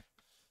more.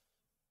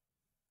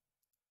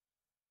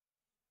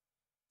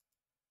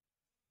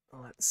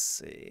 Let's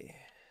see.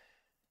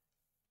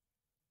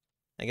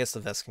 I guess the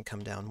vest can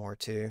come down more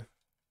too.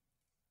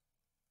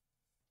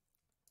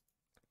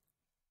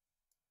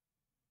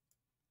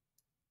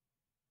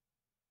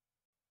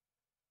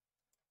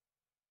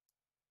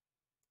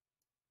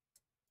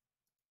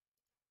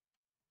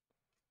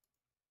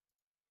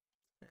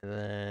 And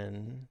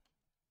then,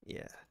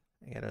 yeah,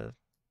 I gotta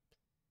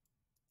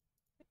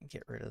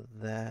get rid of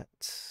that.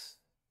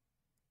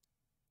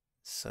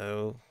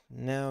 So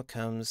now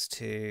comes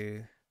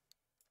to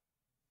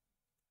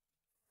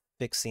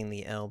fixing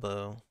the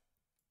elbow.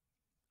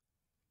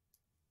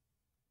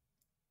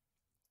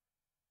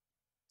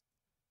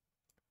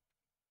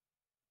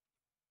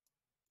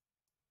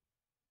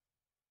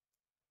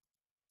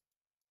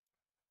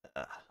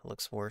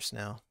 Looks worse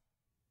now.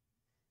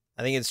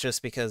 I think it's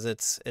just because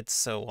it's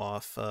so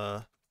off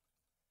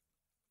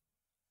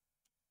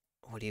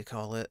what do you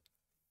call it?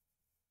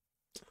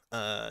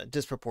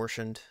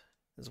 Disproportioned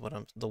is what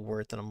the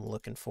word that I'm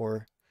looking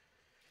for.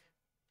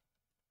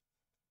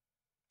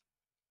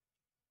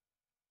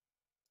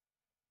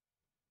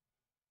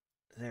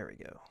 There we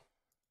go.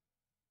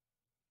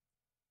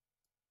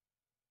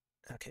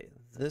 Okay,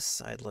 this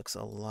side looks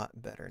a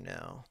lot better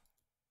now.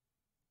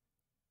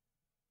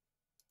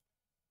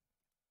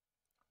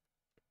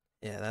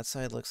 Yeah, that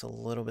side looks a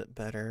little bit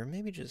better.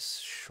 Maybe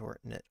just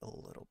shorten it a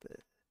little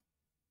bit.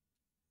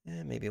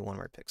 And maybe one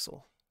more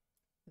pixel.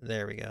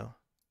 There we go.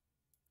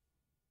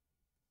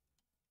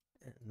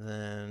 And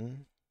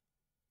then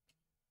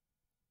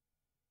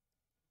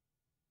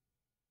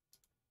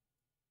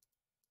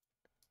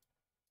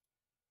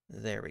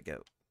there we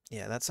go.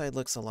 Yeah, that side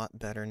looks a lot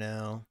better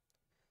now.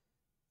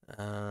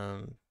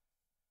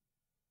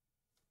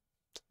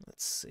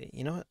 Let's see.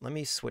 You know what? Let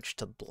me switch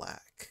to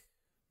black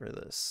for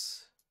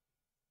this.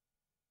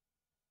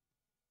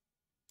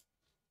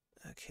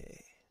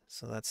 Okay,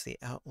 so that's the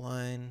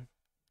outline.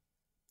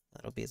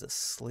 That'll be the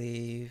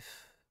sleeve.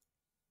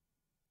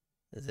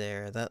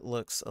 There, that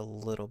looks a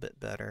little bit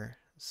better.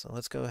 So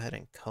let's go ahead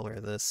and color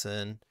this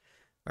in,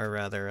 or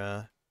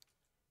rather,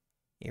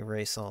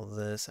 erase all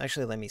this.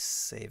 Actually, let me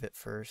save it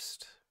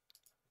first.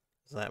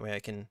 So that way I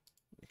can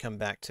come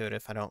back to it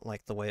if I don't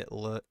like the way it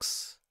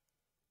looks.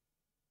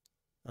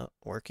 Oh,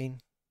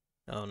 working?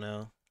 Oh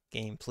no.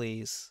 Game,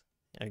 please.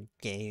 A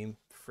game,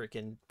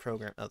 freaking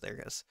program. Oh, there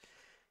it goes.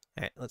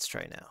 Alright, let's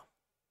try now.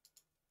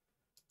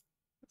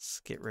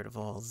 Let's get rid of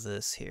all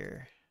this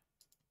here.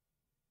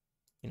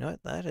 You know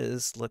what? That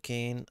is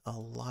looking a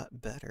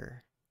lot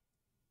better.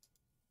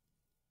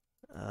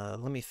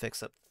 Let me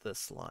fix up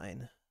this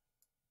line.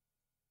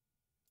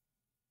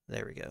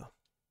 There we go.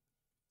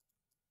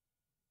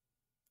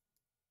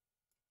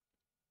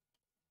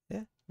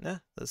 Yeah, nah,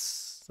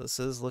 this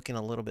is looking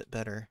a little bit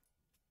better.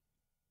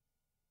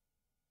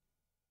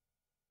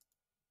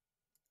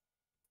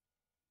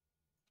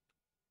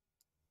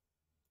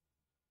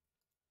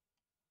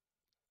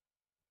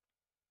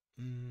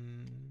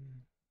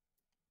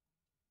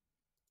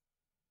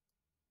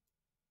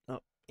 Oh,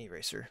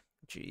 eraser.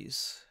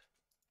 Jeez.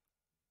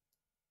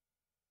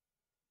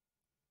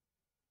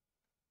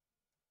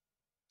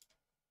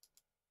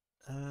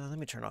 Let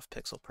me turn off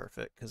Pixel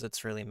Perfect because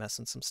it's really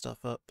messing some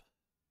stuff up.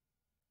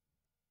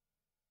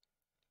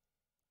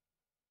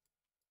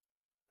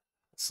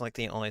 It's like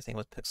the only thing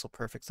with Pixel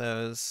Perfect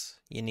though is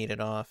you need it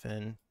off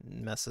and it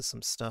messes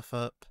some stuff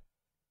up.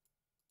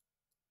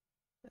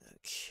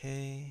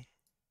 Okay.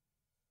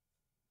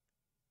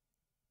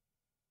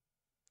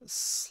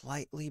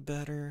 Slightly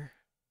better.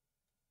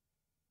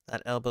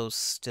 That elbow's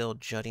still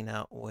jutting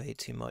out way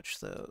too much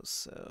though,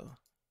 so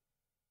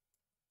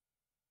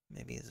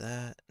maybe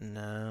that.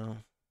 No.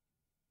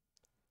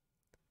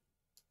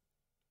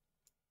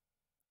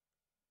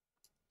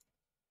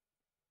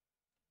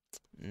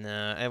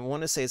 No, I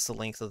want to say it's the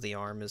length of the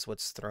arm is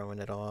what's throwing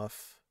it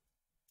off.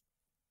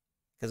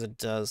 Because it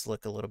does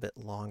look a little bit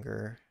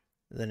longer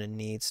than it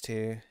needs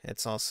to.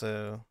 It's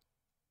also...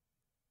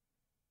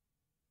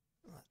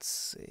 Let's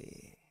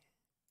see.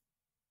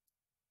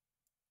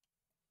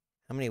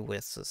 How many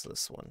widths is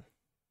this one?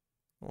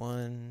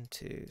 1,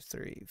 2,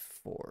 3,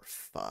 4,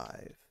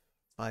 5.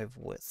 5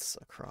 widths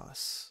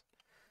across.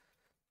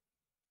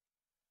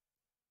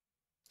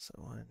 So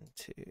 1,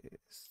 2,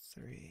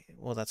 3.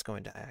 Well, that's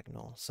going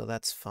diagonal, so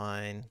that's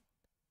fine.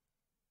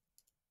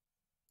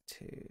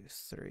 2,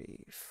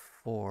 3,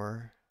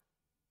 4.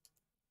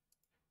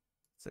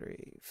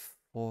 3,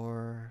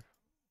 4.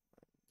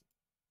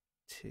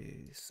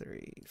 2,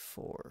 3,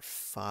 4,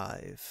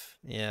 5.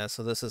 Yeah,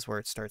 so this is where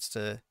it starts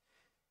to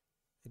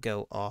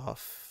go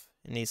off.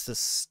 It needs to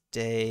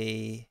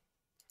stay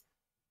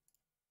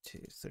 2,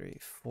 3,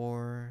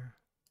 4.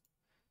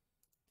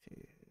 2.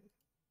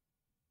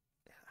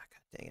 God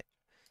dang it.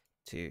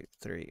 2,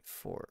 3,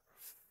 4,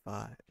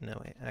 5.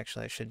 No, wait.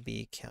 Actually, I should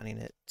be counting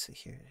it to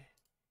here.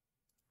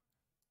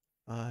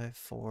 5,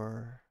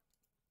 4,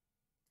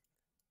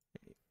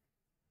 3,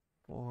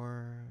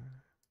 4.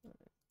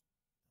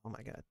 Oh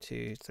my god.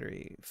 2,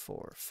 3,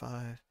 4,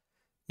 5.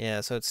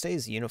 Yeah, so it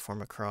stays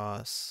uniform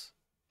across.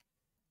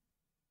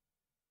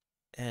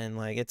 And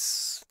like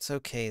it's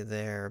okay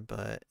there,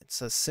 but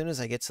it's as soon as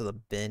I get to the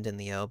bend in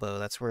the elbow,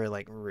 that's where it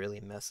like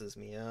really messes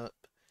me up.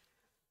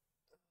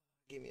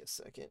 Give me a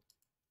second.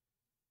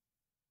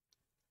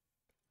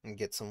 And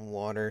get some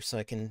water so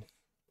I can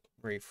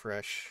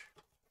refresh.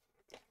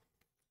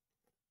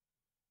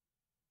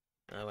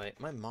 Oh wait,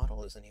 my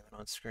model isn't even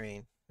on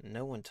screen.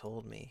 No one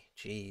told me.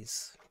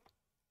 Jeez.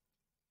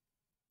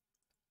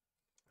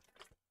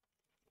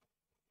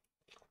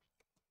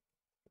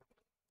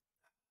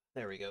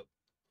 There we go.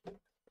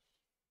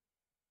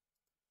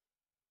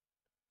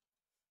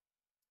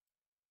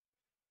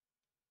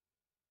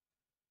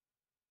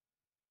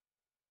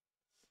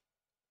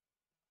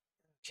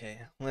 Okay,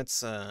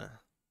 let's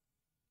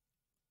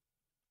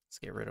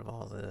get rid of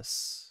all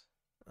this.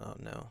 Oh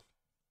no.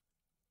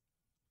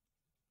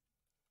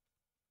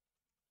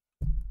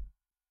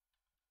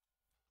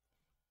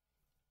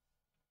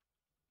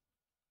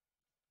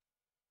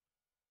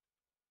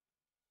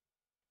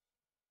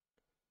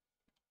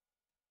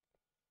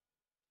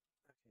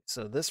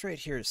 So this right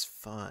here is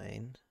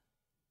fine.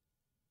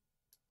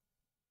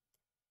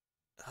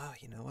 Oh,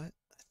 you know what?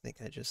 I think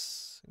I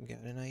just got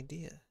an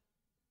idea.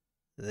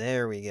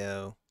 There we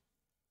go.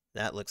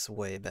 That looks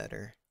way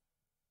better.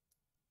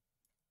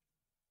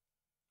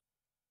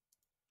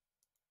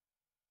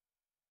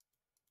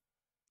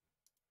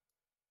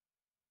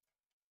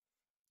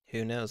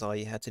 Who knows? All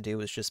you had to do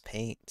was just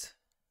paint.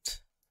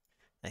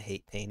 I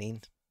hate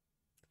painting.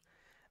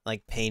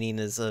 Like painting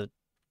is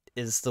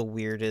the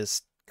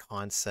weirdest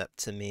concept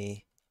to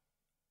me.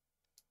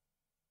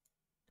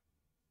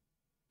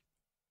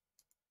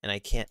 And I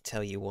can't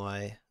tell you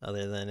why,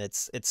 other than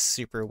it's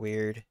super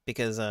weird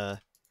because who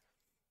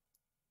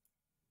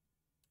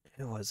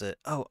was it?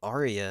 Oh,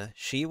 Arya.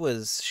 She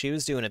was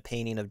doing a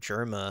painting of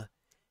Germa,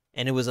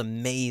 and it was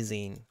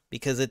amazing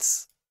because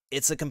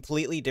it's a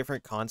completely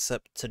different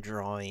concept to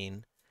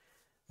drawing.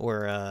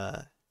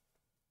 Where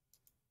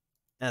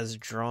as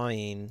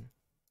drawing,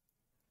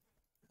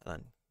 hold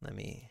on,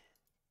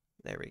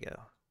 there we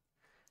go.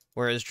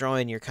 Whereas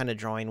drawing, you're kind of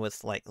drawing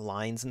with like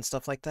lines and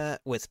stuff like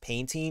that. With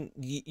painting,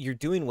 you're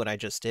doing what I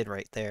just did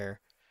right there.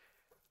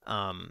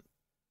 Um,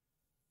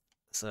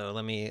 so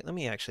let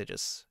me actually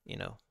just,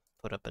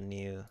 put up a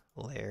new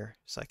layer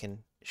so I can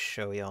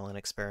show y'all an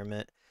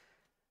experiment.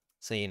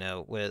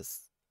 So,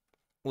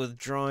 with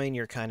drawing,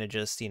 you're kind of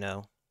just,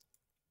 turn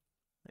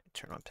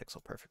on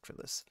Pixel Perfect for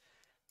this.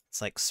 It's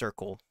like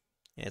circle.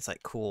 And it's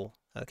like cool,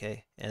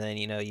 okay? And then,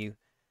 you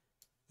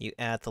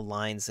add the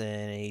lines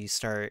in and you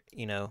start,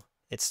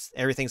 it's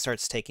everything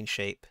starts taking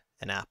shape.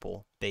 An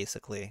apple,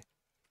 basically.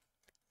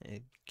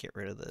 And get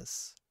rid of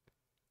this.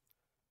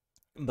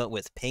 But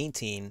with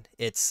painting,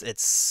 it's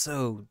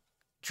so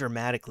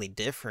dramatically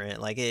different.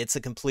 Like it's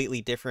a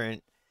completely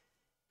different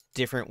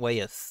way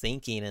of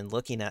thinking and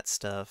looking at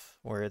stuff.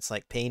 Where it's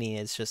like painting,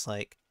 it's just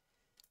like,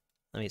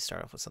 let me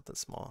start off with something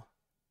small.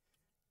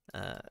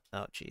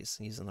 Oh geez,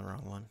 using the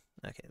wrong one.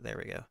 Okay, there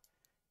we go.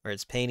 Where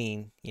it's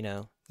painting,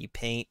 you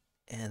paint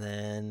and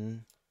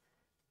then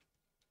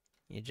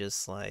you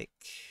just like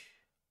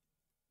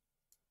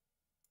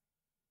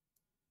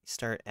you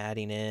start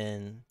adding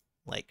in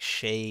like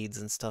shades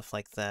and stuff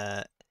like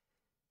that.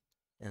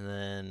 And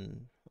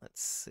then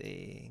let's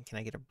see, can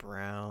I get a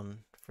brown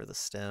for the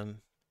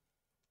stem?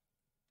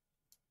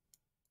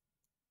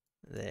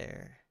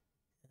 There.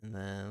 And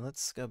then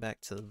let's go back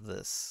to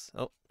this.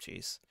 Oh,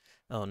 jeez.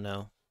 Oh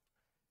no.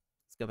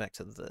 Let's go back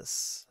to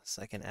this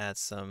so I can add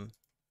some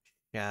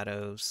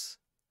shadows.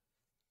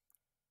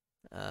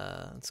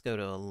 Let's go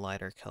to a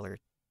lighter color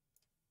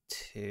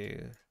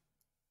too,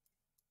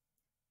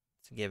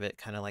 to give it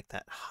kind of like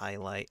that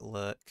highlight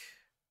look.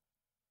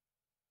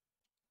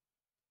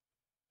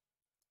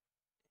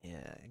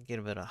 Yeah, get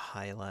a bit of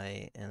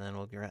highlight, and then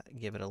we'll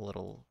give it a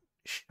little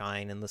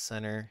shine in the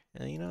center.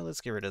 And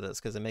let's get rid of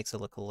this because it makes it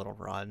look a little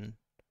rotten.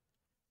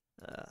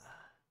 Uh,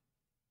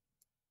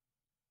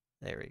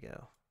 there we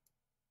go.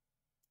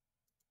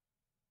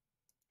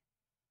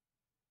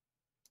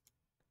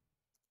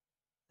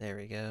 There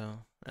we go.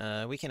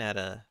 We can add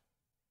a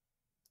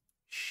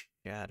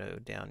shadow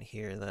down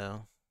here,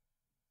 though.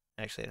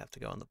 Actually, I'd have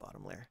to go on the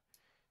bottom layer.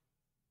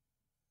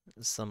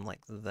 Some like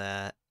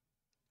that.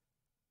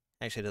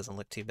 Actually, it doesn't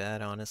look too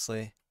bad,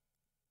 honestly.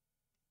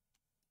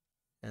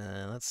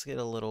 Let's get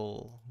a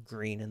little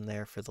green in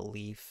there for the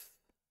leaf.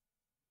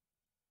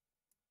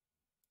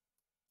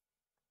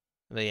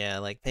 But yeah,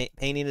 like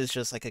painting is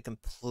just like a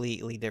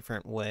completely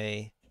different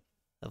way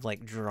of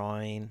like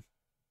drawing,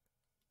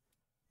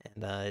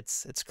 and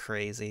it's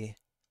crazy.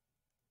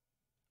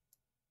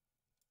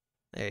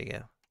 There you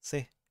go.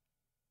 See?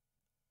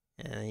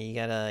 And you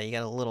got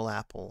a little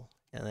apple,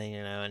 and then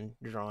in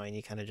drawing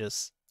you kind of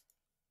just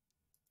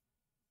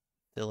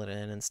fill it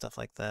in and stuff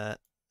like that.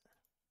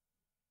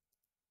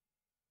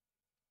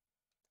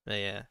 But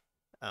yeah,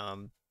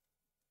 um,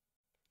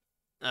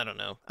 I don't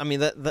know. I mean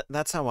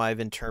that's how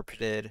I've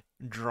interpreted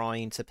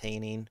drawing to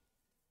painting.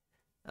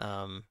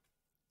 Um,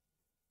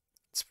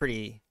 it's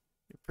pretty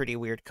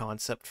weird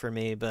concept for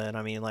me, but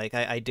I mean like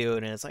I do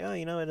it and it's like,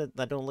 oh,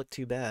 that don't look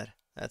too bad.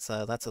 That's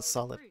a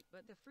solid. Fruit,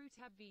 but the fruit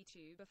have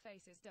VTuber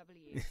faces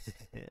W.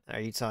 Are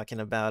you talking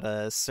about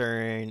a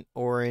certain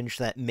orange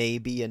that may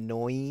be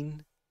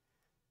annoying?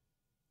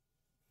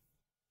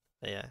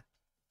 But yeah,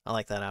 I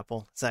like that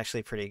apple. It's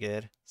actually pretty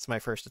good. It's my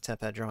first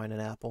attempt at drawing an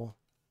apple.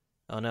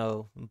 Oh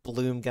no,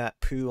 Bloom got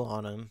poo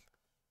on him.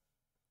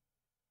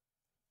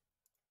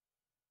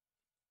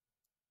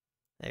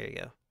 There you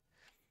go.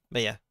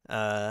 But yeah,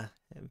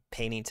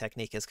 painting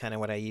technique is kind of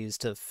what I use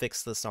to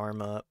fix this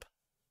arm up.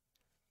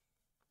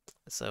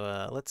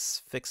 So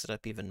let's fix it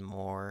up even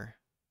more.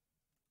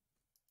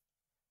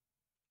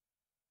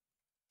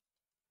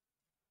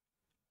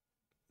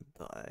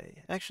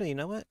 Actually, you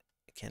know what?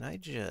 Can I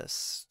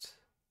just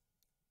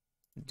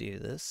do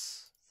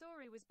this?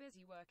 Sorry was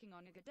busy working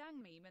on a Gadang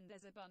meme and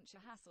there's a bunch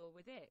of hassle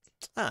with it.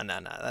 Oh, no,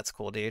 that's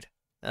cool, dude.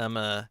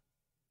 I'm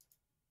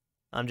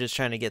just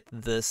trying to get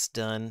this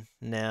done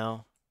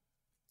now.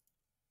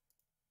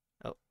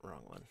 Oh,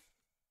 wrong one.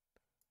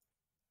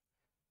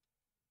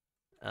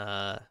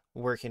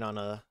 Working on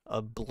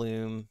a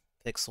Bloom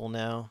pixel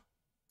now.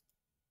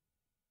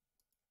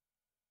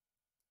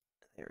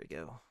 There we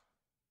go.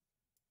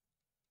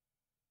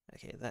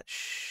 Okay, that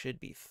should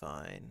be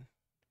fine.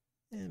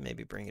 And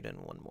maybe bring it in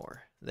one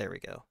more. There we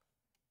go.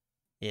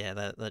 Yeah,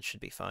 that should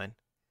be fine.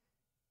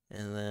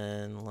 And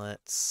then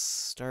let's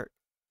start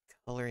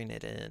coloring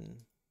it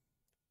in.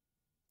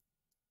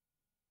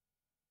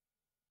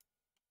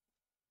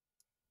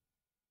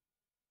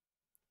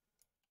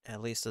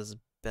 At least as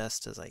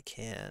best as I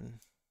can.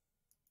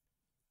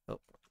 Oh,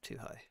 too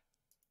high.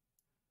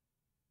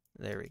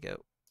 There we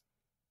go.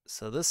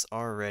 So this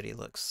already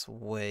looks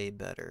way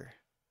better.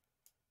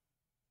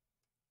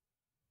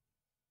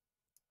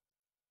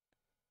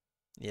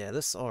 Yeah,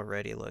 this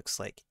already looks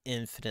like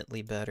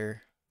infinitely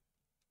better.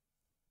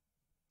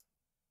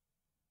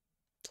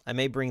 I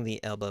may bring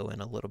the elbow in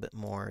a little bit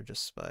more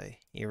just by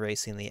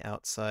erasing the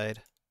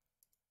outside.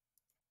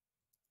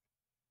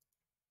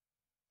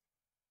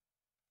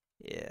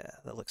 Yeah,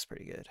 that looks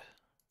pretty good.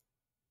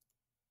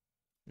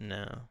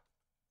 No,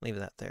 leave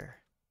that there.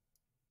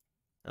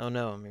 Oh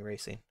no, I'm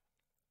erasing.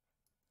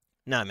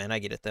 Nah, man, I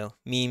get it though.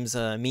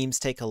 Memes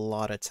take a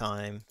lot of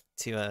time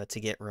to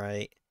get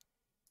right.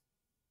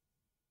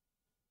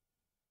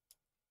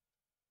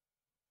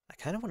 I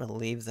kind of want to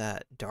leave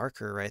that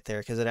darker right there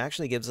because it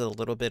actually gives it a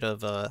little bit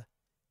of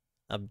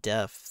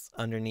depth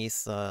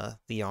underneath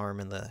the arm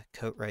and the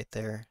coat right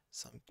there.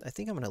 So I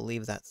think I'm gonna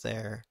leave that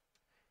there.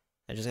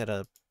 I just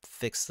gotta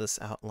fix this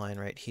outline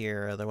right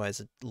here, otherwise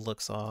it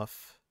looks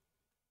off.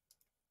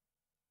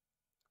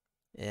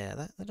 Yeah,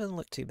 that doesn't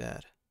look too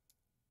bad.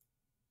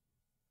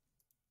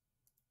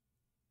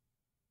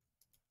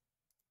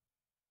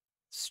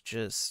 It's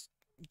just,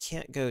 you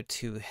can't go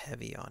too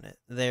heavy on it.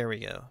 There we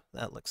go.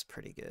 That looks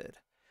pretty good.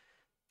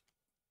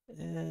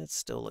 It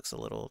still looks a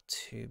little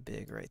too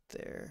big right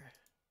there.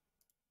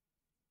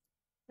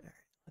 Alright,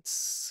 let's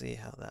see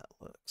how that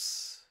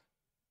looks.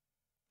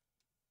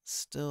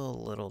 Still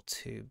a little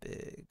too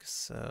big,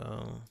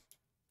 so...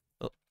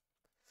 Oh.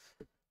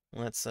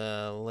 Let's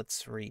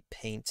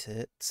repaint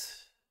it.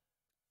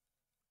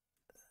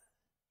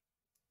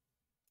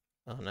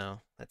 Oh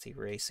no, that's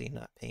erasing,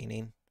 not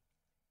painting.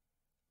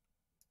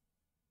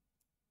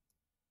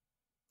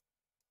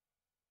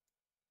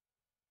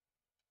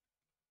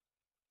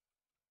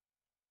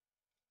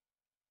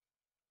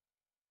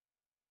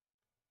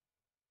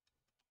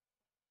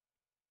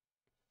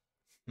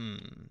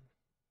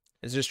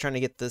 It's just trying to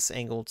get this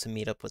angle to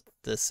meet up with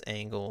this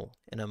angle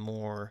in a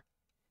more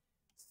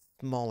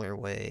smaller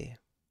way.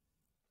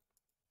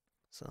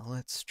 So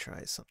let's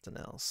try something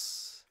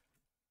else.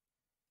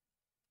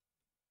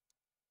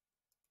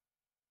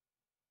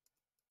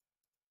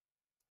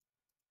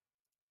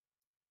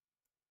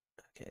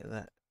 Okay,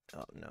 that,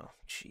 oh no,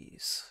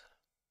 jeez.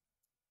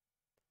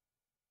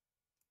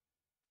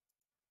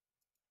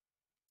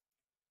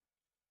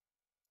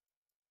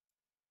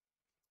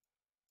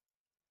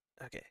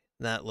 Okay,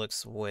 that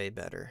looks way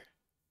better.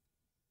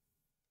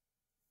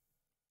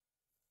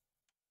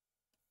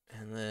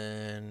 And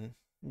then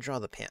draw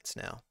the pants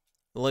now.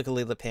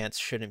 Luckily the pants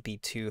shouldn't be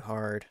too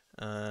hard.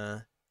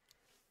 Does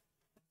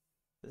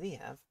he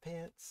have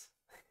pants?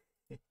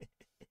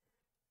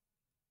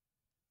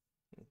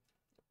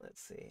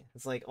 Let's see.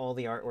 It's like all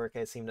the artwork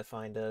I seem to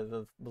find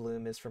of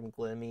Bloom is from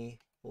Glimmy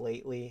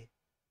lately.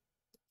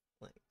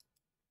 Like,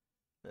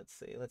 let's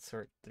see. Let's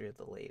sort through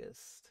the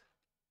latest.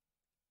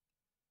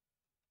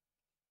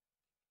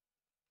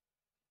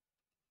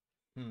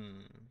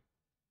 Hmm.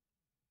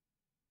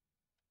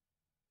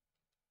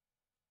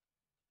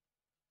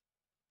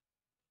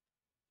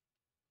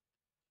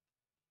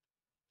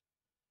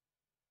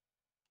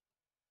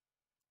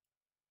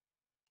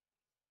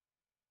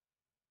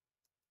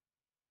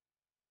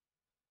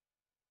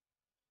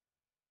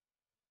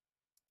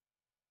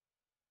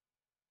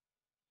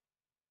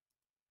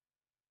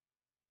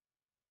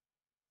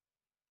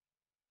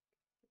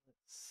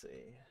 Let's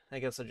see. I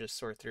guess I'll just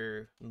sort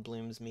through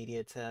Bloom's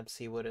media tab,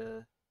 see what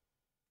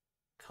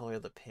color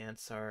the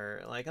pants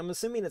are. Like, I'm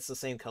assuming it's the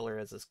same color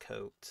as his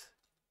coat.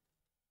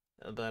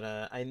 But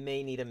I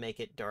may need to make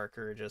it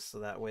darker just so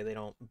that way they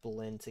don't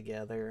blend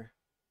together.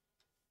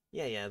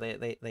 Yeah,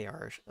 they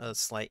are a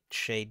slight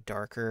shade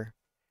darker.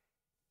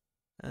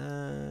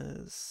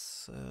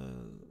 So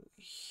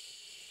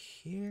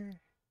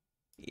here,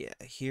 yeah,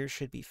 here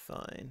should be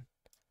fine.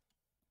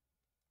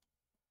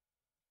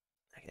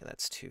 Okay,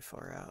 that's too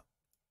far out.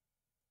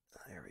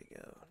 There we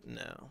go.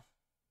 No.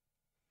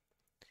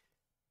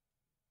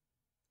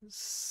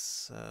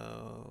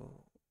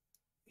 So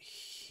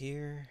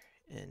here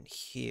and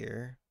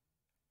here.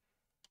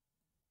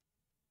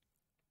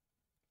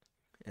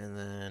 And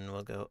then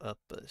we'll go up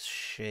a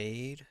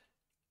shade.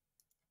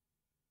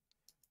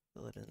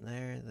 Fill it in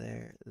there, and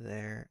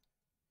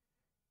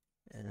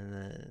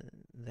then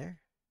there.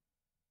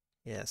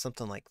 Yeah,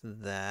 something like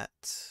that.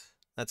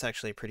 That's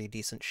actually a pretty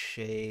decent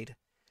shade.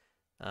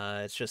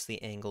 It's just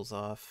the angle's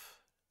off.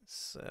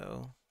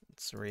 So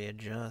let's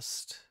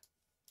readjust.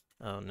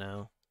 Oh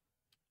no.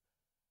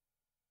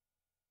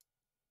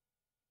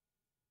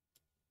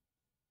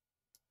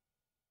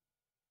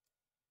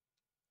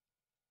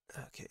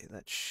 Okay,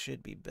 that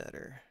should be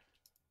better.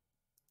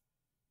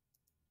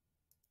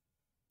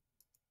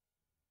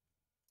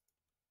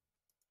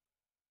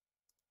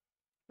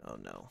 Oh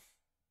no.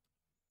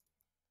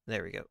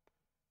 There we go.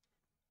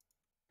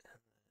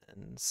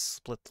 And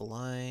split the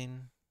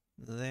line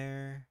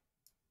there.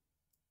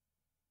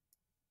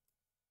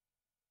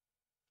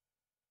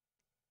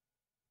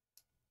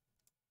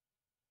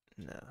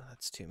 No,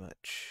 that's too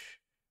much.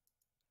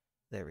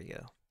 There we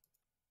go.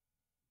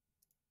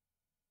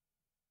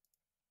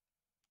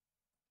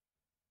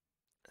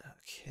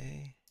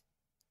 Okay.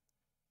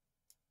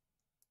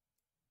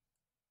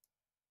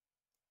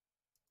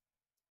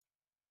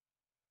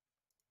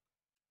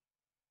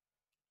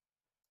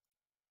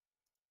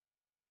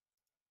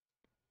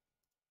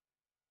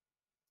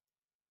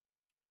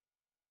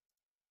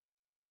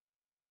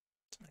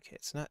 Okay,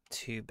 it's not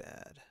too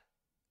bad.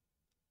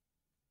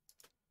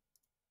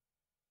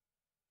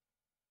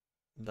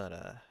 But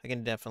I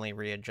can definitely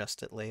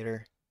readjust it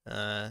later.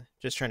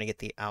 Just trying to get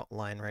the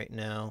outline right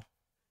now.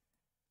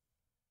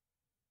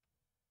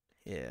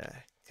 Yeah,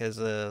 because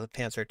the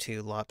pants are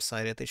too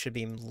lopsided. They should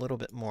be a little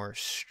bit more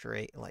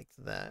straight like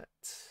that.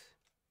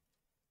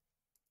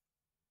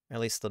 Or at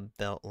least the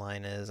belt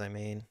line is, I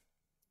mean.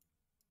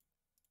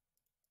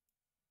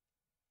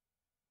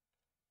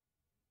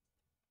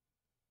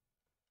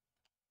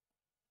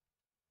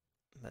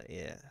 But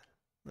yeah,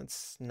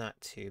 that's not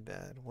too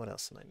bad. What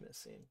else am I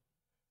missing?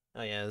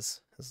 Oh yeah,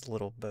 his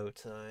little bow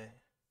tie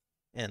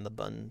and the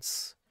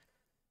buns.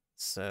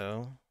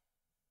 So,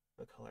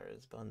 what color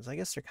is buns? I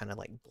guess they're kind of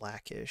like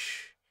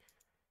blackish.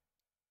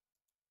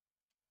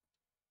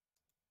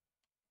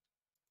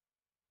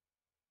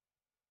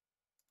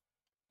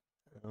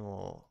 And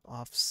we'll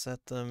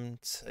offset them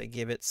to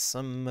give it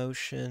some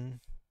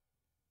motion.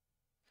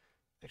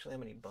 Actually, how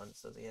many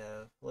buns does he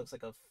have? Looks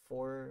like a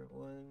 4,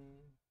 1,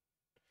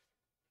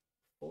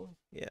 4?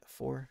 Yeah,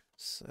 4.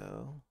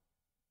 So,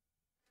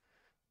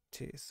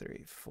 2,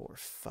 3, 4,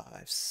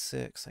 5,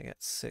 6. I got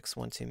 6,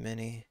 one too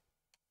many.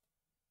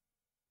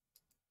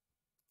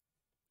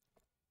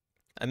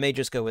 I may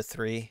just go with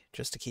 3,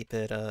 just to keep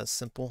it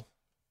simple.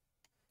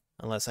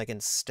 Unless I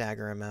can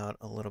stagger them out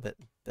a little bit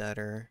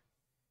better.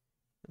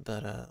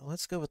 But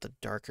let's go with the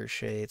darker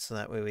shade, so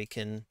that way we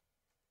can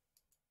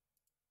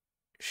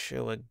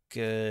show a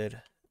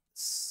good,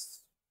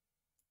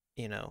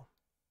 you know,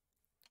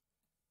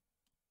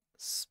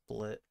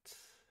 split.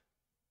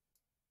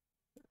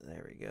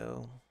 There we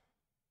go.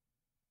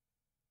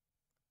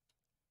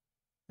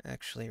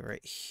 Actually,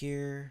 right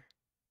here.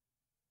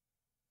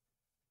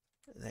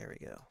 There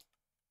we go.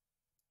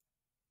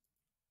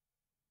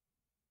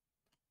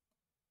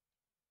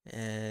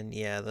 And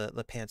yeah,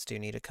 the pants do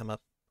need to come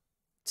up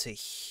to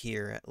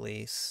here at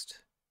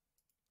least.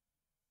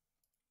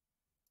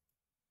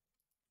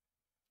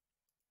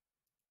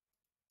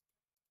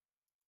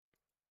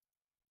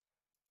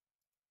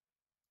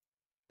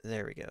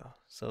 There we go.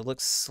 So it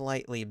looks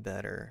slightly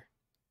better,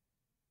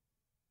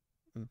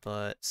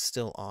 but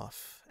still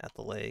off at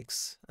the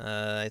legs.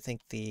 I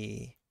think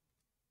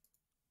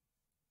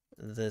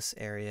this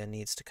area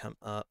needs to come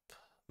up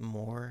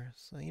more.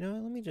 So, you know,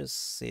 let me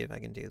just see if I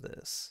can do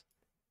this.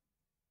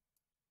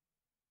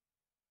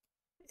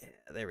 Yeah,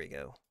 there we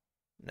go.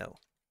 No.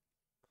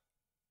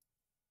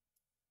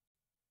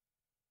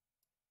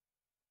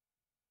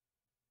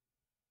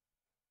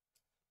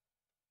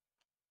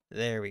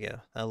 There we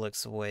go. That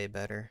looks way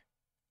better.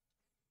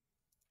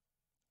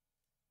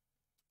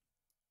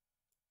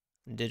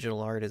 Digital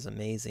art is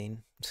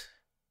amazing.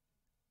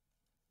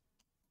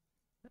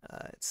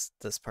 It's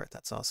this part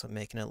that's also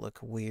making it look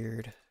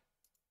weird.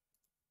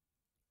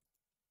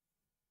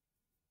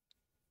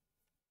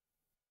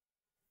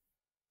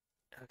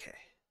 Okay.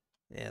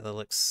 Yeah, that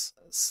looks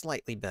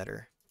slightly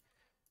better.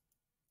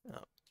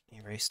 Oh,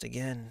 erased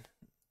again.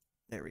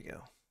 There we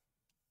go.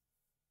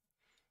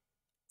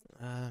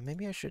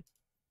 Maybe I should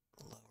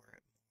lower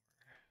it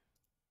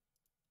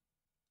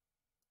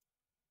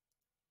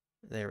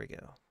more. There we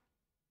go.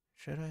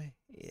 Should I?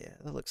 Yeah,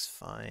 that looks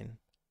fine.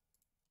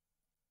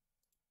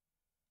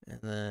 And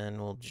then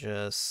we'll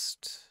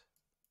just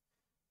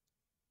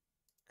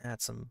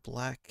add some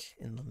black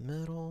in the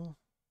middle.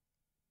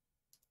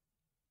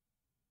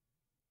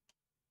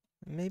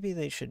 Maybe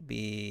they should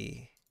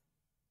be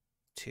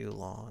too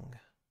long.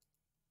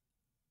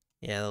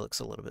 Yeah, that looks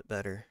a little bit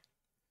better.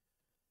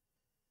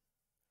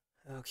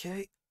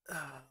 Okay,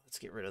 let's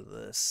get rid of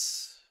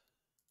this.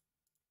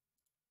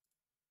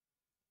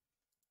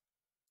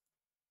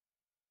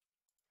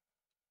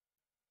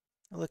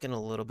 Looking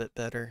a little bit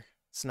better.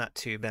 It's not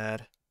too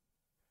bad.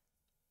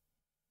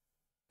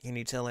 Can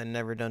you tell I've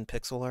never done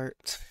pixel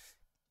art?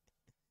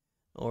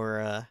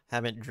 Or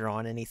haven't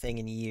drawn anything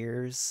in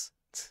years?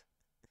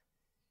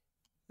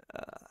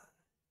 Uh,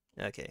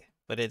 okay,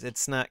 but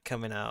it's not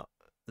coming out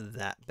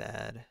that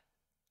bad.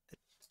 I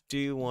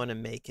do want to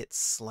make it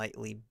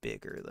slightly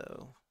bigger,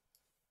 though.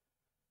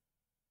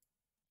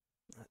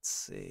 Let's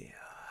see.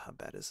 How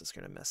bad is this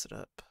going to mess it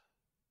up?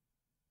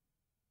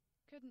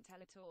 Couldn't tell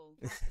at all.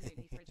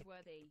 Absolutely fridge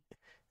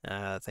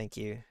worthy. Thank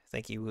you.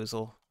 Thank you,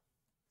 Woozle.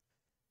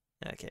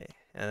 Okay,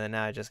 and then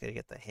now I just gotta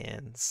get the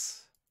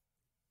hands.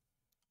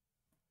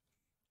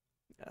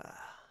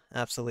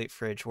 Absolute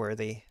fridge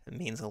worthy. It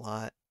means a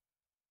lot.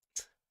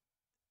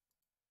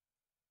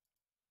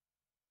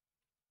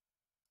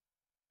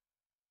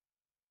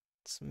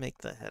 Let's make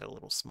the head a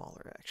little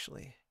smaller,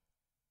 actually.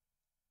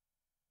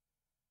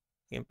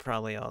 You can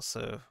probably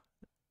also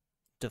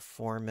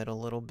deform it a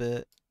little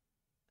bit.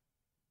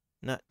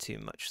 Not too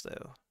much,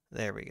 though.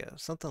 There we go.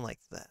 Something like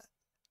that.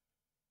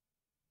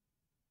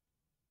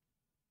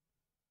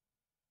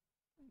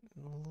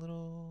 A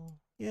little...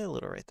 Yeah, a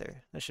little right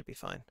there. That should be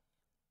fine.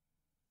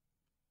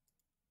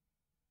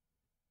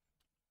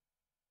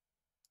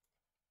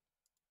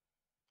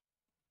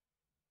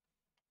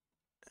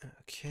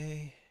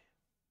 Okay.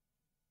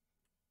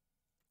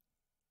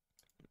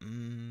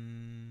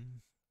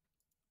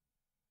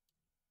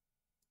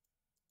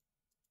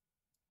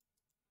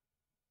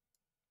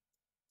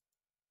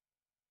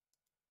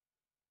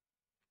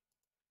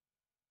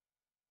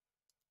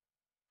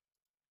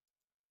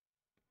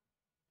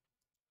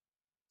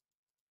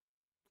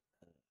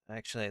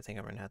 Actually, I think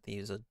I'm gonna have to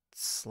use a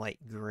slight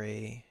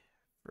gray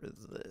for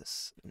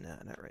this. No,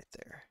 not right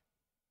there.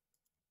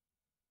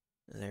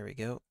 There we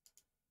go.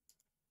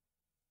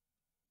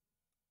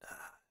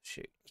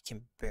 Shoot, you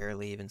can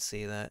barely even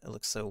see that. It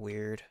looks so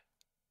weird.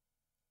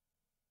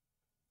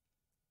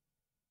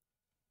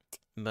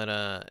 But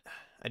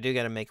I do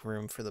gotta make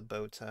room for the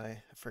bow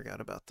tie. I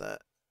forgot about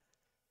that.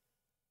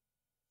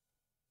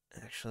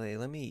 Actually,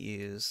 let me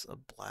use a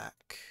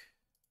black.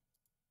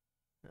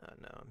 Oh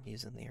no, I'm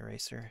using the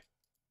eraser.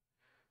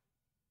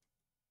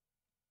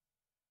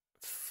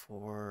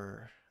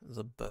 For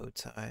the bow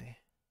tie.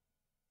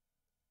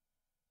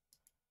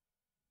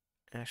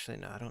 Actually,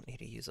 no, I don't need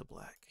to use a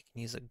black. I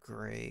can use a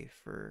gray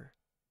for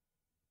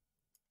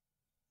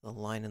the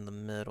line in the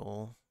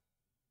middle.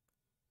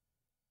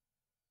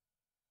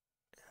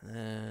 And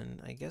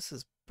then I guess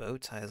his bow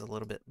tie is a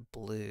little bit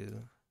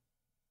blue.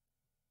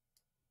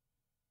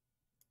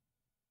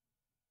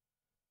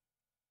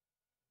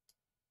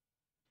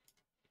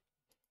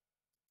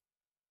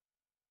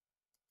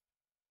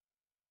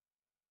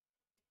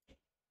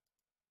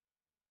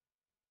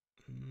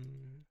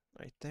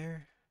 Right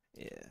there?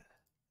 Yeah,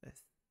 I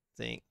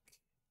think.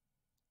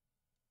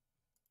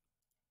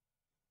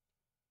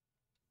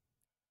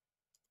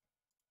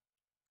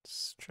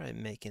 Let's try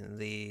making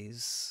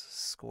these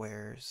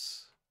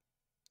squares.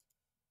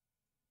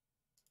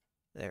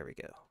 There we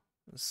go.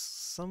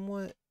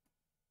 Somewhat.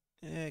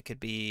 It could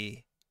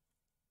be.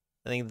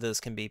 I think this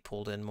can be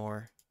pulled in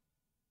more.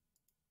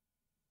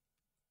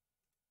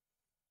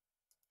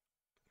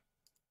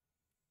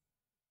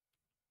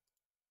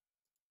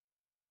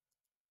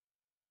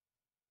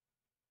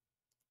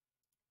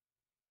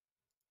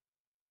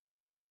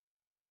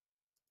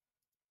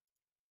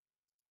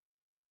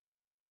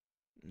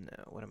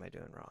 No, what am I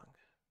doing wrong?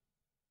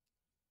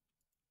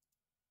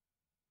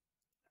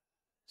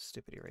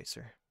 Stupid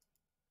eraser.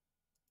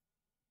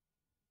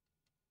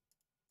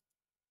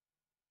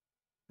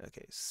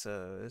 Okay,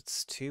 so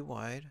it's too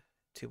wide.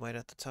 Too wide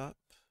at the top.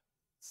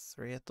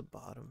 3 at the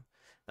bottom.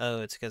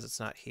 Oh, it's because it's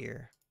not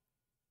here.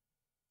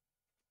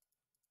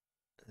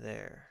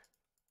 There.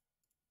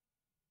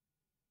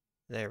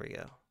 There we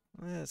go.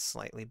 That's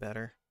slightly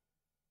better.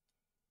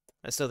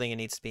 I still think it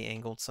needs to be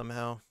angled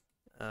somehow.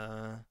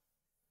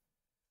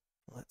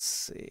 Let's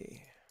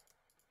see.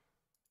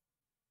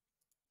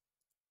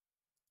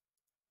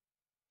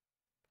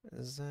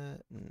 Is that?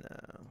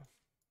 No.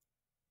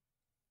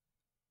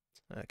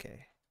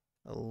 Okay.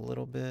 A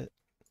little bit.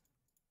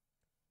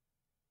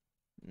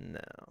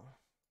 No.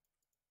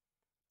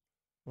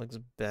 Looks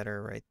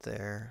better right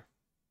there.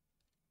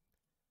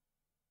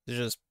 It's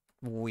just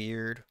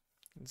weird.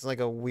 It's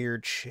like a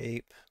weird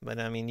shape, but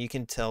I mean, you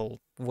can tell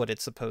what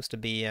it's supposed to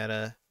be at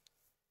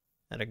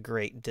a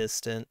great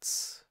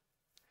distance.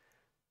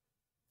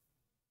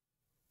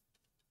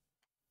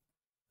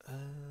 Let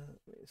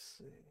me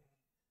see.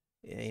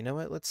 Yeah, you know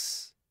what?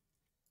 Let's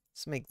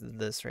make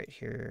this right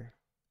here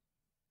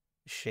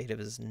the shade of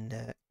his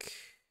neck.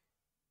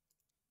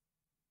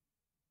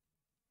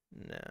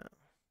 No.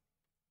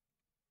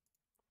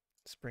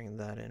 Let's bring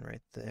that in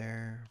right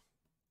there.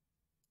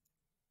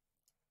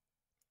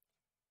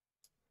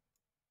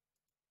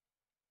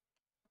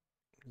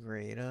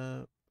 Grade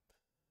up.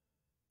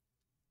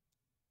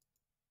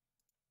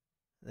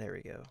 There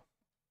we go.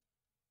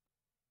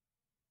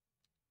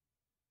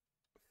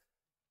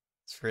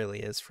 This really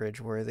is fridge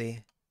worthy.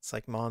 It's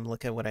like, Mom,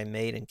 look at what I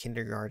made in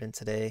kindergarten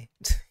today.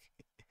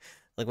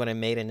 Look what I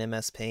made in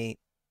MS Paint.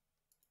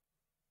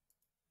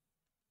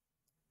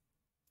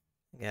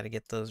 Gotta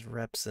get those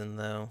reps in,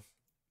 though.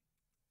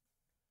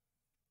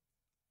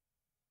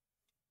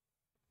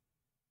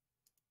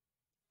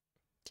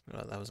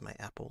 Oh, that was my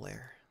apple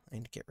layer. I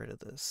need to get rid of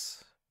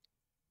this.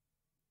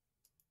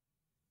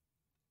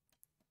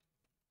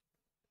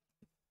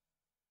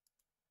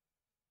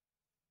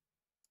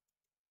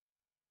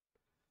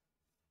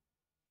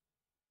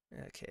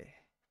 Okay.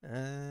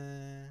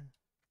 No.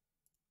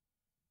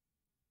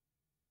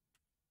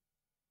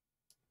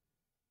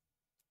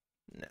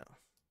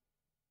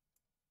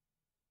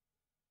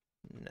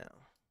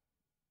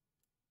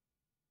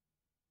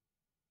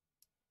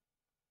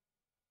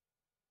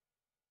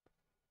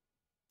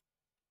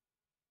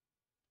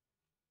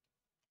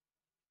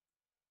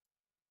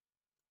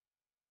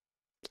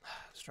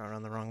 It's drawn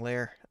on the wrong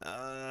layer.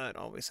 It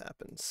always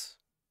happens.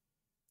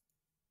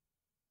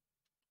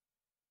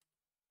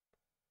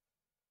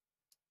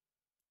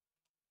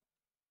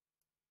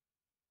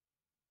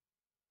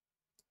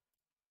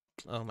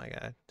 Oh my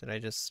god. Did I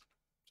just...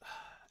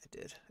 I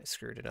did. I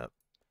screwed it up.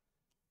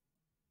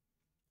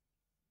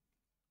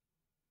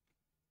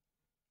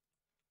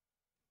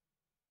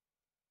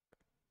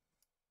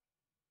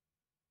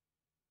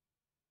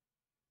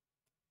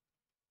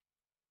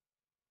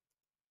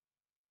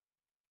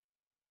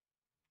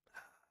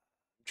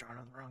 Drawn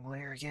on the wrong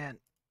layer again.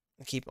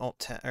 I keep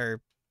Alt-Tab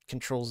or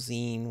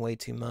Control-Z way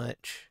too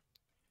much.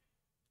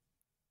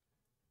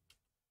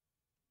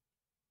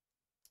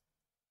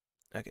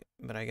 Okay,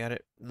 but I got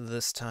it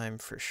this time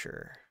for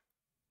sure.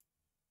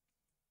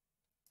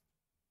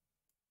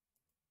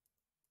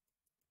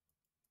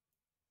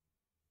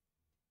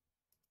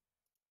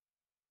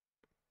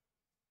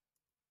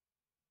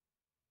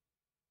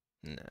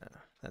 No,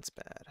 that's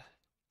bad.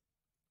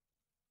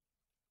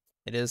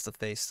 It is the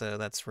face, though.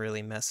 That's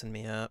really messing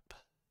me up.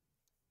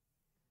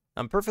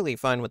 I'm perfectly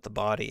fine with the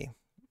body,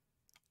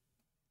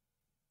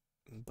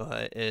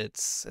 but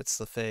it's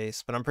the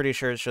face. But I'm pretty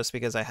sure it's just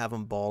because I have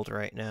them bald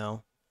right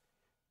now.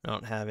 I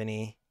don't have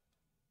any...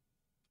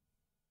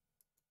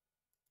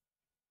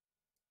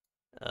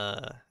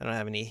 I don't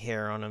have any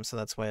hair on him, so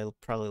that's why it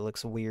probably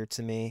looks weird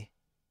to me.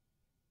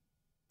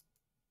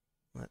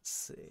 Let's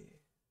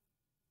see.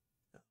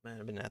 Oh, man,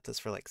 I've been at this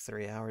for like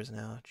 3 hours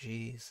now.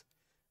 Jeez.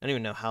 I don't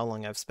even know how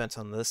long I've spent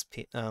on this,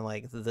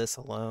 like this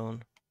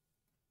alone.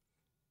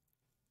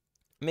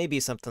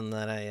 Maybe something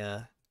that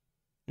I,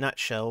 not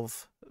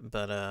shelve,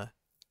 but,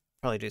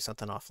 probably do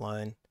something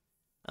offline.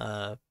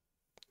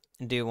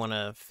 Do want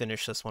to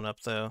finish this one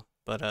up though,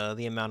 but,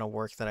 the amount of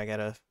work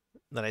that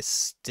that I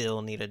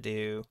still need to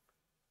do,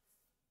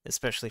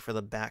 especially for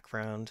the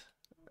background.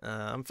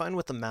 I'm fine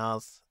with the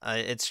mouth.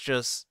 It's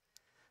just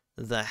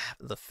the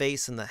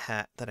face and the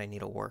hat that I need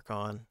to work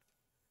on.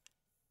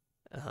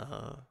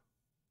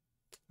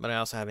 But I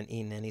also haven't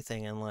eaten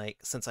anything, and like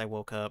since I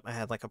woke up, I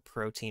had like a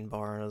protein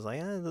bar, and I was like,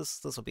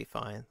 this will be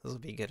fine. This will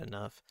be good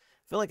enough.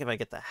 I feel like if I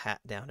get the hat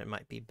down, it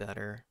might be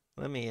better.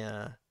 Let me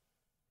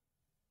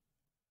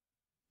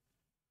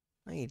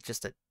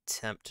just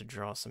attempt to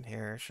draw some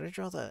hair. Should I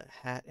draw the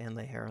hat and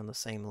the hair on the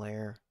same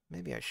layer?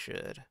 Maybe I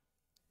should.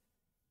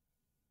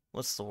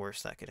 What's the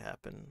worst that could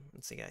happen?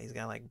 Let's see, he's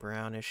got like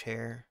brownish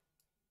hair.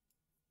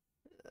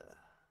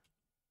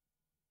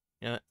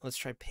 You know what? Let's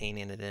try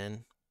painting it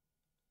in.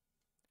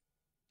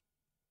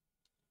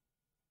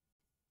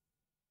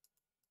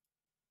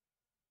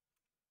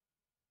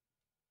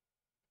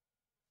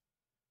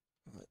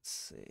 Let's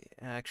see.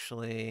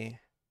 Actually,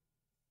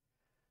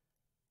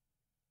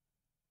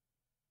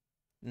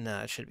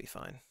 no, it should be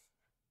fine.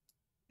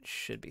 It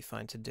should be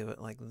fine to do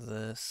it like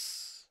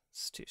this.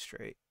 It's too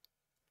straight.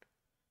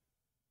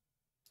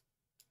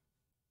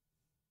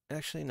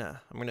 Actually, no.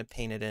 I'm gonna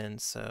paint it in,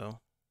 so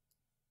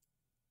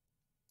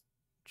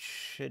it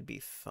should be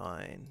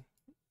fine.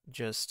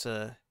 Just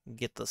to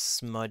get the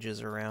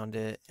smudges around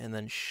it and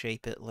then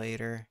shape it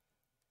later.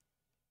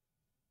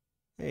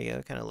 There you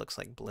go. Kind of looks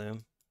like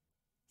Bloom.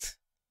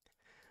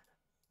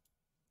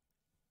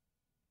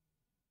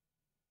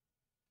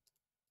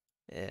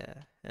 Yeah,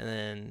 and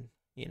then,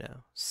 you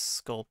know,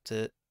 sculpt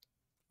it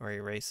or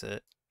erase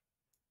it.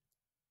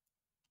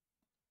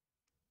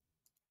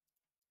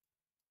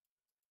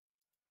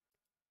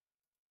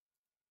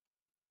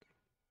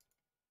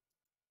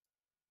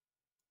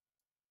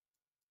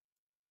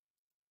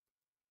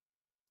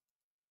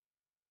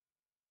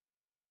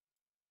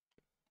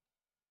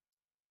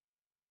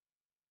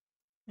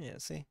 Yeah,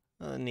 see?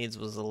 All it needs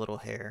was a little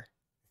hair.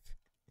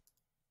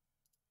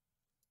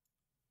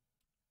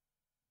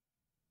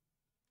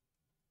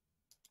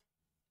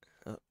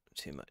 Oh,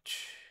 too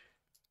much.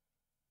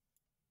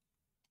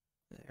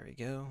 There we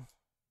go.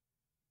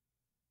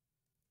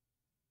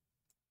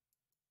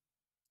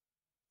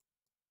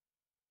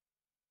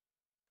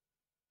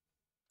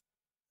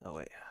 Oh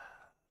wait,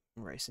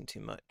 I'm erasing too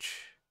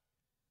much.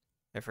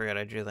 I forgot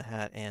I drew the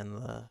hat and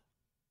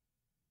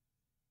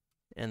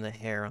the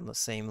hair on the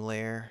same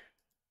layer.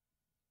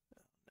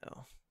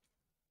 No.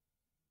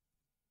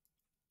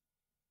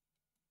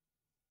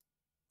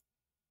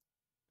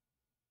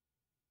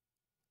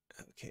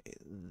 Okay,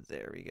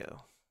 there we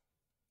go.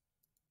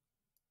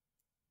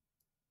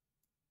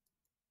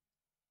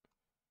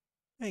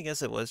 I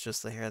guess it was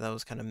just the hair that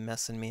was kind of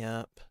messing me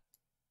up.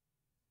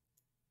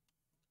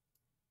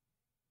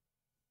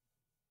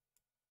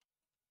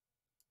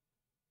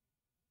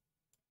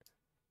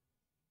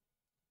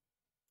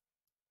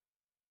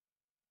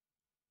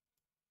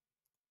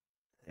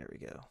 There we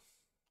go.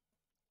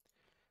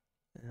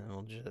 And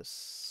we'll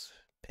just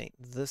paint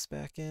this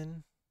back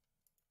in.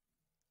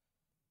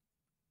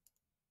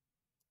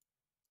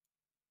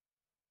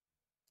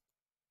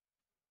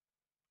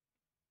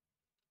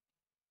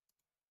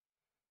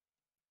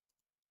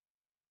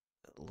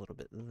 A little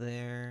bit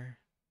there.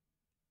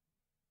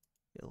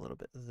 A little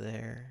bit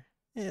there.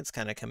 It's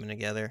kind of coming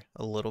together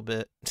a little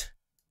bit.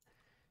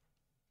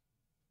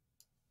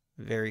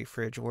 Very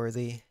fridge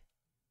worthy.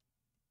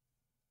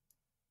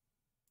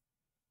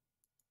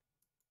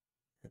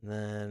 And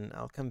then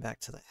I'll come back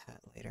to the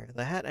hat later.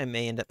 The hat I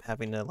may end up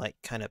having to like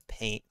kind of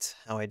paint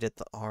how I did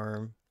the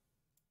arm.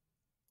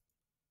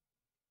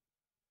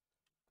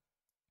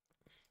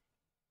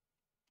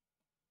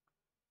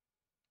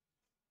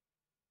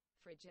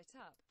 Fridge it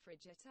up,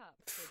 fridge it up,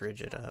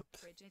 Fridge it up.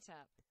 fridge it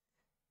up.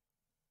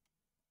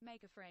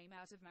 Make a frame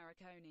out of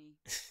Marconi.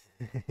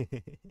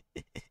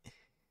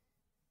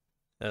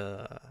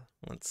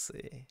 Let's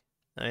see.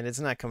 I mean, it's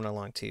not coming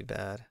along too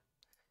bad.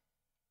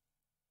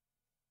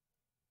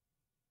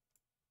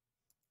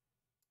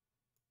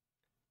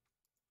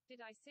 Did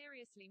I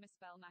seriously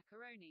misspell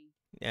macaroni?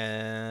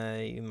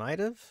 You might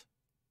have.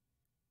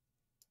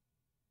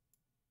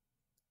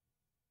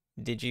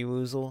 Did you,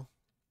 Woozle?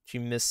 Did you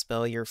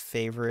misspell your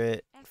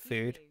favorite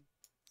food?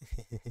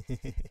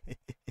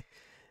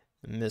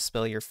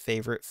 Misspell your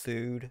favorite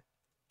food?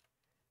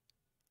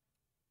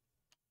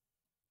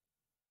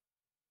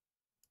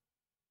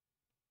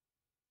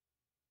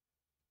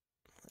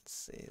 Let's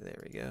see,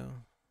 there we go.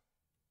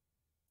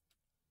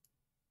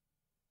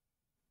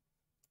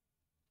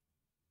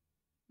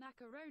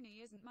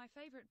 Macaroni isn't my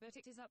favorite, but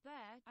it is up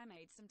there. I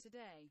made some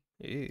today.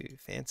 Ooh,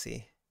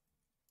 fancy.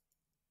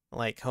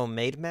 Like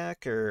homemade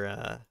mac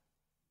or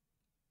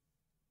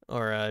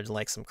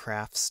like some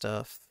craft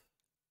stuff?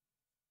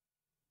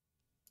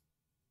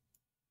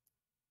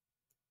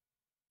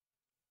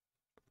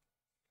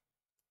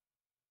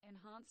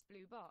 Enhanced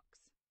blue box.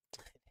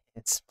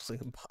 It's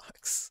blue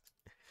box.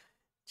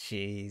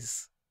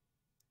 Jeez.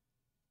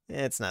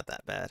 It's not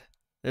that bad.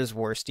 There's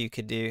worse you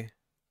could do.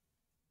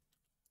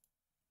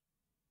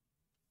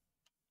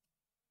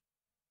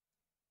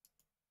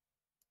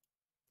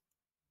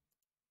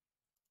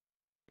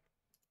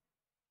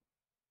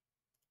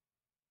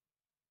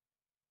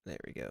 There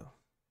we go.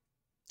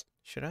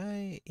 Should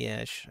I?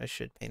 Yeah, I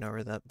should paint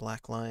over that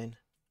black line.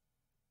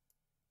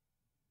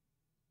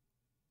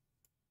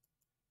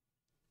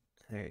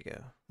 There you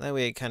go. That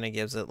way it kind of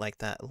gives it like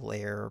that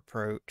layer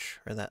approach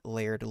or that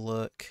layered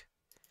look.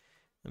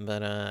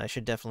 But I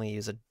should definitely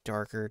use a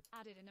darker.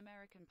 Added an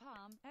American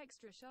palm,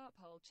 extra sharp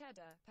whole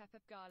cheddar, pepper,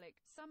 garlic,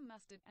 some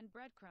mustard, and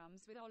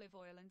breadcrumbs with olive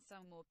oil and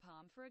some more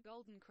palm for a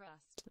golden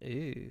crust.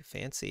 Ooh,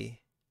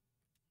 fancy.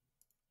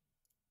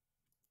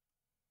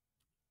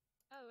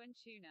 Oh, and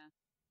tuna.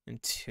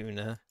 And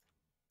tuna.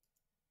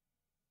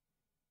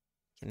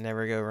 Can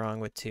never go wrong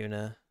with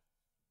tuna.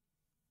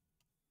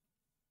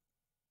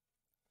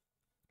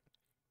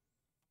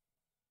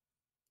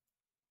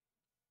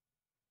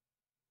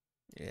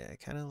 Yeah,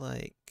 kind of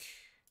like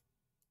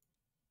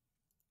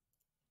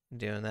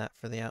doing that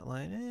for the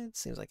outline. It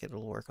seems like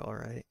it'll work all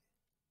right.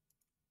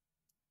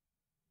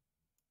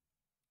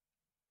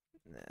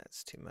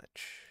 That's too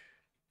much.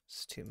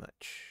 It's too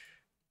much.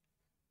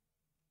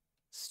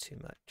 It's too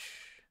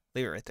much.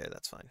 Leave it right there,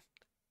 that's fine.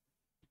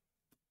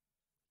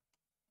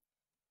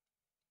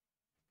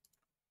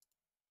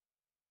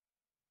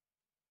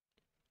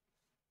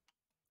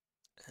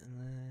 And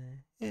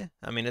then, yeah,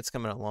 I mean, it's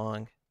coming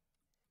along.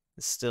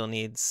 It still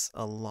needs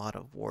a lot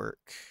of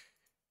work.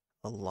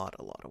 A lot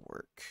of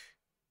work.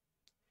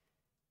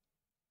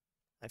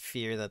 I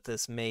fear that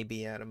this may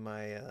be out of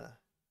my,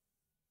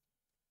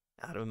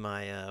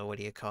 what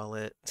do you call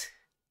it?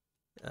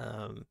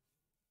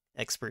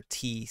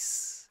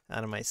 Expertise,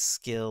 out of my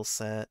skill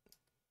set.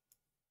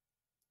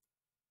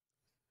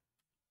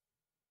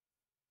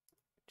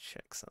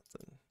 Check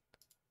something.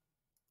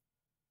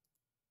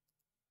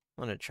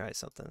 I want to try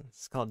something.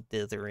 It's called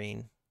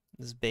dithering.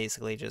 It's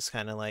basically just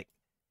kind of like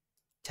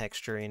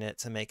texturing it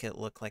to make it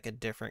look like a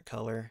different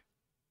color.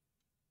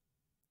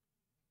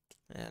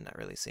 And not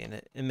really seeing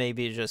it. It may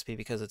be just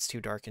because it's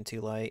too dark and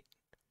too light,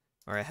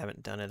 or I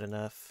haven't done it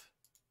enough.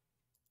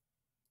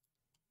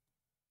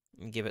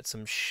 And give it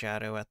some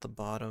shadow at the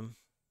bottom.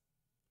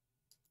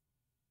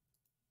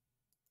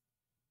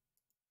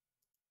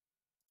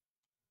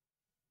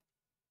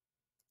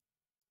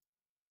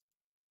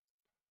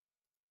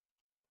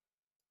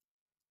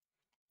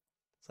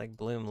 It's like,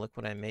 Bloom, look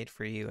what I made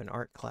for you in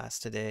art class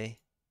today.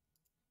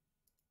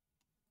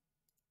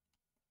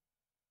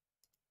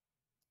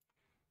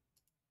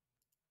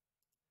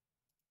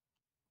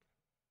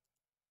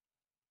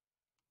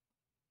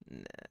 Nah.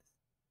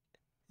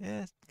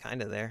 Yeah,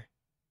 kind of there.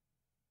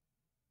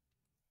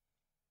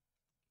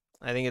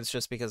 I think it's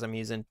just because I'm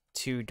using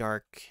too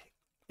dark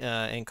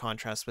in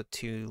contrast with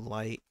too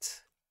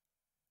light.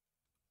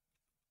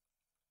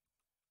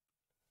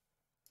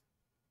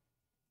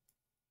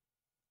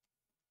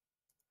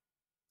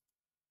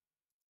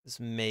 This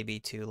may be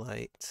too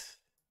light.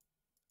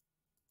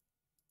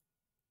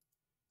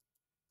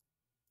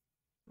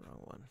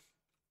 Wrong one.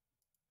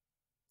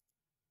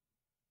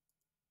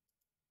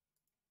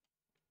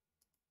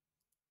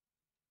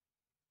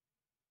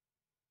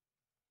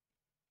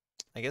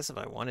 I guess if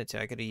I wanted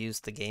to, I could have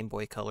used the Game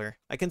Boy Color.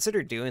 I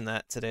considered doing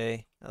that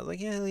today. I was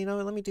like, yeah, you know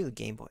what, let me do the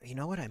Game Boy. You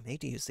know what, I may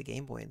use the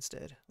Game Boy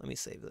instead. Let me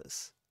save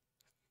this.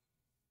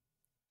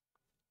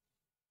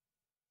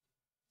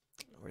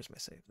 Where's my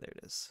save? There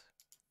it is.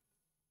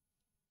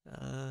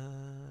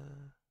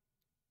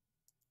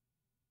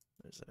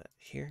 Where's it at?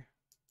 Here?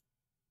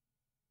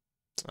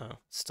 Oh,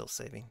 still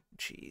saving.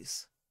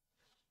 Jeez.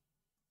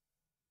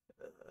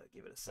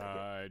 Give it a second.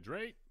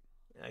 Hydrate.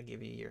 I'll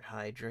give you your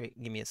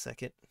hydrate. Give me a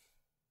second.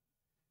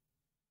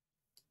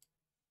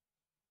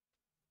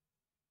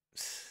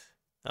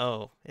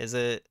 Oh, is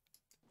it?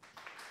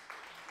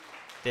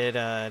 Did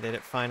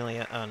it finally?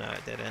 Oh no,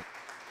 it didn't.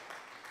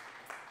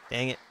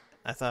 Dang it!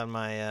 I thought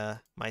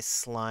my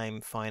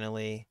slime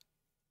finally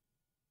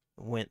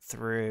went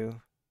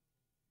through.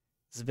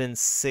 It's been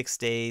 6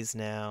 days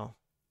now.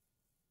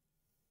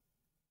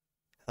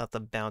 I thought the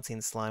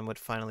bouncing slime would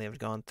finally have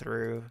gone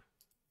through.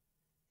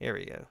 Here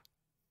we go.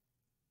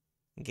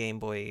 Game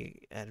Boy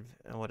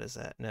what is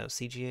that? No,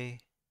 CGA?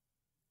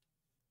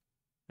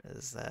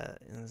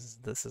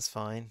 This is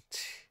fine.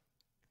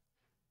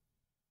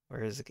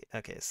 Where is it?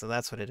 Okay, so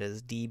that's what it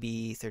is.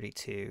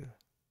 DB32.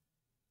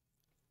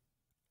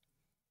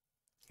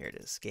 Here it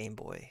is. Game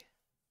Boy.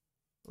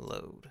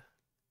 Load.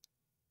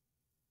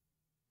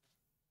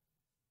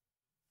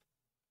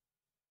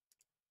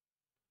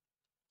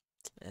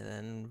 And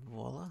then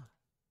voila.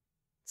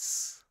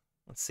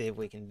 Let's see if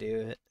we can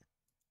do it.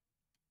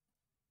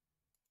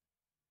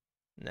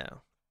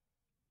 No.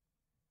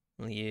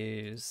 We'll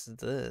use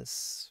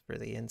this for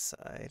the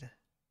inside.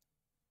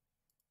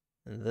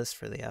 And this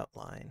for the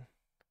outline.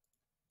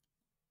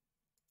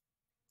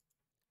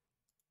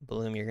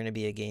 Bloom, you're going to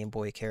be a Game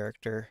Boy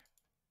character.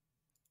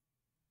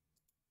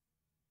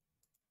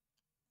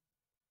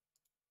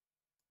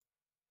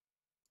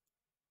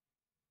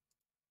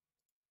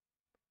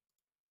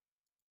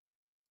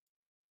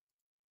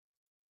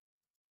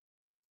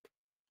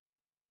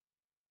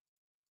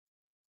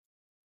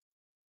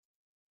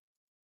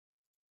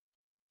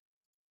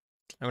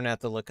 I'm gonna have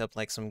to look up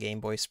like some Game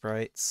Boy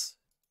sprites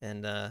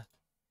and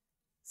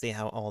see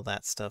how all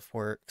that stuff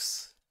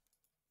works.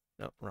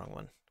 Nope, wrong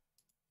one.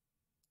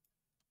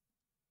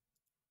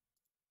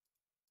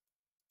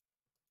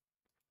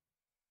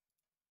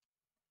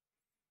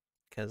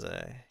 Because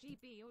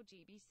GB or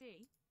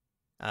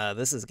GBC?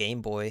 This is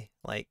Game Boy,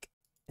 like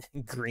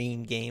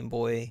green Game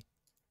Boy.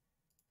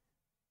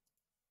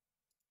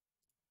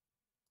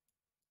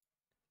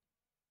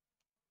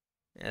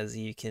 As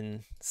you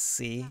can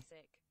see.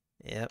 Classic.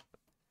 Yep.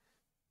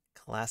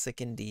 Classic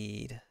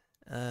indeed.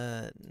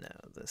 No,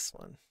 this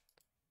one.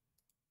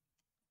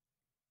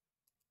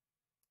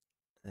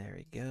 There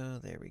we go,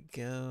 there we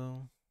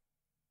go.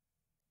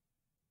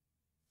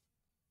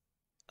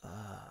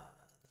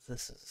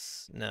 This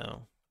is,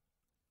 no.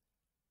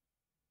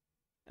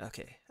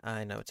 Okay,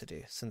 I know what to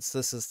do. Since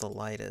this is the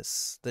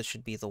lightest, this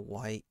should be the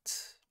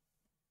white.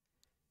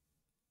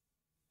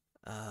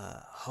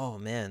 Oh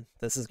man,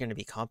 this is gonna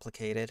be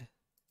complicated.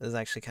 This is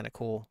actually kind of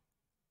cool.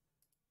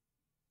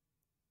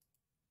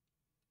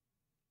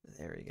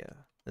 There we go.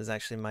 This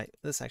actually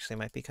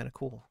might be kind of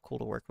cool. Cool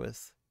to work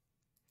with.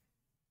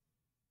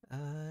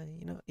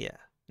 You know, yeah.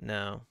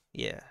 No.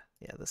 Yeah.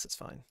 Yeah, this is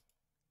fine.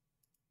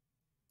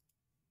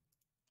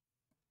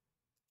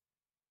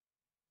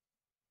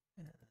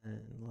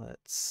 And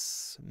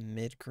let's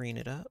mid-green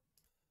it up.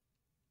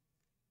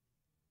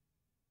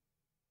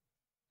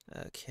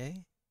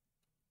 Okay.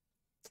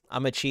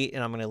 I'm gonna cheat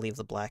and I'm gonna leave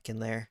the black in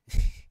there.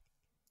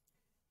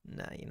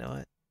 Nah, you know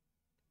what?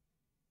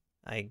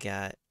 I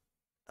got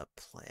a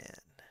plan.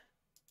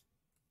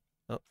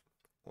 Oh,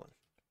 one.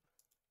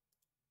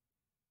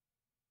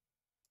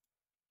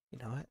 You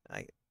know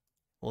what?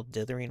 Will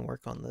dithering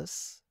work on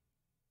this?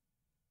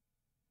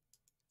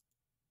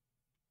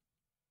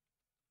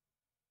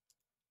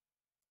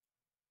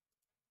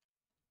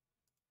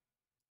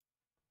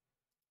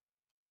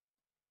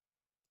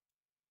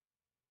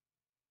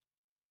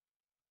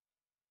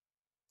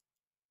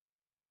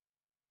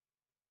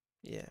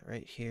 Yeah,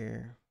 right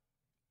here.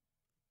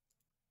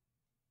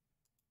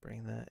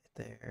 Bring that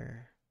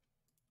there.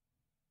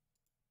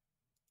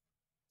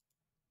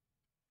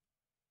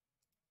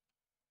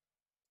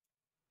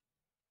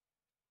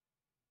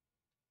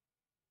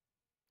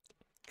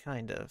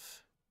 Kind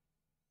of.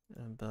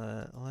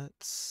 But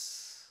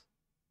let's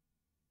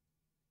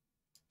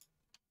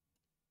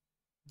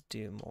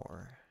do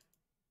more.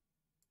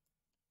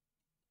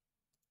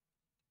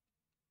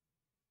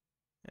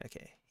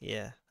 Okay,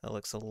 yeah, that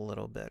looks a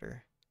little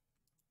better.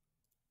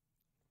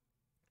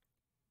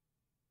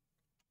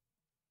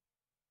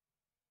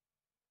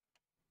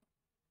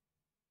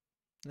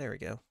 There we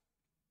go.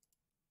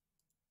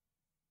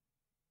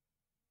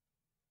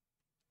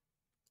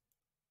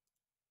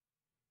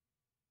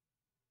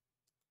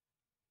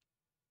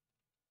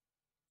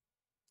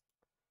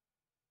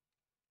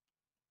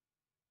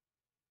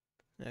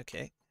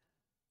 Okay.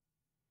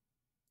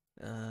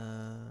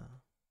 No,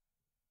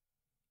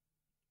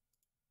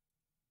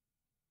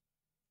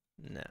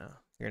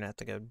 you're gonna have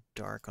to go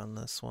dark on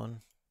this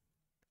one.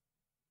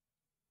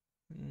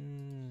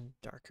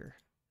 Darker.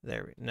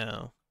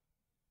 No.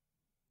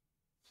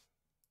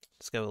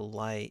 Let's go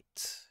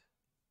light.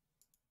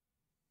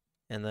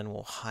 And then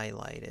we'll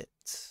highlight it.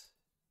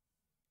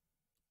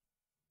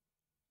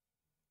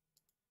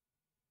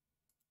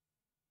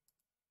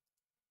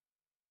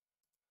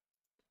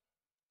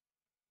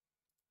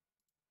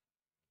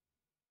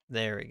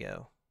 There we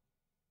go.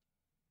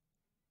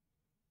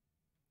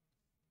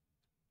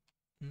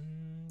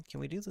 Can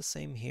we do the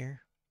same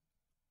here?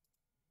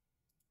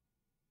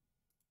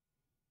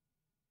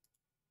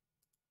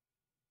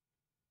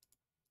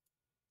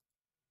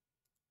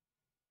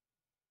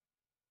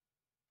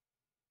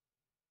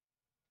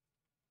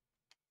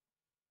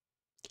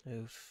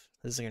 Oof,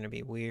 this is gonna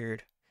be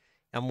weird.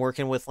 I'm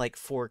working with like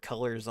 4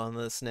 colors on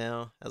this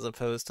now, as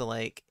opposed to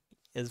like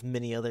as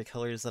many other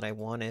colors that I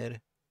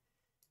wanted.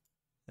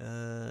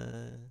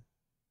 Uh,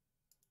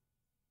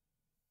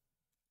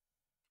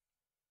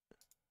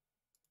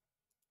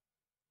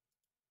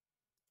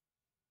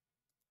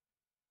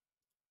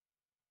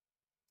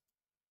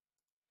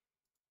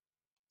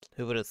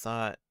 who would have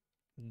thought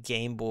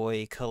Game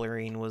Boy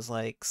coloring was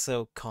like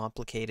so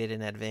complicated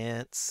and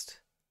advanced?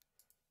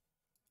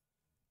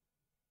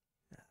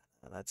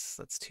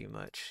 That's too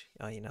much.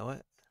 Oh, you know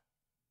what?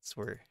 It's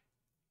where,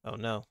 oh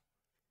no,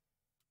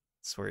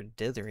 it's where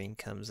dithering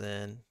comes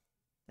in,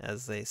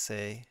 as they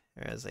say,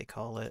 or as they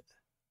call it.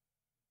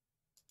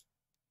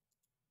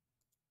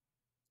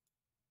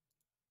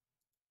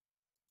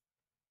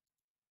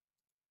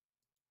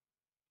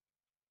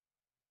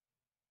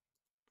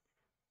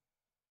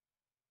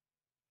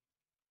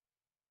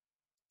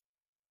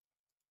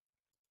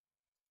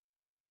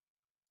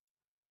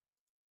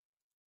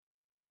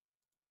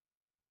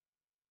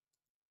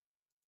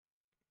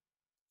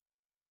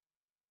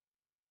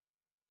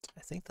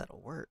 I think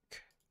that'll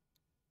work.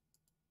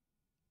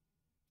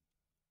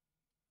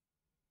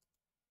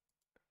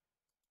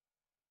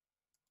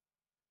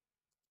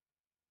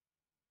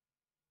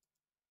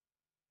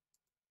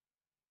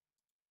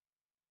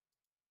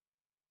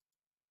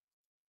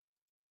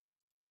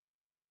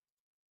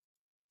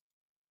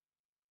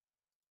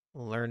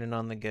 Learning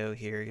on the go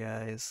here,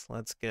 guys.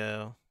 Let's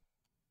go.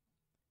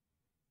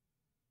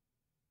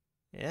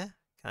 Yeah,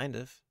 kind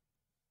of.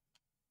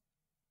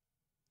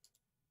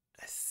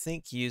 I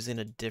think using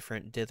a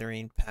different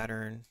dithering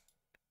pattern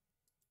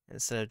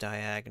instead of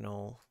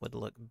diagonal would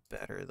look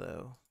better,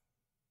 though.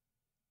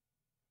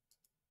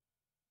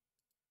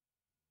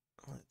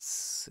 Let's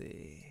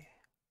see.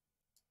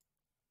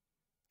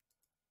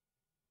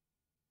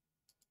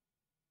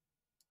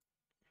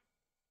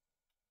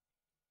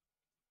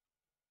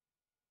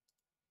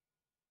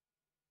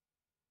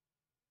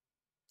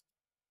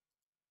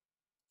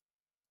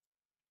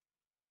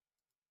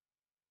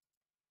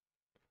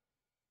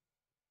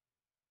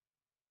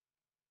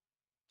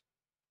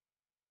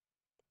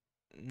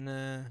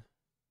 Nah.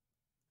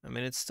 I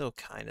mean, it's still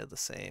kind of the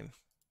same.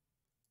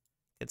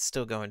 It's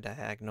still going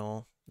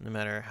diagonal, no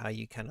matter how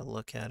you kind of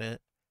look at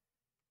it.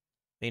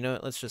 But you know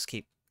what? Let's just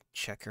keep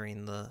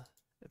checkering the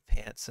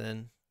pants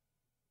in.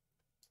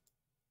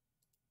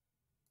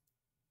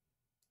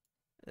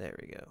 There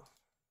we go.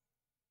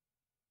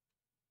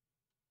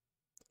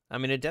 I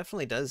mean, it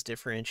definitely does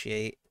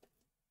differentiate.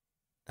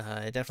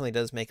 It definitely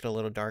does make it a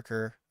little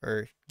darker,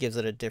 or gives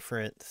it a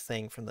different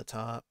thing from the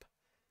top.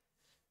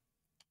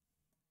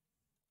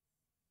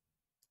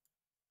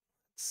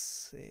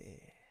 Let's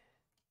see.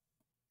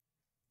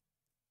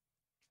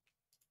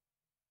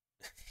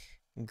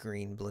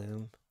 Green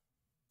bloom.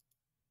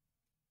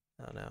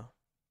 Oh no.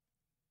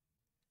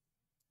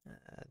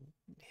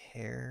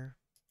 Hair.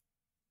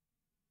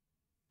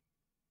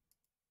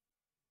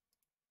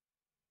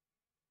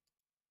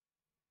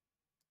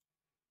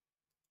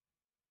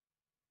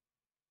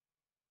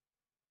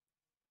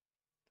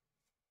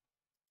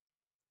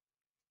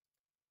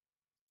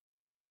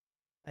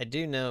 I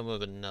do know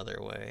of another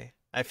way.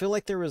 I feel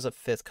like there was a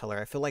 5th color.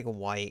 I feel like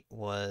white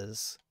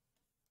was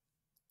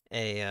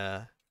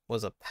a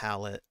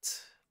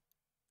palette.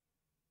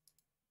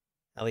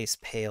 At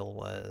least pale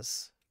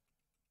was.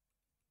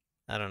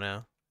 I don't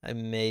know. I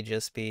may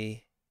just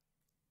be,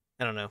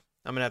 I don't know.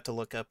 I'm gonna have to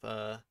look up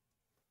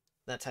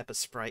that type of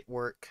sprite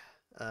work.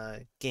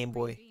 Game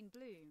Boy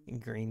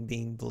Green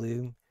Bean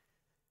Bloom.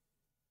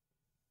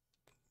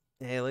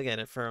 Hey, look at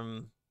it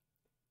from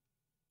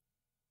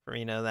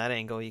that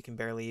angle, you can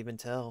barely even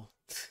tell.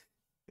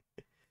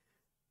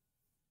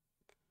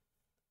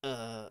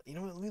 You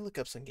know what? Let me look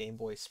up some Game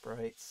Boy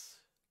sprites.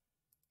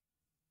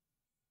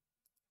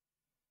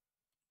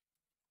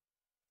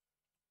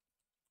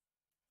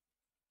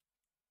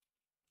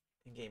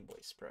 Game Boy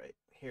sprite.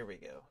 Here we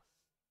go.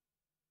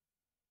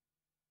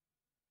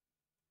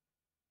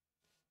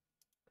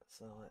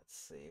 So let's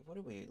see. What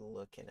are we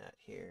looking at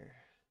here?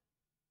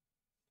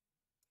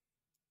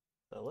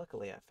 So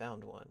luckily I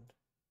found one.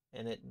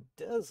 And it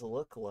does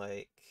look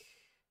like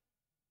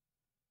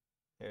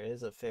there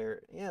is a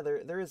fair, yeah,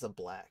 there is a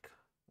black.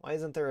 Why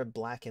isn't there a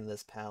black in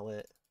this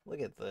palette?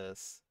 Look at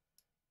this.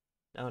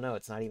 Oh no,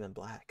 it's not even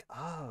black.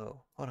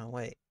 Oh, hold on,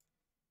 wait.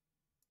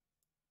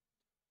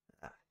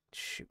 Ah,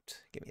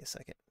 shoot. Give me a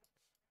second.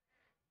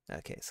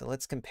 Okay, so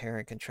let's compare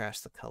and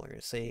contrast the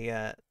colors. So you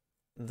got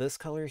this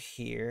color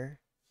here,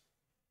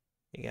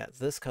 you got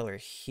this color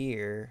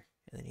here,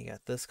 and then you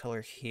got this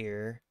color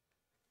here,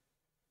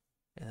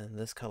 and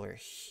this color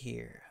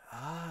here.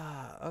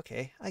 Ah,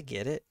 okay, I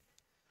get it.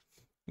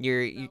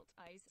 You, Belt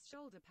eyes,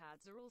 shoulder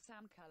pads are all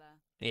same color.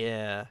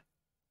 yeah.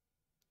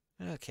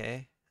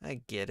 Okay,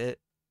 I get it.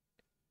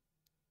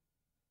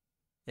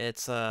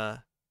 It's,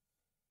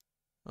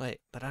 wait,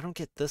 but I don't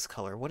get this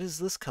color. What is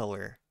this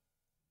color?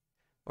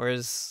 Or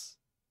is,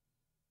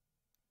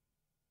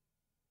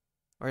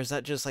 or is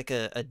that just like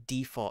a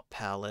default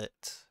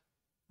palette?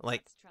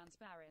 Like, That's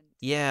transparent.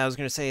 yeah, I was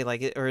gonna say,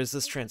 like, or is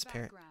this It's the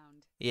transparent?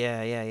 background.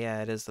 Yeah,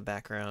 it is the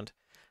background.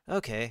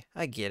 Okay,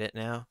 I get it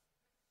now.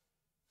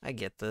 I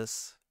get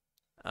this.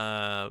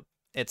 Uh,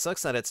 it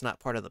sucks that it's not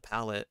part of the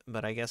palette,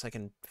 but I guess I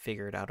can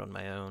figure it out on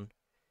my own.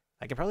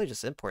 I could probably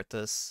just import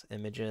this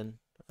image in.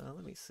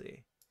 Let me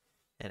see.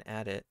 And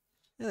add it.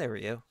 Yeah, there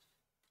we go.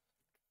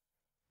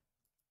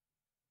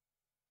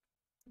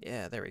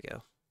 Yeah, there we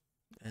go.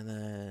 And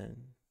then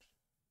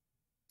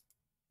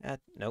add,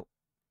 nope.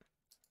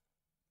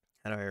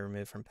 How do I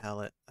remove from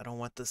palette? I don't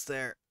want this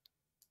there.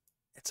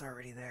 It's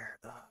already there.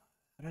 Ugh.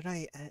 How did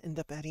I end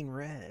up adding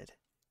red?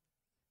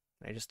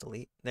 Can I just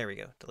delete? There we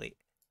go, delete.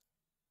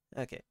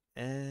 Okay,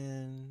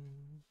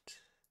 and...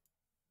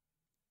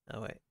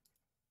 Oh, wait.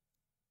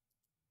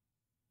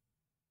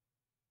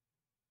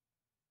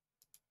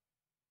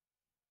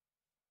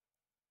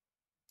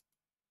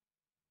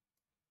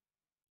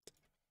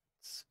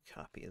 Let's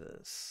copy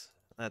this.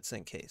 That's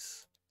in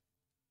case.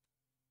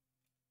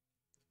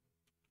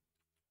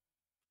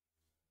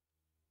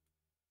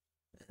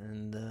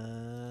 And,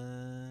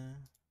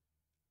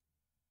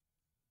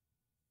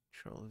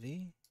 Control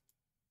V.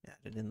 Add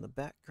it in the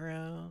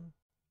background.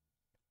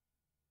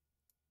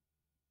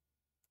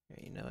 There,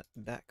 you know it.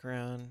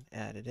 Background,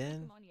 add it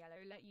in. Pokemon Yellow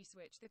let you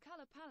switch the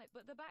color palette,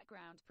 but the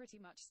background pretty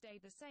much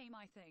stayed the same,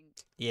 I think.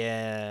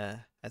 Yeah,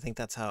 I think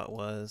that's how it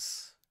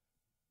was.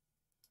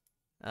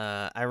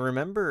 I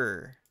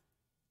remember...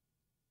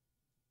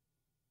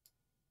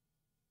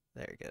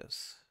 There it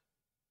goes.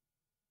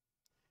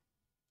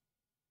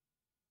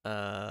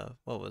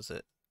 What was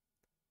it?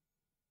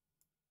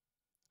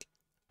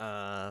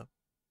 God,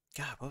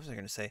 what was I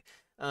gonna say?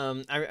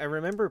 I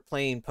remember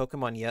playing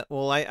Pokemon Yellow.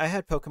 Well, I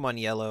had Pokemon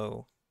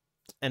Yellow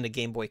and a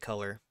Game Boy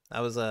Color.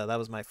 That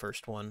was my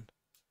first one.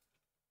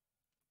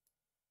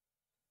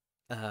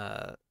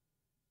 Uh,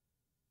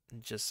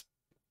 just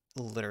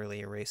literally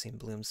erasing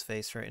Bloom's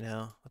face right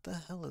now. What the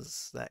hell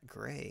is that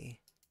gray?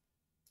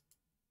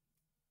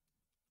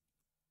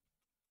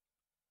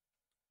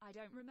 I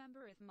don't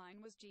remember if mine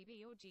was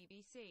GB or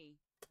GBC.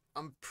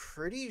 I'm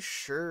pretty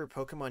sure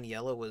Pokemon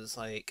Yellow was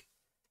like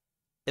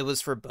it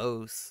was for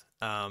both.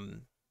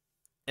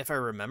 If I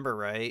remember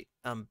right,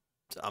 I'm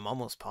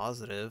almost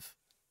positive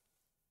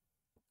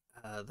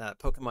that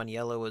Pokemon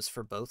Yellow was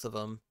for both of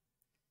them.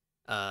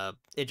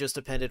 It just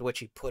depended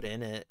what you put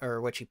in it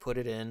or what you put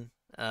it in.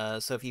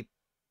 So if you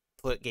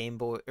put Game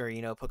Boy or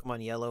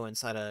Pokemon Yellow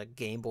inside a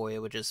Game Boy,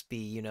 it would just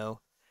be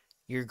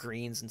your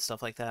greens and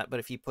stuff like that. But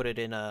if you put it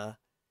in a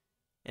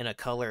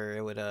color,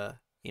 it would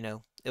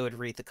it would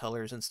read the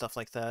colors and stuff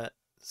like that.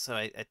 So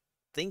I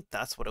think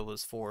that's what it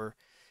was for,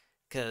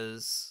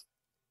 because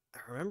I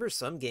remember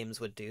some games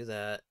would do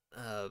that.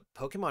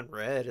 Pokemon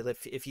Red,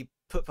 if you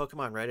put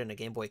Pokemon Red in a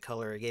Game Boy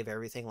Color, it gave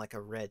everything like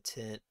a red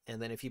tint,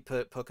 and then if you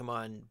put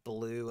Pokemon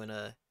Blue in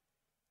a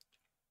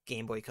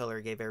Game Boy Color,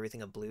 it gave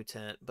everything a blue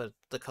tint. But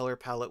the color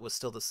palette was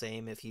still the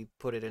same if you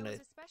put it There in was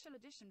a... a special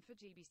edition for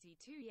GBC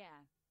too,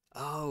 yeah.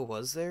 Oh,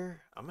 was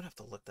there? I'm gonna have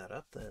to look that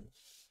up then.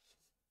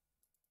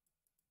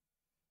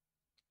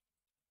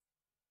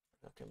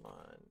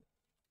 Pokemon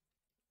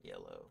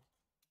Yellow.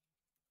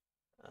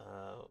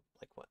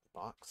 Like what?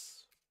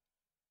 Box?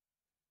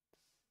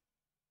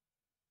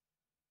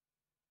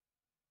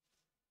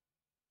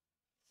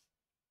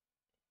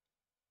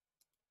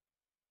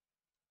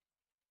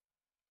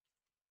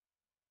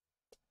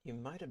 You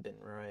might have been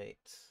right,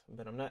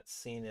 but I'm not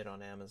seeing it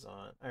on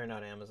Amazon, or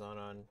not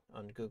Amazon,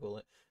 on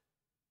Google,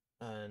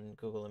 on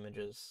Google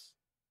Images.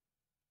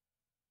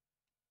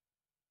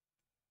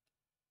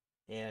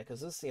 Yeah, because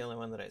this is the only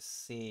one that I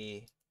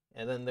see.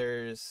 And then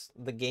there's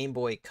the Game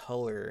Boy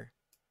Color.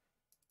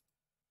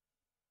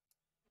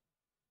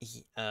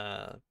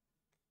 Uh,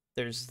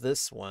 there's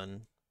this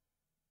one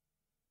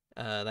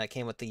that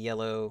came with the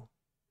yellow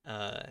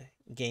uh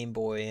Game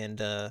Boy and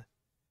a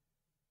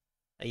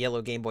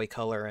yellow Game Boy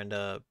Color and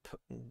a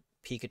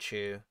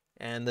Pikachu,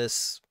 and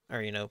this,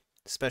 or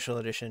special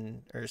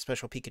edition or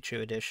special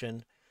Pikachu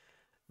edition.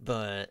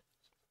 But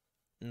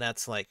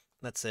that's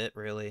it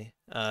really.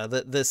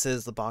 This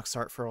is the box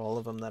art for all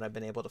of them that I've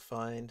been able to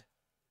find.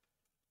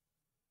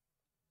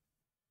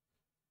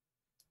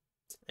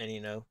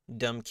 And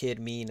dumb kid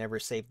me never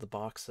saved the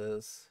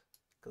boxes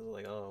because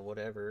like, oh,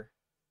 whatever.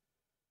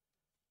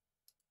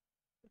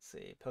 Let's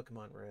see,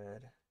 Pokemon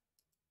Red.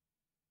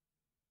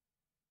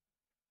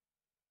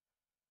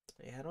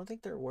 Yeah, I don't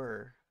think there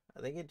were.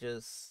 I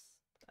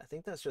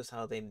think that's just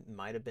how they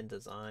might have been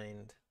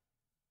designed.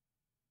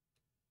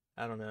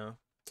 I don't know.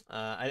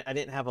 I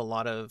didn't have a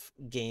lot of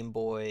Game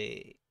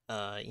Boy,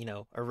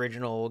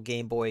 original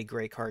Game Boy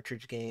gray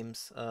cartridge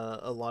games.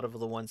 A lot of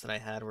the ones that I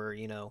had were,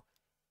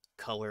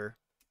 color,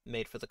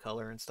 made for the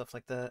color and stuff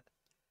like that.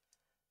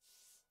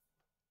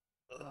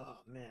 Oh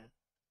man.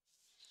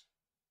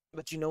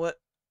 But you know what?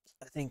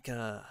 I think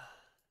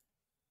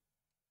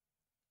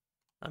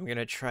I'm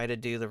gonna try to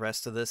do the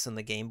rest of this in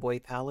the Game Boy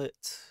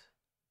palette.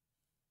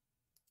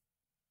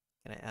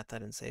 Can I add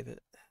that and save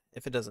it?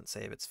 If it doesn't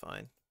save, it's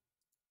fine.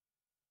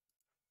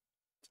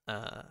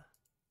 Probably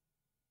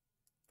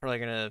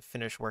gonna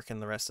finish working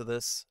the rest of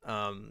this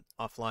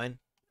offline.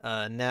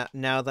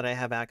 Now that I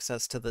have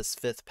access to this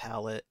 5th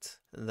palette,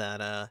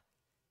 that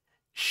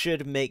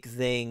should make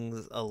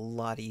things a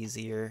lot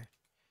easier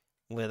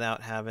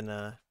without having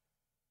to,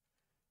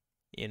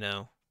 you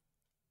know,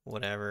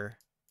 whatever.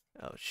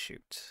 Oh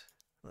shoot.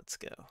 Let's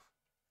go.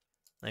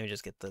 Let me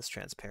just get this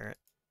transparent,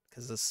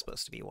 because this is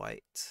supposed to be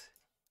white.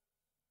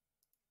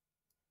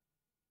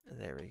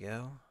 There we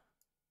go.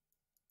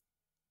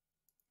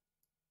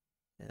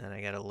 And then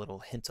I got a little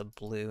hint of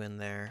blue in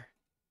there.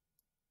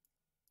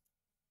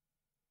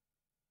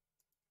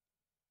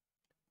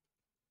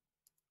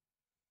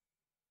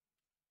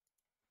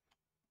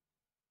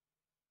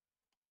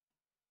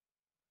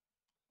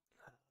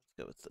 Let's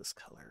go with this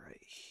color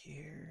right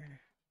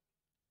here.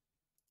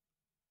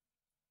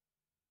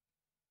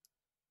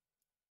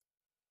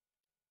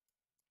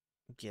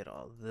 Get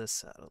all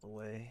this out of the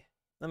way.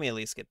 Let me at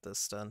least get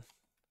this done.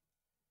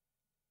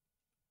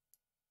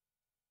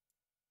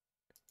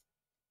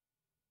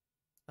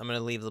 I'm gonna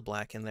leave the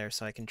black in there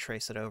so I can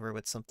trace it over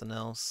with something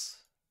else.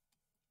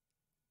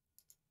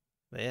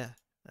 But yeah,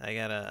 I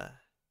got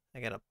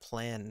a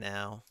plan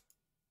now.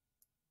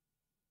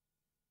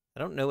 I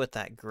don't know what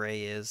that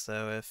gray is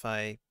though, if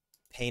I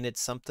painted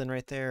something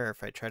right there, or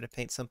if I tried to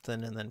paint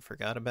something and then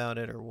forgot about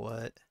it, or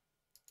what.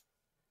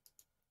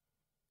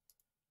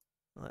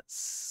 Let's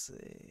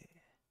see.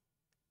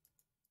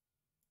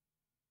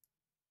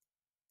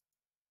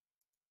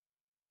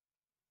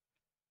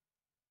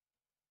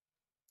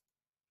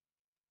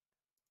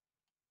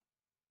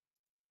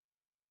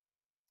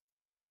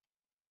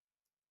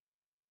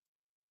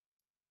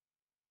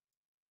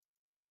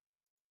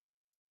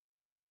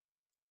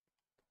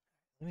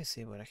 Let me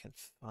see what I can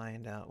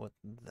find out what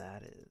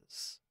that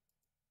is.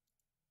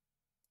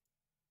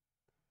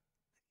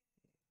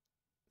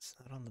 It's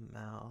not on the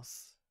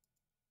mouth.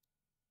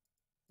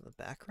 The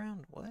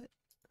background? What?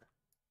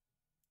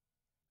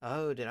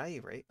 Oh, did I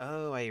erase?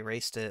 Oh, I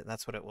erased it.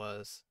 That's what it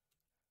was.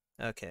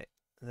 Okay,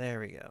 there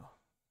we go.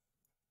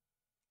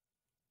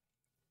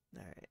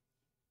 Alright.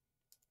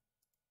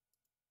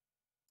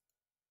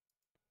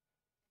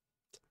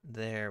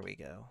 There we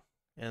go.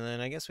 And then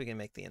I guess we can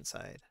make the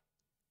inside.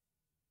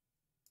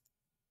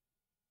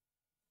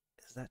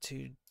 Is that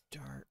too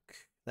dark?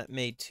 That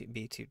may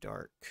be too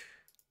dark.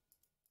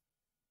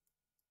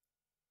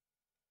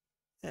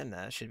 And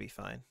that should be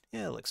fine.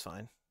 Yeah, it looks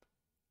fine.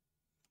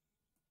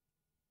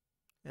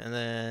 And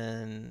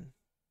then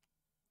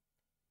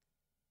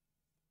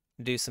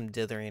do some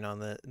dithering on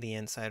the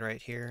inside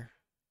right here.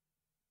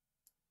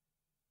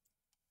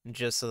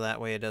 Just so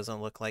that way it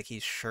doesn't look like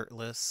he's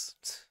shirtless.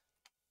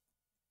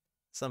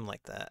 Something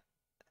like that.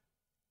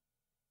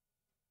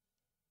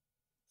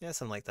 Yeah,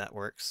 something like that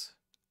works.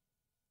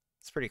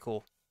 It's pretty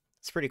cool.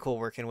 It's pretty cool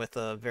working with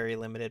a very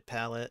limited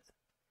palette.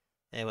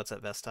 Hey, what's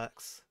up,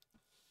 Vestox?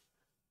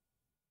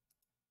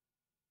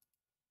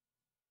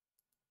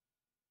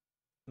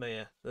 But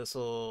yeah,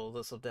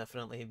 this'll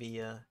definitely be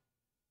a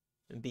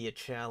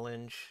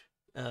challenge.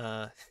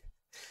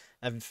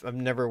 I've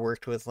never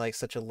worked with like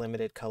such a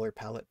limited color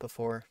palette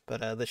before,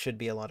 but this should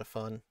be a lot of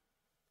fun.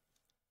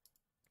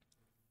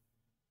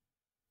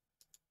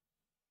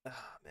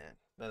 Oh man.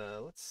 But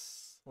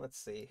let's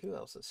see who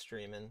else is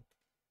streaming.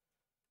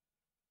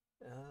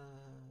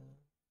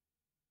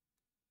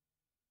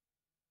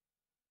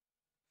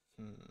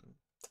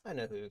 I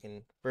know who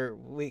can.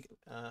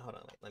 Hold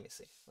on. Let me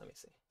see. Let me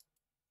see.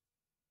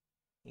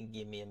 You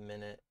give me a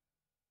minute.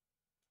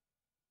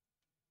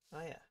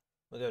 Oh yeah,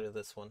 we'll go to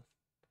this one.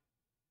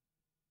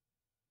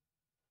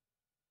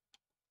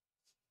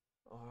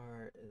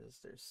 Or is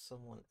there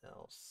someone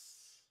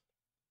else?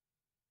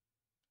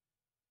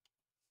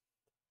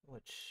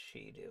 What's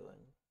she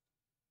doing?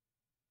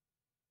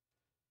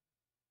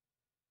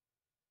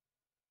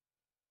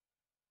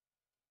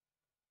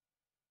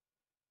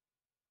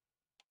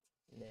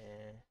 Nah.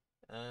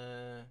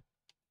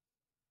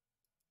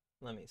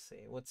 Let me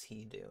see. What's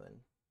he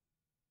doing?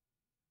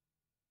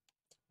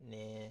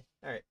 Nah.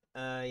 Alright.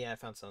 Yeah, I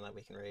found someone that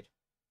we can raid.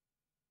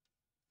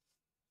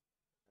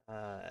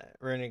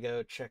 We're gonna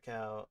go check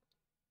out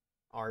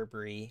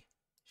Arbry.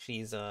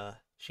 She's a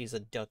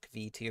duck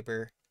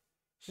VTuber.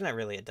 She's not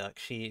really a duck.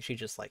 She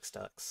just likes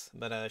ducks.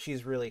 But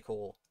she's really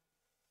cool.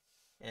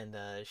 And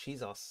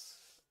she's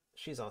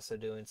also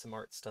doing some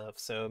art stuff.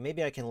 So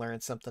maybe I can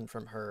learn something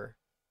from her.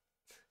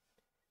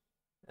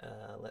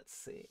 Let's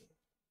see.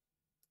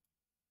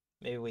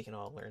 Maybe we can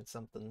all learn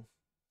something.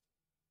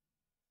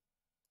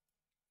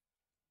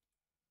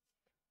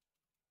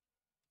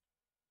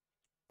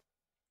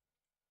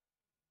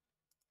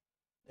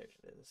 There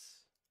it is.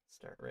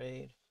 Start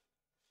raid.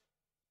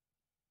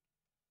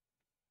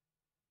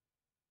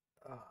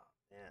 Oh,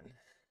 man.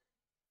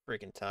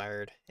 Freaking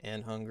tired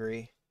and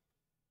hungry.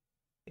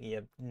 You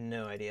have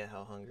no idea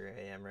how hungry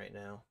I am right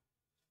now.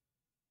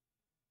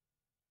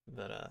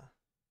 But,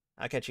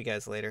 I'll catch you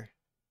guys later.